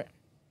word for it.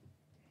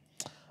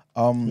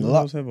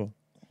 Who's Heather?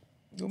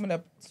 The woman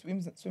that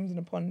swims in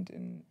a pond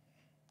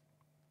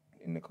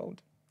in the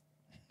cold.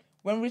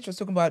 When Rich was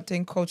talking about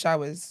taking cold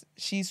showers,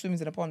 she swims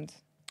in a pond.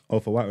 Oh,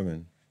 for white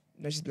women?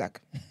 No, she's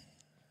black.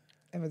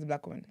 Heather's a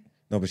black woman.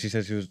 No, but she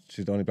said she's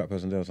the only black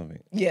person there or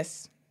something.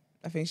 Yes,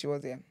 I think she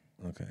was. Yeah.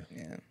 Okay.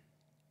 Yeah.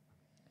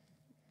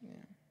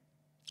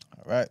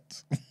 All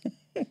right.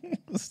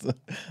 The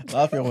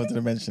last thing I wanted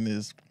to mention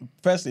is,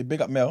 firstly, big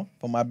up Mel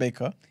for my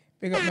baker.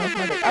 Big up Mel for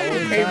my baker.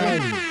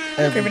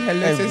 I'm craving her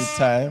lettuce. Every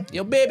time.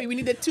 Yo, baby, we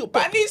need a tube.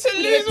 I need to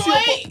lose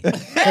weight.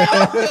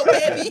 Yo,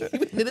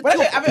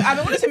 baby. I've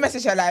been wanting to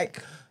message her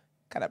like,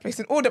 can I place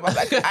an order? But I'm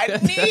like, I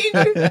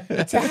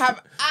need to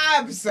have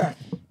abs.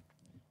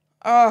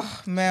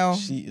 Oh, Mel.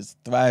 She is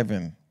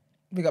thriving.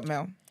 Big up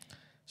Mel.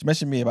 She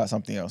mentioned me about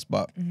something else,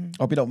 but I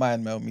hope you don't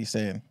mind, Mel, me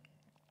saying.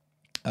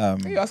 Are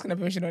you asking her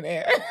permission on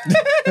air?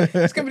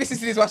 She's gonna be listening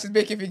to this while she's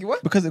baking, thinking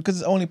what? Because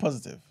it's only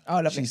positive. Oh,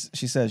 lovely.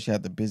 She said she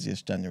had the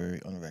busiest January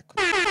on record.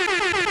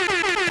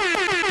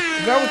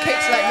 Girl with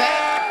cakes like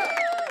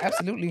that.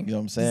 Absolutely. You know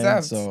what I'm saying?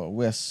 Deserved. So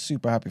we're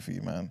super happy for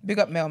you, man. Big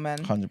up Mel, man.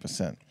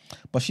 100%.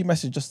 But she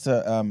messaged just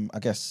to, I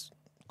guess,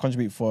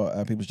 contribute for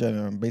people's journey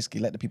and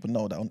basically let the people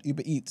know that on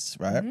Uber Eats,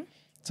 right?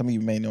 Some of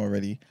you may know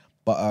already,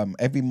 but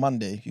every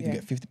Monday you can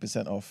get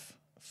 50% off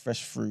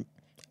fresh fruit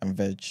and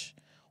veg.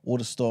 All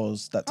the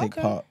stores that take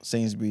part,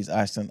 Sainsbury's,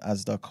 Iceland,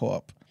 Asda,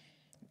 Co-op,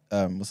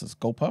 what's this,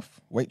 GoPuff,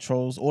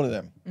 Waitrose, all of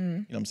them. You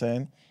know what I'm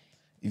saying?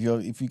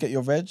 If you get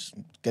your veg,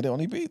 get it on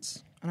Uber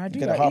Eats. And I do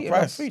get like it half eating a lot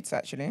of price. fruits,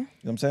 actually. You know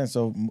what I'm saying?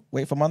 So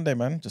wait for Monday,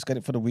 man. Just get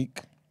it for the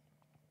week.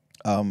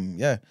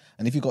 Yeah.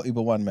 And if you got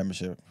Uber One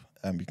membership,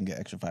 you can get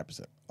extra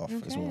 5% off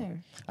as well.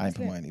 I ain't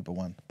promoting Uber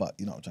One, but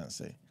you know what I'm trying to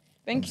say.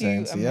 Thank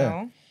you, so,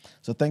 Mel.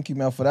 So thank you,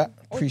 Mel, for that.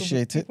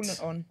 Appreciate it.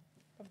 On.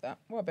 Love that.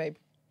 What, babe?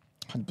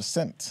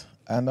 100%.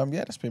 And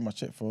yeah, that's pretty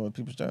much it for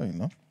People's Journey, you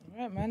know? All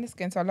right, man. Let's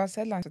get into our last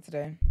headline for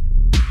today.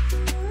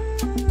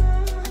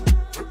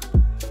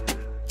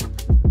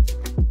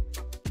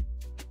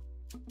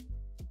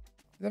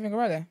 Is everything all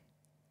right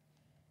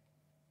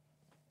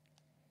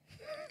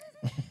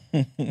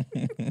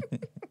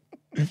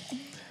there?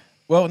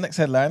 Well, next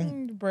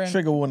headline. Brain.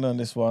 Trigger warning on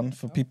this one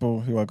for people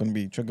who are going to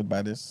be triggered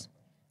by this.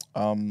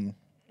 Yeah.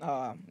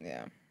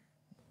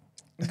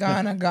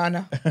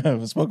 Ghana.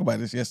 We spoke about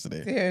this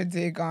yesterday.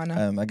 Dear Ghana.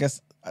 And I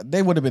guess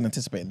they would have been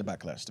anticipating the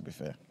backlash, to be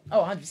fair.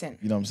 Oh,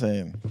 100%. You know what I'm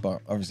saying?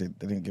 But obviously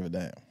they didn't give it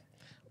that.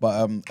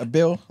 But a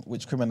bill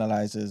which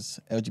criminalizes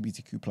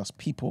LGBTQ plus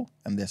people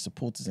and their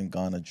supporters in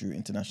Ghana drew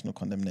international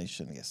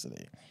condemnation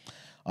yesterday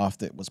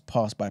after it was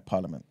passed by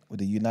Parliament, with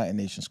the United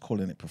Nations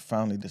calling it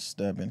profoundly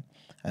disturbing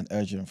and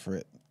urging for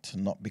it to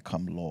not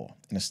become law.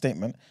 In a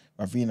statement,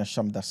 Ravina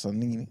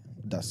Shamdasani,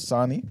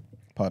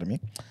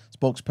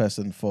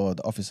 spokesperson for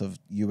the Office of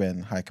UN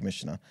High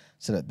Commissioner,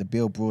 said that the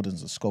bill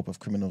broadens the scope of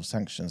criminal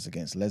sanctions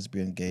against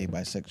lesbian, gay,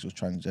 bisexual,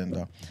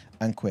 transgender,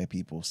 and queer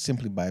people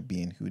simply by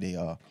being who they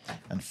are,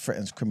 and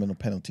threatens criminal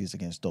penalties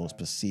against those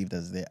perceived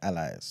as their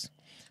allies.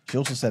 She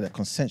also said that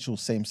consensual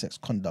same-sex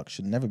conduct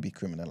should never be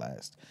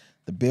criminalized.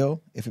 The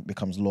bill, if it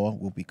becomes law,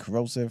 will be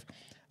corrosive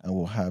and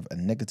will have a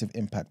negative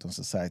impact on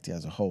society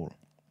as a whole.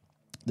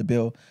 The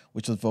bill,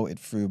 which was voted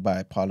through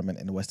by Parliament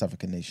in the West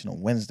African nation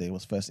on Wednesday,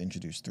 was first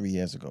introduced 3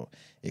 years ago.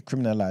 It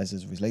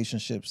criminalizes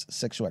relationships,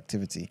 sexual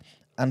activity,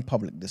 and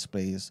public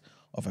displays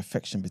of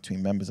affection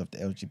between members of the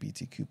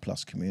LGBTQ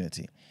plus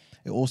community.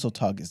 It also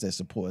targets their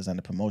supporters and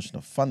the promotion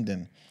of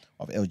funding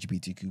of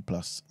LGBTQ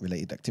plus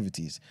related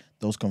activities.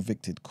 Those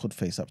convicted could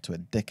face up to a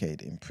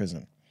decade in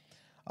prison.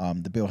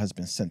 The bill has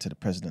been sent to the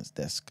president's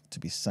desk to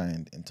be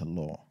signed into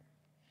law.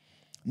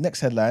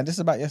 Next headline. This is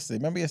about yesterday.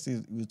 Remember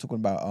yesterday we were talking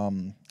about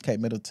Kate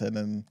Middleton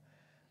and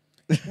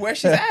where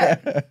she's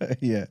at.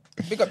 Yeah.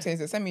 Big up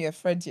Taser. Send me a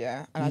thread,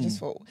 yeah. And I just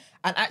thought,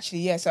 and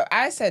actually, yeah. So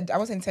I said I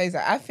was in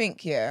Taser. I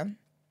think, yeah.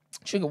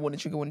 Trigger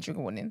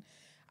warning.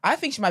 I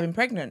think she might have been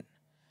pregnant,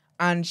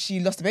 and she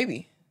lost a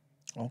baby.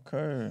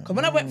 Okay. Because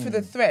when I went through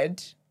the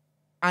thread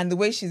and the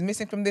way she's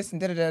missing from this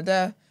and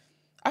da-da-da-da,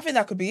 I think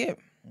that could be it.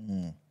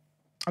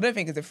 I don't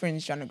think it's a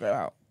fringe trying to grow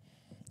out.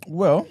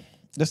 Well,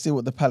 let's see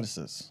what the palace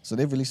says. So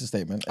they've released a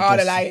statement. Oh,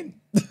 they're lying.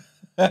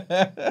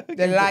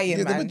 They're lying,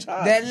 Give them a man.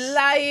 chance. They're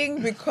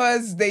lying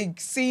because they've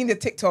seen the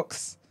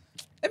TikToks.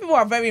 These people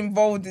are very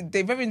involved.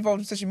 They're very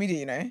involved in social media,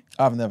 you know?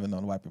 I've never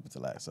known white people to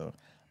lie, so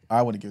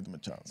I want to give them a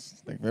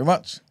chance. Thank you very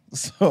much.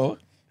 So...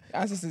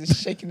 As this is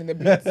shaking in the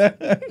boots.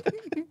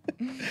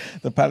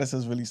 The palace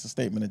has released a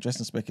statement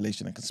addressing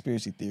speculation and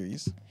conspiracy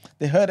theories.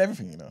 They heard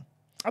everything, you know.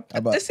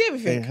 They see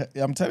everything.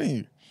 I'm telling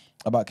you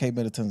about Kate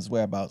Middleton's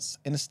whereabouts.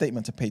 In a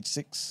statement to page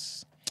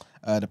 6,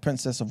 the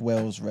Princess of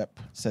Wales rep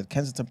said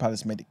Kensington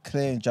Palace made it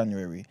clear in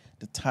January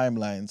the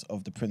timelines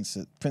of the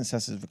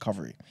princess's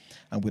recovery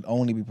and would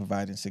only be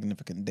providing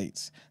significant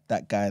dates.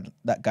 That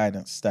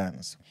guidance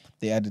stands.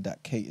 They added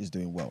that Kate is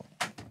doing well.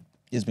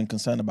 He has been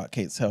concerned about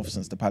Kate's health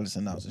since the palace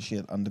announced that she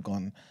had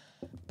undergone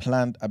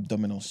planned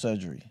abdominal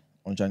surgery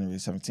on January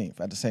 17th.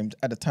 At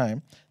the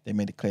time, they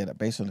made it clear that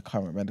based on the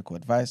current medical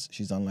advice,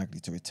 she's unlikely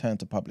to return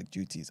to public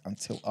duties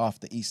until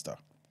after Easter.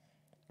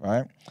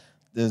 Right?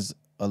 There's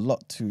a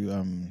lot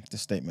to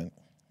this statement.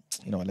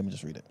 You know what? Let me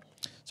just read it.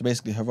 So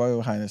basically, Her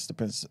Royal Highness, the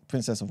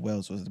Princess of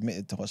Wales, was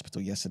admitted to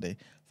hospital yesterday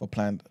for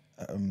planned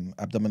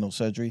abdominal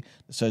surgery.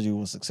 The surgery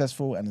was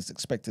successful and it's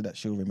expected that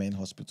she'll remain in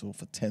hospital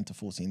for 10 to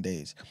 14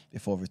 days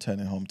before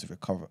returning home to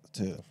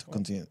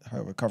continue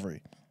her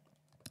recovery.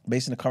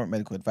 Based on the current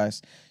medical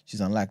advice,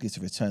 she's unlikely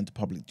to return to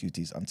public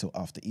duties until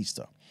after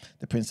Easter.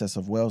 The Princess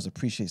of Wales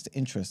appreciates the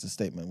interest the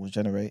statement will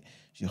generate.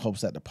 She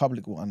hopes that the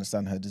public will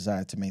understand her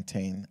desire to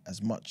maintain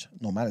as much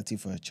normality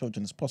for her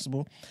children as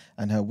possible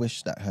and her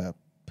wish that her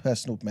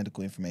personal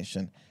medical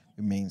information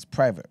remains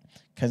private.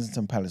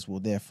 Kensington Palace will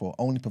therefore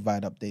only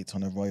provide updates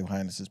on Her Royal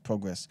Highness's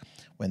progress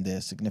when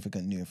there's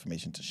significant new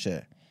information to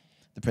share.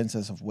 The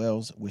Princess of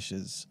Wales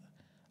wishes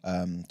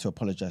to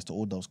apologise to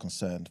all those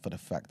concerned for the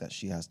fact that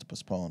she has to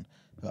postpone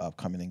her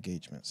upcoming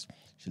engagements.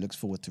 She looks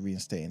forward to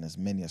reinstating as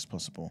many as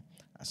possible,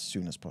 as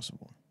soon as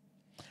possible.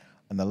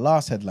 And the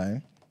last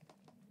headline,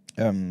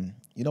 you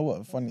know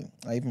what, funny,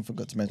 I even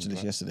forgot to mention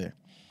this yesterday.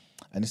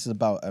 And this is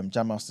about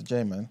Jam Master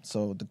Jay, man.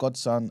 So the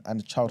godson and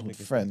the childhood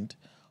friend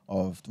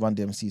of Run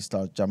DMC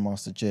star Jam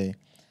Master Jay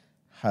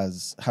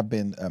have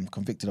been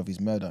convicted of his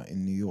murder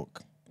in New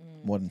York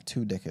more than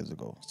 2 decades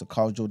ago. So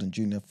Carl Jordan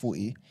Jr.,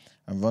 40,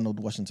 and Ronald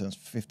Washington,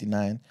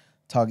 59,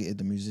 targeted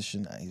the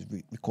musician at his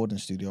recording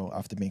studio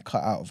after being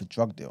cut out of a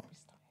drug deal.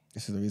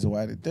 This is the reason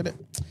why they did it.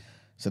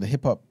 So the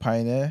hip-hop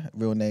pioneer,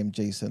 real name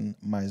Jason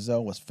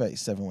Mizell, was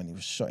 37 when he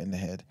was shot in the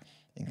head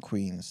in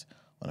Queens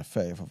on the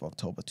 30th of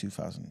October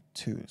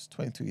 2002. It's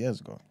 22 years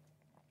ago.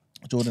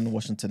 Jordan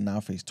Washington now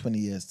faces 20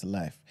 years to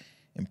life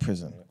in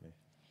prison.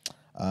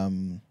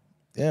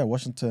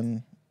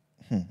 Washington,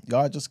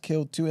 y'all just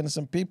killed 2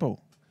 innocent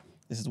people.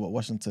 This is what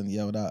Washington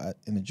yelled out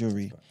in the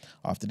jury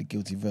after the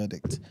guilty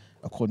verdict,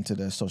 according to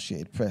the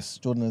Associated Press.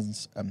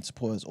 Jordan's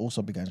supporters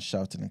also began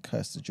shouting and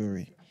cursed the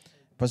jury.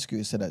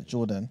 Prosecutors said that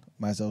Jordan,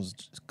 Mizell's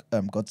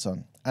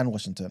godson, and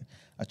Washington,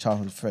 a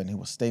childhood friend who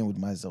was staying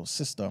with Mizell's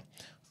sister,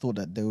 thought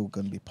that they were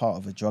going to be part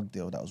of a drug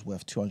deal that was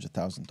worth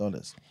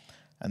 $200,000,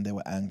 and they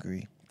were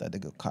angry that they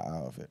got cut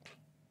out of it.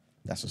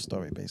 That's the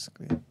story,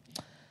 basically.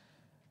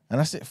 And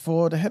that's it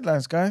for the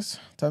headlines, guys.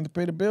 Time to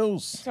pay the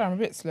bills. Sorry, I'm a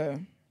bit slow.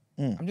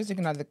 I'm just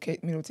looking at the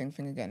Kate Middleton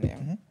thing again,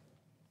 yeah.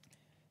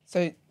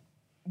 So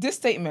this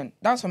statement,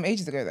 that was from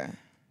ages ago there.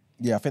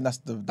 Yeah, I think that's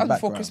the That's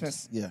background. before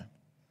Christmas. Yeah.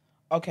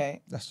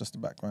 Okay. That's just the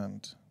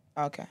background.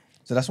 Okay.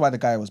 So that's why the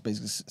guy was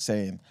basically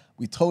saying,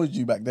 we told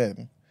you back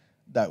then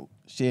that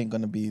she ain't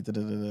going to be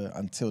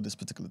until this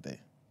particular day.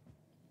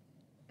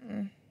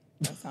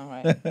 That sound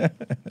right.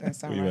 That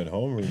sound You right. went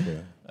home,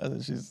 Ruben.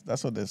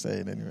 That's what they're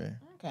saying anyway.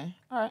 Okay.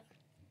 All right.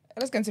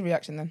 Let's get into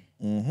reaction then.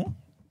 Mm-hmm.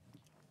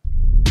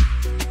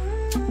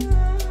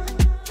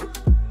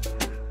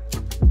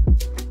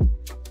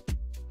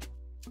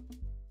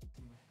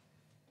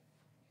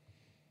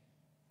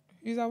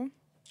 Who's that one?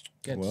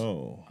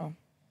 Whoa. Oh.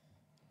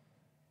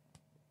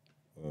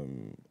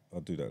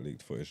 I'll do that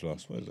leaked footage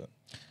last. What is that?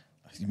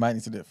 You might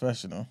need to do it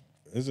first, you know.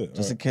 Is it?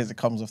 Just in case it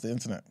comes off the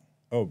internet.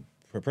 Oh,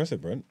 press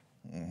it, Brent.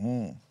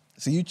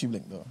 It's a YouTube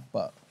link though,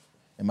 but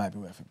it might be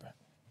worth it, Brent.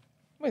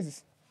 What is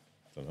this?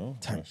 Don't know.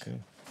 Tank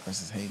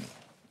versus Hailey.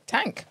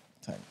 Tank.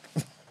 Tank.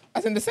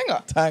 As in the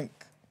singer. Tank.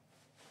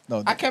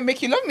 No, I Can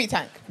Make You Love Me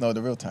Tank. no,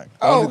 the real Tank.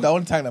 Oh. The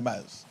only Tank that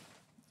matters.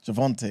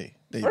 Javante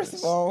Davis. First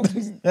of all,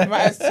 it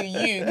matters to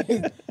you.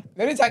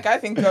 The only tank I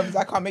think of is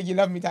I Can't Make You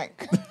Love Me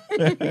Tank.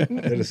 They're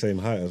the same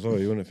height as well.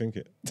 You wouldn't think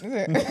it. Is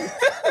it?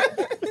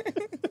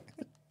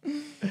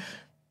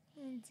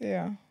 Oh,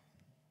 dear.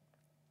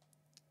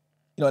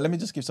 You know, let me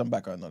just give some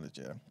background knowledge,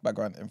 yeah?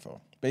 Background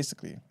info.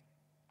 Basically,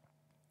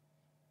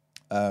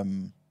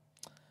 Garcia's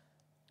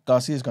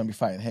going to be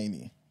fighting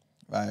Hailey,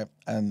 right?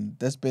 And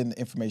there's been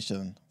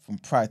information from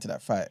prior to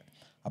that fight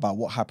about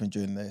what happened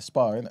during the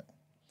spar, innit?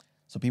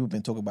 So people have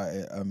been talking about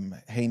it.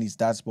 Hailey's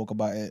dad spoke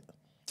about it.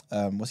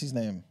 What's his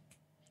name?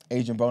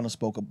 Adrian Broner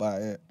spoke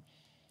about it.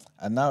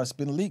 And now it's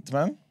been leaked,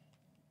 man.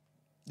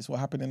 This is what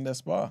happened in their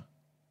spa.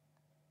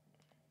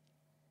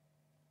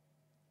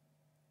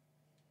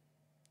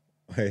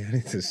 Wait, I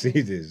need to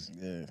see this.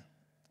 Yeah.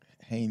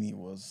 Hailey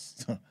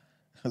was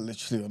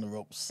literally on the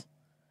ropes.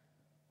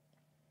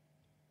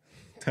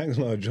 Tank's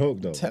not a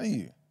joke, though. I'm telling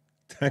you.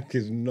 Tank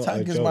is not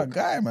Tank a joke. is my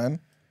guy, man.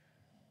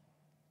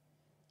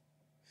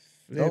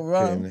 Don't Flipping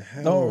run.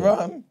 hell. Don't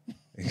run.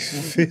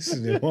 He's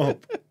fisting him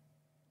up.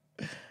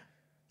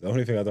 The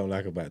only thing I don't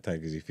like about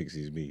Tank is he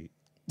fixes me.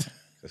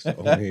 That's the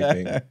only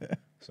thing.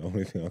 It's the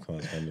only thing I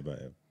can't stand about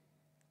him.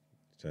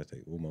 He tries to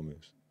take all my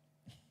moves.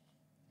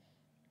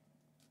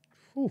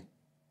 Whew.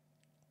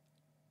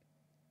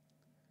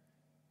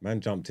 Man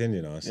jumped in,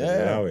 you know. I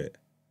said, allow it.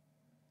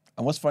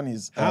 And what's funny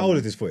is... How old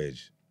is this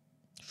footage?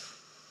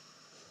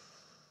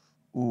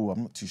 Ooh,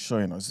 I'm not too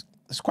sure, you know.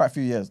 It's quite a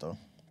few years, though.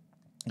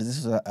 'Cause this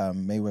is at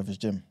Mayweather's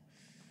gym.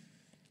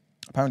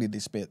 Apparently,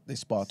 they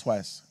spar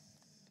twice.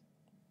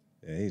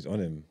 Yeah, he's on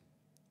him.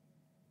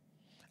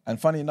 And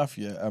funny enough,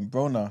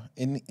 Broner,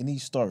 in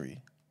his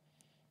story,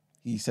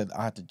 he said,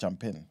 I had to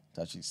jump in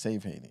to actually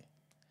save Hailey.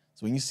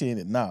 So when you're seeing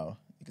it now,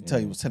 you can tell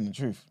he was telling the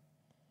truth.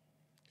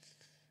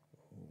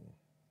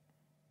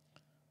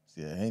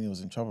 So yeah, Hailey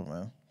was in trouble,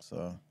 man.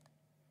 So...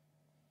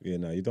 Yeah,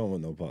 no, you don't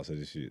want no parts of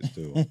this shit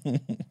still.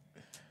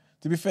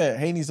 To be fair,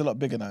 Hailey's a lot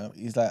bigger now.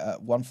 He's like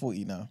at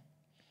 140 now.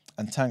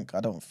 And Tank,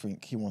 I don't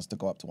think he wants to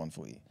go up to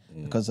 140.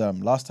 Because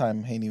last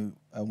time Hailey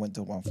went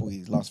to 140,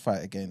 his last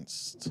fight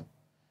against...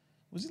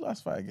 What was his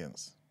last fight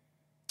against?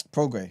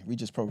 Prograis,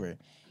 Regis Prograis.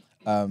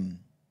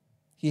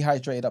 He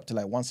hydrated up to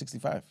like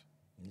 165.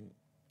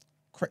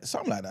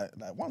 Something like that.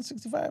 Like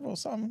 165 or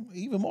something,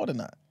 even more than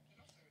that.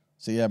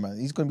 So yeah, man,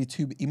 he's going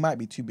to be he might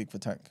be too big for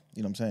Tank.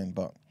 You know what I'm saying?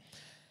 But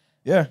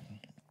yeah.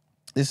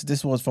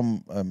 This was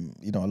from a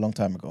long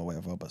time ago or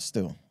whatever, but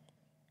still.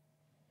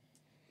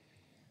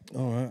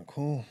 All right,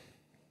 cool.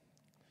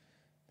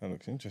 That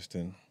looks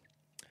interesting.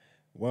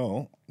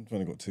 Well, I've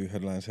only got 2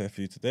 headlines here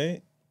for you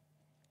today.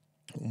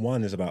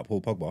 One is about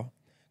Paul Pogba,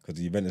 because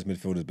the Juventus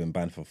midfielder has been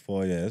banned for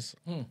 4 years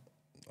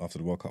after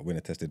the World Cup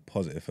winner tested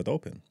positive for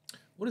doping.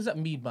 What does that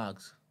mean,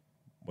 Bags?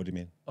 What do you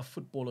mean? A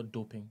footballer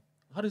doping.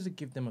 How does it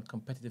give them a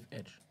competitive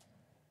edge?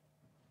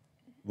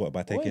 What,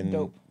 by taking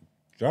dope?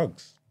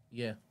 Drugs?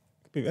 Yeah.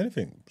 Could be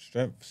anything.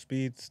 Strength,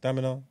 speed,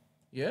 stamina.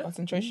 Yeah?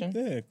 Concentration.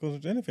 Yeah, it goes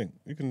with anything.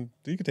 You can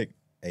take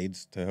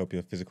aids to help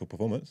your physical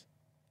performance.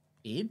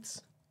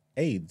 AIDS?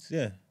 AIDS,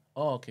 yeah.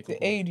 Oh, okay, cool.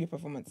 To aid your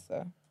performance,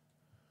 sir.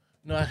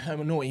 No, I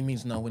know what he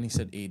means now when he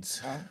said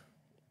AIDS.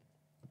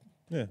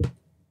 Yeah.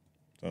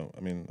 So, I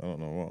mean, I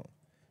don't know what.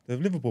 The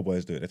Liverpool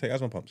boys do it. They take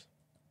asthma pumps.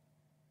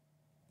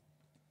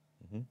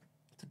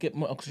 To get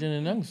more oxygen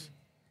in the lungs?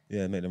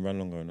 Yeah, make them run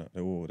longer and that.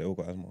 They all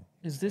got asthma.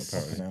 Is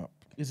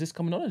this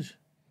common knowledge?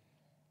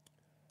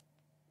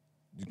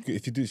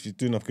 If you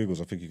do enough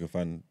Googles, I think you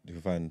can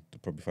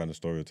probably find a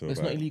story or two. It's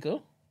about not it.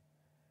 illegal?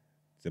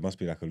 There must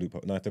be like a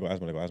loophole. No, if they got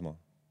asthma, they got asthma.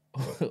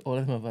 All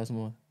of them have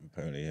asthma.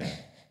 Apparently, yeah.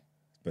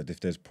 But if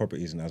there's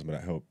properties in asthma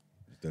that help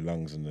the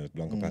lungs and the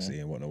lung capacity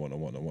and whatnot,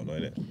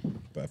 innit?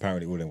 But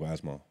apparently all of them got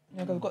asthma.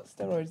 Yeah, they've got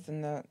steroids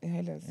and the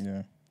inhalers.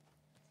 Yeah.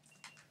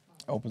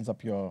 Opens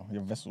up your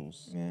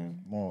vessels. Yeah.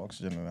 More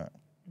oxygen and that.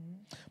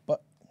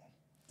 But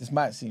this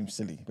might seem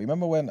silly. But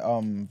remember when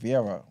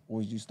Vieira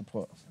always used to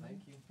put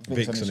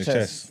Vicks on his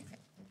chest?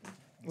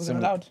 Wasn't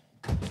allowed.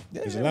 Yeah, Was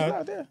it it was allowed?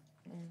 allowed, yeah.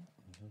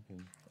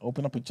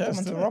 Open up your chest.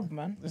 Someone to innit? rob,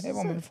 man.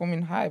 Everyone be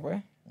performing high,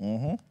 boy.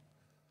 Mm-hmm.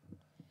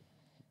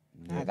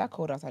 Nah, that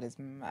cold outside is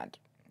mad.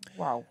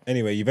 Wow.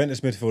 Anyway, Juventus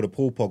midfielder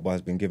Paul Pogba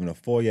has been given a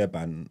 4-year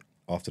ban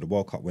after the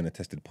World Cup winner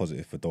tested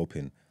positive for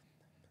doping.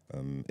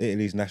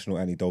 Italy's National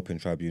Anti-Doping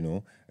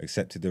Tribunal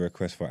accepted the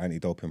request for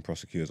Anti-Doping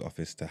Prosecutor's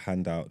Office to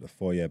hand out the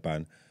 4-year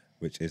ban,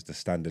 which is the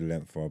standard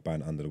length for a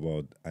ban under the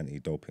World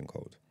Anti-Doping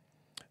Code.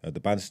 The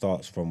ban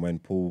starts from when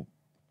Paul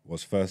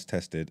was first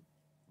tested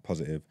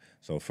positive,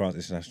 so France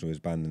International is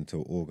banned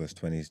until August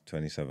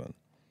 2027.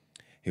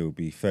 He will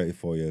be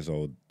 34 years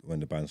old when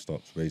the ban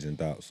stops, raising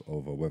doubts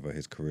over whether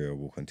his career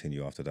will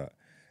continue after that.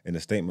 In a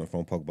statement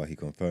from Pogba, he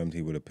confirmed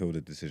he would appeal the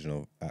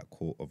decision at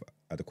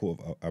the Court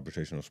of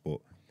Arbitration of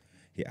Sport.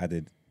 He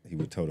added he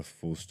would tell the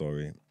full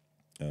story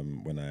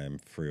when I am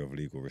free of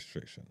legal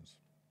restrictions.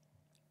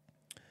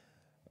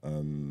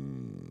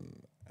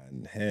 And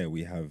here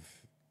we have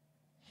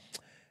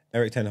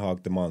Erik ten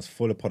Hag demands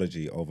full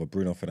apology over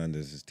Bruno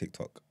Fernandes'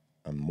 TikTok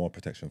and more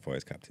protection for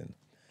his captain.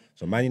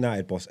 So Man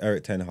United boss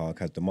Erik ten Hag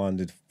has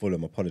demanded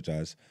Fulham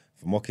apologise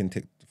for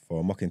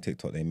a mocking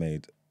TikTok they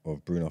made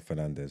of Bruno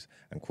Fernandes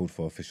and called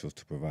for officials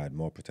to provide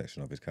more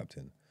protection of his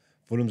captain.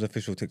 Fulham's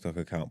official TikTok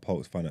account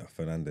pokes fun at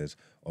Fernandes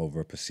over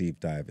a perceived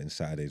dive in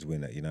Saturday's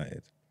win at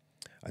United.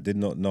 I did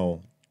not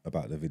know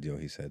about the video,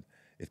 he said.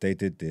 If they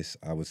did this,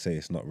 I would say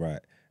it's not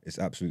right. It's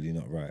absolutely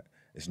not right.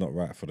 It's not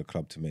right for the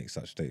club to make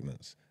such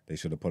statements. They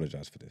should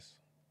apologise for this.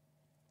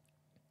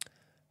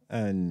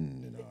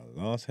 And in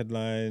our last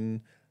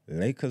headline,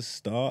 Lakers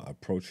star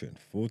approaching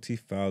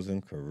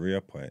 40,000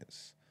 career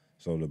points.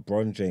 So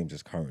LeBron James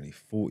is currently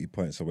 40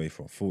 points away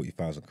from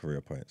 40,000 career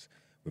points.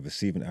 With a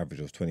season average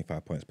of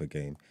 25 points per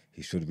game,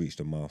 he should reach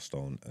the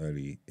milestone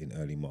early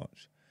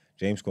March.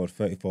 James scored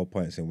 34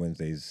 points in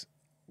Wednesday's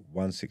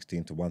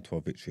 116 to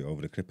 112 victory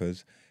over the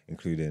Clippers,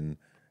 including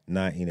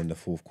 19 in the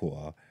fourth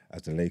quarter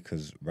as the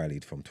Lakers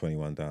rallied from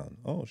 21 down.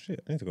 Oh,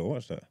 shit. I need to go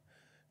watch that.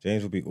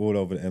 James will be all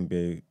over the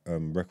NBA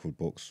record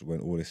books when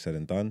all is said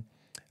and done,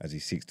 as he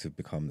seeks to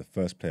become the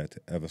first player to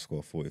ever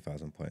score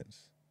 40,000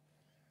 points.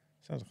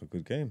 Sounds like a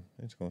good game.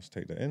 I need to go and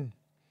take that in.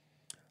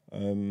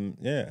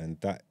 Yeah,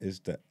 and that is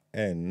the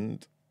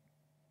end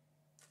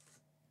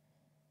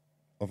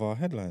of our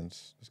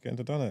headlines. Let's get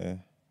into done it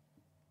here.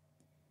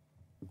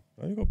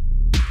 There you go.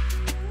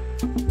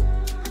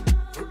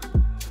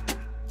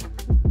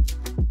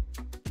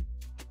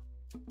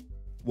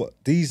 What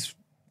these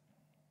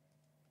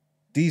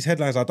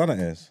headlines are done it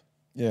is?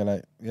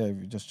 Yeah,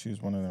 if you just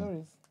choose one of them.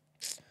 Stories.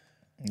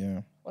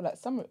 Yeah. Or like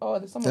some. Oh,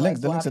 the The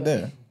links are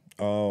there.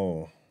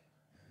 Oh,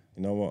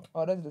 you know what?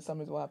 Oh, those are the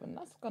summaries what happened.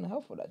 That's kind of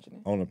helpful actually.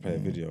 I want to play a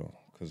video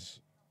because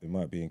it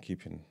might be in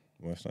keeping.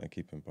 Well, it's not in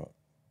keeping, but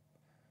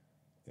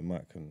it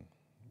might can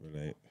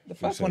relate. The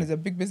first one is a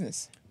big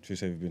business. True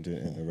say we've been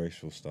doing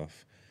interracial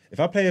stuff. If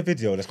I play a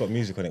video that's got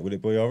music on it, will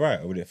it be all right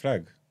or will it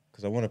flag?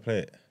 Because I want to play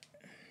it.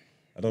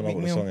 I don't know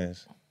what the song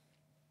is.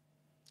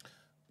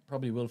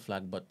 Probably will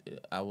flag, but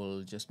I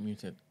will just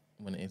mute it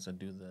when it is I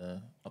do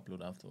the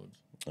upload afterwards.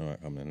 All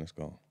right, come then, let's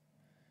go.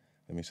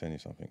 Let me send you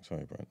something.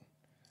 Sorry, Brent.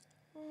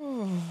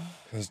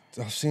 Because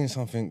I've seen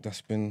something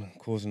that's been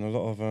causing a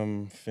lot of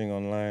thing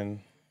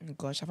online.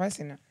 Gosh, have I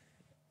seen it?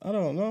 I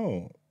don't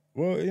know.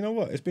 Well, you know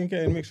what? It's been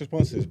getting mixed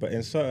responses, but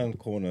in certain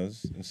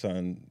corners, in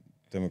certain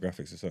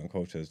demographics, in certain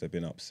cultures, they've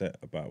been upset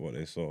about what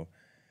they saw.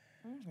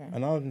 Okay.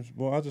 And I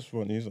just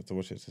want you to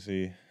watch it to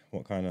see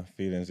what kind of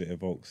feelings it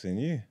evokes in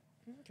you.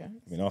 Okay.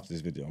 I mean, after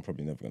this video, I'm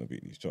probably never going to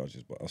beat these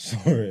charges, but I'm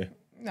sorry.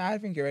 No, I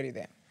think you're ready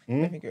there.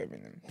 I think you're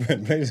ready them.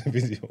 Play the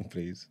video,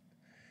 please.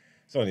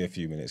 It's only a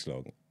few minutes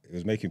long. It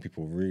was making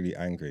people really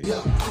angry.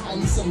 So everyone,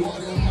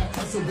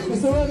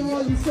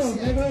 you so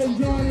nigga, and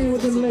join in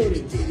with them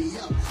ladies. Show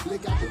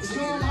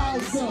them how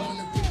it's done.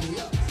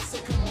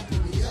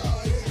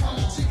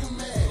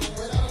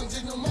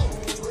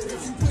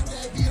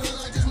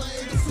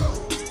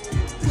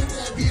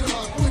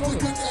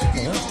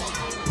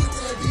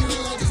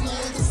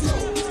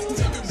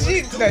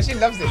 She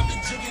loves it. You know,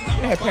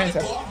 her parents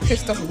are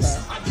pissed off with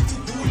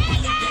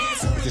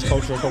her. Is this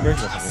cultural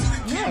appropriation or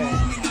something? Yeah,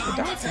 they're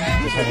dancing.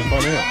 Just having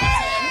fun, innit?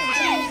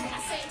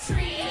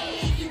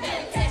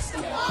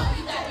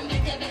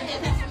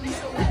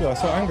 People are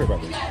so angry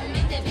about this.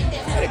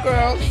 Hey,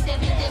 girls.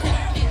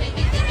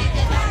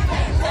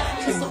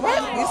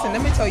 What? Listen,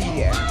 let me tell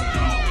you,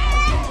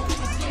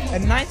 a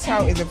night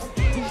out is a...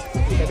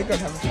 Yeah, the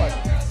girls having fun.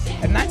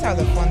 A night out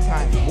is a fun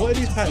time. What are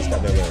these pants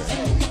that they're wearing?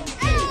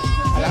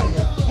 I like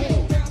them.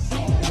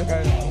 I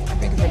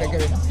think it's where they're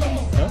going.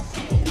 Huh? I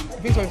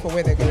think it's for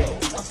where they're going.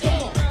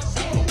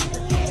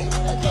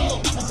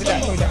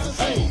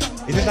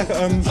 Is this like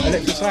an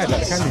electric slide,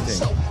 like the candy thing?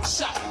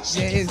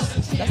 Yeah, it is.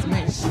 That's me.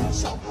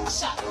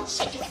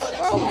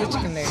 Oh, the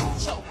chicken leg.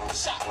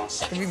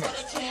 The remix.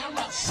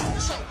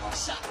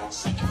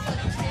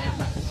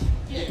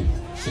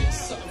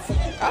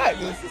 I like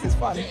this. This is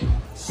fun.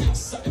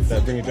 That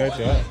bring you joy to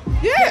your heart?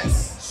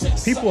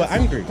 Yes! People are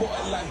angry.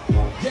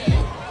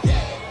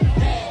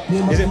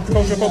 Is it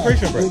cultural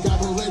appropriation, bro?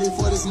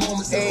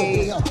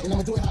 Hey, I need to know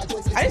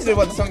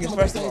what the song is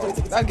first of all.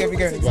 That'll get me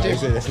going. Right,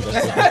 That's a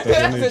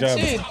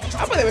tune. I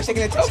thought they were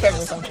shaking their toe feather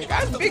or something.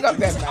 I big up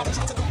them, man.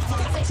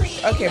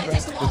 Okay, bro.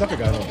 There's nothing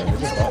going on, bro.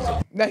 It's just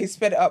dancing. No, he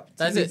sped it up.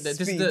 That's it.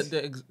 This is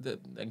the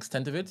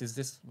extent of it. Is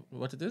this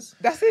what it is?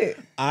 That's it.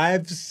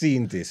 I've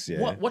seen this,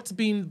 yeah. What's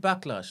been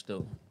backlash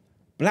though?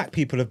 Black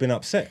people have been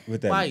upset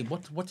with them. Why?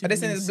 What? Are they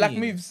saying it's black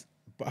moves?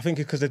 But I think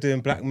it's because they're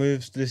doing black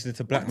moves, listening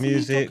to black What are you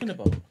music. talking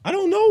about? I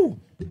don't know.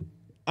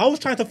 I was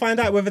trying to find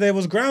out whether there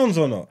was grounds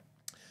or not.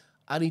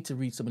 I need to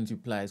read some of these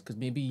replies because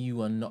maybe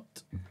you are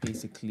not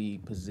basically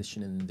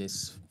positioning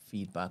this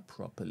feedback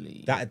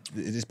properly. That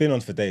it's been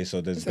on for days,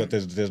 so there's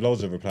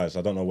loads of replies. So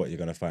I don't know what you're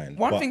gonna find.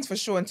 One thing's for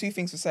sure and two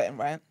things for certain,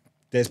 right?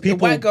 There's people.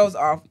 The white girls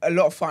are a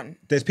lot of fun.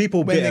 There's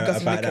people when bitter they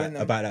got some about liquor in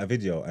them. that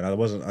video, and I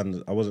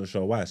wasn't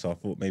sure why. So I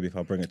thought maybe if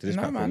I bring it to this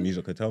No, platform, man.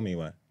 music could tell me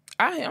why.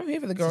 I'm here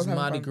for the This girls is having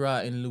Mardi fun. Gras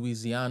in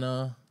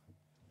Louisiana.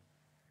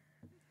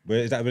 Where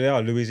is that? Where they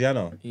are?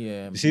 Louisiana.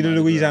 Yeah. You see the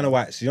Mardi Louisiana Gras.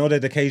 whites. You know they're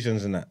the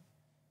Cajuns and that.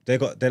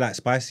 They're like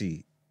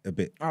spicy a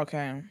bit.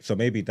 Okay. So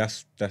maybe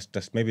that's just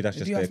Do their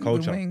you have some good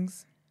culture.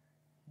 wings?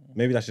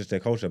 Maybe that's just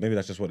their culture. Maybe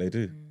that's just what they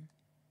do.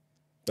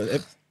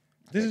 But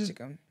this is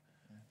Chicken.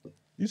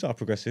 you are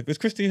progressive. Is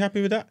Christy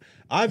happy with that?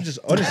 I'm just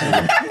honestly.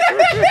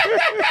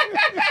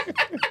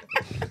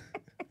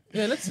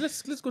 Yeah, let's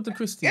go to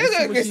Christy. Yeah, Let's see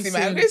go to what Christy, she's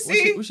man. saying.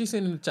 Christy. What's she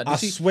saying in the chat? I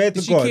swear to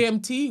did God. she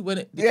KMT when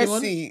it came Let's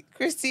on? see.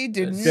 Christy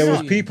did There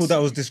was not. people that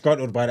was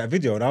disgruntled by that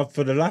video, and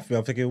for the life of me,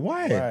 I'm thinking,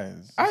 why?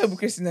 I hope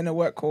Christy's in a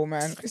work call,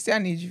 man. Christy, I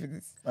need you for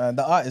this.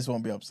 The artist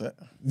won't be upset.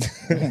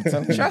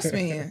 Trust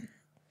me.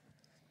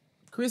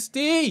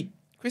 Christy.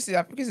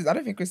 I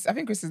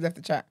think Christy's left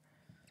the chat.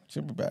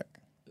 She'll be back.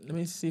 Let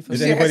me see if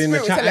Is Yeah, anybody in the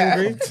spirit chat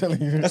will tell her.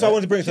 angry? That's why I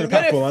wanted to bring it to the She's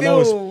gonna platform. I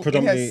know feel it's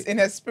predominantly in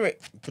her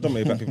spirit.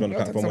 predominantly black people on the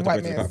You're platform. I some want to bring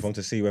it to the white platform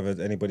to see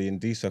whether anybody in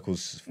these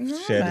circles No,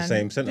 share the man.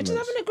 same They're sentiments.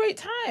 just having a great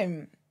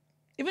time.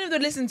 Even if they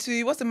listen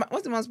to what's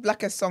the most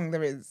blackest song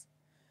there is.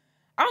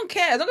 I don't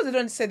care as long as they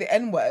don't say the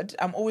N word.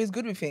 I'm always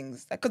good with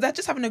things because they're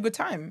just having a good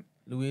time.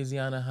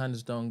 Louisiana,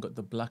 hands down, got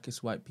the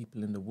blackest white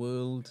people in the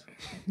world.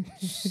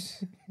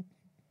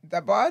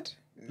 That bad?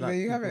 Black There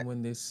you have people, it.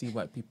 when they see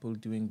white people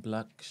doing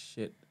black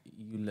shit,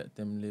 you let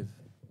them live.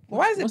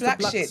 Why is it What's the black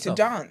black shit stuff?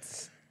 to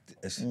dance?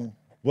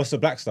 What's the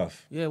black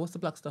stuff? Yeah, what's the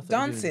black stuff? that they're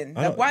doing? Dancing.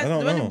 I don't- Like, why I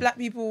don't when know. do black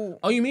people?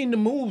 Oh, you mean the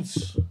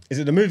moves? Is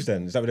it the moves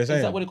then? Is that what they're saying?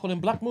 Is that what they call them?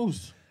 Black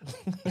moves?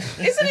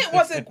 Isn't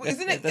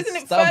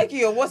it stump.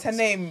 Fergie or what's her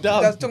name?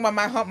 Stump. That's talking about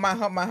my hump, my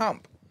hump, my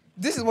hump.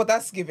 This is what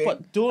that's giving.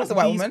 But don't That's a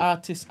white these woman.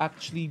 artists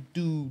actually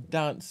do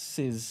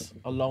dances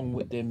along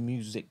with their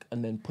music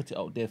and then put it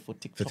out there for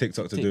TikTok? For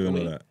TikTok to take do and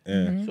away? all that. Yeah.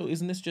 Mm-hmm. So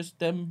isn't this just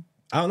them?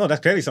 I don't know. That's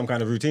clearly some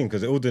kind of routine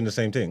because they're all doing the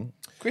same thing.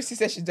 Christy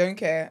says she don't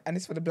care, and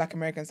it's for the black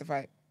Americans to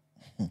fight.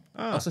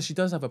 Oh, so she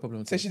does have a problem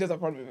with So it. she does have a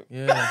problem with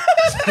it.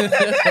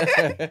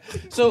 Yeah.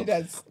 So She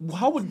does.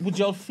 how would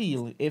y'all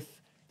feel if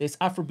there's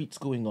Afrobeats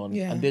going on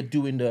Yeah. and they're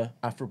doing the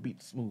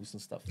Afrobeats moves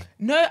and stuff?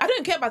 No, I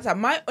don't care about that.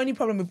 My only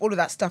problem with all of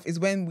that stuff is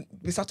when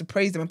we start to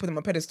praise them and put them on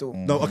a pedestal.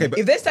 No, okay, but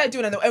If they start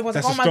doing it, everyone's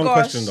like, that's oh a my strong gosh.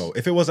 question though.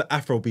 If it was an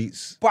Afro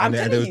beats But I'm and they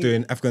telling was you,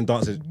 doing African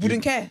dances,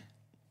 Wouldn't care.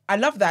 I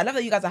love that. I love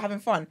that you guys are having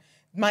fun.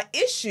 My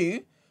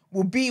issue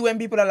will be when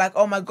people are like,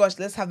 oh my gosh,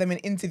 let's have them in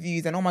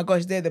interviews and oh my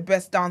gosh, they're the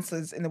best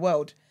dancers in the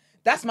world.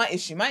 That's my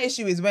issue. My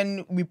issue is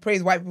when we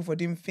praise white people for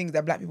doing things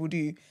that black people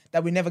do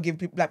that we never give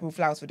black people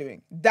flowers for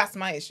doing. That's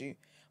my issue.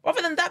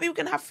 Other than that, people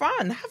can have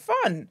fun. Have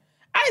fun.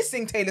 I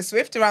sing Taylor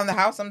Swift around the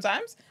house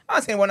sometimes. I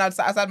don't see anyone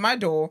outside my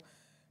door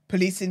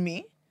policing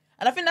me.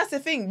 And I think that's the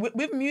thing.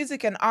 With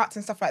music and arts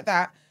and stuff like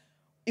that,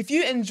 if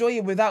you enjoy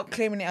it without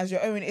claiming it as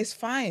your own, it's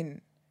fine.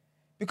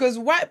 Because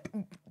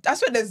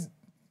that's what there's...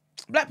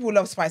 Black people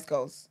love Spice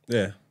Girls.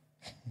 yeah.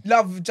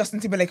 Love Justin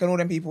Timberlake and all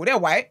them people. They're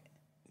white.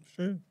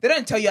 Sure. They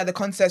don't tell you at the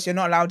concerts you're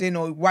not allowed in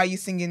or why you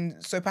singing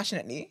so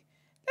passionately.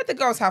 Let the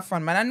girls have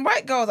fun, man. And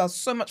white girls are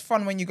so much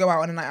fun when you go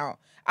out on a night out.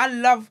 I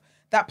love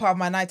that part of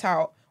my night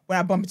out when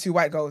I bump into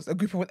white girls. A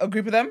group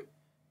of them.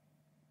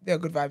 They're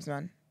good vibes,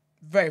 man.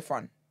 Very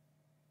fun.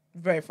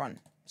 Very fun.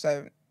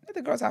 So let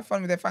the girls have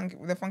fun with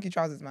their funky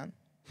trousers, man.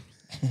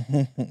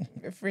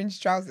 Their fringe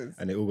trousers.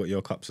 And they all got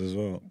your cups as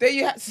well. There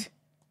you have.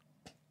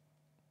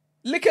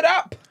 Lick it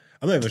up.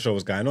 I'm not even sure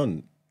what's going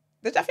on.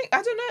 I don't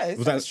know. It's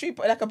Was like a that- street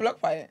party, like a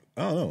block party.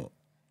 I don't know.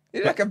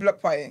 It's like a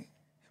block party.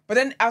 But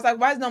then I was like,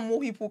 why is not more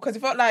people? Because it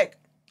felt like,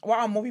 why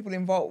are more people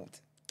involved?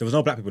 There was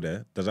no black people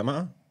there. Does that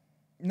matter?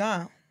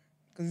 Nah.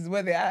 Because it's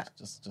where they're at.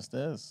 Just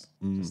theirs.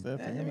 Just their You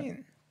know thing. what I innit?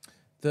 mean?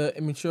 The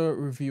immature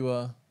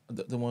reviewer,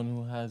 the one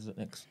who has an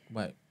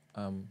ex-white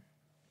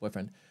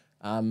boyfriend,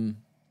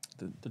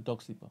 the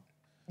dog sleeper.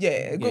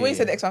 Yeah, good way you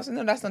said the ex-wife.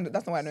 No, that's not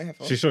what I know her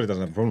for. She surely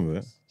doesn't have a problem with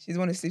it. She's the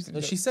one who sleeps with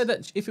No, the she dogs. said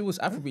that if it was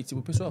Afrobeats, it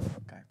would piss her off.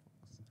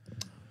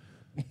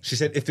 She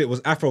said if it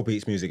was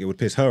Afrobeats music, it would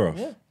piss her off.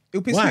 Yeah.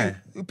 It'll piss Why? me.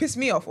 It'll piss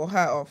me off or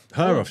her off.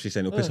 Her off, she's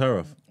saying it'll piss her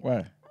off.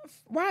 Why?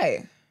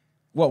 Why?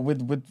 What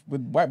with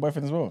white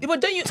boyfriends as well? Yeah, but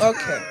don't you...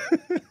 Okay.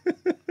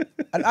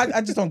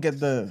 I just don't get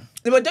the.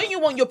 Yeah, but don't you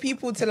want your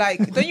people to like...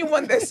 Don't you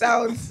want their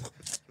sounds...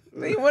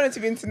 Don't you want it to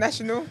be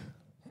international?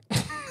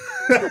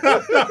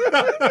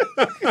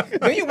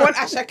 Don't you want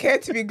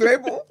Ashake to be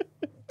global?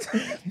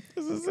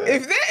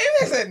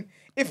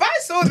 If I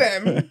saw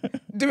them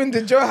doing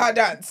the Joha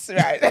dance,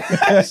 right?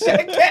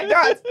 Ashake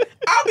dance,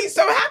 I'll be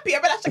so happy. I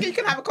bet Ashake, you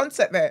can have a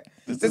concert there.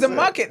 There's a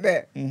market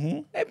there.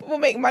 Let people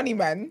make money,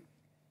 man.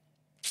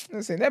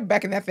 Listen, they're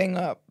backing that thing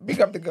up. Big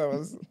up the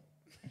girls.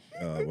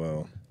 Oh,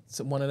 well.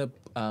 So one of the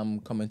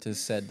commenters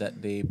said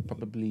that they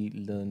probably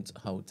learned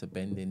how to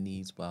bend their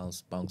knees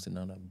whilst bouncing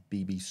on a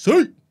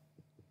BBC.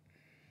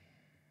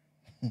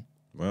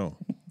 Well.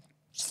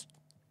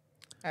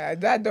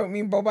 That don't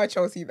mean Boba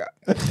Chelsea that.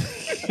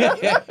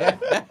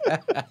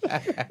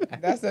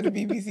 That's not the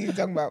BBC you're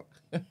talking about.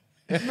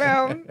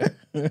 Well,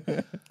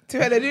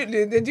 to her,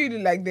 they do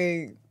look like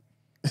they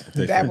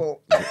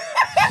dabble.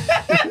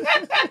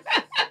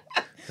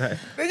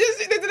 They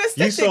did a stick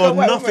You shake saw on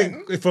white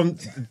nothing woman. from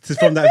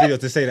that video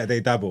to say that they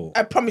dabble.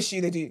 I promise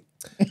you they do.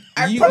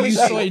 You promise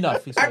saw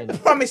enough. You saw I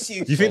enough. promise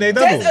you. You think they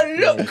There's dabble? a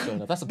look. Yeah, you saw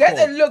enough. That's a There's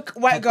a call. look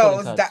white That's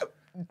girls calling that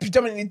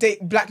predominantly date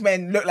black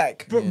men look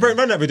like.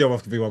 Run that video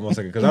off to be one more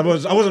second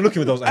because I wasn't looking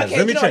with those eyes. Okay,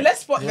 Let me you know, check. let's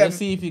spot Yeah, them. let's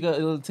see if you got a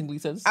little tingly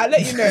sense. I'll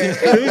let you know.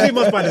 Let me see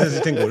my spider sense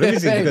of tingle. Let me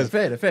see fair, because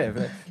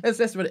fair.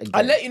 Let's run it again.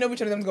 I'll let you know which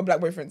one of them's got black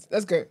boyfriends.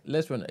 Let's go.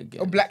 Let's run it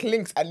again. Or black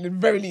links at the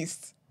very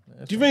least.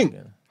 do you think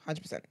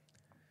 100%.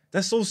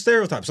 that's so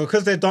stereotyped? So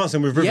because they're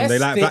dancing with rhythm, Yes, they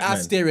like they black are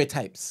men.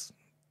 stereotypes.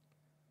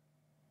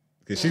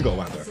 Because she's got a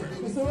white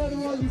boyfriend. So let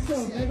them all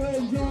yourself. They're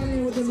going to join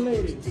in with them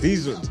ladies.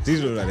 These look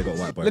like they got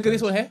white boyfriends. Look at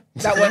this one here.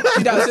 That one.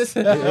 She does.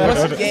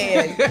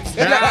 Yeah. She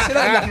like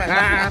black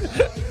man.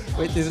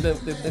 Wait, is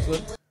it the next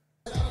one?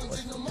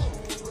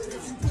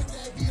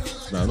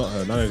 No, not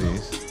her. None of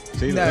these.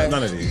 See, No.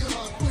 none of these.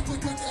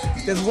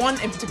 There's one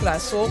in particular I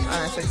saw, and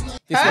I said,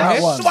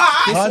 That one. Swat!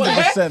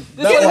 100%.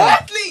 He's an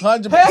athlete.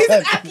 100%. He's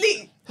an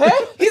athlete.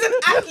 He's an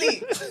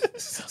athlete.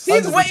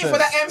 He's waiting for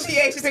that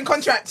MPA flipping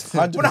contract.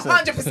 100%. 100%.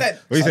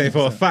 What are you saying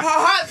for a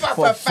fact?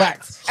 For a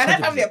fact. And that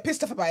family are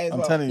pissed off about it as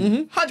well. I'm telling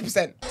you.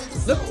 100%.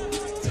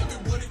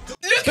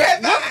 Look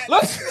at that.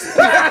 Look.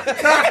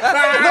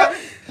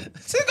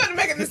 She's got to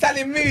make the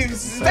Sally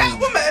moves. That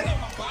woman.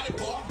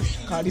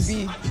 Cardi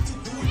B.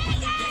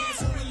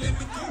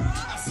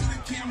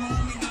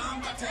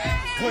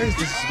 What is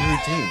this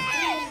routine?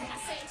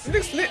 It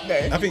looks lit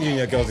though. I think you and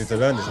your girls need to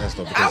learn this,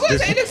 Esther. I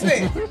wouldn't say it looks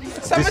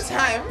lit.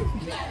 Summertime.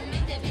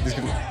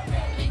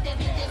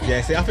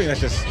 Yeah, see, I think that's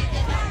just.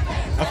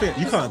 I think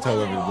you can't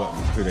tell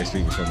who they're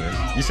speaking from this.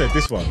 You said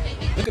this one.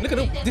 Look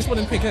at this one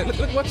in pink. Look,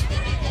 what?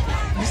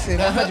 Listen,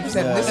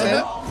 100%.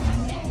 Listen.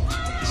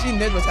 She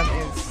knows what time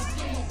it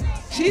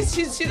is.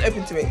 She's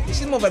open to it.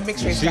 She's more of a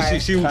mixed race guy.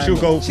 She'll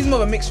go. She's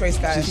more of a mixed race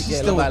guy. She's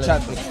still with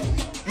Chadwick.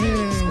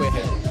 Square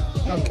head.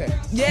 Okay.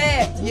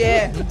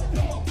 Yeah.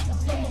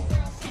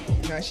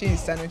 No, she is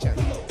standing chance.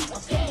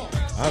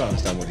 I don't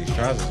understand what these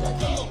trousers are.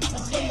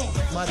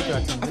 I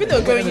think they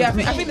were going. Yeah,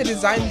 I think they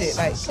designed it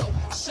like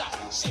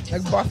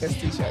Barfest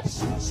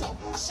t-shirts.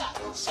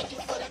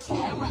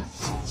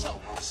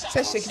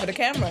 Says shaking for the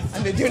camera,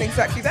 and they're doing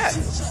exactly that.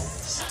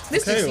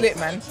 This looks lit,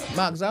 man.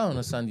 Marks, I don't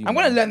understand you. I'm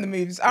gonna learn the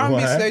moves. R&B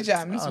slow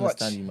jams. I don't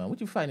understand you, man.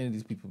 What you finding in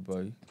these people,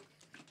 bro?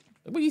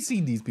 What you see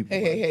these people?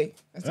 Hey.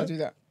 Let's not do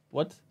that.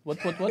 What?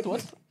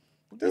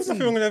 There was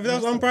nothing wrong with that. That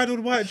was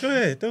unbridled white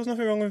joy. There was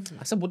nothing wrong with.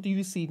 I said, what do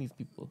you see in these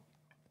people?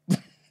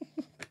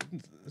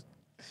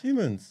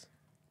 Humans.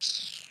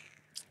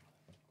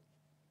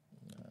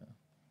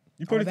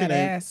 You probably think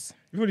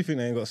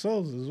they ain't got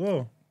souls as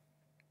well.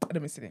 I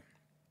don't miss it.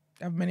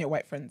 I have many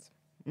white friends.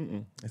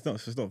 It's not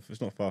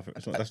far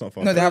fetched. That's not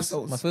far. No, they have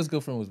souls. My first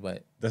girlfriend was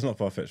white. That's not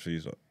far fetched for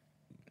you, so.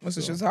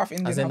 So she was half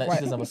Indian, As in half that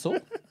she white. doesn't have a soul?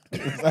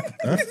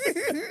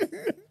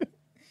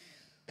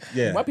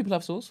 Yeah. White people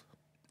have souls.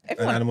 And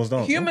animals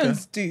don't.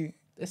 Humans do.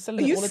 They're Are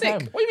selling you it all the sick?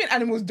 time. What do you mean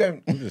animals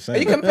don't? I'm just Are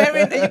saying. you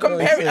comparing?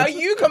 Are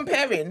you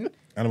comparing?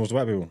 Animals to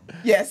white people.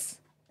 Yes.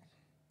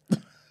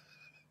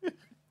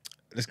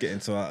 Let's get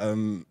into our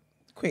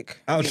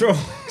Quick. outro.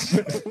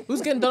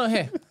 Who's getting done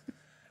here?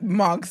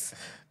 Mugs.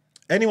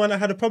 Anyone that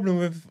had a problem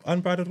with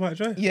unbridled white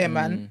joy? Yeah,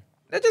 man.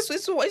 It's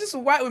just a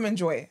white women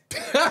joy.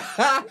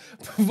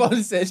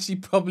 Vaughn says she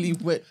probably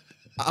went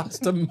ass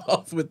to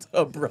mouth with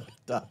her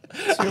brother.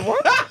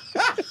 What?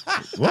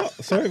 What?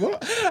 Sorry,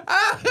 what?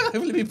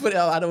 Let me put it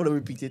out. I don't want to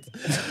repeat it.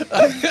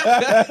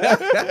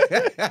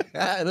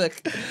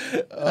 Look.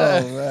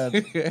 Oh man.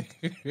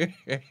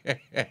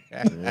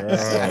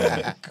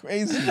 Bro.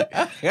 Crazy.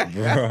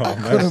 Bro, man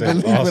Couldn't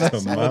said believe when I ass to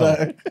saw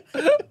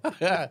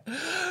mouth.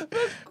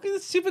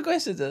 Look, stupid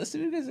questions.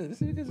 Stupid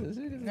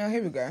questions. Now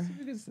here we go.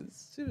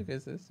 Stupid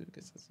questions.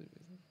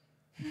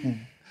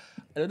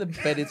 I know the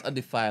bed is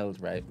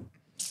undefiled, right?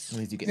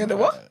 You get the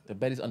what? The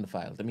bed is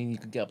undefiled. I mean, you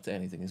could get up to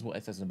anything. It's what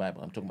it says in the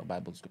Bible. I'm talking about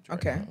Bible scripture.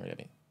 Okay. Right now,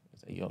 really.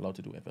 You're allowed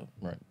to do whatever.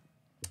 Right.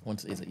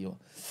 Once it is that you're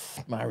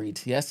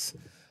married, yes.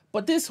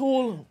 But this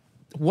whole,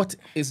 what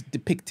is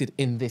depicted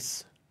in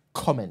this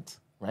comment,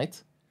 right?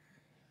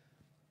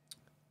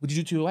 Would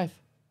you do to your wife?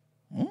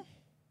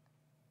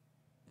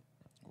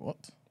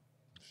 What?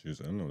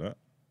 Shoes, I don't know that.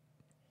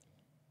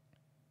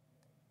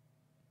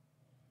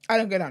 I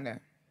don't go down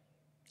there.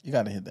 You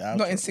gotta hit the outro.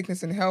 Not in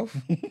sickness and health.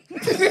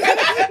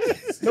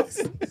 Nope.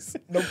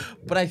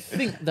 But I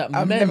think that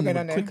I'm men never going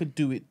down would there. quicker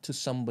do it to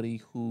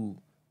somebody who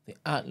they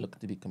aren't looking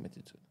to be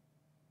committed to.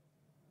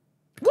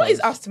 What is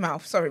ass to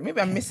mouth? Sorry,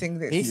 maybe I'm missing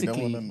this. You don't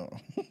Basically, wanna know.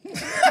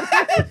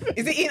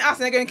 Is it eating ass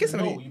and they go and kiss no,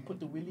 somebody? you put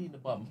the willy in the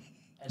bum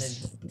and then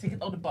take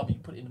it out the bum and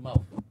you put it in the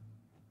mouth.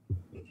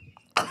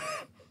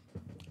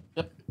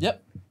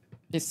 Yep.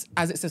 It's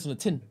as it says on the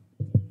tin.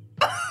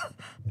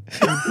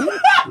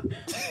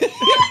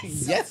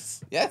 Yes.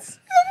 Yes,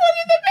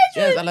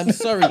 and I'm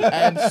sorry.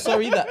 I am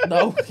sorry that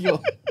now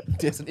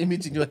there's an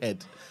image in your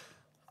head.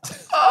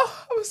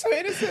 Oh, I'm so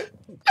innocent.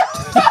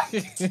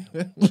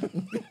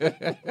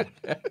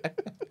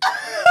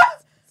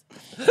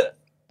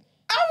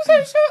 I'm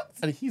so shocked.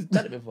 And he's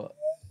done it before.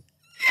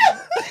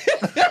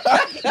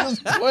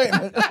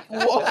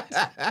 What?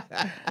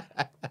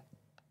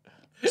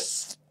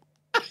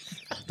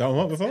 Don't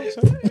what before?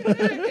 Sorry?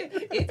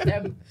 It's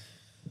them.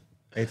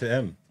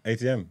 ATM.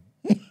 ATM.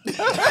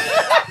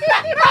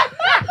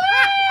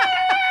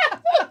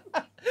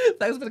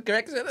 Thanks for the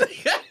correction.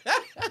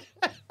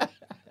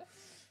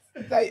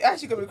 Like,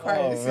 actually gonna be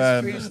crying. This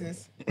man. is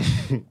foolishness.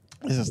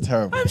 This is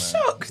terrible. I'm man.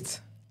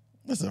 shocked.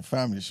 This is a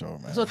family show,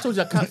 man. So I told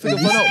you I can't figure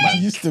one out, It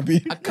man. used to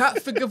be. I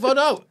can't figure one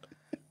out.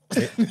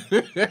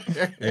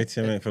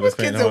 ATM ain't for the Those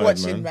faint kids are hearted,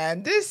 watching, man.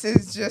 man. This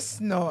is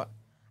just not.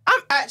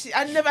 I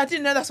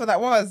didn't know that's what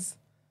that was.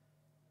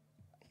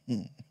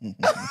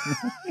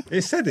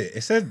 It said it.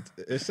 It said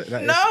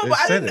like, No, it but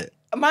I said didn't. it.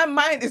 My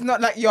mind is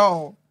not like,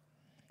 yo.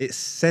 It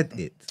said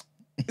it.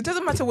 It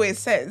doesn't matter what it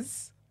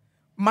says.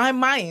 My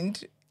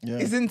mind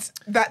isn't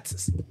that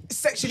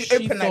sexually She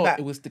open like thought that.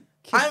 it was the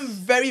kiss, I'm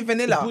very the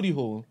vanilla. booty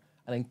hole.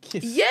 and then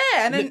kiss. Yeah,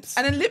 and lips.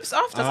 then lips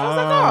after. So I was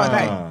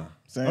like, oh, like,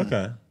 Same.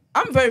 Okay.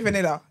 I'm very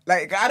vanilla.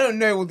 Like, I don't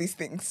know all these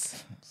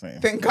things.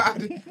 Same. Thank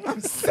God. I'm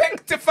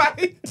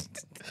sanctified.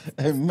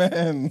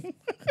 Amen.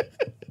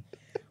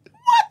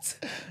 What?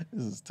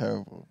 This is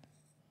terrible.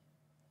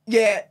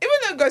 Yeah, even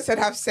though God said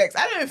have sex,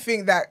 I don't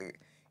think that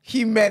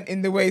he meant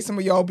in the way some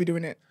of y'all be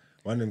doing it.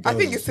 One of them I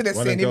girls, think it's still a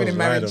one of sin, them even in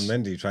girls lied marriage.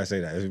 on Mendy, try to say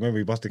that. Remember,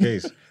 he bust the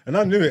case. And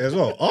I knew it as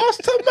well.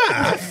 Ask to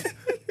math.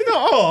 You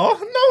know,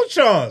 no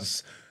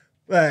chance.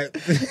 Like,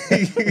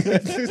 he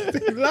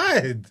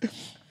lied.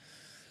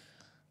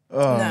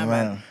 Oh, Nah,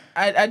 man.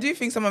 I do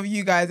think some of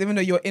you guys, even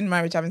though you're in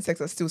marriage having sex,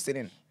 are still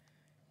sinning.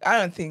 I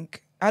don't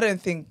think a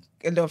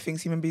lot of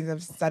things human beings have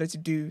decided to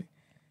do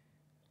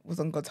was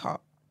on God's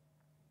heart.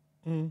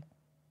 Yeah,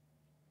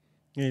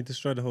 he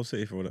destroyed the whole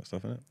city for all that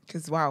stuff, innit?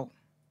 Because, wow.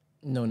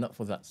 No, not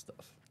for that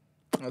stuff.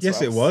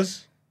 Yes, it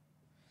was.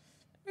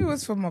 It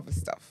was from other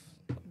stuff.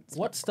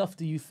 What stuff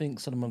do you think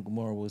Sodom and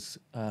Gomorrah was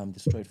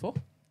destroyed for?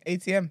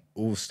 ATM.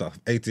 All stuff.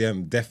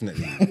 ATM,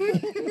 definitely.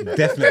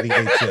 Definitely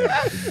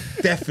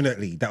ATM.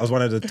 Definitely. That was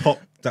one of the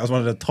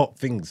top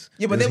things.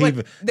 Yeah, but there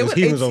was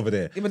heathens over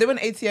there. Yeah, but they went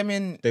ATM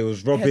in. There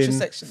was robbing,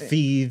 heterosexually.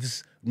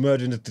 thieves,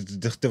 murdering.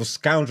 There were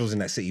scoundrels in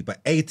that city,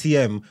 but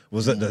ATM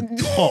was at the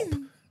top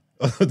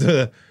of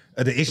the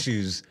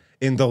issues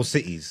in those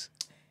cities.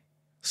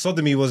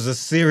 Sodomy was a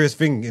serious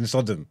thing in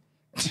Sodom.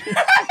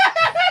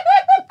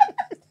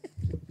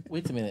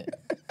 Wait a minute.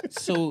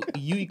 So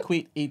you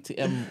equate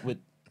ATM with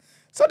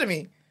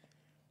Sodomy?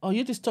 Oh,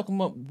 you're just talking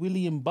about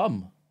Willie and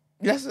bum.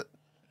 Yes.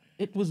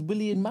 It was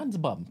Willie and man's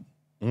bum.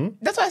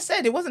 That's what I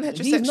said. It wasn't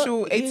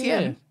heterosexual ATM.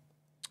 Yeah.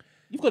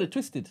 You've got it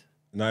twisted.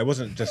 No, it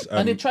wasn't just.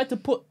 And they tried to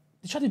do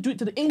it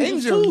to the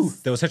angels too.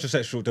 There was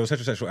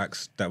heterosexual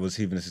acts that was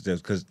heathenistic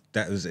because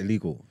that was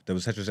illegal. There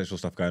was heterosexual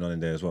stuff going on in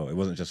there as well. It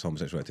wasn't just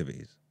homosexual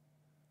activities.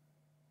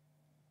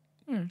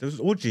 There was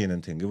orgying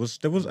and thing.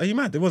 Are you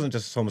mad? There wasn't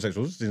just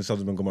homosexuals in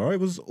Sodom and Gomorrah.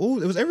 It was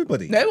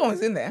everybody. No, everyone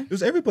was in there. It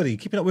was everybody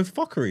keeping up with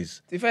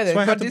fuckeries. To be fair, That's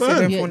why it had to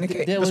burn.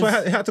 That's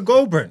why it had to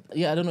go, Brent.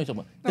 Yeah, I don't know what you're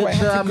talking No, it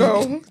had to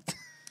go.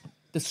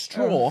 The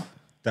straw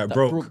that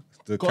broke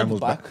the God's camel's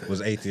back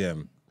was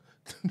ATM.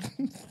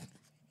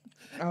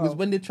 Was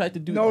when they tried to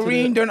do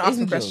Noreen, don't ask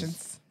me angels.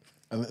 questions.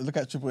 Look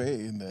at Triple A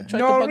in there. Tried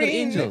to bug the Noreen.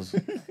 angels.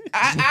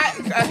 I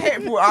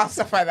hate people ask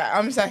stuff like that.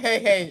 I'm just like,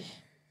 hey,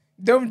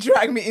 don't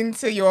drag me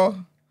into your...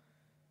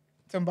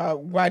 Talking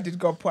about why did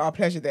God put our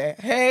pleasure there?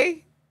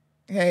 Hey.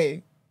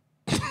 I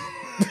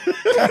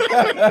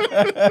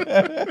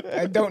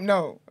don't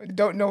know. I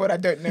don't know what I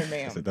don't know,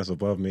 man. That's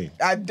above me.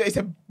 It's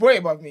a way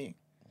above me.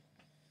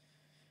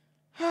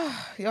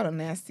 Y'all are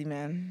nasty,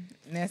 man.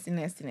 Nasty.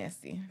 Let's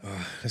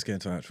get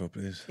into our outro,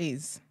 please.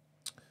 Please.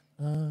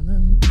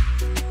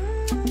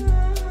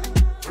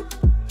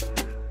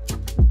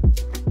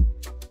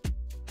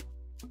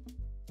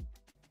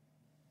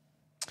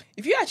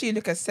 If you actually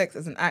look at sex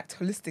as an act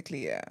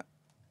holistically,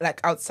 like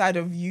outside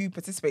of you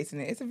participating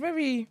in it, it's a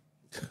very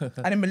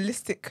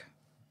animalistic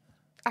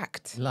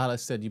act. Lala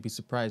said you'd be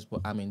surprised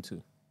what I'm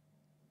into.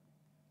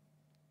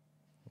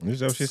 Is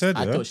that what she said?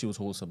 I Yeah? thought she was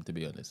wholesome, to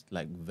be honest.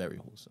 Like, very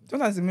wholesome.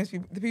 Sometimes the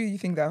people you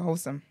think they're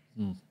wholesome,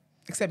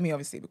 except me,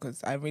 obviously,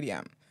 because I really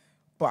am.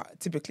 But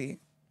typically,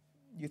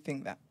 you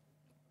think that.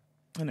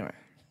 Anyway,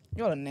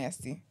 y'all are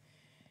nasty.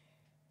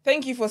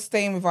 Thank you for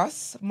staying with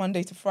us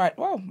Monday to Friday.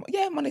 Well,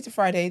 yeah, Monday to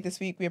Friday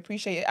this week. We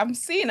appreciate it. I'm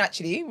seeing,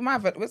 actually,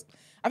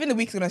 I think the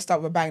week's going to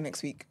start with a bang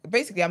next week.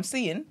 Basically, I'm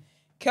seeing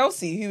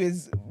Kelsey, who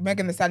is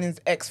Megan Thee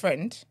Stallion's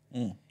ex-friend,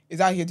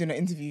 is out here doing an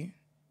interview.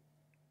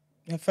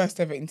 Her first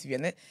ever interview.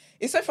 And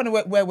it's so funny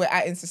where we're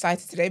at in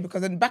society today,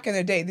 because back in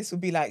the day, this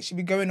would be like, she'd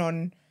be going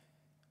on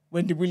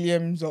Wendy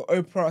Williams or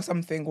Oprah or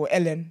something, or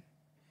Ellen.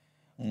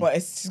 But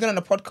she's going on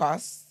a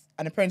podcast,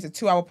 and apparently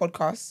it's a 2-hour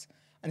podcast,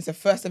 and it's her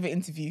first ever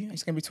interview, and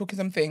she's going to be talking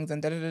some things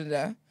and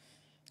da-da-da-da.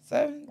 So...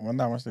 I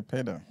wonder how much they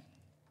paid her.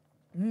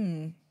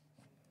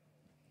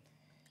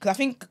 Because I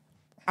think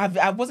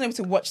I wasn't able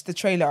to watch the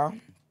trailer,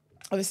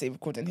 obviously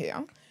recording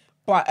here,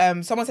 but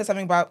someone said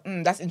something about,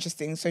 that's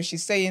interesting. So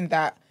she's saying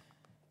that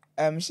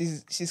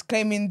she's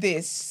claiming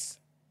this,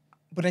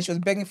 but then she was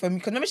begging for,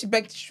 because remember she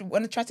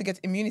wanted to try to get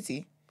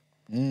immunity.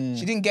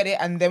 She didn't get it,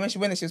 and then when she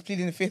went there, she was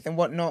pleading the fifth and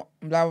whatnot,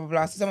 blah, blah,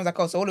 blah. So someone's like,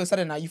 oh, so all of a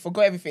sudden now you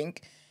forgot everything.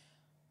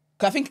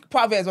 Because I think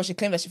part of it as well, she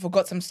claimed that she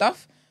forgot some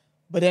stuff,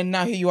 but then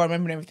now here you are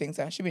remembering everything,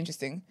 so it should be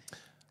interesting.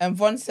 And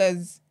Vaughn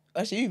says,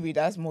 actually, you read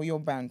that, that's more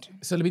your band.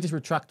 So let me just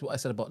retract what I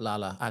said about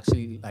Lala. I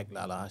actually like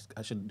Lala.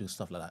 I shouldn't do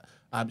stuff like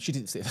that. She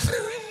didn't say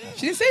that.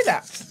 She didn't say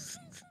that?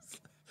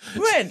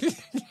 When?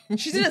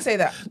 She didn't say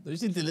that? No,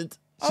 she didn't.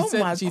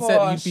 She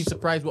said you'd be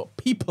surprised what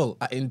people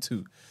are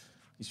into.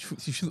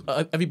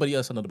 Everybody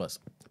else under the bus.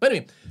 But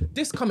anyway,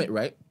 this comment,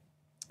 right?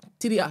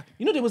 TDR.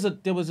 You know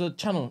there was a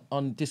channel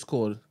on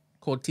Discord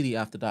called TD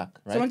After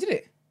Dark, right? Someone did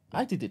it?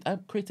 I did it. I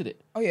created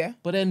it. Oh yeah.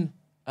 But then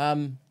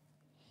Imran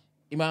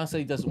said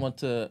he doesn't want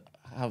to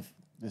have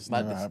This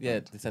madness. Yeah,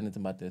 descend into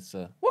madness.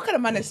 What kind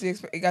of madness do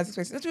you guys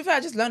expect? To be fair, I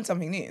just learned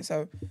something new.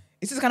 So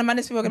is this the kind of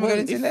madness people are going to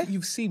go into there?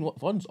 You've seen what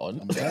Von's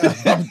on.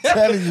 I'm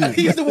telling you.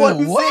 He's the one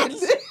who said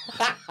it.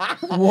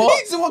 What?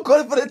 He's the one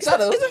calling for the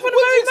channel. It's a for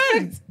the married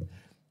man.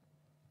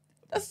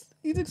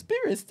 He's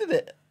experienced, isn't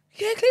it?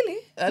 Yeah, clearly.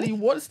 And he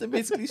wants to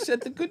basically share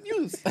the good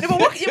news. No,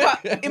 but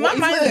in my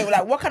mind though,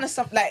 like what kind of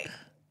stuff like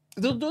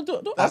Don't.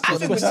 I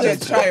think we should do a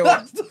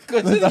trial.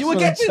 You will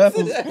get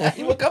into that.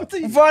 You will come to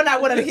you. Vaughn, I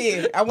want to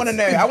hear. I want to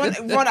know.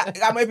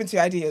 I'm open to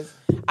ideas.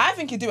 I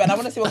think you do, and I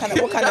want to see what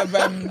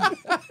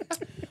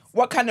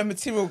kind of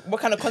material,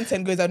 what kind of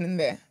content goes on in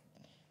there.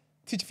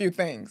 Teach a few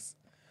things.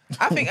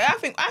 I think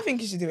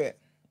you should do it.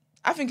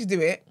 I think you do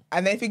it,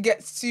 and then if it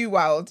gets too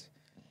wild,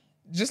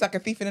 just like a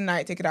thief in the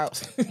night, take it out.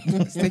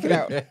 Just take it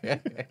out.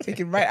 Take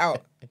it right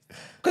out.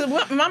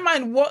 Because in my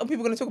mind, what are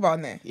people going to talk about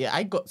in there? Yeah,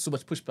 I got so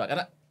much pushback,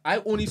 and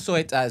I only saw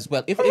it as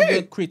well. If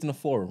we're creating a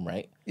forum,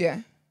 right?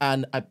 Yeah.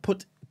 And I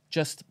put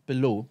just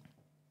below,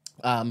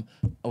 I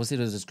would say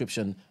the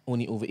description,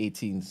 only over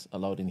 18s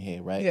allowed in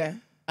here, right? Yeah.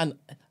 And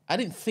I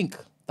didn't think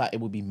that it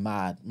would be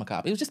mad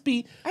macabre. It would just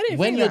be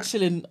when you're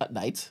chilling at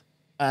night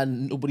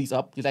and nobody's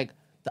up, you're like,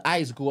 the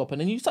eyes go up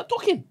and then you start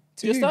talking.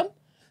 Do you understand?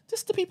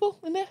 Just the people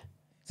in there.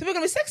 So we're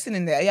going to be sexting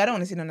in there? Yeah, I don't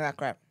want to see none of that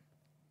crap.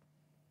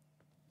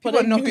 But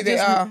People know who they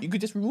are. You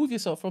could just remove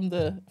yourself from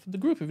the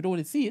group if you don't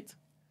want to see it.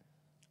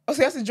 Oh, so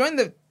you have to join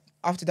the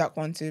After Dark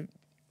one to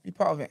be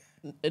part of it?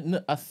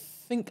 No, I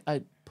think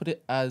I put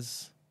it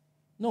as...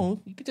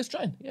 No, you could just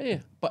join. Yeah.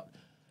 But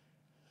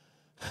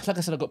like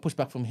I said, I got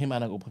pushback from him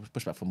and I got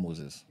pushback from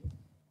Moses.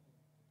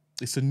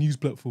 It's a news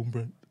platform,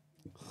 Brent.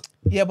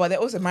 Yeah, but they're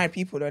also married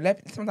people, though.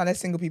 Sometimes let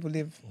single people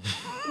live.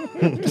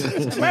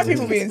 Married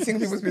people be in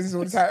single people's business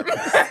all the time.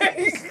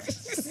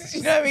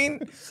 You know what I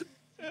mean?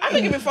 I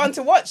think it'd be fun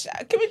to watch.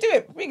 Can we do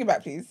it? Bring it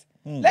back, please.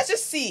 Let's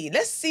just see.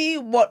 Let's see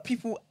what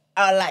people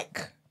are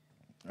like.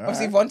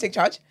 Obviously, Vaughn, take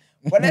charge.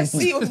 But let's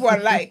see what people are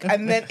like.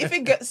 And then if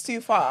it gets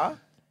too far,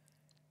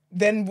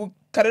 then we'll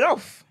cut it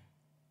off.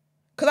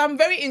 Because I'm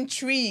very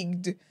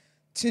intrigued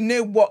to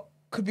know what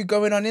could be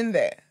going on in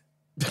there.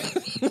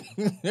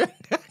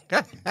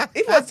 If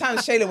it was time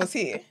Shayla was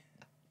here,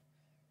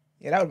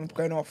 yeah, that would have been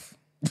going off.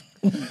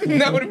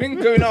 That would have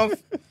been going off.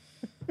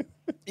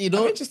 You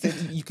know,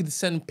 you can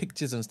send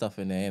pictures and stuff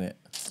in there, innit?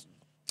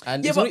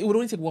 And it would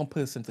only take one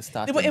person to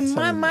start. Yeah, but in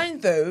my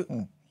mind,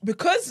 though,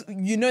 because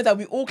you know that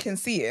we all can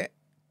see it.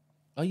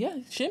 Oh yeah,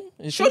 shame.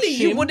 Surely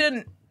you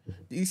wouldn't.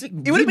 It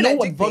would have been like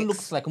what Vaughn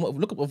looks like.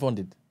 Look at what Vaughn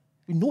did.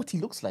 We know what he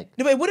looks like.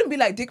 No, but it wouldn't be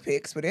like dick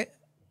pics, would it?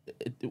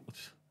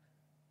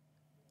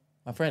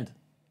 My friend,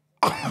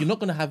 you're not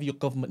gonna have your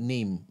government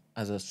name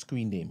as a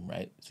screen name,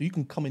 right? So you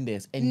can come in there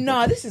as anything.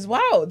 No, this is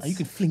wild. And you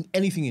can fling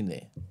anything in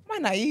there. Am I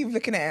naive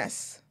looking at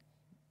us?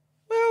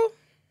 Well,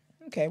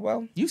 okay,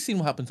 well. You've seen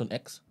what happens on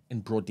X in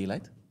broad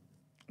daylight.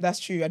 That's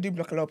true. I do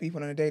block a lot of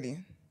people on a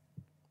daily.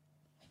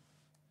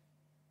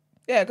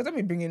 Yeah, because I'll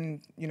be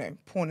bringing,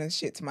 porn and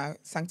shit to my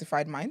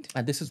sanctified mind.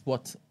 And this is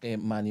what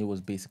Manuel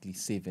was basically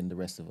saving the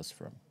rest of us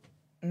from.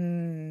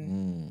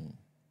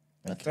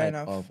 Fair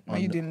enough. Are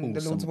you doing the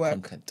Lord's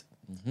work? Content.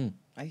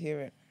 I hear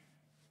it.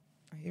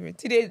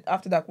 Today,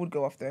 after that, would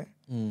go off there.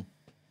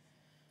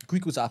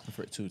 Greek was asking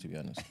for it too, to be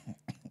honest.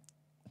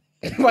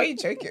 Why are you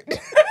joking?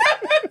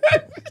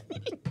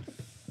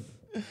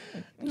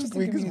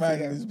 Greek is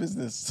minding his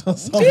business.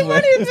 She's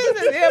minding his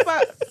business, yeah,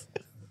 but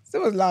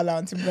so was Lala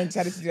until Brent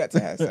decided to do that to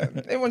her. So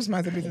everyone just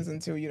minds their business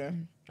until,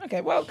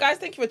 Okay, well, guys,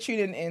 thank you for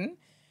tuning in.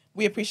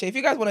 We appreciate it. If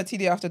you guys want a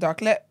TD After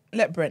Dark, let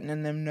Brent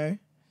and them know.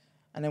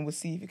 And then we'll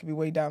see if it can be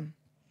way down.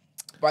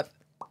 But...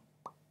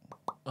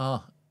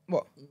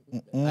 What?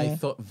 I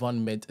thought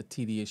Von meant a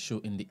TDA show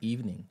in the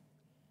evening.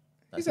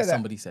 That's said what that?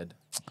 somebody said.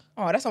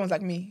 Oh, that someone's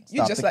like me. You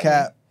Stop just the like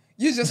cap.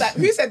 me. You just like...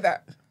 Who said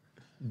that?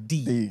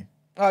 D.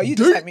 Oh, you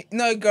just like me.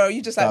 No, girl,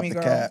 you just Stop like me, the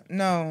girl. cap.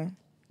 No,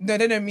 they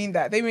don't mean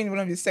that. They mean we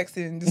want to be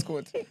sexting in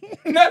Discord.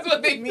 That's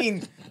what they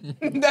mean.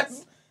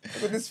 That's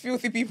what these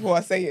filthy people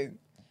are saying.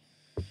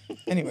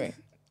 Anyway,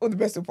 all the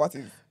best of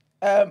parties.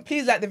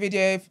 Please like the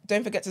video.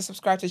 Don't forget to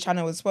subscribe to the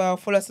channel as well.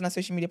 Follow us on our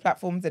social media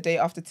platforms, The Day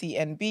After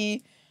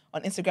TNB,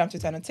 on Instagram,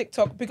 Twitter, and on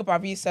TikTok. Big up our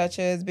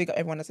researchers. Big up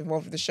everyone that's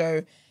involved with the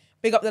show.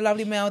 Big up the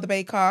lovely Mel, the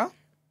baker.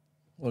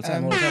 All the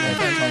time. 100%. We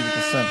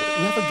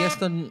have a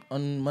guest on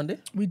Monday?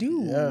 We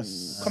do.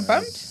 Yes.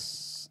 Confirmed?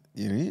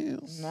 It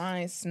is.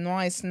 Nice.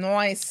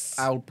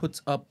 I'll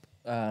put up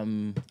a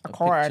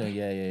card. picture.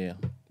 Yeah.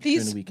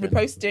 Please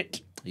repost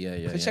it.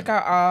 Yeah. So check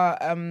out our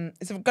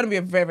it's going to be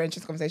a very, very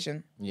interesting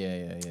conversation.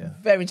 Yeah.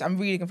 Very interesting. I'm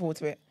really looking forward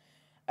to it.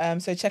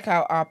 So check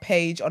out our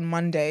page on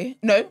Monday.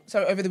 No,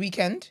 sorry, over the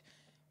weekend.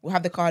 We'll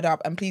have the card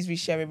up and please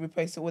reshare it,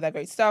 repost it, all that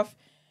great stuff.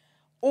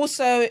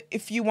 Also,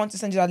 if you want to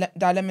send your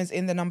dilemmas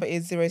in, the number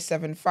is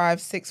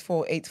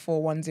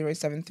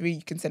 075-6484-1073.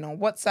 You can send on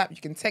WhatsApp, you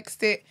can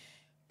text it.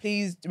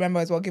 Please remember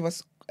as well, give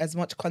us as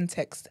much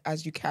context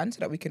as you can so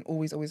that we can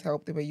always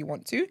help the way you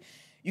want to.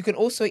 You can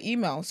also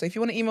email. So if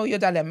you want to email your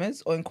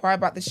dilemmas or inquire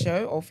about the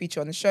show or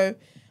feature on the show,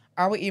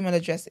 our email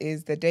address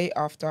is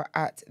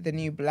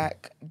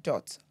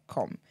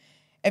thedayafter@thenewblack.com.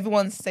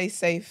 Everyone stay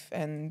safe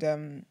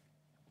and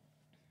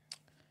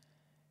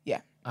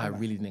yeah. I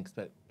really didn't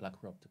expect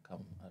Black Rob to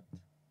come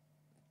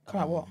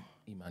at what?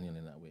 Emmanuel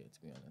in that way,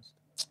 to be honest.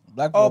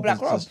 Black Oh, Rob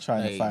Black was Rob. just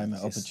trying to Hey, find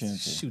an just opportunity.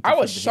 shoot I it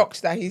was from the hip.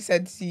 shocked that he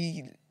said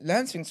he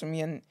learns things from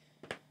me and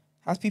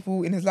has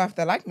people in his life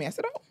that like me. I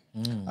said, oh.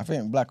 I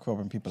think Black Rob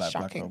and people like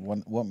Shocking. Black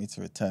Rob want me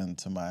to return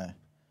to my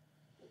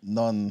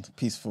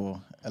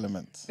non-peaceful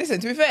elements. Listen,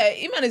 to be fair,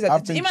 Iman is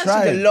I've been Iman's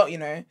trying. a lot, you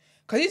know,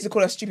 because he used to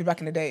call us stupid back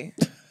in the day.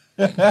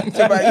 So, but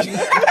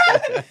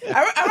I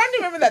randomly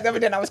remember that the other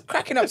day, and I was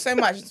cracking up so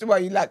much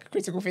about you like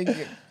critical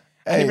thinking,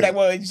 and he'd be like,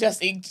 "Well, it's just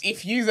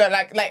if you are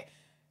like that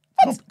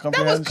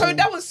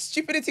was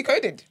stupidity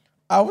coded.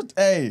 I would,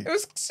 It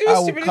was I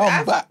will stupidity.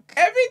 come back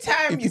Every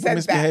time if you people said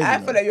misbehave, that,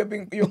 I you feel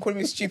like you're calling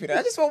me stupid. And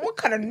I just thought, what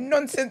kind of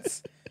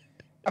nonsense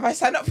have I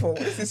signed up for?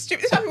 This is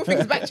stupid. This is how people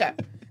think it's back chat.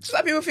 This is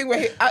how people think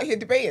we're out here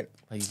debating.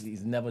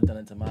 He's never done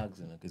it to Mags,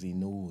 you know, because he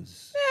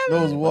knows.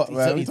 Knows what,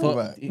 man? He What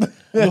thought, you talking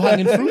you're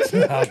hanging fruit.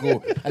 I'll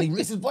go. And he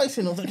raised his voice,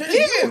 and I was like,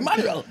 hey,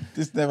 Manuel.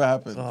 This never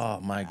happened. Oh,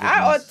 my goodness. I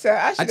ought to.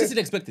 I just should've- didn't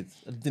expect it.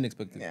 I didn't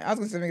expect it. Yeah, I was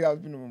going to say maybe that was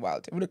been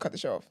wild. It would have cut the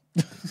show off.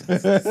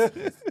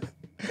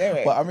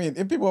 Anyway, But I mean,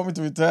 if people want me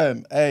to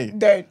return, hey,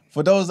 don't.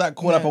 for those that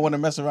call up and want to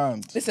mess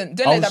around, Listen,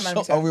 don't let that man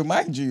I'll return.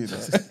 remind you.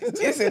 Though.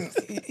 Listen,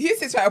 he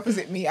sits right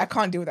opposite me. I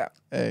can't deal with that.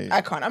 Hey.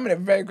 I can't. I'm in a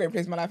very great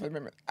place in my life at the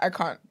moment. I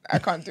can't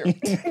do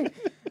it.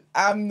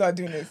 I'm not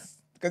doing this.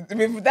 Because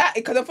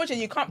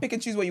unfortunately, you can't pick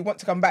and choose what you want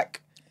to come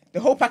back.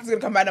 The whole pack is going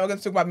to come back and we're going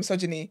to talk about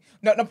misogyny.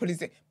 Not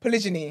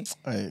polygyny.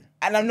 Hey.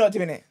 And I'm not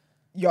doing it.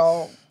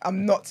 Y'all,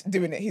 I'm not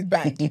doing it. He's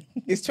banned.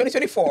 It's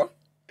 2024.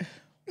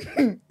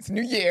 It's a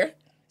new year.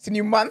 It's a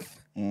new month.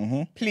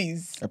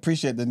 Please.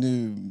 Appreciate the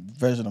new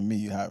version of me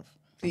you have.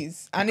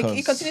 Please. And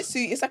he continues to,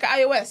 it's like an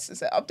iOS.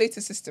 It's an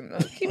updated system.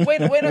 Keep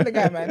waiting on the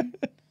guy, man.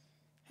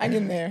 Hang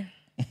in there.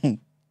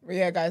 But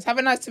yeah, guys, have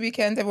a nice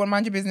weekend. Everyone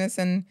mind your business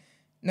and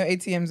no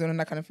ATM zone and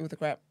that kind of filter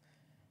crap.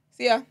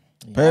 See ya.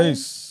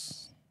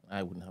 Peace.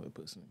 I wouldn't have it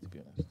personally, to be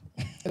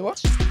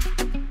honest.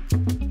 What?